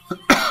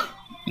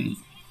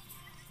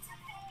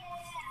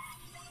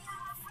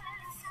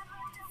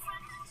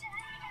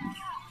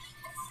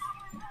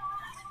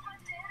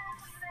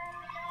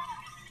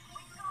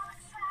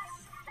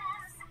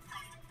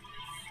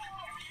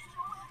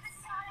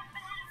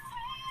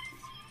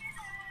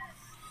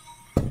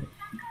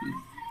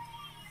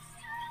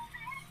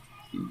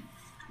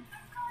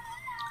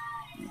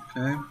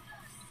 Okay.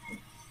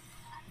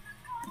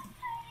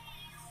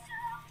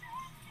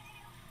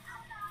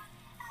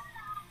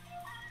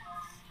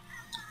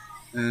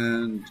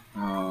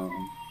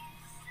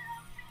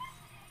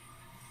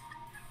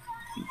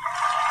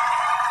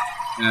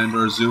 And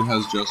our zoo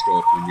has just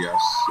opened.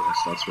 Yes,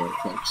 that's right,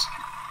 folks.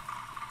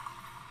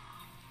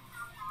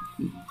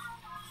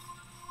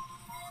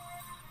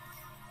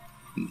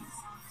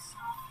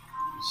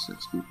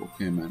 6 people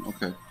came in.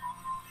 Okay.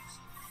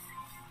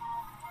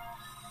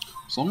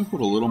 So let me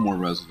put a little more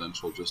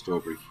residential just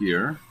over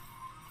here.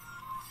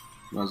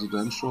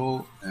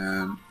 Residential,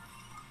 and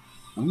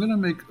I'm going to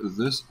make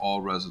this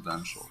all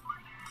residential.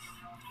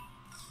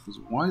 Because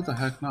why the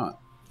heck not?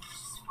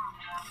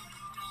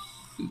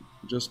 It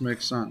just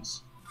makes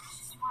sense.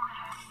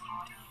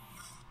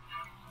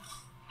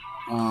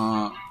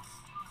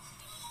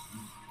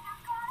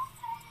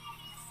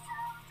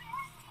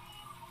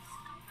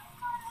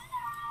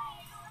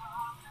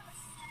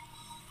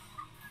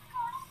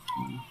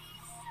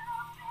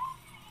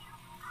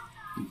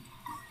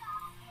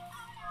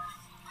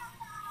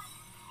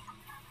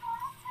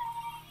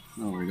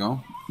 There we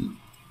go.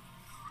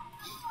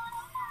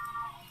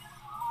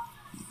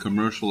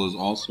 Commercial is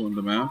also in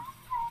demand.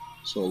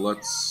 So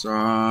let's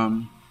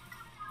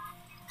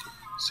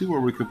see where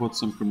we could put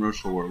some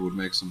commercial where it would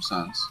make some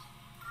sense.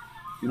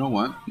 You know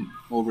what?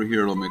 Over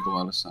here it'll make a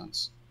lot of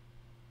sense.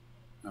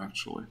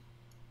 Actually.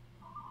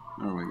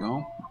 There we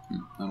go.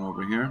 And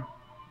over here.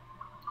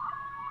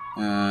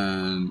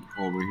 And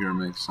over here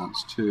makes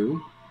sense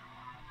too.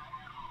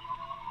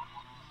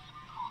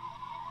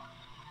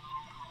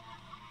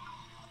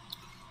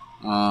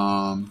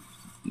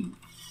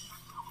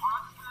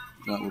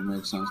 That would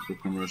make sense for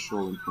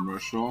commercial and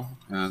commercial,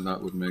 and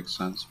that would make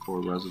sense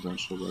for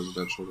residential,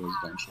 residential,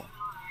 residential.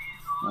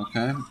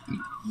 Okay,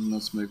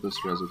 let's make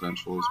this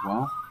residential as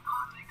well.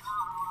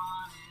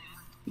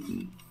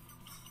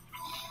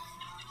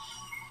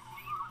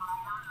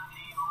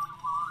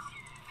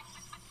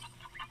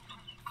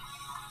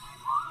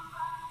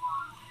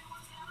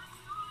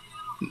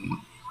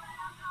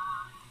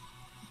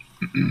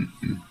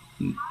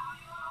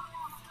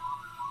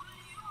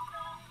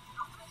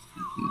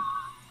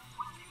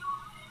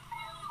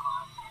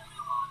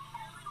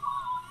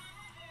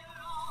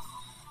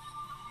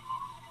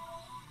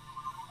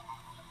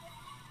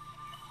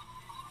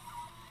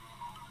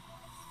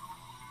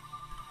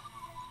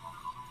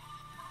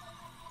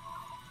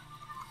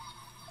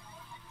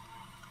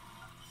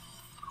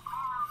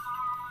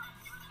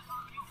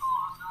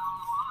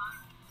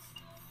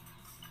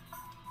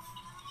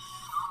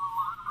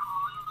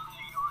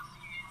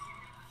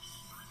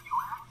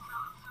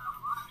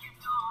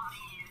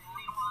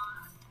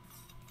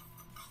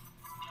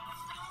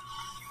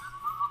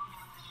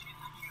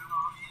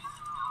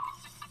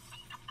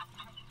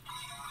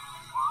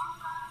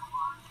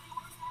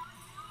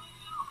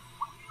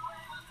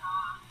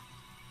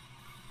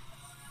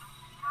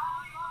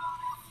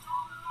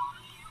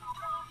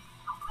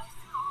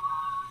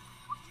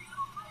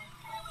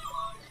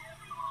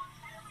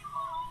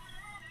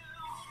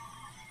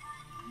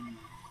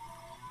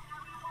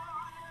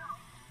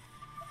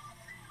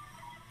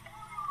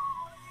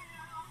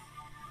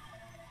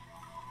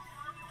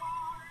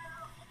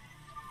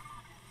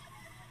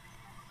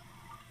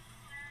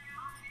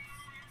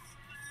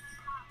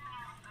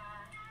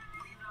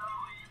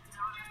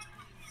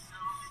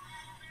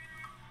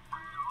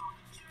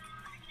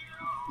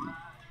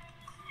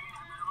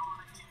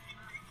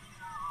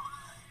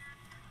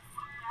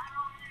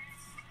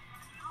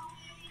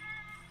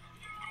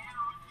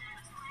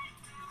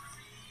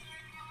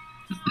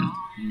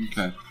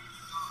 Okay.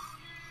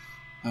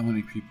 How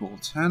many people?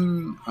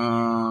 10.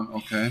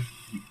 Okay.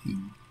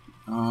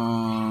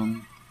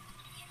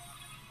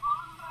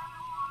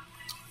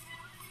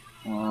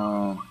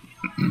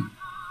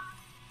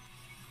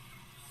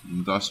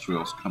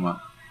 Industrials come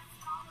up.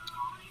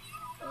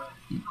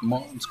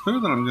 Well, it's clear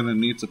that I'm going to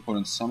need to put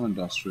in some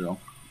industrial.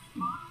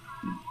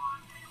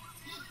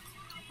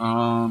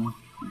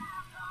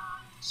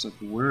 So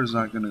where is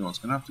that going to go? It's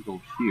going to have to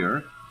go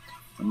here.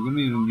 I'm going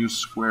to need a new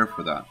square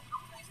for that.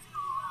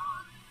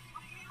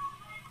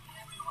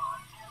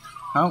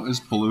 How is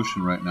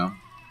pollution right now?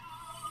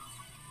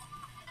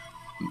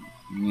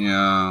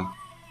 Yeah.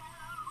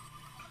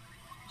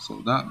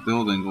 So that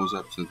building goes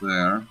up to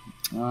there.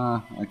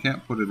 I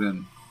can't put it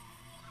in.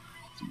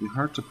 It'd be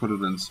hard to put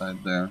it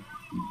inside there.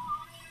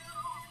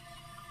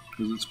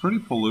 Because it's pretty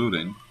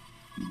polluting.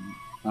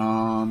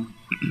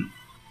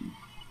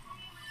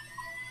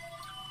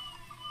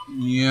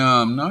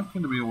 Yeah, I'm not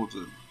going to be able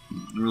to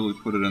really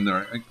put it in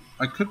there.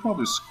 I could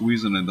probably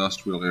squeeze an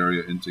industrial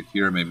area into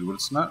here maybe, but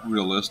it's not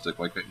realistic.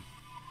 Like,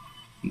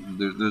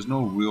 there's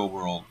no real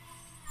world.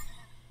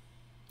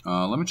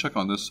 Let me check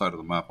on this side of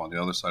the map, on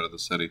the other side of the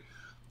city,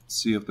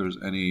 see if there's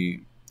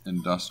any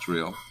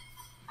industrial.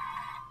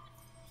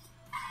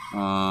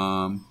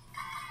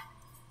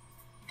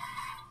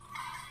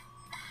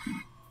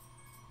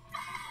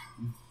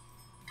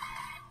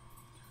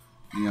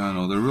 Yeah,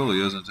 no, there really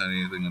isn't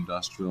anything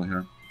industrial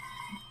here.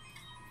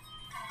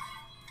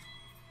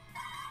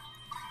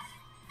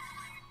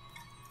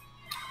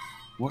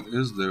 What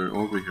is there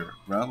over here?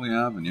 Bradley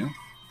Avenue.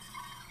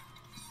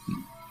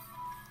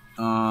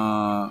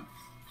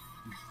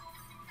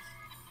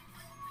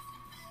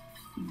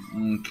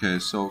 Okay,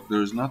 so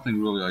there's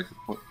nothing really I could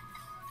put.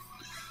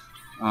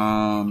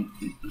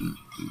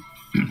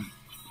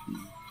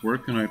 Where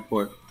can I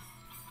put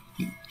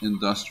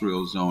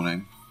industrial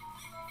zoning?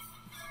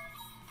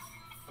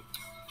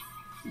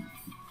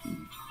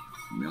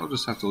 Maybe I'll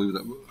just have to leave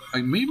that.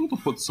 I may be able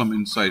to put some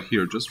inside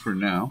here just for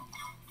now.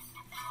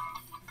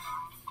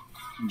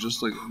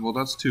 Just like, well,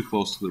 that's too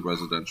close to the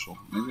residential.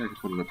 Maybe I could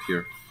put it up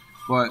here.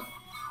 But,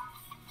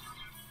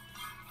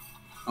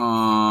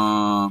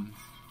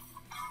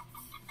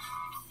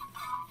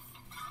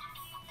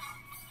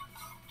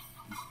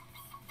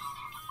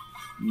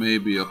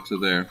 maybe up to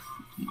there.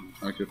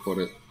 I could put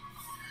it.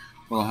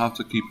 But I'll have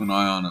to keep an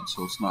eye on it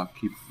so it's not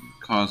keep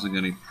causing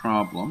any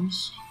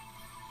problems.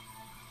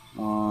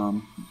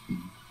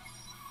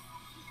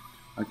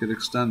 I could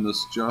extend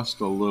this just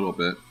a little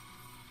bit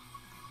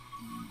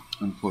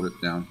and put it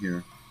down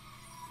here.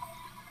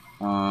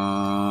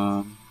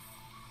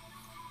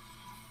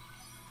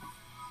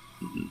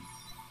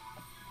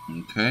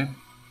 Okay.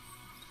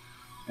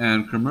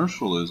 And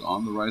commercial is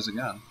on the rise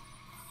again.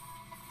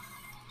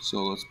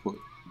 So let's put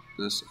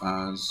this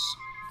as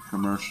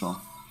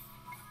commercial.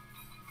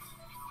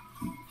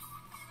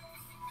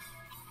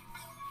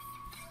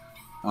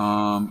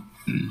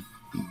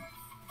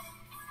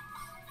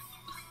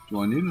 Do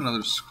I need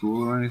another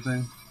school or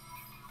anything?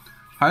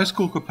 High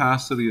school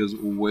capacity is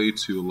way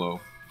too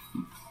low.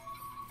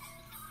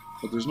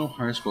 But there's no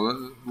high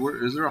school. Where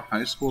is there a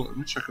high school? Let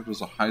me check if there's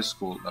a high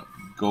school that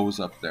goes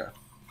up there.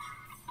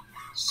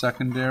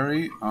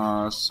 Secondary.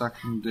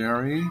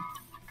 Secondary.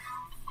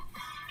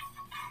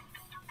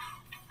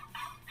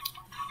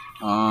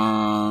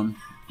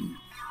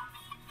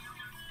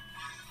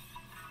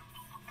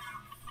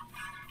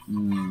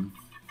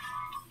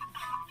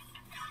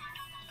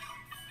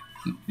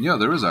 Yeah,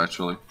 there is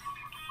actually.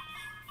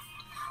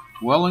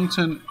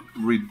 Wellington,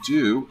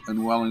 Redo,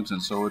 and Wellington.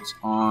 So it's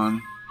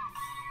on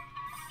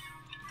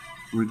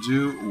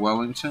Redo,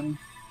 Wellington.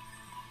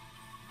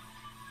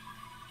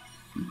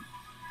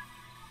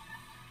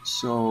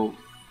 So,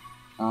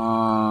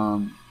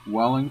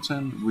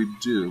 Wellington,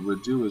 Redo.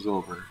 Redo is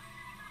over.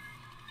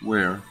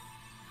 Where?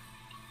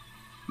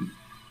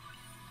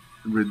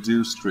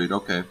 Redo Street,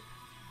 okay.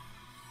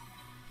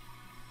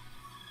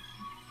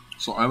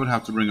 So I would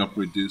have to bring up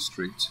Redo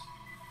Street.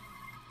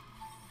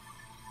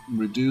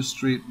 Redo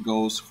Street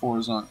goes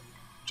horizontal,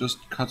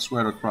 just cuts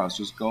right across,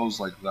 just goes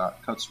like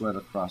that, cuts right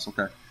across,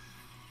 okay.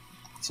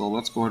 So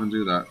let's go ahead and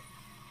do that.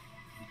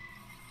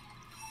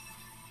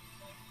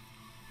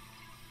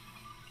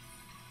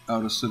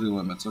 Out of city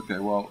limits, okay,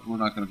 well, we're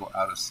not going to go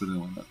out of city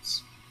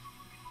limits.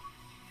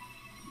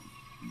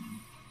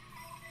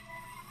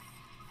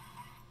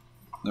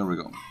 There we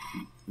go.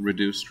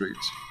 Reduce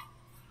streets.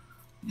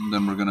 And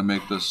then we're going to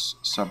make this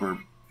suburb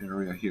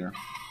area here.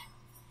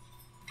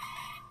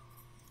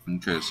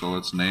 Okay, so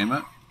let's name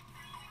it.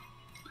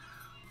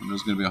 And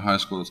there's going to be a high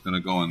school that's going to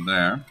go in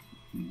there.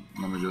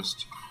 Let me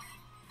just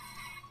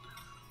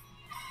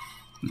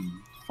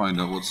find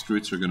out what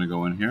streets are going to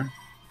go in here.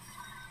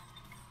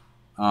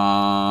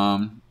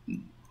 High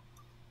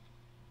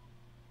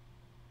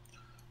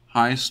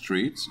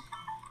Street.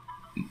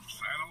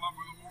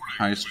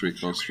 High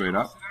Street goes straight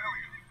up.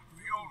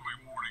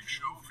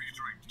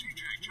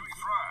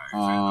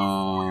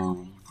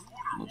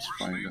 Let's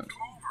find out.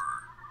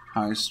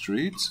 High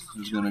Street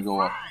is going to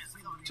go up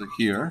to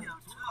here.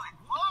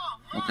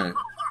 Okay.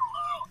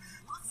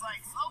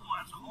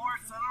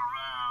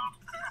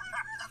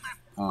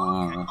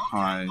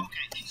 High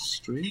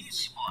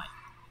Street.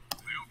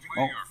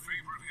 Oh,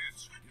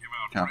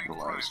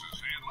 capitalize.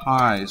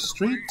 High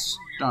Street.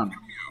 Done.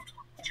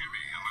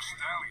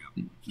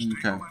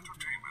 Okay.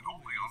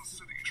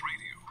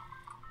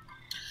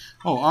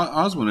 Oh,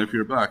 Oswin, if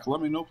you're back,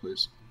 let me know,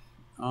 please.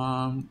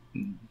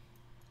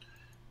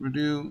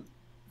 Redo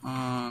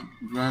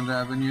Grand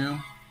Avenue.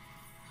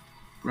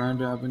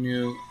 Grand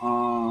Avenue.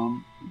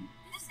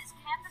 This is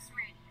Campus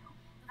Radio,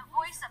 the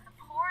voice of the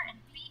poor and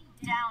beaten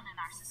down in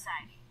our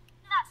society.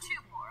 Not too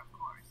poor, of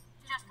course,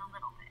 just a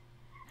little bit.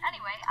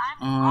 Anyway,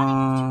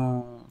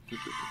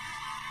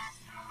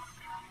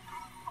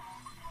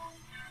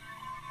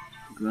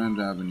 Grand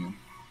Avenue.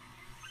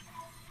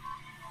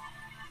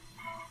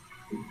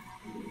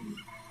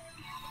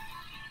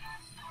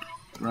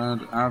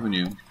 Grand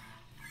Avenue.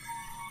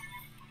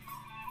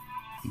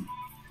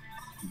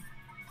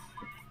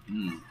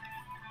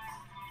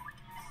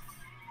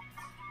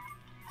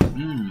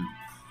 Mm.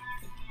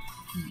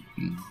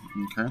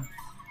 Okay.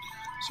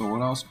 So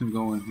what else can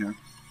go in here?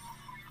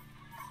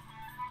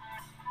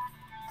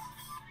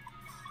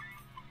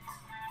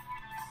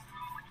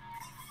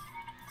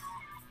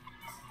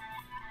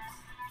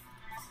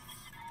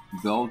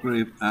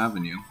 Belgrave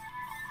Avenue.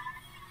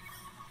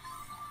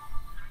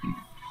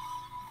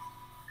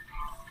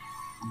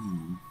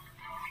 Hmm.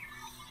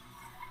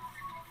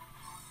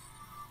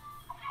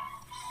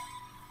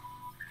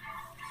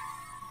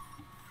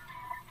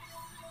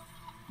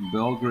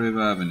 Belgrave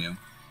Avenue.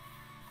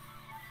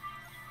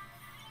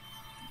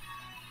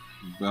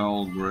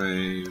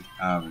 Belgrave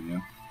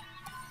Avenue.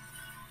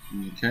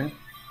 Okay.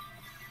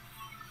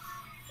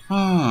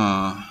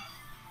 Ah,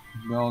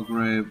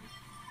 Belgrave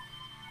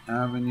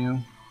Avenue.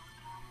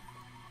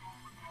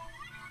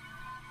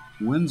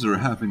 Windsor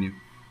Avenue.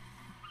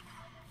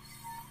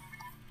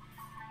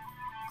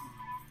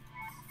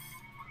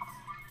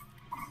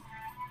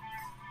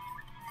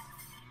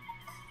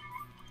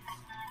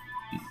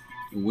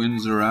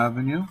 Windsor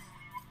Avenue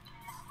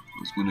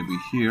is going to be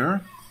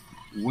here.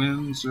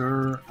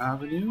 Windsor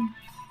Avenue.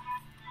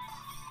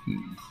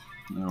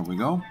 There we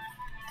go.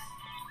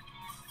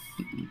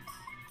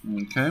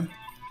 Okay.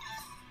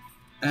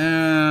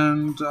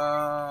 And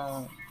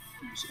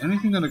is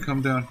anything going to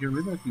come down here?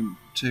 Maybe I can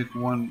take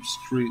one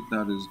street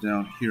that is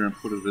down here and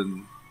put it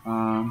in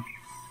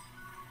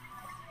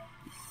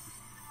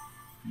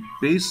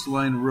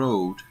Baseline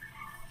Road.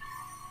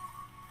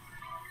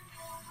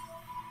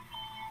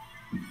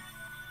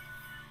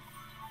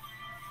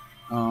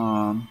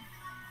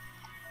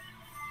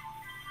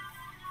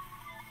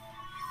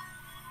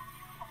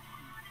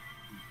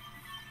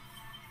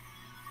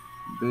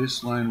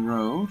 Baseline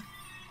Road.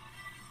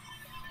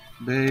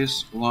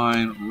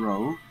 Baseline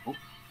Road. Oh,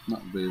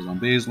 not Baseline.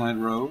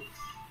 Baseline Road.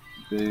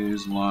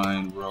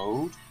 Baseline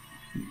Road.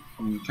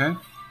 Okay.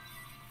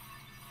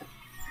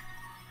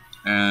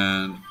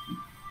 And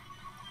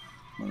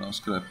what else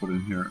could I put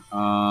in here?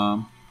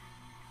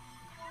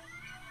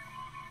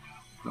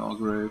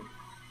 Belgrave.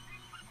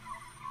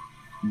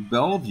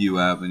 Bellevue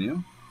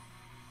Avenue.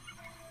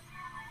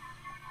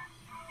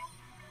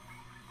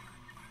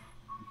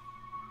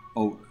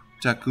 Oh,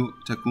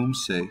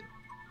 Tecumseh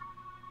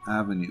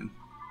Avenue.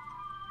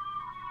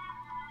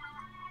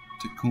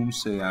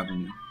 Tecumseh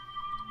Avenue.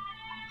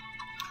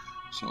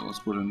 So let's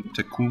put in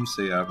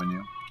Tecumseh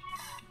Avenue.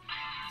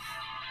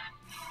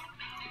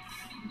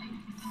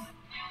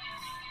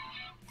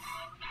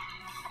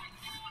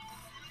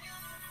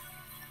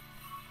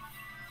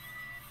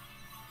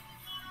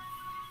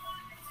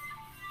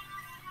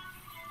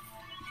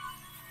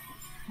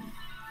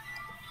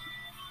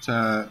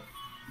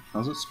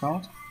 How's it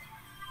spelled?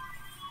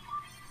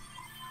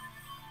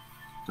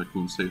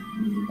 Tecumseh.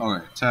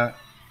 Okay,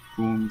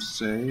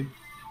 Tecumseh.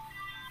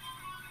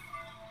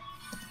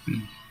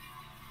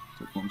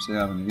 Tecumseh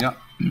Avenue. Yeah,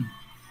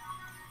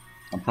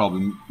 I'm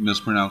probably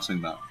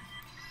mispronouncing that.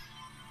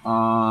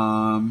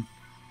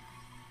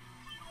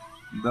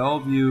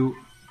 Bellevue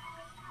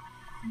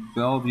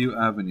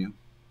Avenue.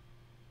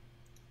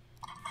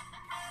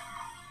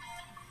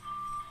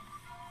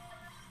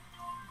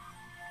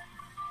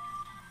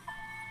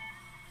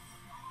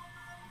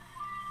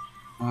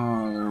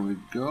 There we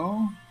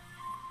go.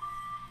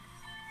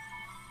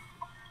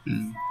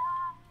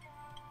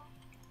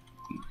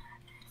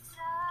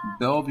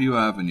 Bellevue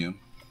Avenue.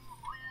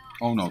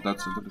 Oh no,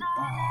 that's a.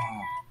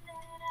 Oh.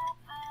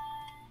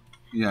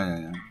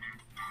 Yeah.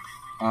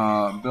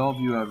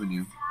 Bellevue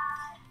Avenue.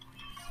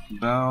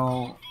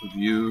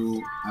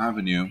 Bellevue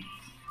Avenue.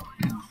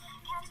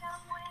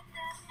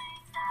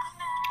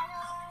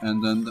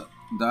 And then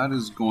that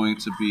is going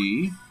to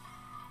be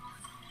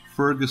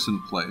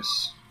Ferguson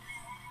Place.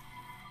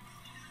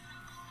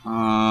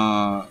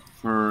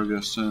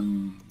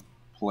 Ferguson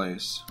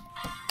Place.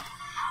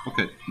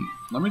 Okay,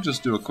 let me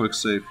just do a quick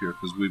save here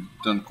because we've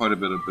done quite a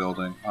bit of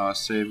building.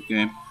 Save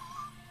game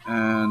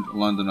and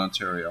London,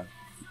 Ontario.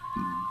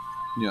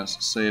 Yes,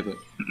 save it.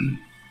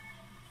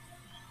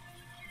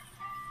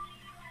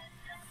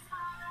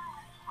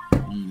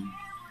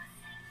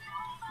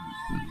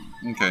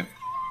 Okay.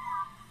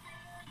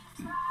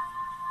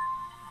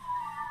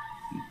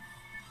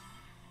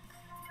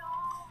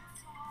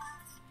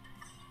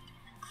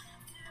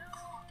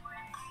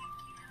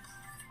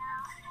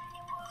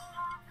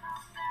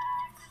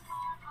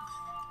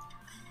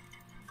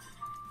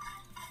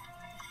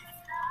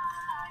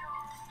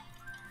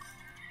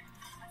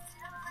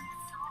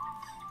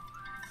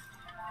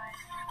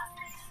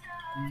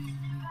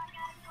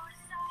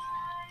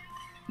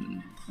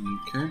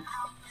 Okay.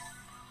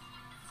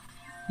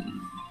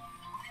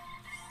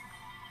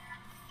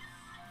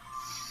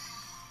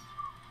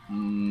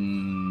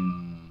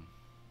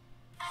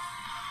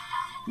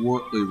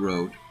 Wortley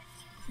Road.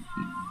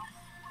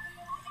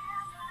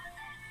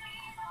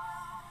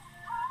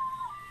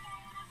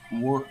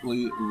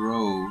 Wortley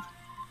Road.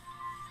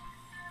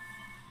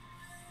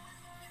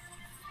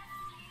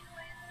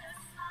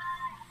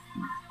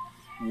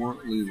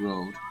 Wortley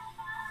Road.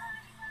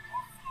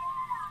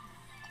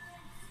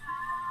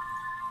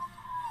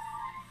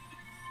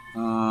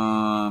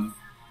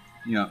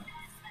 Yeah,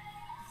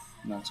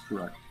 that's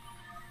correct.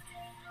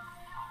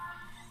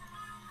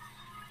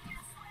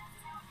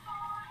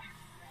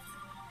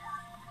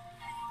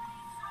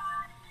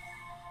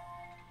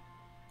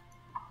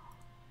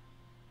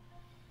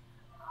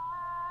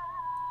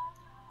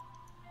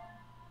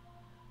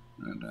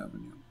 Grand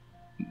Avenue.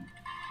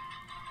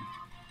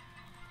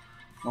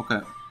 Okay.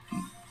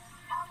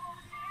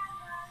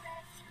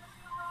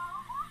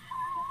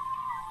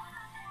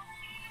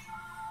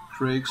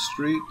 Craig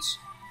Street.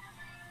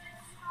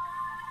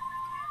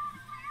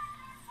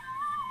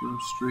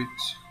 Bruce Street.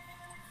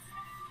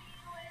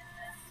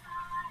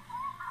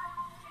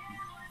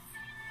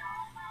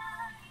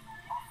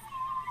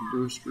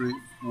 Bruce Street,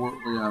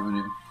 Wortley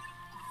Avenue.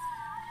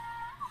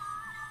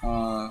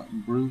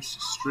 Bruce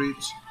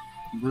Street,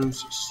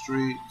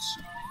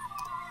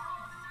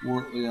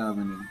 Wortley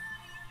Avenue.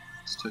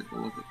 Let's take a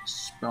look at the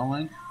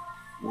spelling.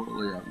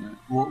 Wortley Avenue.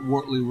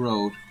 Wortley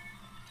Road.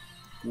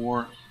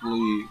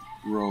 Wortley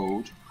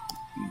Road.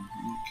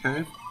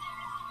 Okay.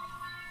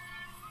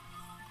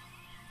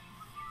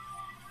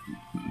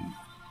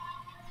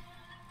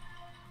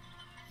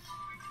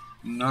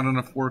 Not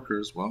enough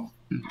workers. Well,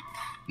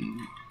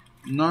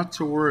 not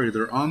to worry.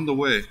 They're on the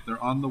way.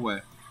 They're on the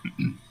way.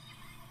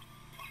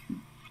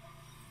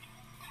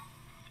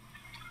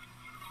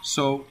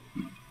 So,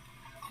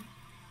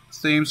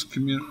 Thames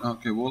community.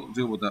 Okay, we'll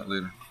deal with that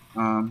later.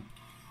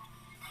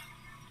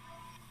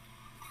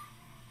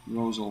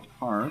 Rosal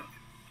Park.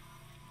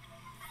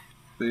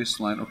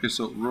 Baseline. Okay,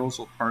 so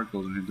Rosal Park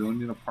goes in here. Do I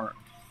need a park?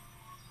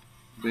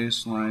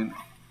 Baseline.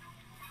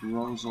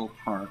 Rosal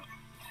Park.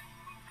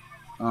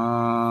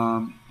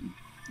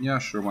 Yeah,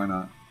 sure, why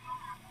not?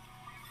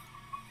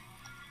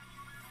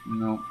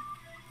 No.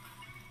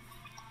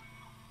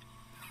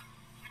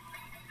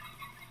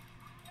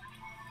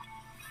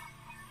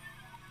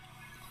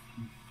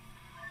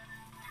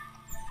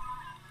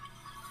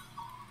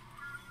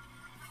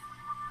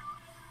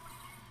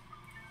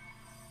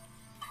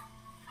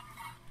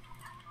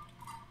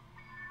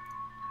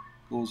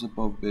 Goes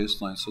above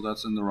baseline, so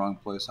that's in the wrong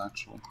place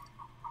actually.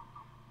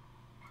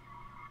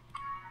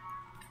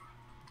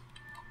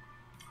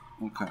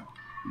 Okay.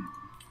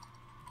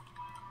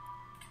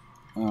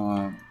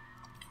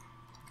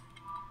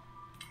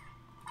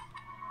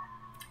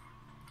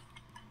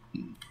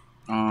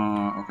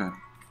 Okay.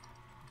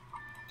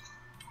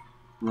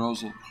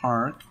 Rosal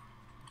Park.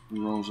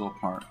 Rosal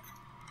Park.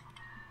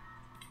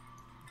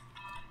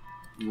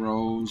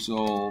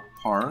 Rosal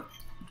Park.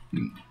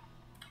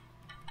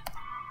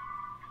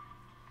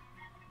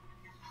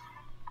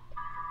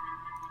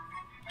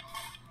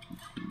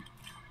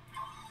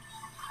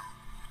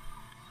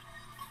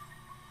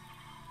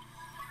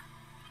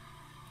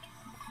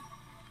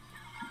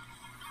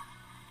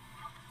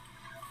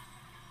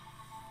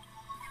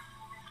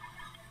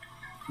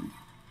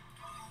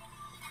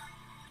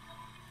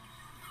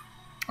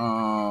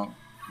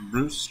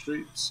 Bruce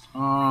Streets.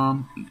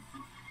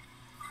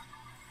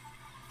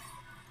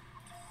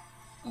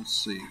 Let's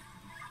see.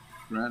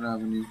 Grand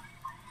Avenue.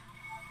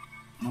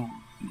 No.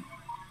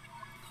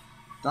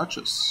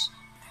 Duchess.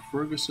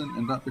 Ferguson,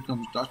 and that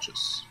becomes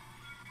Duchess.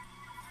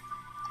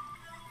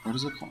 What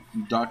is it called?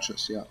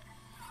 Duchess, yeah.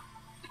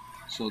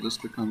 So this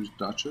becomes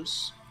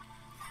Duchess.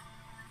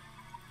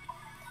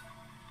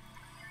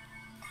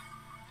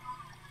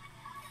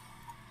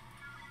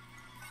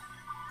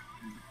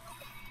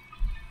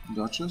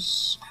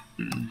 Duchess.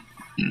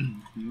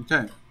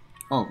 Okay.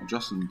 Oh,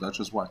 Justin,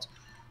 Duchess what?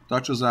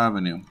 Duchess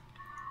Avenue.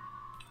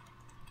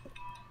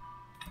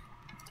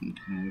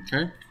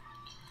 Okay.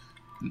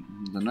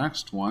 The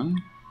next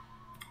one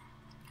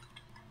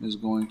is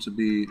going to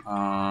be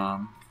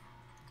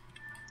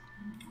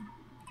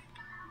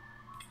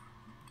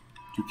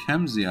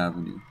Tecumseh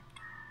Avenue.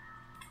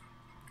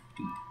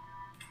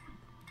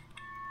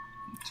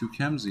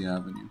 Tecumseh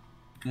Avenue.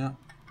 Yeah.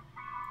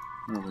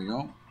 There we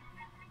go.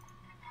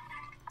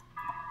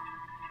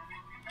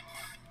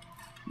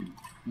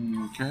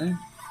 Okay.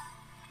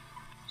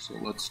 So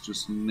let's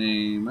just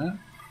name it.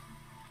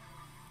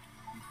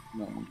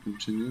 That one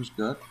continues.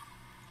 Good.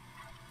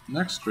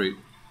 Next street.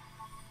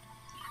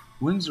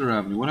 Windsor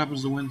Avenue. What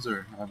happens to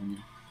Windsor Avenue?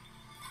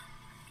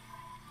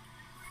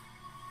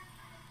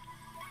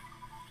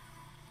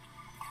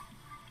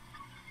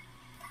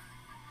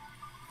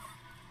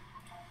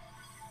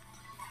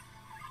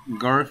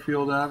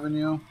 Garfield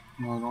Avenue?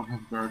 No, I don't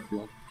have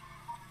Garfield.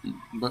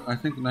 But I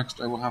think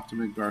next I will have to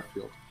make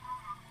Garfield.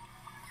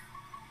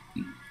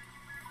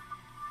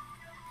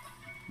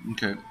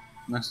 Okay.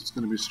 Next it's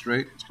going to be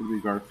straight. It's going to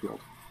be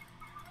Garfield.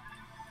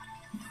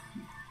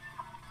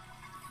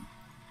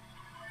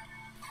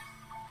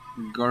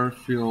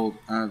 Garfield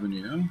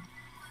Avenue.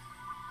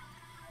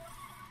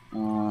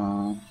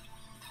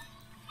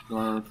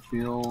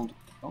 Garfield.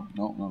 Oh,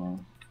 no.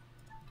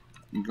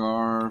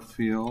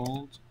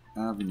 Garfield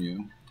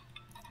Avenue.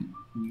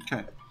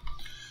 Okay.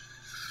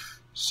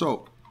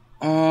 So,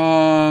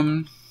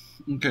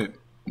 okay.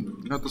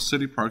 Got the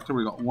city park. There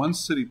we got one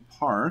city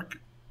park.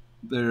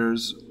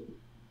 There's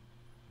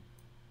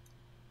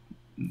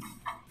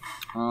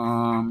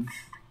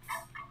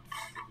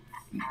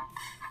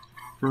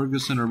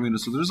Ferguson Arena.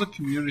 So there's a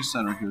community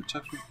center here.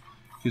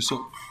 Okay,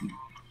 so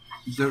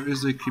there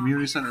is a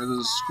community center. There's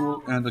a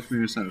school and a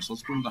community center. So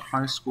let's put in the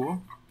high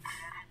school.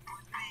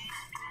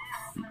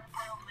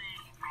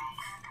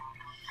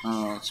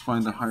 Let's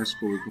find the high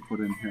school we could put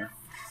in here.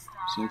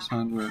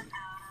 600.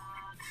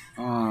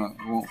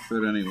 Won't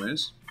fit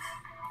anyways.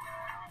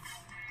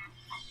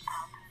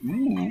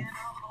 Ooh,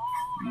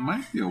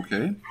 might be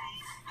okay.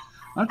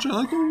 Actually, I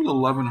like the one with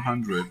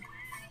 1100.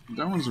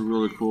 That one's a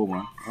really cool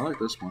one. I like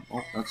this one.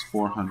 Oh, that's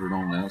 400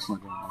 only. That's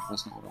not good enough.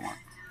 That's not what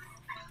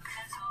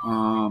I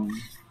want.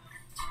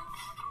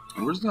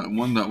 Where's that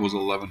one that was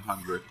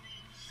 1100?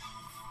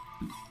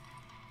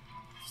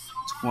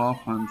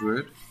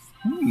 1200.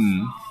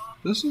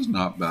 This is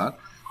not bad.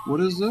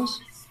 What is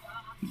this?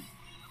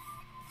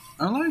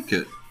 I like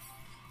it.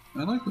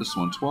 I like this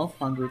one.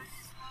 1200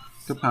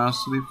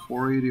 capacity,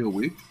 480 a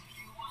week.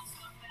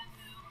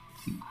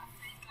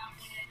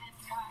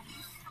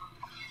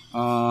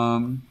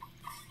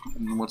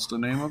 What's the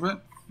name of it?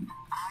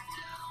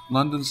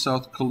 London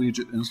South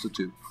Collegiate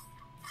Institute.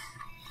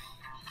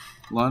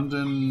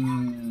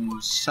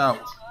 London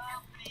South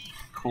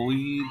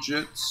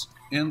Collegiate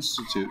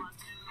Institute.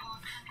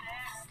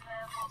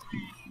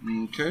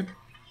 Okay.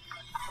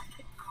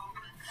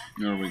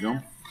 There we go.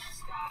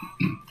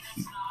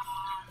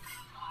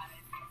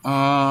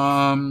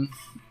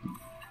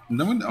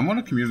 Then I want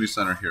a community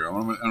center here.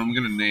 I'm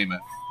going to name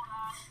it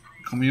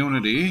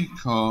community.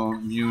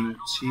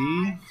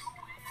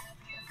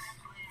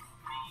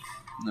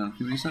 No,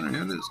 community center.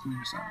 Yeah, it is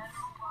community center.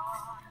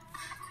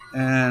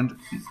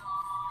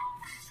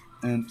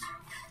 And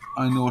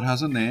I know it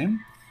has a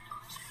name.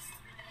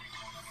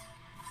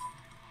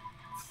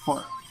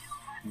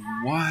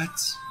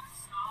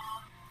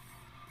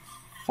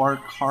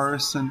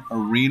 Farcarson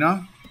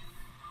Arena.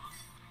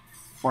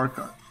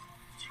 Okay.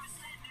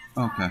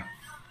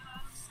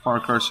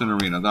 Farcarson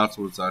Arena. That's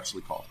what it's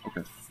actually called.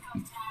 Okay.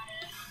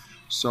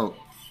 So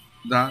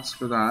that's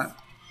for that.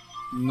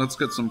 Let's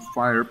get some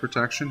fire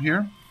protection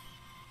here.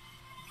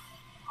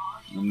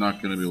 I'm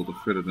not going to be able to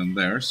fit it in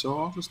there, so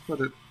I'll just put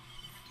it.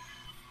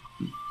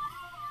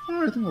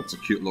 I think that's a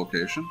cute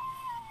location.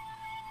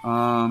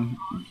 The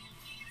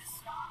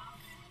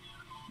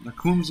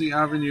Coombsy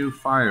Avenue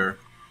Fire.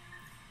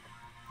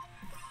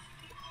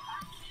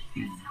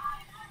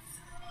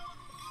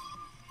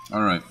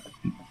 All right.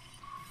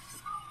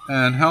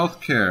 And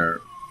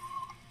healthcare.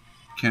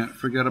 Can't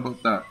forget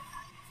about that.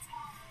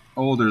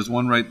 Oh, there's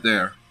one right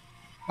there.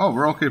 Oh,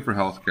 we're okay for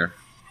healthcare.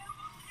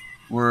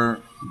 We're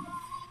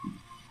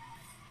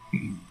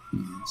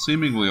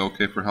seemingly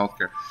okay for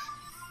healthcare.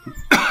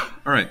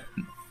 All right.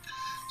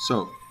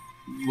 So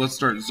let's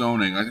start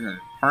zoning. I think I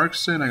got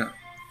parks in. I got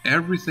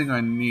everything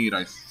I need,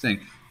 I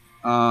think.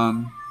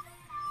 Yeah,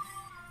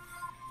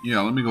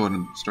 let me go ahead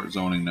and start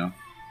zoning now.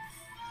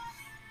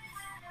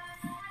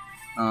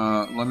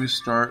 Let me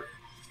start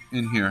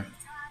in here.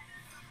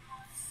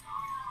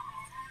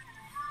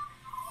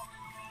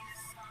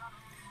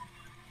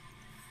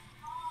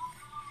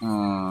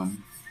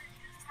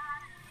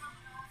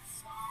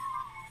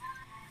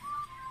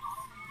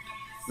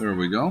 There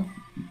we go.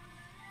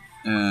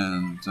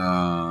 And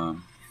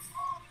I'm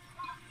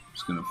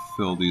just going to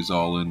fill these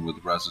all in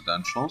with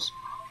residentials.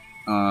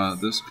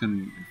 This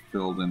can be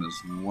filled in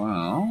as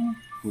well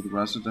with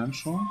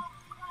residential.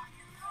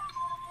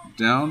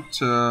 Down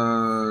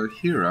to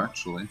here,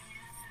 actually.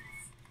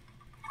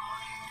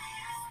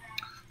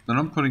 Then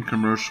I'm putting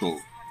commercial,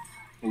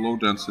 a low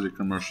density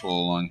commercial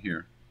along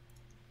here.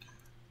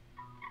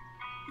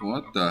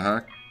 What the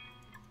heck?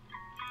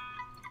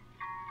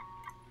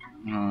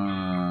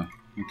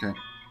 Okay.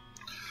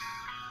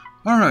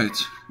 Alright,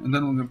 and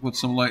then we're going to put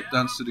some light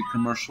density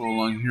commercial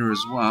along here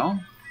as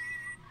well.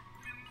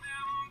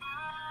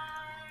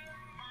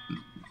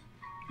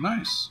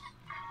 Nice.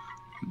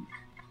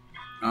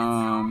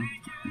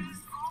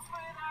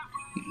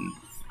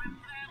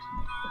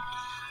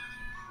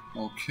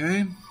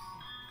 Okay.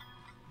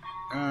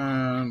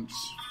 And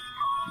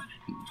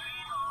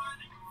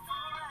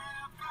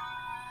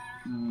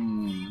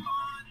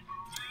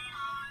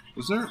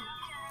is there,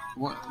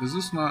 what is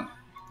this? Not,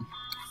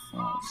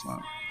 oh, it's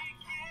not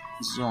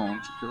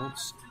zoned. Okay,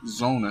 let's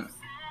zone it.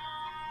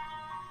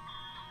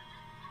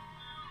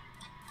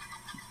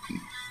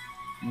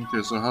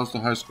 Okay, so how's the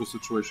high school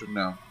situation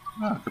now?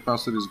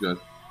 Capacity is good.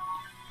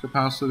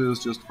 Capacity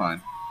is just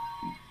fine.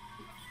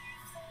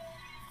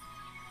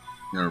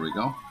 There we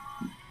go.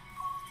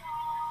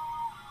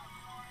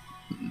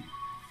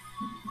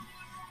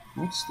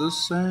 What's this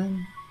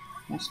saying?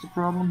 What's the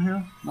problem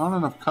here? Not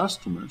enough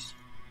customers.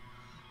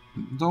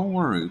 Don't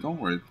worry, don't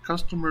worry.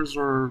 Customers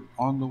are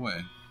on the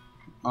way.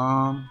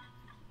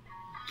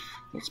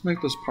 Let's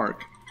make this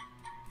park.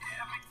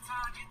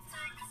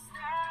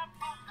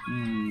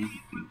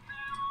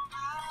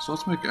 So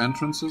let's make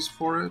entrances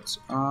for it.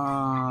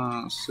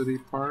 City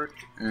Park,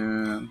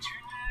 and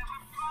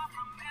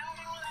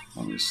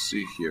let me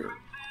see here.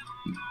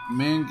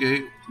 Main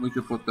gate, we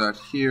could put that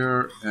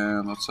here,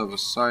 and let's have a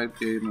side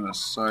gate and a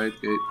side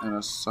gate and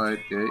a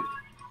side gate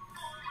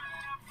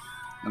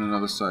and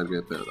another side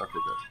gate there. Okay,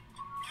 good.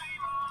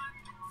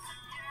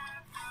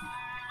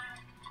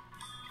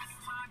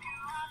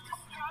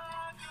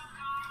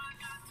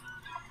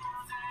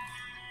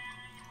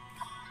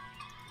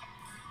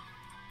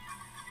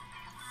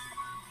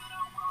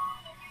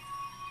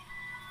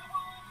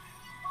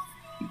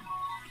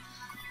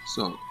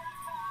 So,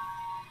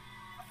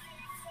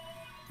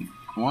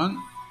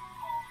 one.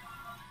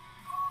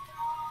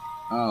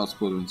 Let's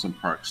put in some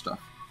park stuff.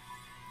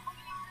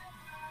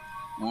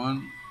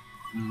 One,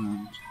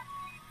 and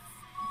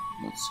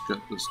let's get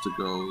this to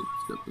go.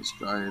 Let's get this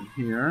guy in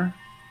here.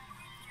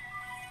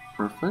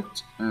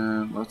 Perfect.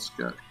 And let's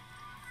get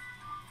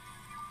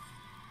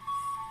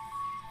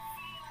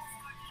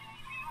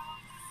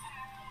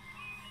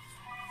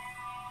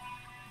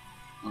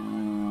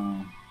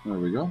there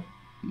we go.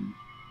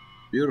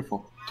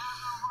 Beautiful.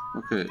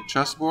 Okay,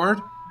 chessboard.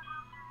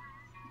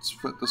 Let's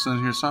put this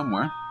in here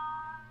somewhere.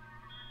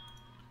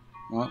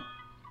 Well,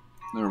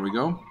 there we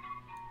go.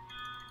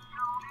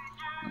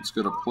 Let's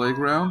get a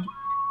playground.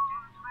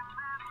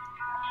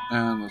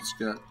 And let's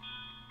get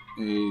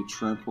a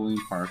trampoline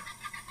park.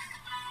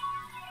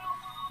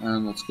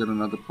 And let's get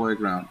another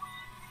playground.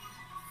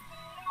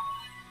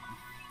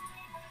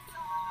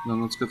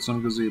 Then let's get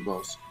some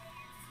gazebos.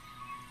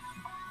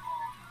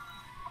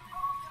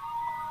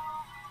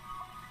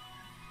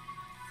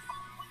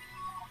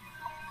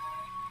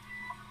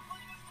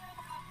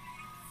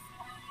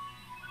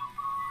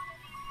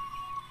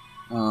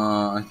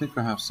 I think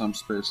I have some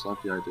space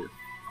left. Yeah, I do.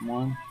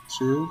 1,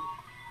 2,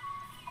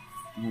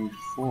 3,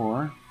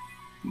 4.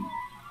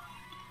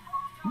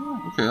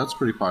 Oh, okay, that's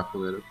pretty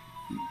populated.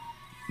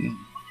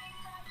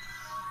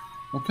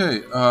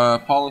 Okay,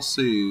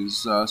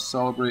 policies.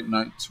 Celebrate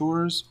night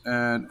tours.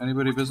 And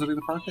anybody visiting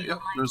the park yet? Yep,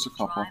 there's a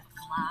couple.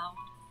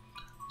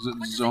 Is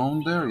it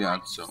zoned there? Yeah,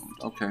 it's zoned.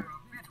 Okay.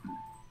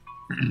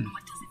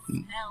 What does it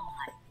smell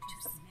like to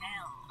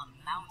smell a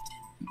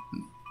mountain?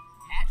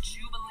 At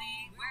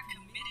Jubilee, we're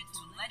committed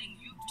to letting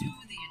you do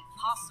the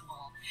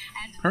impossible.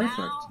 And Perfect.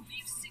 now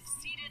we've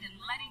succeeded in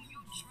letting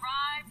you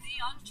drive the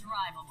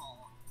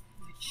undrivable.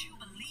 The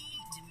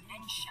Jubilee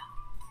Dementia.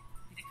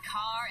 The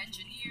car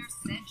engineer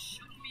said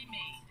shouldn't be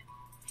made.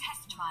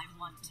 Test drive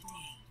one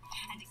today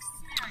and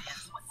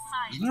experience what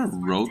science. Isn't there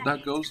a road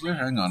that goes there?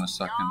 Hang on a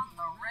second.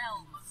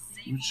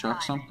 Let me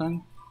check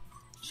something.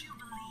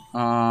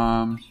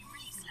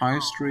 High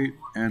Street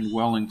and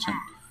Wellington.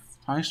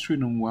 High Street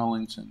and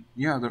Wellington.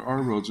 Yeah, there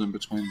are roads in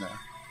between there.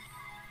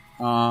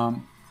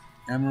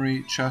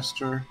 Emery,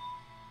 Chester,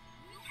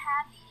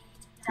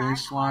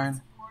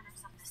 Baseline.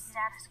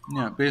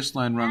 Yeah,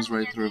 Baseline runs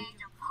right through.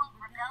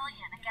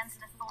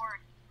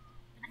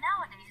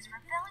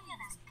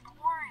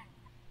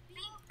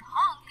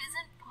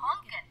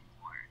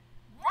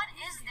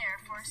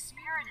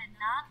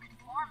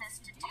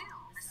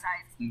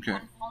 Okay.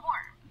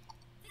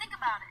 Think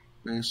about it.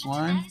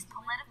 Baseline. In today's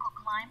political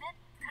climate,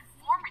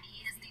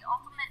 conformity is the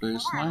ultimate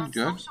Baseline, form of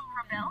good. social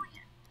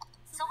rebellion.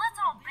 So let's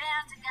all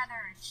band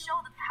together and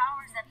show the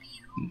powers that be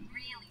who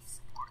really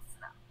supports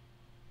them.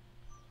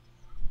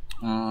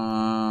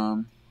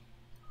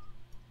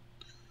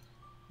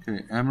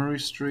 Okay, Emery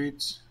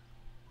Street.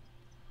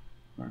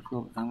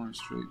 Garfield, Emery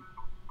Street.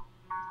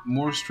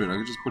 Moore Street. I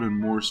could just put in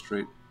Moore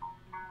Street.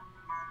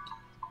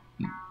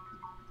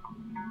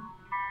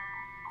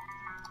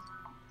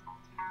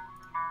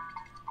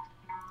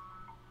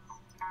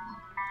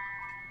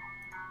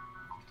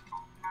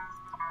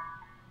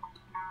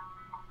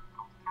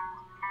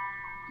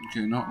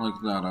 Okay, not like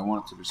that. I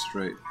want it to be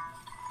straight.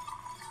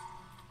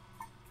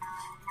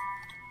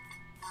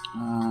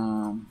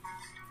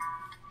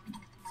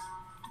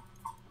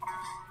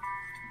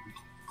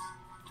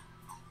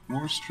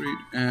 Moore Street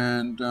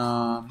and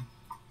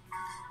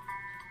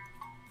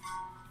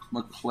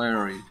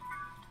McClary.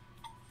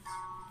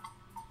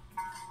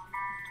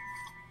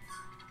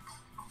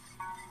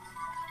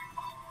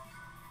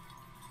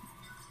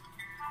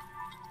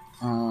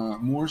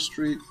 Moore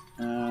Street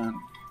and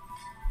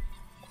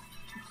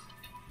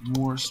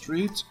Moore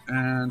Street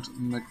and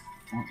what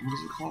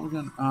is it called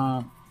again?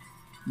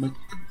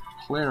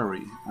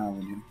 McClary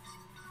Avenue.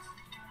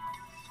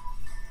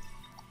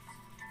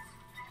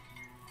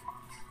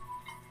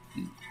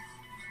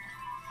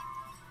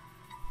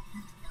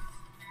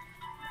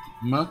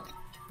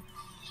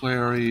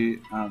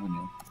 McClary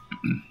Avenue.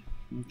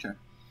 Okay.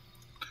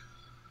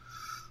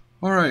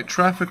 All right,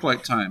 traffic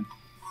light time.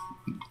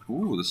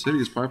 Ooh, the city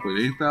is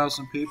populated.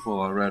 8,000 people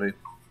already.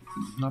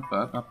 Not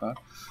bad, not bad.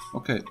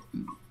 Okay,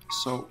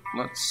 so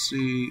let's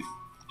see.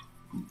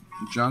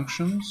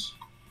 Junctions.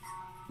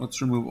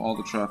 Let's remove all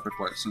the traffic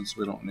lights since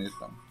we don't need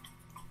them.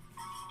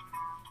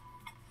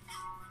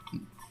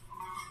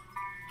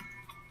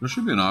 There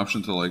should be an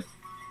option to like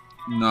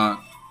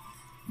not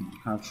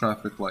have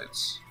traffic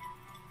lights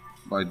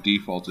by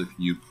default if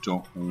you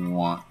don't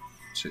want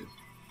to.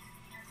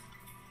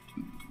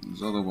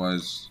 Because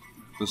otherwise,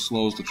 this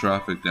slows the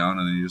traffic down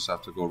and then you just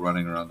have to go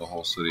running around the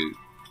whole city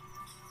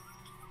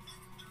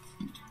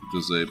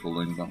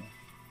disabling them.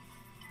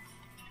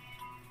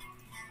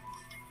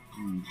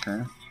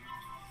 Okay.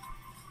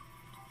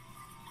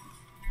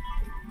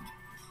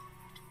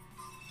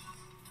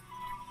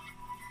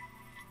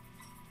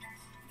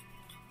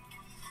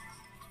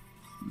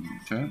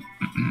 Okay.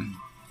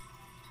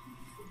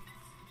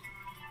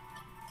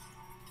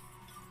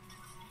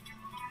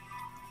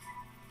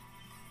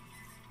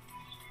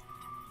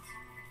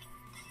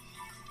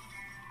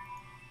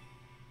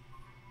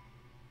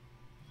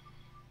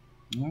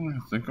 Well, I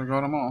think I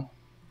got them all.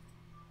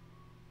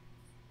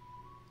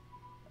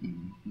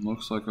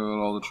 Looks like I got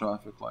all the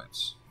traffic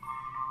lights.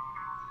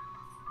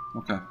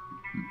 Okay.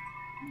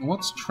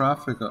 What's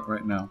traffic at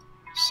right now?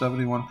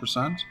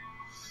 71%?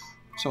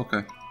 It's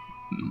okay.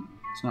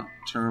 It's not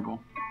terrible.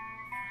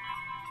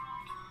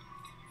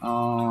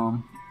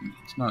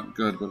 It's not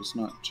good, but it's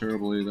not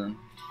terrible either.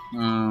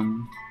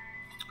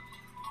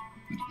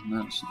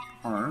 That's the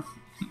park.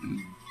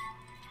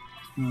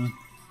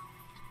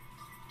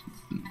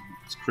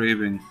 It's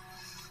craving.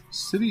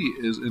 City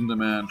is in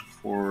demand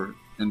for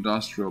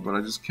industrial, but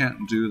I just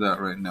can't do that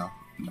right now.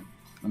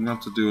 I'm going to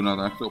have to do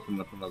another. I have to open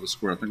up another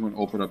square. I think I'm going to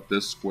open up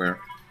this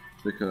square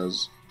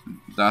because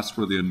that's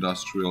where the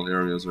industrial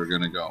areas are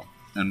going to go.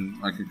 And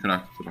I can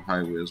connect it to the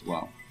highway as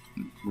well,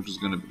 which is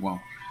going to be, well,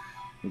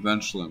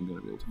 eventually I'm going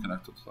to be able to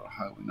connect it to the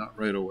highway, not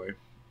right away.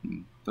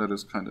 That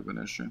is kind of an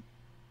issue.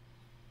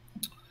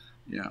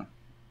 Yeah.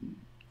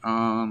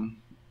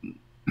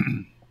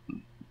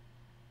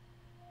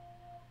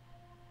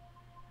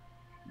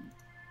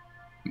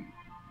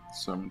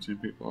 17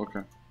 people,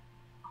 okay.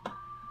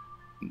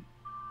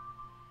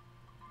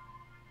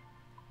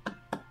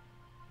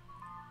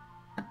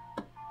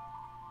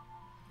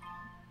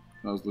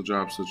 How's the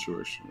job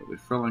situation? Are they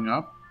filling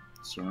up?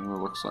 Certainly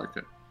looks like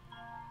it.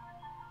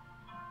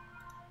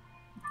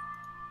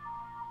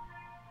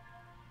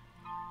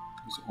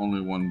 There's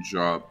only one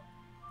job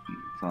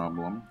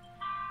problem,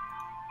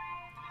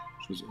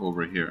 which is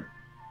over here.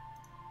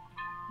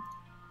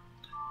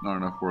 Not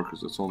enough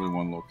workers, it's only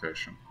one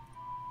location.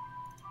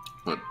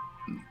 But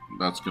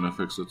that's going to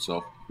fix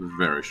itself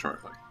very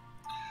shortly.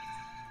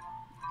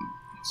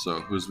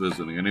 So, who's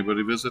visiting?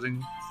 Anybody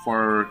visiting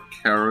Far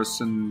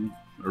Carrison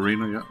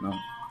Arena yet? No.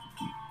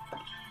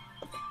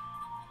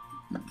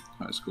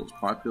 High school's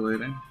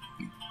populating.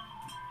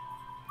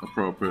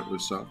 Appropriately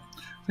so.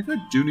 I think I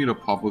do need a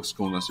public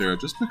school in this area,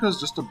 just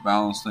to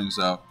balance things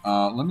out.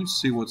 Let me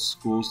see what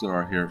schools there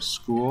are here.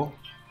 School.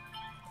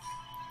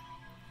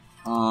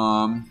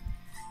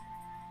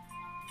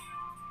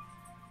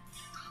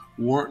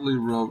 Wortley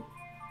Road.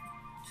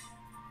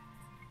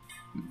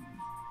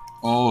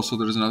 Oh, so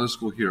there's another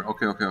school here.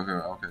 Okay.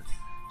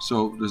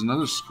 So there's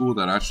another school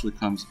that actually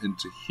comes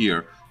into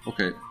here.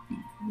 Okay,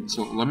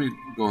 so let me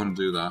go ahead and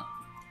do that.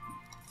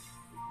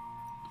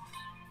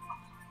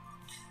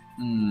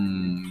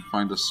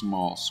 Find a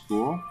small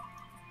school.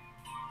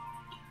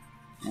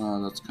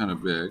 That's kind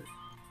of big.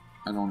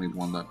 I don't need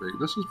one that big.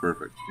 This is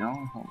perfect.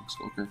 Yeah,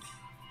 okay.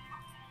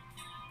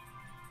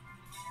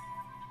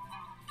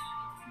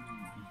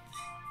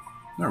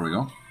 There we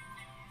go.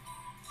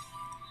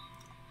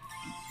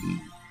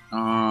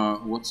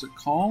 What's it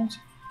called?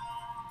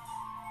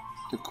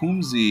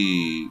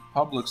 Tecumseh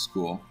Public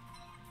School.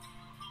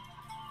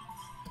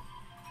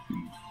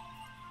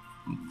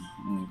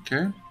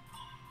 Okay.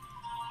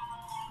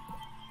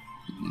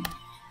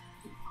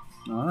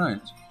 All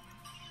right.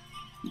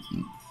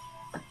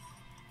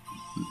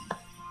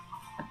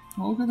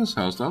 Oh, look at this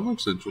house. That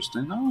looks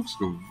interesting. That looks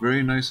like a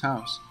very nice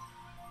house.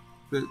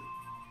 A bit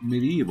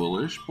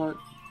medieval-ish, but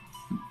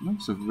it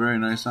looks a very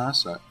nice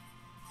asset.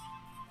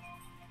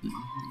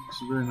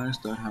 It's very nice,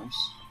 that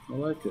house. I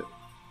like it.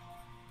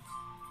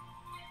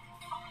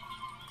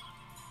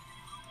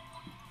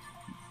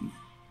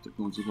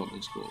 Tecumseh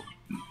Public School.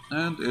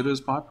 And it is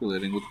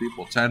populating with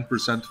people.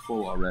 10%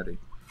 full already.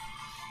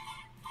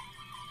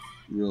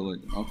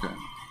 Really? Okay.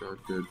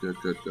 Good.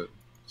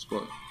 That's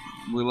what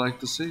we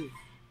like to see.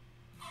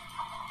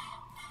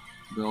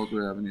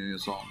 Belgrade Avenue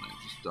is all named.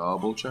 Just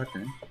double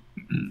checking.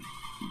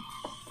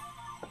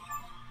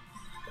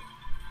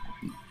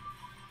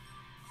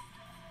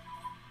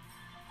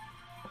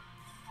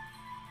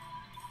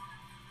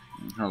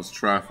 How's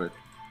traffic?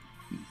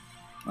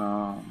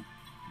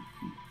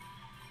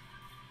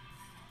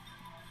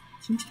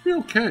 Seems to be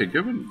okay,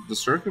 given the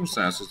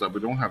circumstances that we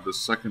don't have this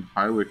second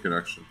highway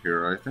connection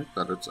here. I think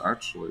that it's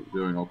actually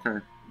doing okay.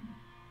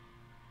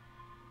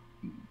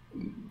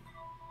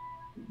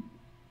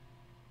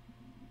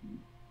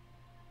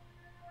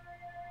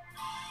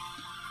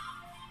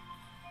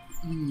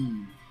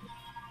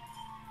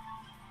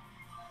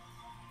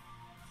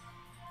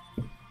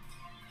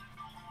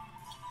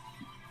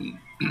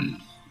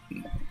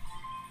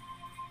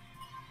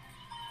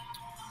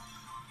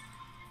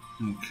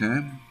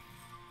 Okay.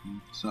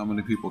 So how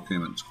many people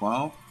came in?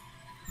 12?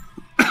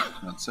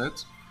 That's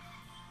it.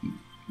 It'd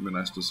be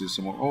nice to see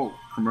some more. Oh,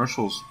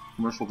 commercial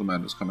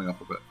demand is coming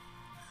up a bit.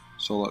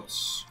 So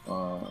let's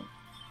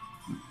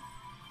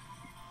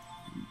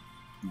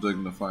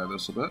dignify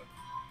this a bit.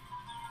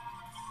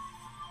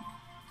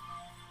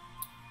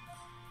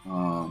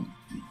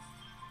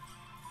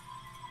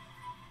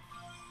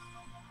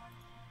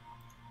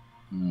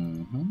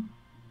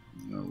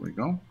 There we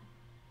go.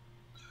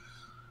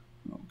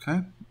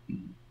 Okay.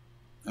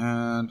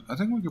 And I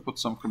think we could put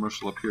some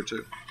commercial up here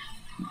too.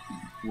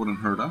 Wouldn't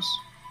hurt us.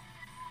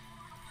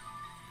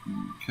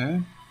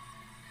 Okay.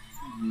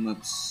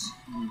 Let's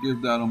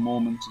give that a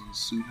moment and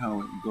see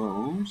how it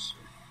goes.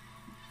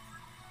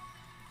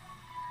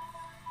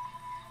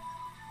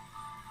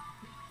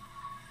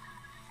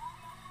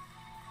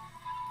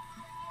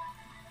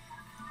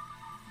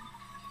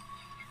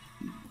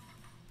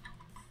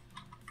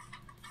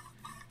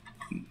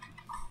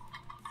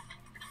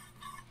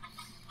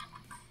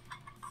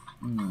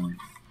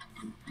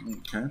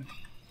 Okay.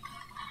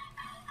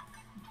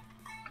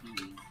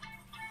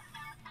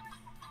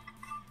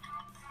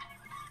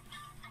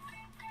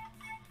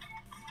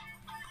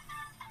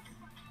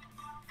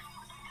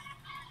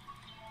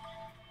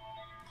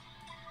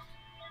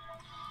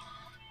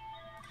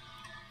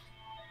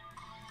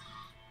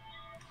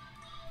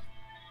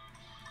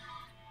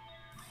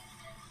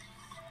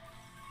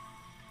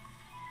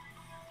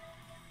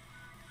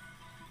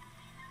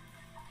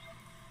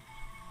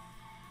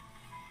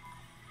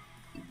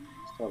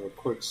 Have a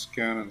quick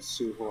scan and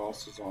see who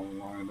else is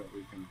online that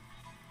we can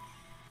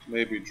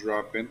maybe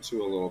drop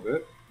into a little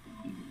bit.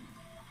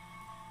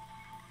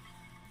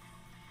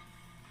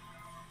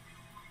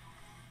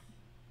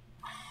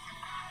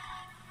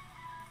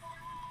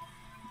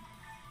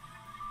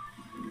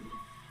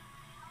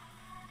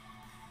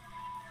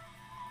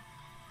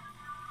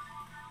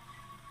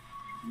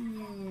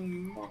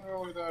 Not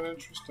really that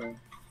interesting.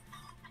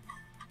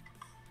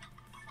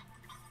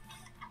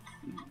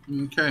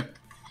 Okay.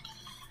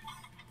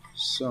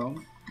 So,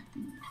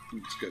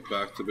 let's get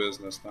back to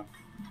business now.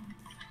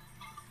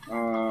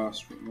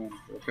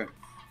 Okay.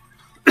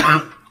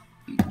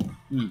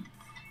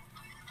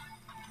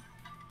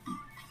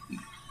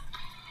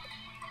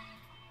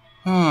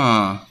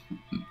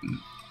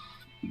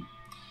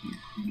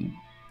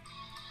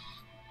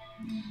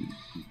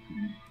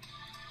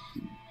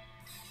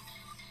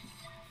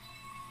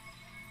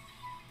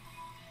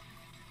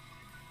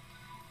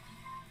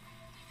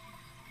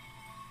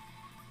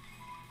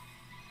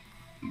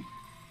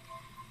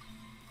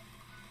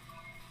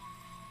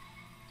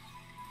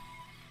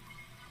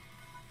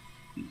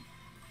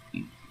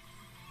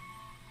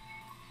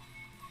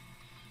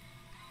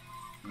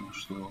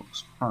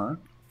 Oaks Park.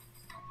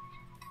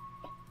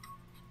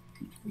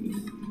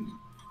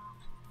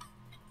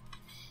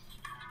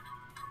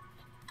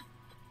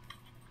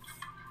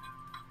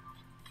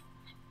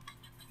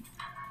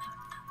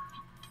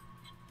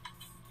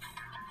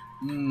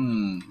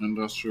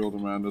 Industrial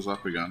demand is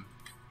up again.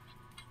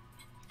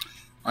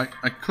 I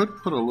could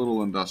put a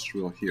little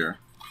industrial here.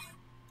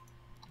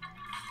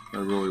 I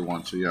really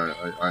want to.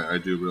 Yeah, I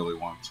do really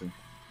want to.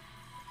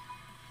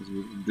 Because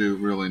we do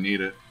really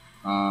need it.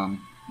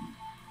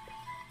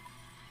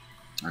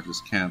 I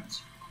just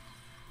can't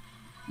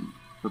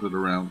put it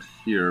around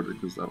here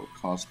because that would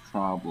cause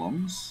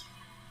problems.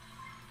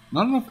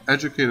 Not enough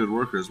educated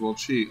workers. Well,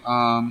 gee,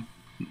 I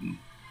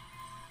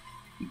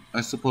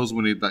suppose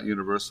we need that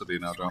university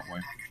now, don't we?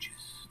 Packaging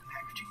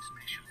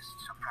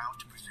specialists are proud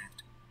to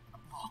present a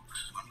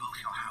box on both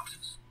your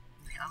houses.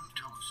 The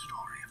untold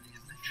story of the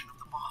invention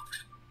of the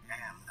box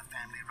and the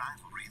family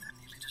rivalry that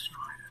nearly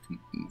destroyed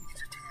it.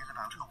 It's a tale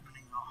about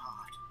opening your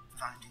heart,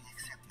 finding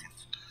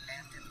acceptance,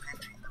 and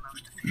inventing the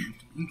most efficient.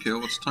 Okay,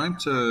 well, it's time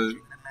to...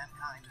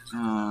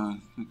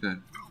 okay.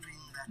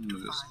 Let me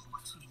just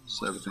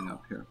set everything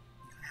up here.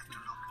 You have to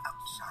look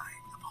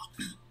outside the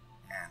box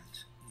and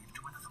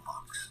into another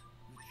box,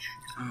 which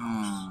is the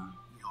box,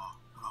 your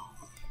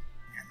home.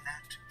 And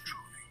that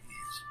truly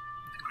is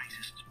the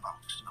greatest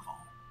box of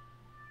all.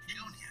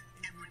 Tune in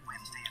every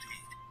Wednesday at 8.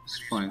 Let's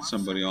find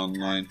somebody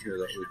online here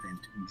that we can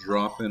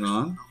drop in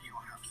on.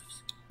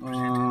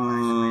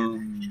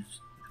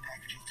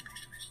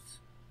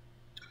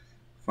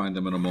 Find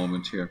them in a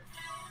moment here.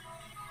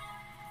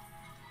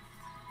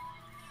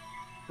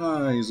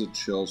 He's a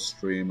chill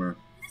streamer.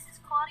 This is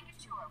Claudia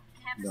Couture,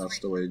 campus That's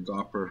the radio. way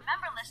Gopper.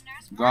 Remember,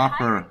 listeners, we're Gopper.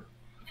 hiring.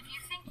 If you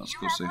think Let's you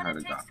go have say what hi it to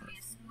takes Gopper. be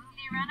a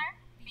smoothie runner,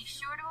 be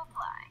sure to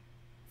apply.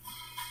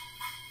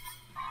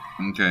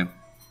 Okay.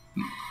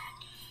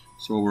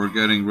 So we're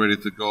getting ready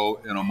to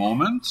go in a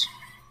moment.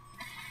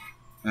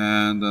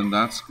 And then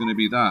that's going to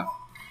be that.